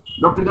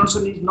 Dr.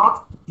 Johnson is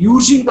not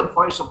using the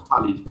voice of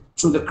Thales.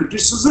 So the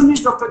criticism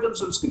is Dr.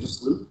 Johnson's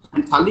criticism,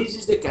 and Thales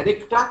is the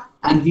character,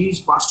 and he is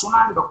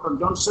persona, and Dr.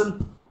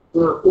 Johnson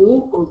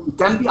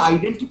can be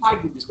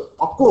identified with this.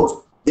 Of course,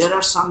 there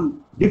are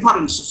some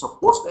differences, of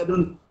course.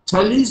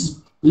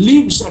 Thales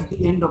lives at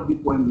the end of the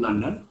poem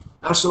London.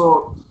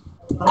 So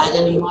as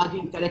an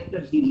imagined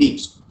character, he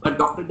lives. But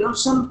Dr.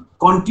 Johnson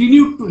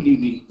continued to live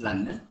in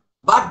London.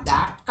 But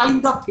that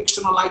kind of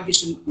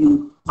fictionalization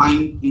you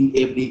find in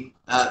every,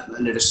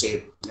 let us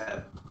say,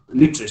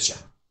 literature.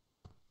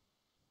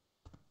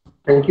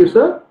 Thank you,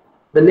 sir.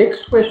 The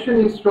next question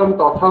is from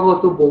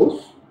Tathagato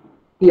Bose.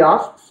 He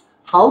asks,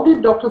 how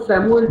did Dr.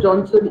 Samuel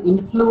Johnson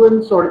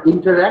influence or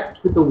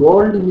interact with the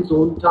world in his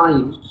own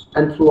time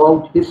and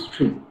throughout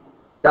history?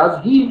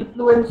 Does he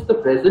influence the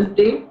present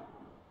day?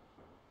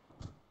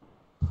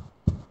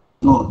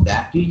 No,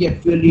 that is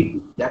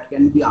actually, that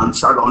can be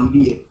answered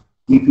only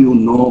if you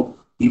know,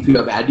 if you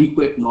have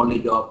adequate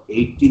knowledge of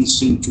 18th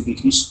century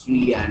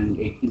history and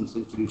 18th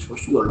century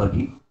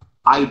sociology.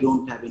 I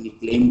don't have any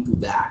claim to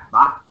that,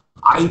 but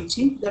I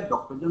think that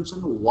Dr.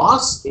 Johnson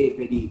was a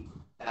very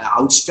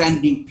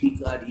outstanding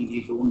figure in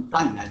his own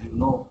time. As you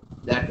know,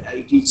 that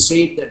it is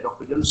said that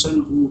Dr.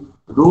 Johnson, who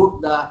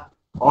wrote the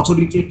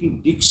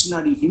authoritative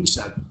dictionary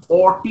himself,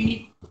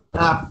 40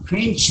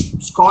 French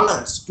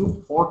scholars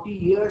took 40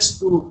 years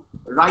to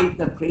write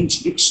the French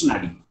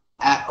dictionary,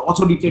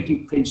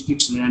 authoritative French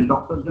dictionary, and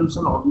Dr.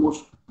 Johnson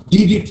almost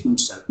did it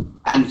himself.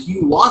 And he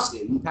was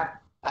there. In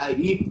fact,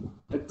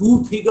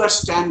 two figures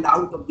stand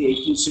out of the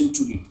 18th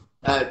century.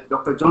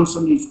 Dr.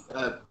 Johnson is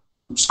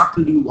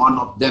certainly one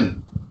of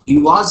them. He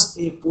was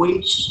a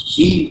poet.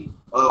 He,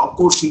 of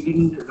course, he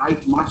didn't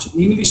write much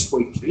English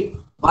poetry,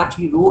 but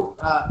he wrote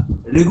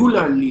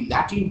regularly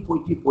Latin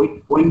poetry,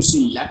 poems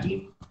in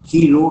Latin.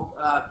 He wrote,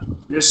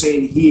 let's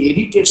say, he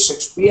edited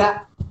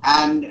Shakespeare,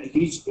 and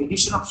his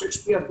edition of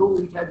Shakespeare, though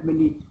it had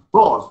many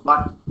flaws,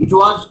 but it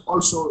was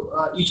also,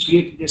 it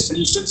created a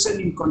sensation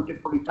in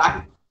contemporary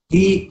time.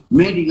 He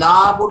made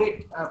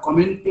elaborate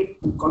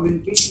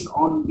commentation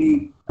on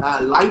the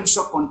lives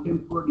of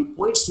contemporary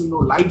poets,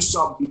 lives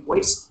of the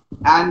poets.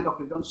 And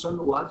Dr.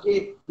 Johnson was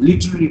a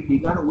literary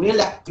figure,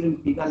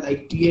 well-acclaimed figure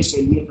like T.S.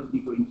 Eliot of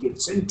the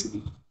 20th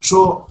century.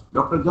 So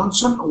Dr.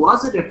 Johnson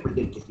was a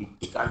representative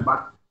figure,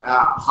 but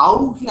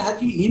how has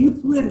he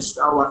influenced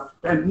our,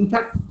 and in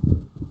fact,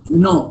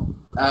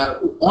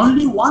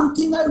 only one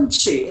thing I would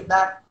say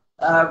that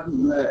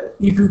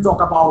if you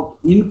talk about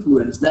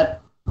influence,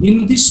 that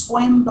In this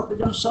poem, Dr.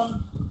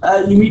 Johnson,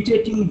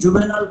 imitating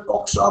juvenile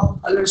talks of,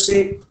 let's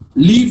say,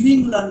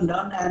 leaving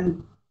London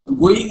and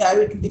going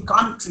away to the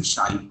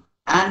countryside.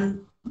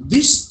 And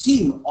this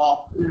theme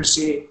of, let's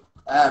say,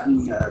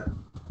 to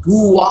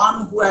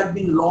one who had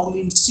been long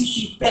in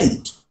city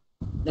pent,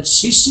 that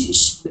city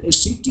is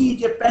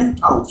a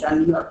penthouse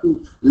and you have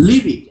to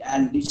live it,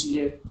 and this is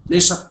a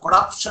place of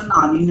corruption,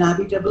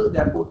 uninhabitable.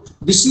 Therefore,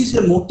 this is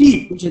a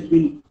motif which has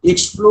been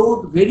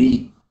explored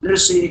very,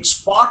 let's say,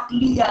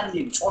 expertly and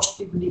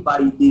exhaustively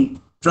by the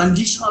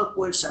transitional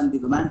poets and the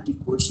romantic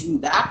poets. In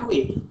that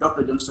way,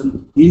 Dr.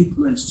 Johnson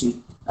influenced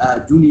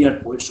the junior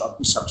poets of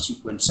the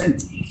subsequent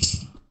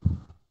centuries.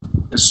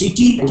 The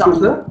city,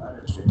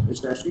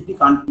 the city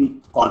can't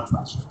be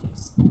contrasted.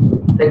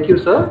 Thank you,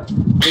 sir.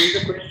 There is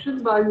a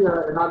question by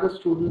another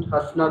student,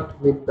 Hasnat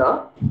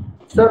Mitta.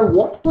 Sir,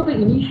 what were the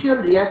initial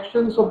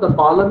reactions of the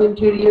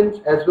parliamentarians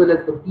as well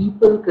as the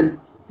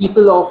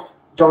people of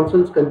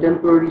Johnson's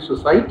contemporary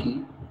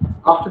society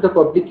after the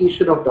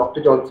publication of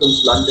Dr.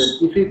 Johnson's London,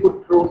 if you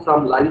could throw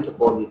some light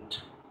upon it?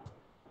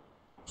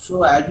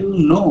 So, as you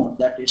know,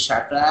 that a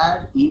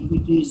satire, if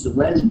it is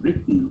well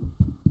written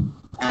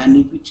and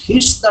if it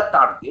hits the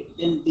target,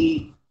 then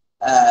the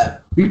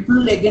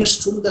people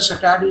against whom the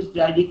satire is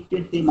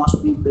directed, they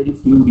must be very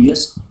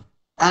furious.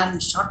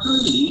 And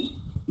certainly,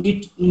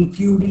 it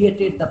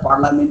infuriated the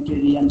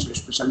parliamentarians,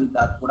 especially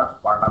the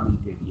corrupt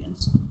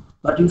parliamentarians.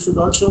 But you should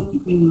also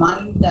keep in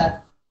mind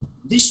that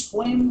this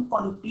poem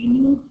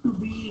continued to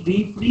be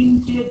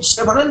reprinted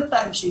several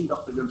times in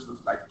Dr.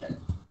 Johnson's lifetime.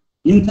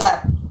 In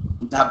fact,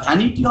 the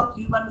Vanity of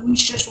Human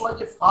Wishes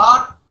was a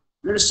far,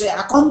 let us say,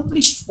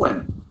 accomplished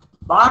poem,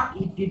 but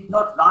it did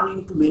not run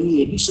into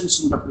many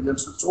editions in Dr.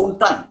 Johnson's own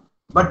time.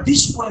 But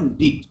this poem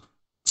did.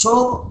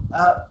 So,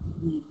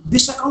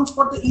 this accounts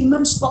for the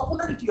immense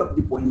popularity of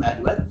the poem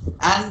as well.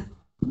 And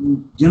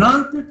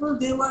general people,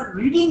 they were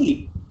reading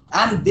it,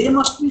 and they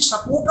must be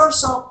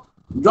supporters of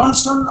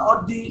Johnson,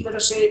 or the, let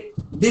us say,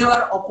 they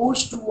were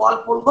opposed to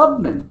Walpole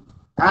government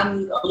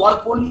and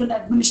Walpolean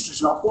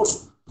administration. Of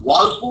course,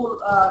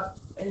 Walpole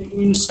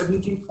in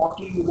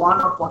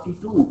 1741 or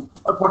 42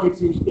 or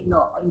 43, in the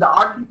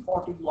early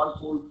 40s,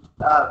 Walpole,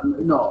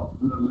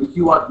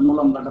 he was no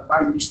longer the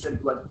prime minister.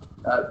 He was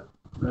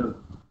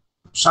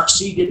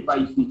succeeded by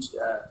his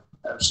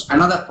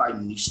another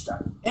prime minister.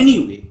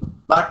 Anyway,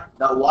 but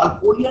the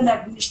Walpolean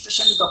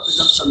administration, Dr.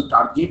 Johnson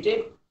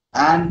targeted,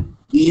 and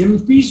the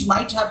MPs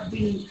might have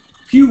been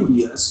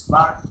furious,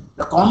 but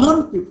the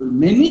common people,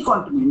 many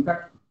countrymen, in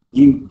fact,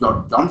 in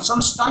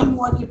Johnson's time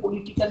was a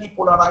politically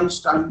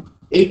polarized time,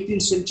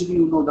 18th century,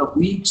 you know, the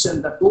Whigs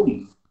and the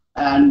Tories.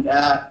 And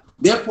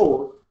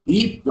therefore,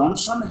 if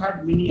Johnson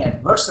had many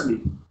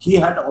adversaries, he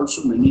had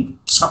also many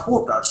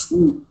supporters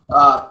who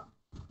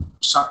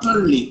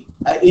certainly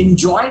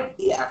enjoyed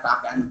the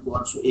attack and who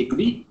also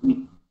agreed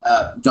with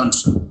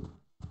Johnson.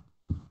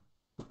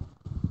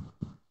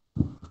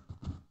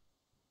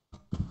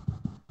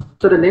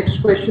 So the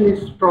next question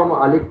is from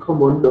Alekho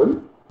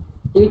Mondol.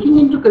 Taking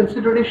into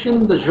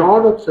consideration the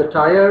genre of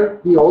satire,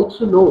 we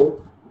also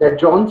know that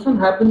Johnson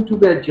happened to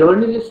be a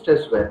journalist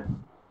as well.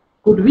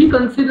 Could we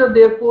consider,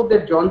 therefore,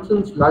 that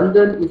Johnson's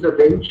London is a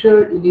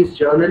venture in his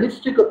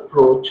journalistic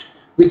approach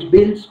which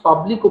builds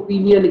public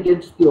opinion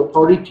against the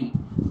authority,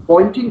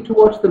 pointing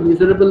towards the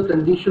miserable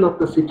condition of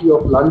the city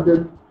of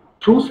London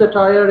through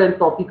satire and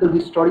topical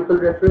historical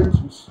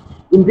references?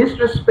 In this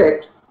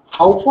respect,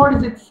 how far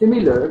is it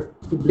similar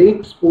to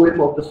Blake's poem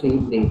of the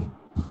same name?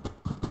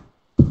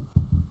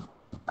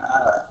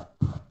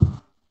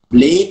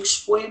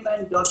 Blake's poem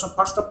and Johnson,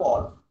 first of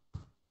all,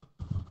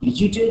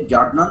 is it a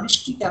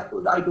journalistic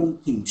approach? I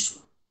don't think so.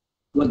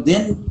 But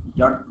then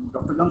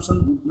Dr.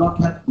 Johnson would not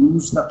have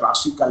used the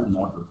classical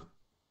model.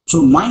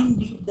 So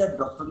mind you that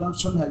Dr.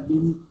 Johnson has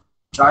been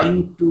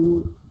trying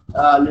to,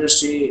 let's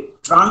say,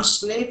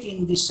 translate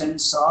in the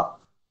sense of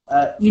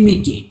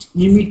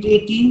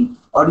imitating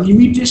or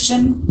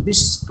imitation,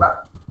 this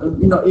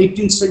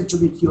 18th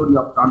century theory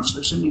of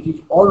translation. It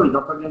is always,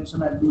 Dr.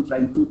 Johnson has been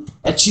trying to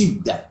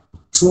achieve that.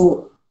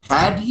 So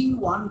had he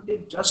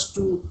wanted just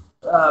to,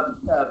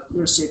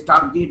 let's say,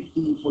 target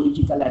the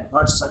political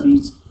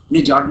adversaries in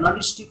a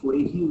journalistic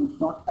way, he would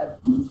not have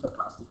used the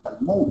classical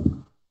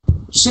mode.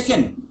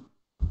 Second,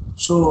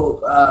 so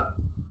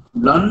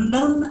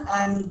London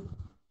and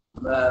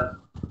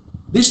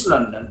this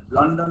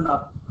London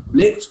of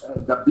Blake's,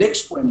 the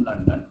Blake's poem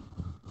London,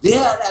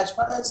 there, as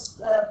far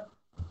as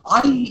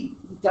I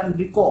can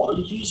recall,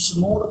 it is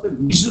more of a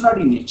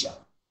visionary nature.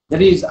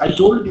 That is, I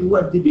told you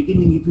at the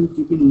beginning, if you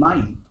keep in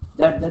mind,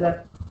 that there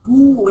are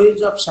two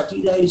ways of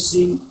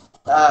satirizing,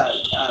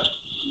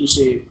 you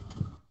say,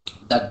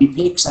 the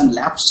defects and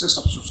lapses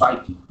of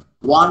society.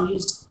 One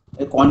is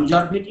a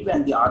conservative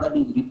and the other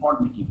is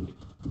reformative way.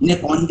 In a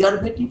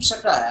conservative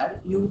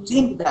satire, you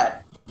think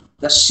that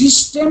the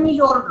system is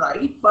all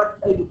right, but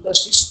the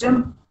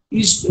system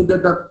is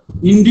the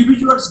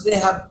individuals, they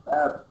have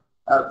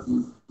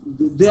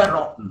they are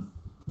rotten.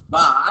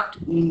 But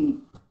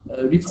in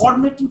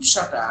reformative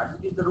satire,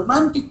 which is the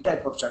romantic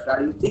type of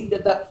satire, you think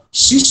that the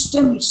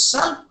system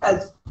itself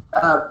has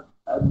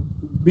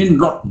been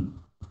rotten.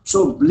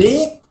 So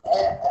Blake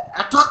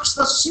attacks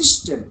the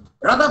system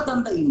rather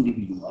than the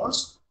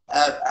individuals,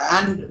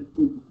 and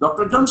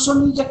Dr.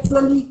 Johnson is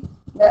actually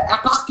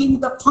attacking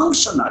the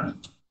functionaries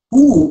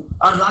who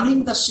are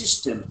running the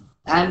system,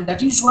 and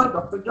that is why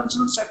Dr.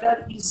 Johnson's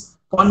satire is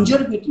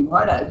conservative,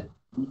 whereas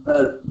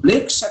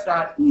Blake's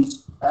satire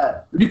is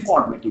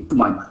reformative to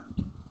my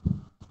mind.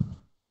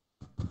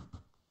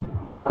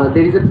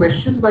 There is a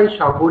question by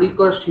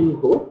Shaborika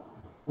Shinho,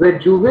 where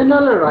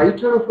Juvenal, a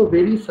writer of a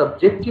very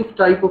subjective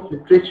type of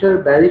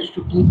literature, managed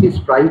to keep his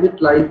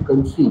private life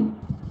concealed.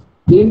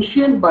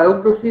 Ancient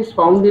biographies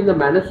found in the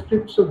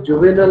manuscripts of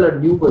Juvenal are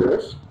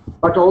numerous,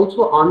 but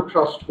also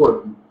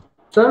untrustworthy.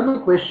 Sir, my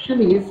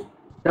question is,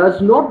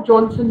 does not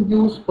Johnson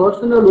use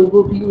personal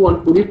overview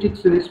on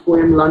politics in his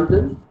poem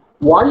London?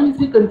 Why is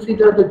he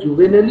considered a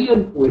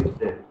Juvenalian poet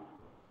then?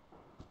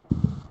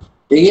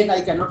 Again,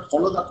 I cannot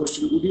follow the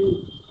question. Would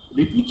you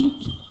repeat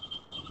it?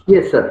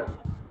 Yes, sir.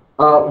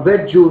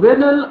 Where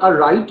Juvenal, a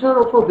writer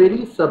of a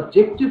very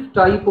subjective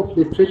type of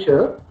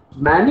literature,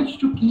 managed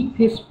to keep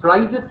his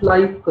private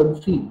life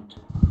concealed.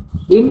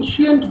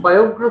 Ancient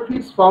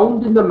biographies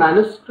found in the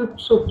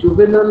manuscripts of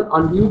Juvenal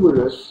are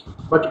numerous,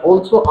 but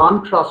also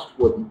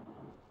untrustworthy.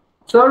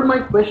 Sir, my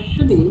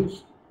question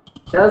is,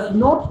 does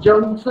not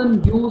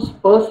Johnson use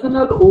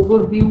personal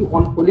overview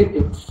on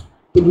politics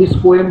in his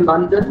poem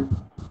London?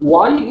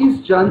 Why is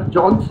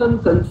Johnson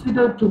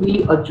considered to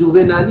be a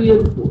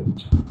Juvenalian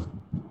poet?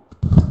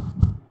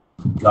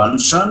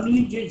 Johnson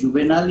is a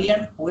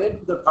Juvenalian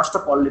poet. First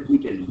of all, let me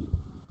tell you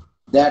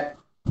that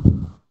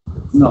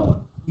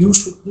no, you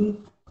shouldn't,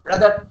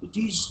 rather it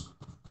is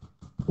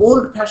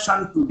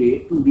old-fashioned today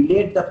to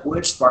relate the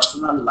poet's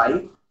personal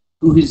life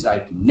to his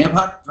writing.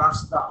 Never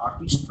trust the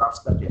artist,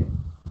 trust the text.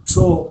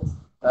 So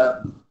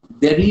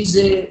there is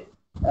a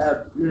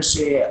let's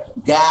say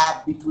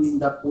gap between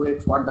the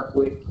poet, what the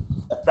poet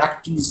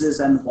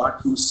practices and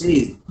what he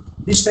says.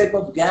 This type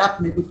of gap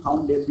may be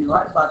found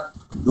everywhere, but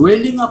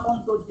dwelling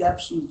upon those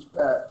gaps is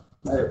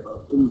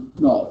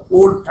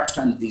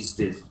old-fashioned these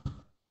days.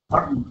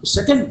 But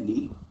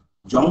secondly,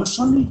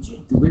 Johnson is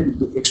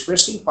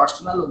expressing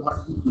personal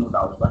overview, no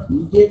doubt, but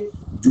he is a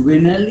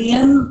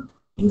Juvenalian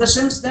in the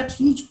sense that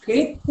he is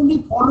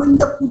faithfully following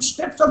the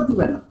footsteps of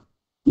Juvenal.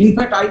 In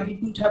fact, I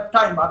didn't have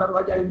time,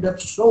 otherwise I would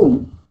have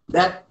shown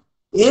that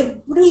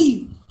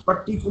every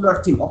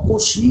particular thing, of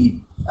course,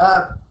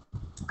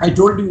 I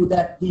told you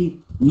that the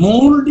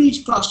mold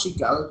is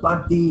classical,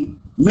 but the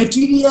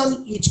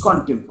material is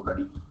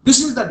contemporary.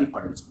 This is the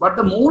difference, but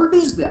the mold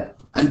is there.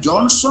 And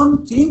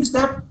Johnson thinks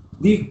that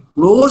the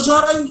closer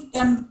I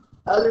can,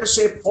 let's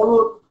say,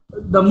 follow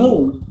the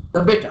mold,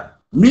 the better.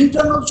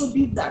 Milton also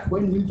did that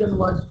when Milton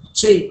was,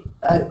 say,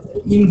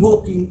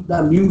 invoking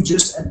the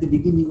muses at the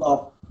beginning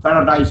of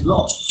Paradise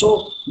Lost.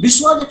 So this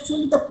was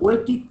actually the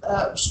poetic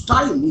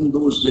style in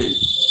those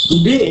days.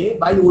 Today,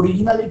 by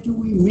originality,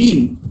 we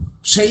mean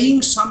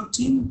saying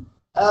something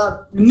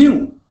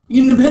new,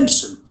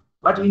 invention.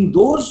 But in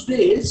those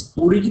days,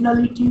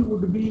 originality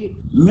would be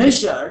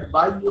measured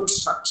by your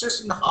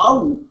success in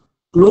how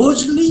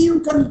closely you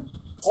can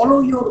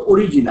follow your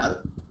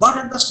original, but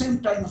at the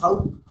same time,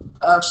 how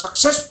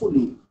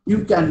successfully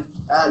you can,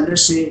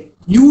 let's say,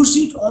 use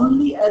it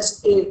only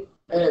as a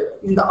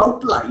in the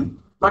outline,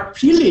 but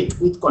fill it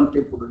with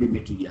contemporary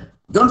material.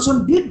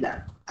 Johnson did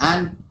that,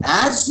 and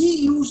as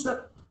he used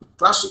the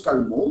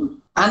classical mold,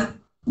 and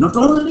not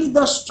only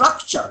the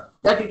structure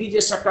that it is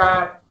a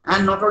satire,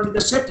 and not only the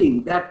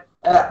setting that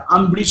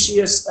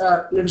Ambrosius,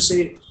 let's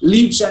say,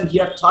 lives and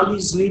here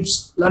Thales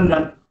lives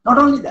London, not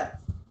only that,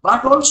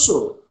 but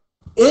also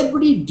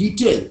every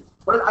detail.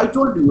 Well, I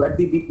told you at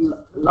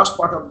the last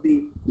part of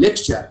the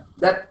lecture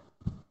that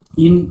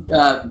in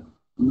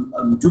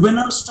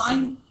Juvenal's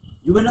time,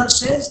 Juvenal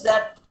says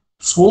that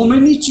so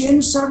many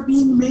chains are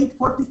being made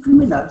for the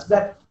criminals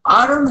that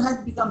iron has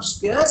become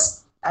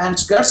scarce, and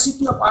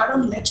scarcity of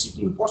iron makes it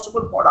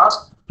impossible for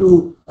us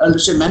to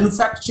let's say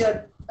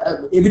manufacture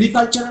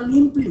agricultural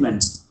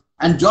implements.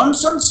 And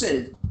Johnson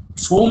says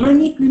so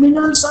many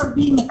criminals are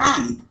being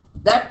hanged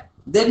that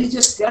there is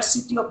a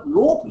scarcity of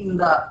rope in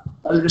the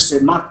let's say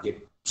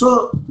market.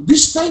 So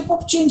this type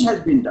of change has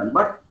been done,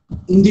 but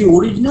in the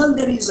original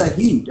there is a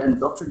hint, and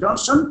Dr.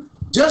 Johnson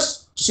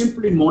just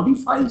simply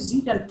modifies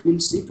it and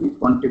fills it with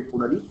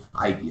contemporary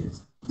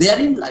ideas.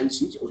 Therein lies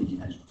his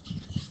originality.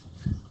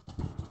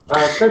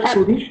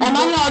 Am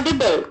I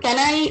audible? Can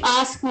I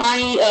ask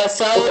my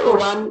sir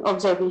one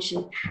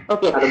observation?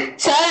 Okay,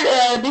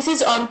 sir, this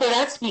is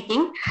Antarat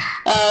speaking.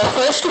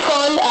 First of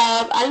all,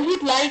 I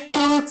would like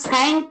to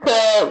thank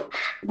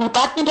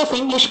Department of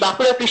English,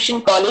 Bakura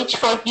Christian College,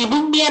 for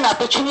giving me an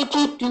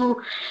opportunity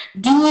to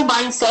do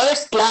my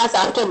sir's class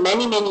after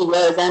many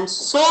years. I'm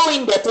so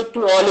indebted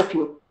to all of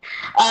you.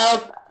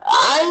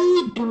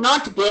 I do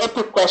not dare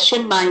to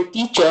question my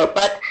teacher,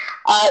 but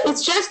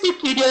it's just a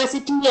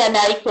curiosity, and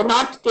I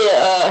cannot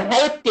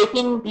help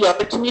taking the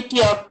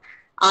opportunity of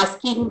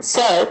asking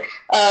sir.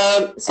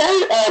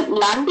 Sir,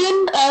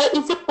 London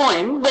is a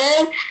poem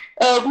where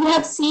we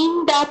have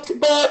seen that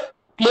the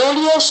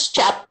glorious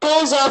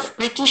chapters of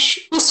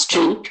British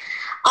history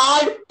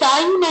are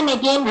time and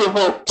again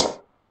revoked.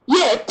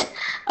 Yet,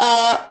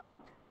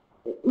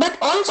 but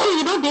also,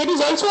 there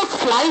is also a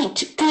flight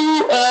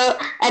to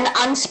an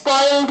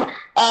unspoiled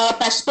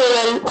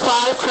pastoral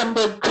far from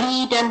the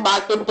greed and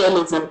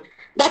mercantilism.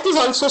 That is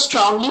also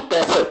strongly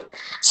preferred.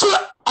 So,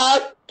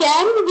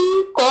 can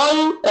we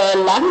call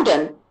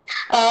London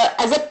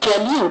as a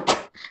prelude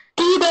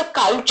to the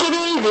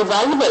cultural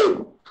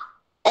revival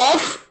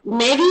of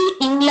Merry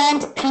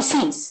England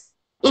thesis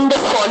in the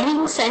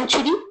following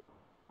century,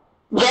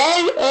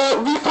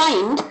 where we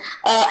find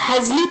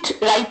Hazlitt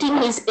writing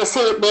his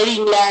essay Merry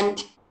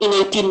England in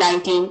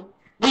 1819.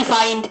 We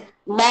find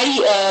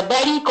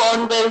Barry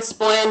Cornwell's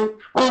poem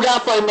Hurrah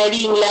for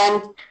Merry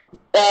England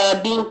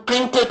being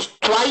printed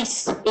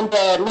twice in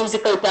the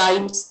Musical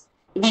Times.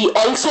 We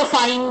also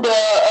find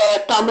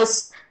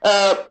Thomas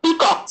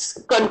Peacock's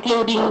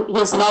concluding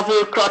his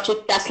novel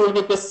Crochet Castle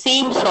with the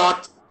same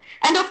thought.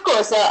 And of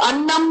course,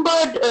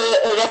 unnumbered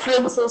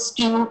references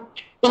to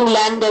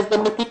England as the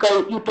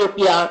mythical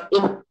utopia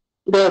in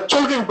the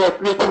children's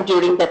book written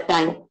during that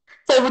time.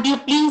 So would you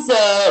please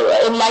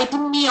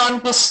enlighten me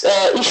on this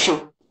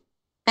issue?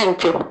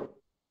 Thank you.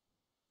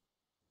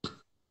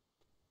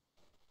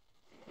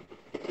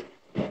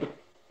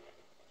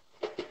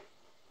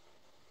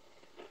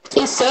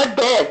 Is sir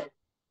there?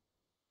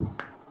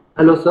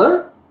 Hello,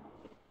 sir.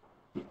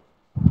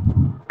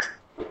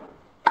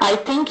 I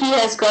think he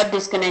has got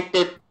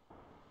disconnected.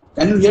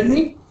 Can you hear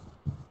me?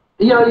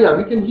 Yeah,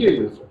 we can hear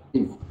you, sir.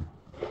 Please.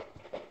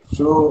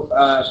 So,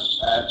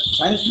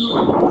 thank you,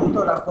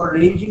 Antora, for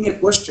raising a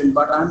question,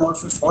 but I'm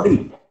also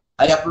sorry.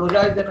 I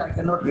apologize that I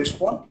cannot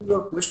respond to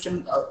your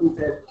question,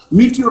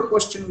 meet your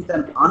question with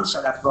an answer,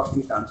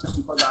 appropriate answer,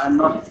 because I am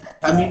not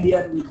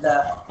familiar with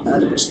the,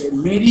 let's say,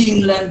 Merry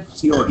England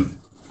theory.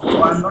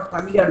 So, I'm not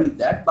familiar with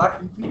that, but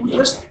if you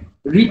just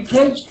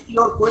rephrase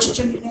your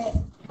question in a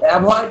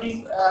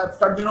avoiding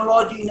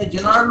terminology in a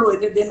general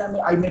way, then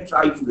I may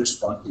try to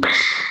respond to it.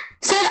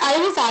 Sir, I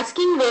was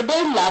asking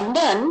whether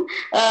London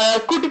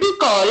could be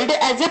called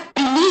as a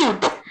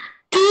prelude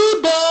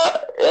to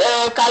the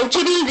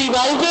cultural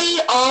revival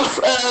of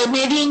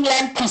Merry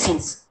England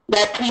thesis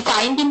that we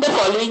find in the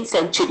following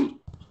century.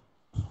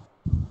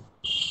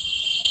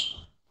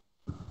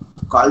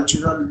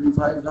 Cultural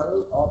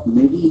revival of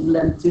Merry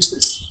England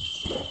thesis.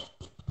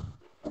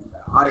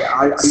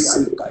 I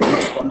must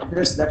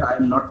confess that I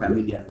am not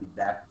familiar with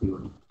that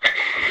theory.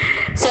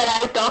 Sir,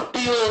 I'll talk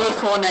to you over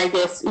phone, I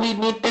guess. We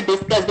need to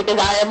discuss because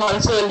I am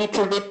also a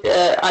little bit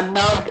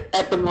unnerved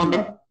at the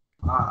moment.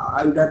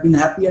 I would have been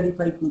happier if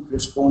I could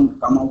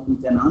come out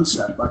with an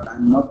answer, but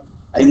I'm not.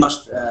 I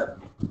must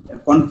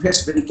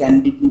confess very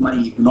candidly my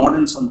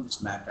ignorance on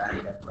this matter,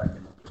 and that's why I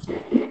cannot.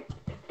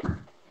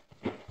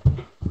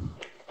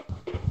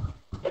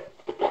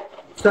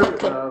 Sir,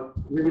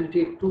 we will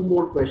take two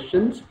more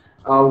questions.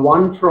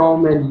 One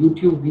from a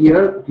YouTube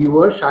viewer,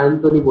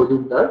 Shayantoni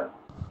Bojumdar.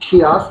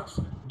 She asks,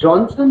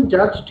 Johnson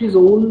judged his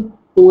own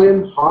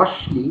poem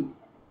harshly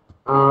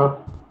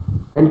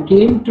and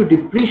came to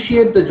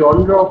depreciate the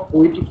genre of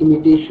poetic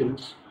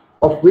imitations,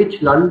 of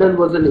which London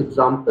was an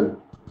example.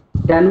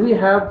 Can we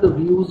have the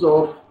views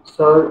of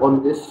Sir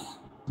on this?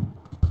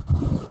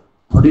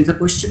 What is the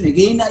question?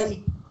 Again,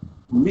 I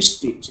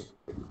missed it.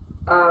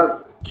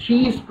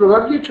 She is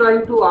probably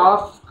trying to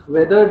ask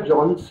whether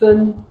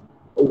Johnson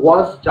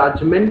was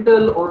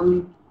judgmental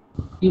on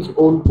his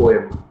own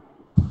poem,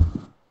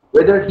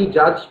 whether he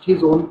judged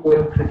his own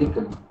poem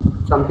critically,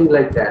 something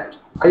like that.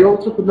 I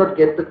also could not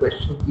get the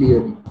question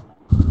clearly.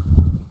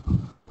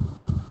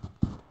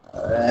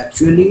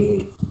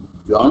 Actually,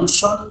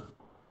 Johnson,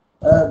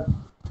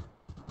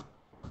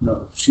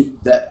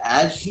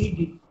 as he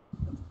did,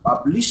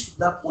 published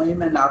the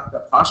poem and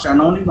after first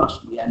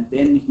anonymously, and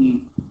then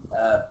he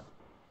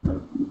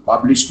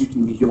published it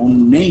in his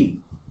own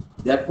name.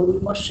 Therefore, we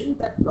must say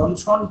that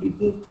Johnson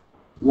didn't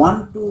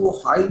want to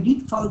hide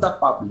it from the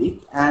public,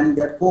 and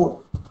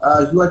therefore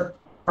he was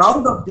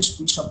proud of this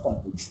piece of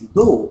composition.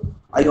 Though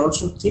I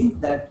also think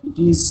that it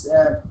is,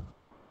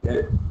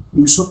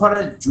 insofar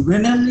as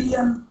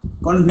Juvenalian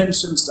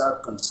conventions are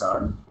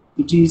concerned,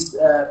 it is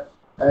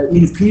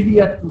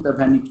inferior to the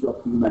Vanity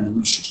of Human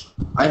Wishes.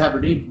 I have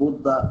read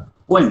both the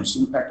poems.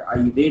 In fact, I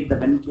read the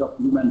Vanity of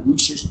Human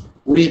Wishes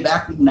way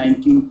back in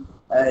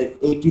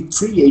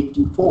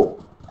 1983-84.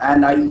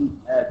 And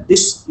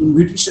this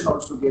invitation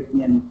also gave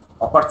me an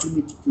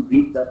opportunity to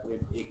read the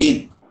poem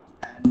again.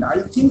 And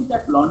I think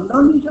that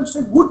London is also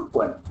a good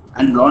poem.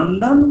 And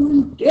London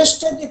will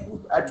taste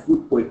as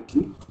good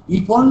poetry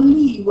if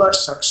only you are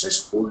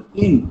successful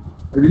in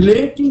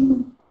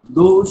relating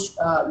those,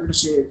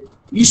 let's say,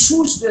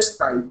 issues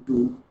described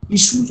to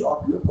issues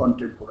of your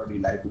contemporary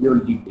life, your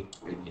lived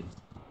experience.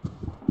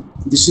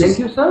 Thank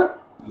you, sir.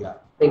 Yeah.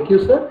 Thank you,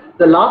 sir.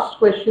 The last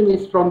question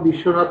is from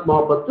Vishwanath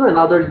Mahapatra,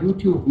 another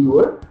YouTube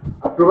viewer.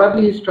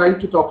 Probably he's trying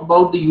to talk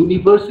about the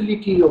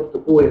universality of the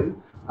poem.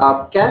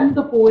 Can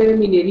the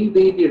poem in any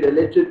way be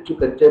related to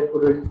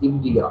contemporary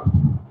India?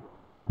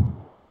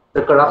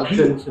 the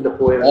corruptions in the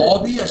poem?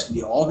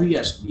 Obviously, I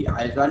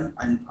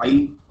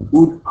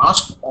would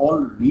ask all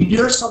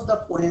readers of the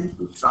poem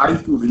to try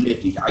to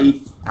relate it.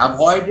 I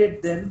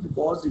avoided them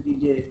because it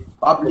is a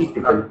public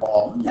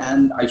platform,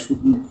 and I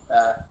shouldn't,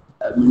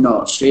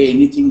 say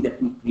anything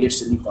that will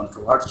create any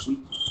controversy.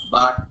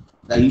 But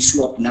the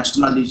issue of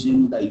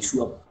nationalism, the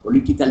issue of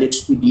political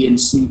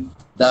expediency,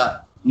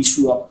 the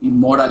issue of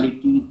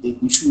immorality, the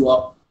issue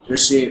of,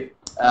 let's say,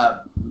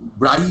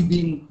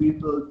 bribing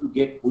people to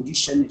get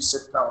position,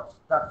 etc.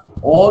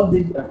 All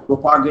the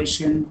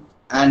propagation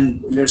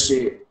and, let's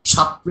say,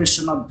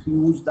 suppression of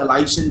views, the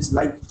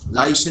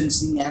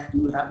licensing act,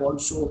 you have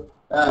also,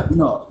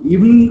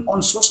 even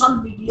on social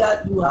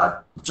media, you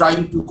are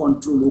trying to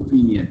control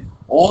opinion.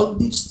 All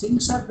these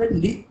things are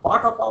very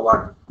part of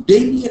our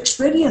daily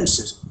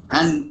experiences.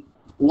 And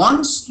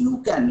once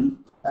you can,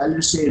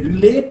 let's say,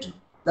 relate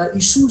the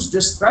issues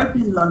described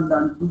in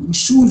London to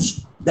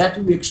issues that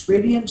you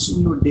experience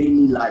in your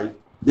daily life,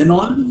 then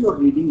only your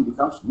reading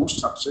becomes more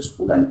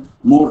successful and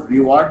more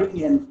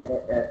rewarding and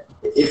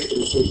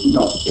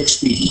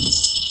experience.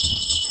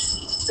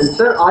 And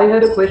sir, I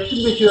had a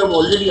question which you have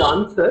already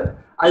answered.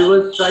 I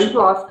was trying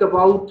to ask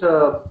about,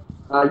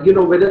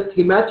 whether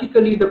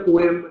thematically the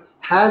poem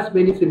has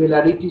many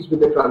similarities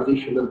with the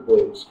transitional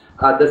poems,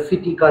 the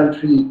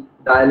city-country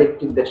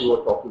dialectic that you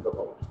were talking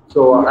about.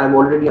 So I'm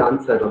already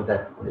answered on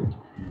that point.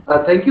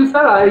 Thank you,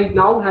 sir. I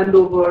now hand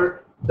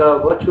over the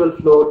virtual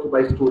floor to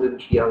my student,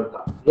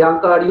 Priyanka.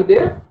 Priyanka, are you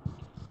there?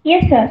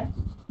 Yes, sir.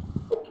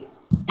 Okay.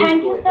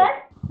 Thank you, sir.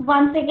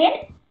 Once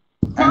again.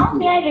 Now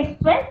may I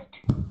request,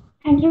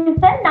 thank you,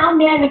 sir. Now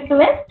may I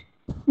request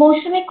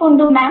Moushumi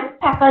Kundu ma'am,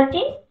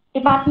 faculty,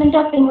 Department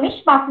of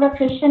English, Bakura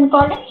Christian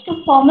College,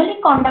 to formally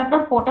conduct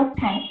the vote of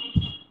thanks.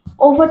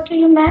 Over to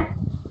you, ma'am.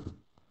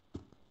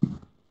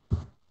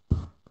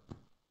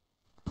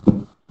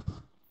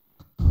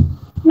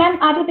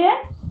 Ma'am, are you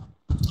there?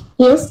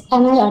 Yes,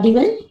 am I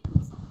audible?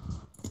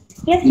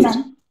 Yes,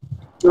 ma'am.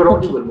 You're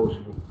audible,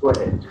 Moushumi. Go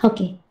ahead.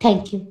 Okay,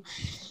 thank you.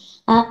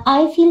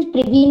 I feel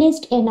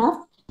privileged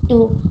enough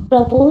to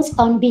propose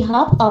on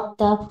behalf of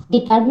the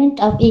Department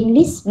of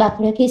English,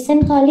 Bakura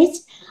Christian College,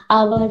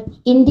 our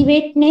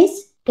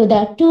indebtedness to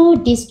the two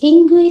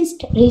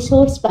distinguished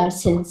resource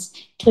persons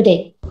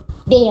today.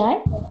 They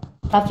are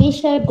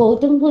Professor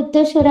Gautam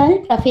Buddha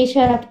Sural,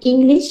 Professor of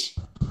English,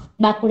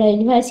 Bakura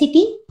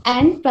University,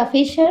 and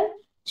Professor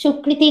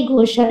Sukriti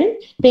Ghoshal,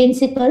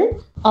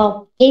 Principal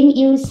of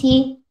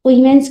MUC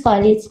Women's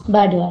College,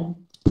 Badwal,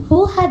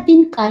 who have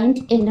been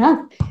kind enough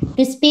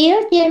to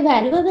spare their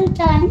valuable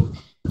time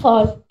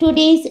for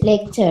today's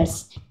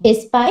lectures,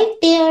 despite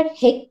their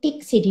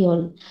hectic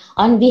schedule.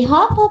 On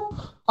behalf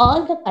of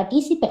all the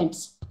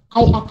participants,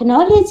 I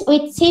acknowledge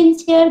with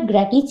sincere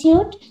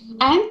gratitude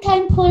and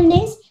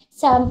thankfulness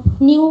some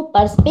new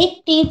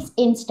perspectives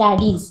in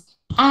studies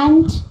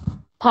and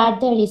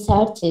further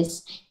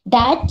researches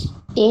that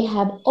they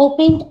have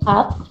opened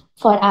up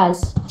for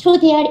us through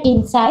their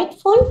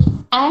insightful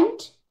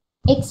and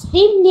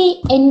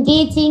extremely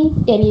engaging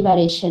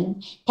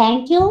deliberation.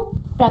 Thank you,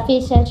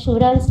 Professor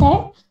Sural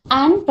sir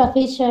and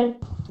Professor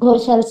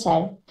Ghoshal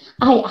sir.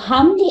 I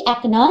humbly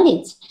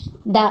acknowledge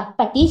the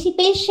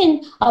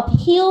participation of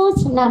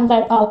huge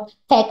number of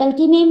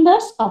faculty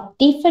members of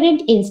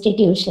different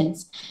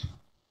institutions,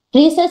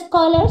 research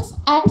scholars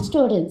and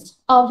students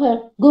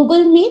over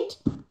Google Meet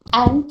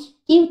and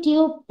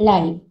YouTube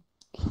Live.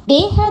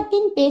 They have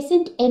been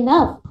patient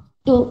enough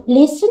to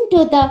listen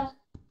to the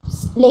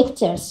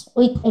lectures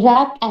with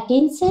rapt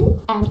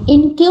attention and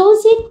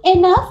inclusive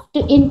enough to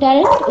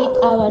interact with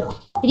our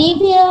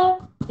revered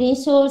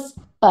resource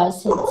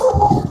persons.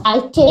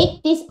 I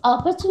take this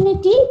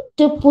opportunity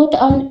to put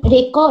on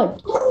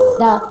record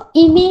the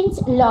immense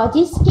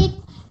logistic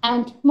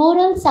and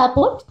moral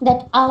support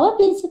that our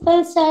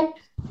principal sir,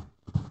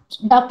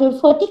 Dr.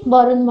 Fotik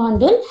Boron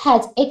Mondol,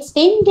 has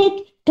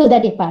extended to the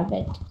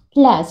department.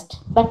 Last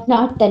but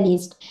not the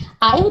least,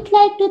 I would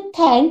like to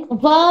thank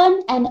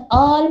one and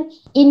all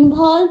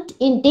involved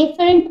in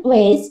different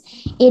ways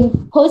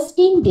in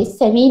hosting this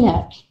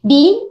seminar,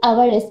 being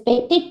our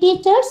respected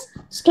teachers,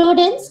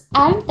 students,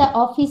 and the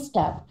office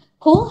staff,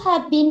 who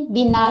have been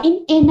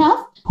benign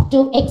enough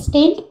to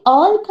extend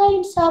all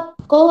kinds of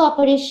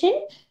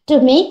cooperation to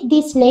make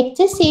this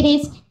lecture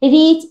series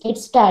reach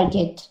its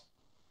target.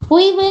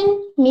 We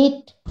will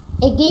meet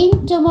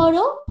again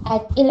tomorrow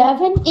at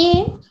 11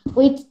 a.m.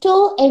 with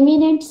two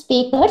eminent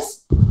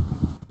speakers,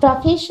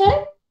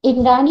 Professor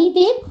Indrani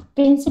Dev,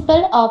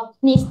 Principal of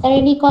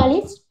Nistarani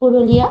College,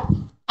 Purulia,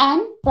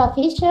 and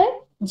Professor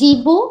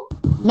Jibu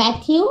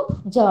Matthew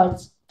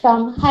George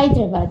from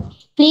Hyderabad.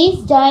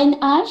 Please join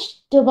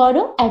us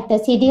tomorrow at the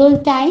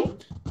scheduled time.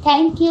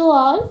 Thank you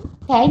all.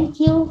 Thank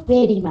you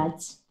very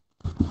much.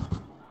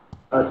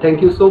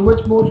 Thank you so much,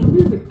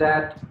 Moushumi. With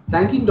that,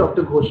 thanking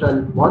Dr.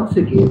 Ghoshal once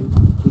again,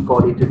 we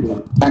call it a day.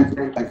 Thank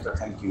you, sir.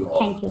 Thank you all.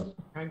 Thank you.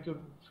 Thank you,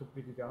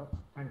 Sukriti.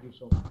 Thank you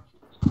so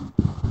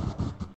much.